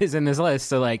 and that is in this list.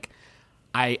 So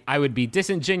I would be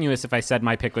disingenuous if I said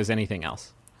my pick was anything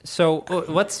else. So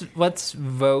let's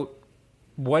vote.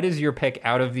 What is your pick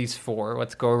out of these 4?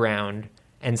 Let's go around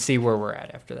and see where we're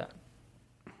at after that.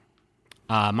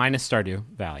 Mine is Stardew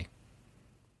Valley.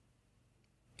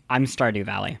 I'm Stardew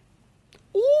Valley.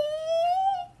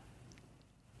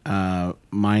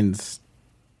 Mine's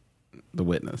The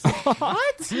Witness.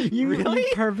 What? You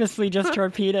purposely just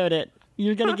torpedoed it.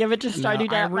 You're gonna give it to Stardew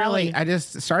Valley. I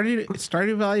just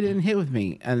Stardew Valley didn't hit with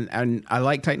me, and I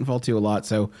like Titanfall 2 a lot,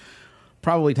 so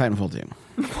probably Titanfall 2.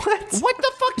 What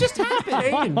the fuck just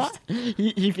happened?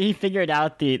 he figured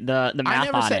out the math I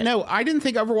never on said it. no. I didn't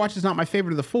think Overwatch is not my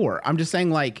favorite of the 4. I'm just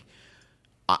saying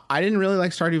I didn't really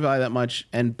like Stardew Valley that much,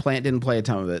 and Plant didn't play a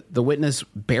ton of it. The Witness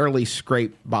barely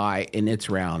scraped by in its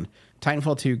round.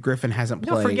 Titanfall 2, Griffin hasn't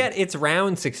played. No, forget its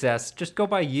round success. Just go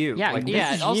by you. Yeah, Like,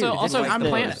 this is Also, you. This is I'm the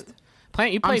Plant. list.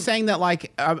 Plant, you I'm played. saying that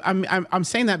like I'm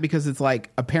saying that because it's like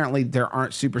apparently there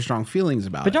aren't super strong feelings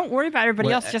about But it. don't worry about everybody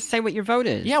What- else. Just say what your vote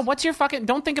is. Yeah, what's your fucking?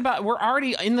 Don't think about. We're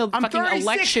already in the I'm fucking 36.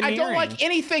 electioneering. I don't like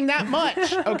anything that much.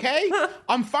 Okay,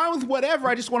 I'm fine with whatever.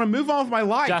 I just want to move on with my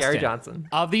life. Justin, Gary Johnson.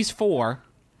 Of these four,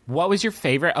 what was your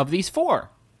favorite of these four?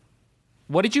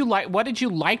 What did you like? What did you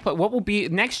like? But what will be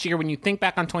next year when you think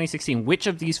back on 2016? Which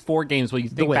of these four games will you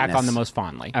think back Witness. on the most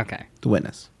fondly? Okay. The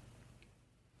Witness.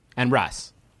 And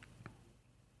Russ.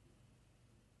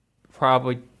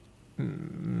 Probably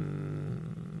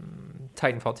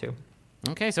Titanfall 2.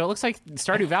 Okay, so it looks like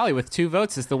Stardew Valley with 2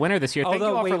 votes is the winner this year. Thank you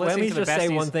Although, all wait, for let listening me to the just say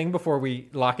Besties. one thing before we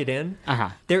lock it in. Uh-huh.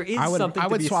 There is I would something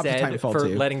to be swap to said Titanfall for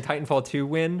 2. letting Titanfall 2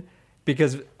 win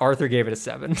because Arthur gave it a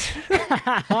 7.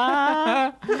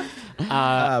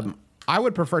 I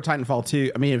would prefer Titanfall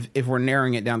 2. I mean, if we're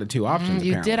narrowing it down to 2 options,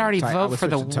 You did already I vote would for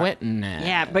the switch to Witness.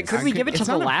 Yeah, but could we give it to It's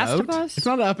The not a Last of vote. Us? It's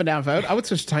not an up and down vote. I would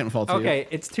switch to Titanfall 2. Okay,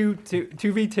 it's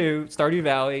 2v2, Stardew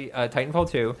Valley, Titanfall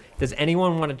 2. Does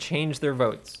anyone want to change their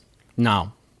votes?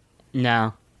 No.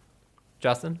 No.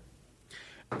 Justin?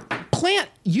 Plant,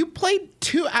 you played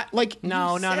 2 like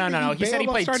No. you said that you He said he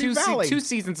bailed on played Stardew Valley. two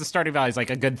seasons of Stardew Valley is like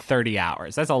a good 30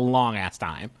 hours. That's a long ass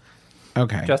time.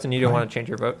 Okay. Justin, you don't want to change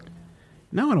your vote?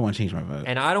 No, I don't want to change my vote.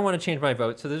 And I don't want to change my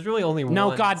vote, so there's really only one.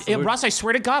 No, God, solution. Russ, I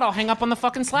swear to God, I'll hang up on the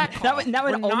fucking Slack call. That would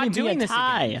We're only not be doing a this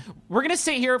tie. again. We're gonna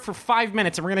sit here for 5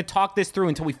 minutes and we're gonna talk this through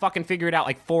until we fucking figure it out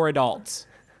like 4 adults.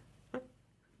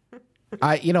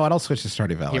 You know what? I'll switch to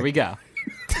Stardew Valley. Here we go.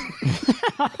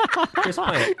 Chris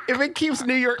Plant. If it keeps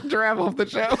New York Giraffe off the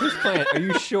show. Plant, are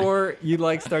you sure you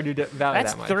like Stardew Valley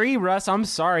That's that much? 3, Russ. I'm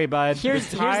sorry, bud. Here's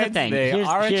the tides, thing. They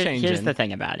are changing. Here's the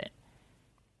thing about it.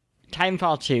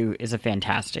 Titanfall 2 is a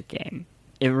fantastic game.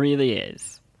 It really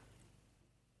is.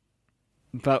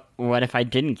 But what if I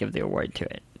didn't give the award to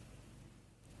it?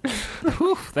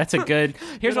 Whew, that's a good.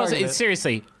 Here's Good what I'll say. argument.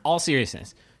 Seriously, all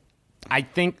seriousness. I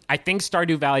think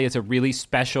Stardew Valley is a really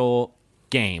special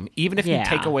game. Even if you Yeah.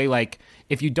 take away like,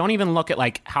 if you don't even look at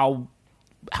like how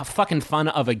fucking fun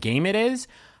of a game it is,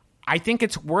 I think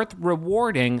it's worth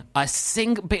rewarding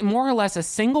more or less a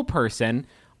single person.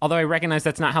 Although I recognize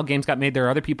that's not how games got made. There are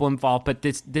other people involved, but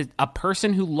this a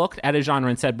person who looked at a genre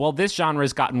and said, "Well, this genre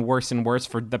has gotten worse and worse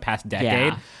for the past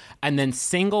decade." Yeah. And then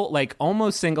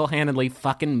almost single-handedly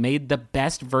fucking made the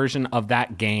best version of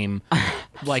that game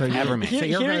like ever made. So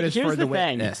your vote is Here's for the the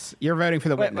thing. Witness. You're voting for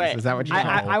the Witness. Is that what you're saying?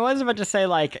 I was about to say,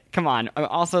 like, come on.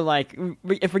 Also, like,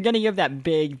 if we're going to give that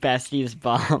big Besties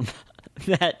bump,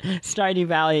 that Stardew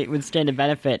Valley would stand to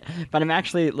benefit, but I'm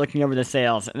actually looking over the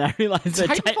sales, and I realized that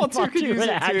Titanfall 2 Titanfall could 2 use would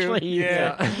it, too. actually use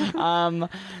it.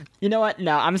 You know what?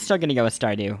 No, I'm still going to go with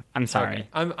Stardew. I'm sorry.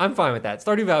 Okay. I'm fine with that.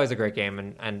 Stardew Valley is a great game,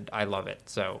 and I love it.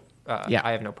 So Yeah.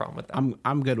 I have no problem with that.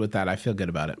 I'm good with that. I feel good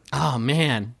about it. Oh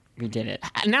man. We did it.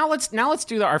 Now let's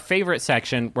do our favorite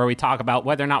section where we talk about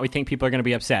whether or not we think people are going to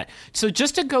be upset. So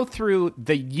just to go through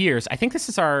the years, I think this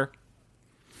is our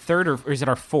third or is it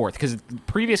our fourth? Because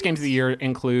previous games of the year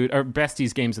include or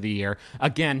Besties games of the year.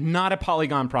 Again, not a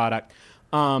Polygon product.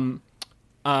 Zelda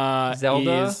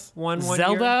is won one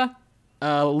Zelda,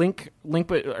 Link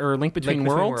Between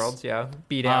Worlds. Yeah,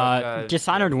 beat out.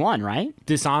 Dishonored 1, right?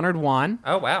 Dishonored 1.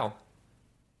 Oh wow.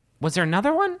 Was there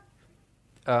another one?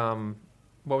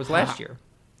 What was last year?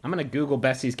 I'm gonna Google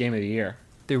Besties game of the year.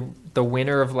 The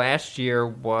winner of last year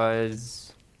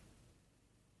was.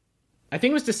 I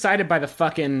think it was decided by the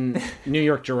fucking New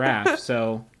York Giraffe.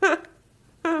 So I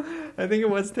think it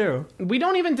was too. we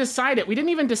don't even decide it. We didn't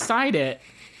even decide it.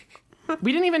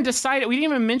 We didn't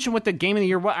even mention what the game of the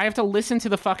year was. I have to listen to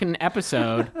the fucking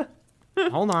episode.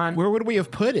 Hold on. Where would we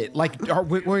have put it? Like,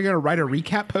 we're going to write a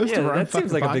recap post of our own that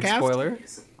seems fucking like a big podcast? spoiler.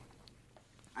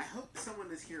 I hope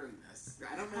someone is hearing this.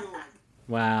 I don't know.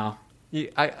 Wow.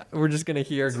 We're just gonna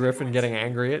hear Griffin getting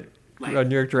angry at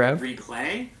New York Giraffe.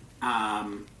 Replay,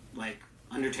 like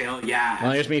Undertale, yeah,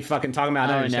 Well, here's me fucking talking about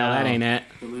Undertale. no. That ain't it.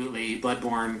 absolutely.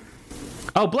 Bloodborne,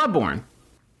 Oh, Bloodborne.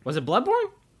 Was it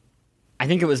Bloodborne? I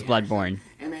think it was Bloodborne.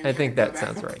 and then I think that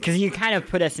sounds right. Because you kind of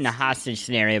put us in a hostage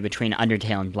scenario between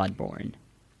Undertale and Bloodborne.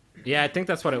 Yeah, I think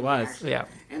that's what it was. Yeah,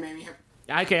 And then you have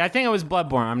Okay, I think it was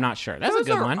Bloodborne. I'm not sure. That's a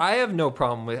good one. I have no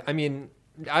problem with. I mean,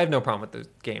 I have no problem with the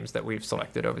games that we've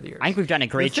selected over the years. I think we've done a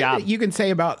great The thing job. that you can say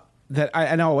about that,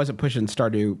 I know I wasn't pushing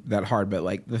Stardew that hard, but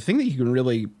like the thing that you can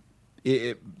really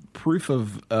proof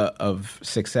of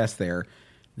success there,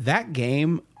 that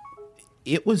game,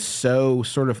 it was so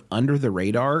sort of under the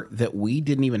radar that we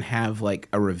didn't even have like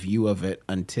a review of it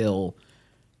until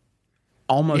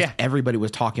almost everybody was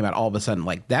talking about. All of a sudden,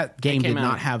 like that game came did out.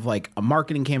 not have like a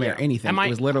marketing campaign or anything. And It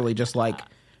was literally just like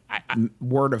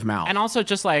word of mouth. And also,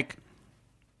 just like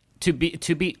to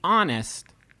be honest,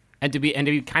 and to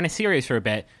be kind of serious for a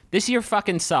bit, this year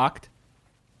fucking sucked.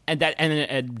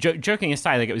 Joking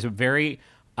aside, like it was a very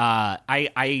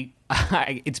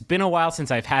it's been a while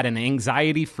since I've had an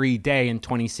anxiety-free day in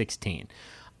 2016.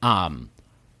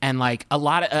 And like a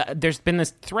lot of there's been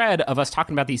this thread of us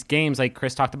talking about these games, like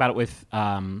Chris talked about it with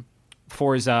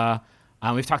Forza.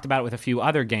 We've talked about it with a few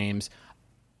other games.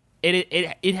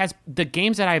 It has the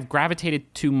games that I've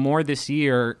gravitated to more this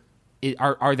year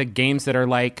are the games that are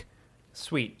like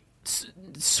Sweet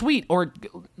or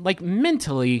like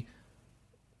mentally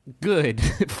good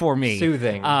for me,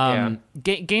 soothing.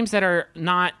 Games that are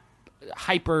not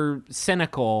hyper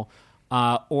cynical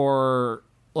or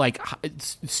like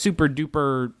super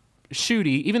duper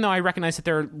shooty, even though I recognize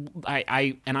that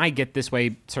I get this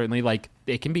way certainly, like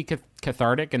it can be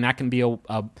cathartic, and that can be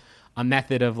a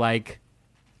method of like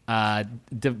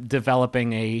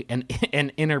developing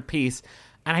an inner peace.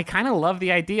 And I kind of love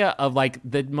the idea of like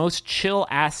the most chill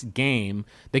ass game,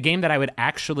 the game that I would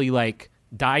actually like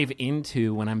dive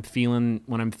into when I'm feeling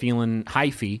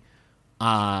hyphy.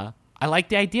 I like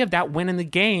the idea of that winning the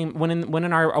game,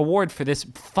 winning our award for this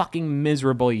fucking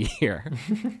miserable year.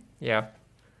 Yeah.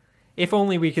 If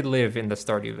only we could live in the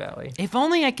Stardew Valley. If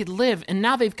only I could live. And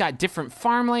now they've got different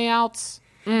farm layouts.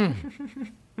 Been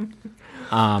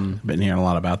hearing a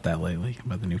lot about that lately,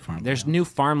 about the new farm. There's new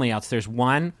farm layouts. There's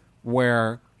one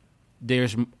where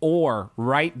there's ore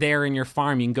right there in your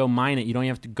farm. You can go mine it. You don't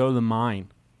even have to go to the mine.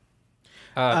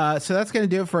 So that's going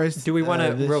to do it for us. Do we want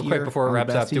to, real quick before it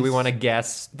wraps up, do we want to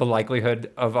guess the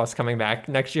likelihood of us coming back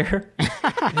next year?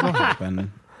 It'll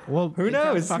happen. Well, Who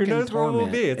knows? Who knows where we'll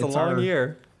be? It's a long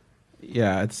year.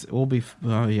 Yeah,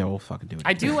 we'll fucking do it.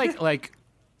 I do like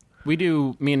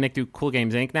me and Nick do Cool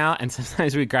Games Inc. now, and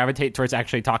sometimes we gravitate towards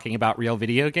actually talking about real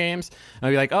video games. And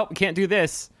I'll be like, oh, we can't do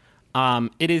this.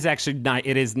 It is actually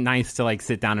it is nice to like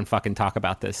sit down and fucking talk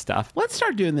about this stuff. Let's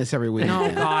start doing this every week. No,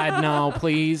 God, no,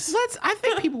 please. I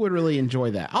think people would really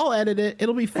enjoy that. I'll edit it.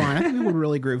 It'll be fine. I think we would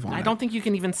really groove on it. I don't think you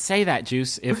can even say that,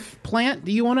 Juice. If Plant,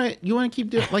 do you want to keep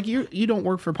doing, like, you don't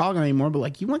work for Polygon anymore, but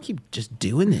like you want to keep just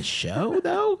doing this show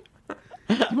though?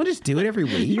 You want to just do it every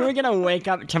week? You're going to wake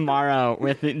up tomorrow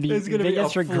with the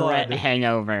biggest regret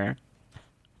hangover.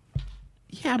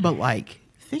 Yeah, but like,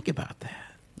 think about that.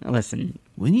 Listen.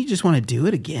 Wouldn't you just want to do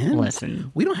it again?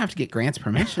 Listen. We don't have to get Grant's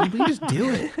permission. We just do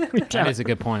it. that is a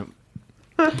good point.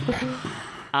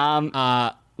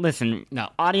 Listen. No.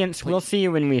 Audience, we'll see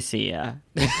you when we see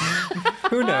you.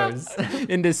 Who knows?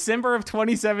 In December of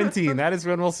 2017, that is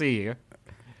when we'll see you.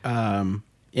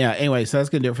 Yeah, anyway, so that's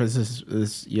going to do it for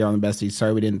this year on the Besties.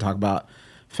 Sorry we didn't talk about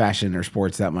fashion or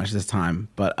sports that much this time,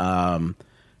 but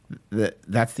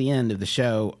that's the end of the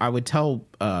show. I would tell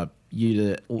you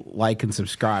to like and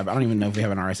subscribe. I don't even know if we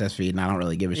have an RSS feed, and I don't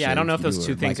really give a shit. Yeah, I don't know if you those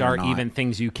two things are even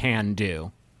things you can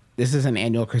do. This is an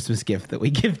annual Christmas gift that we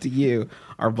give to you,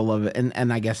 our beloved,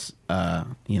 and I guess,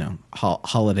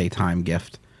 holiday time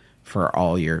gift for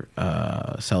all your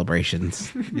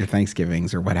celebrations, your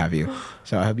Thanksgivings or what have you.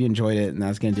 So I hope you enjoyed it, and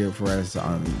that's going to do it for us.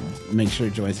 Make sure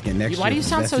to join us again next year. Why do you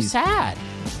sound so sad?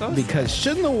 Because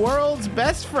shouldn't the world's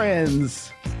best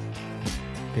friends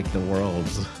pick the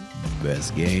world's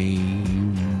best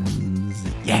games?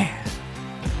 Yeah.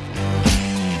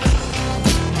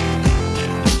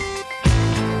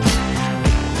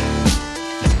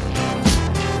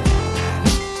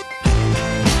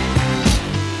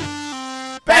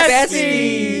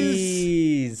 Besties!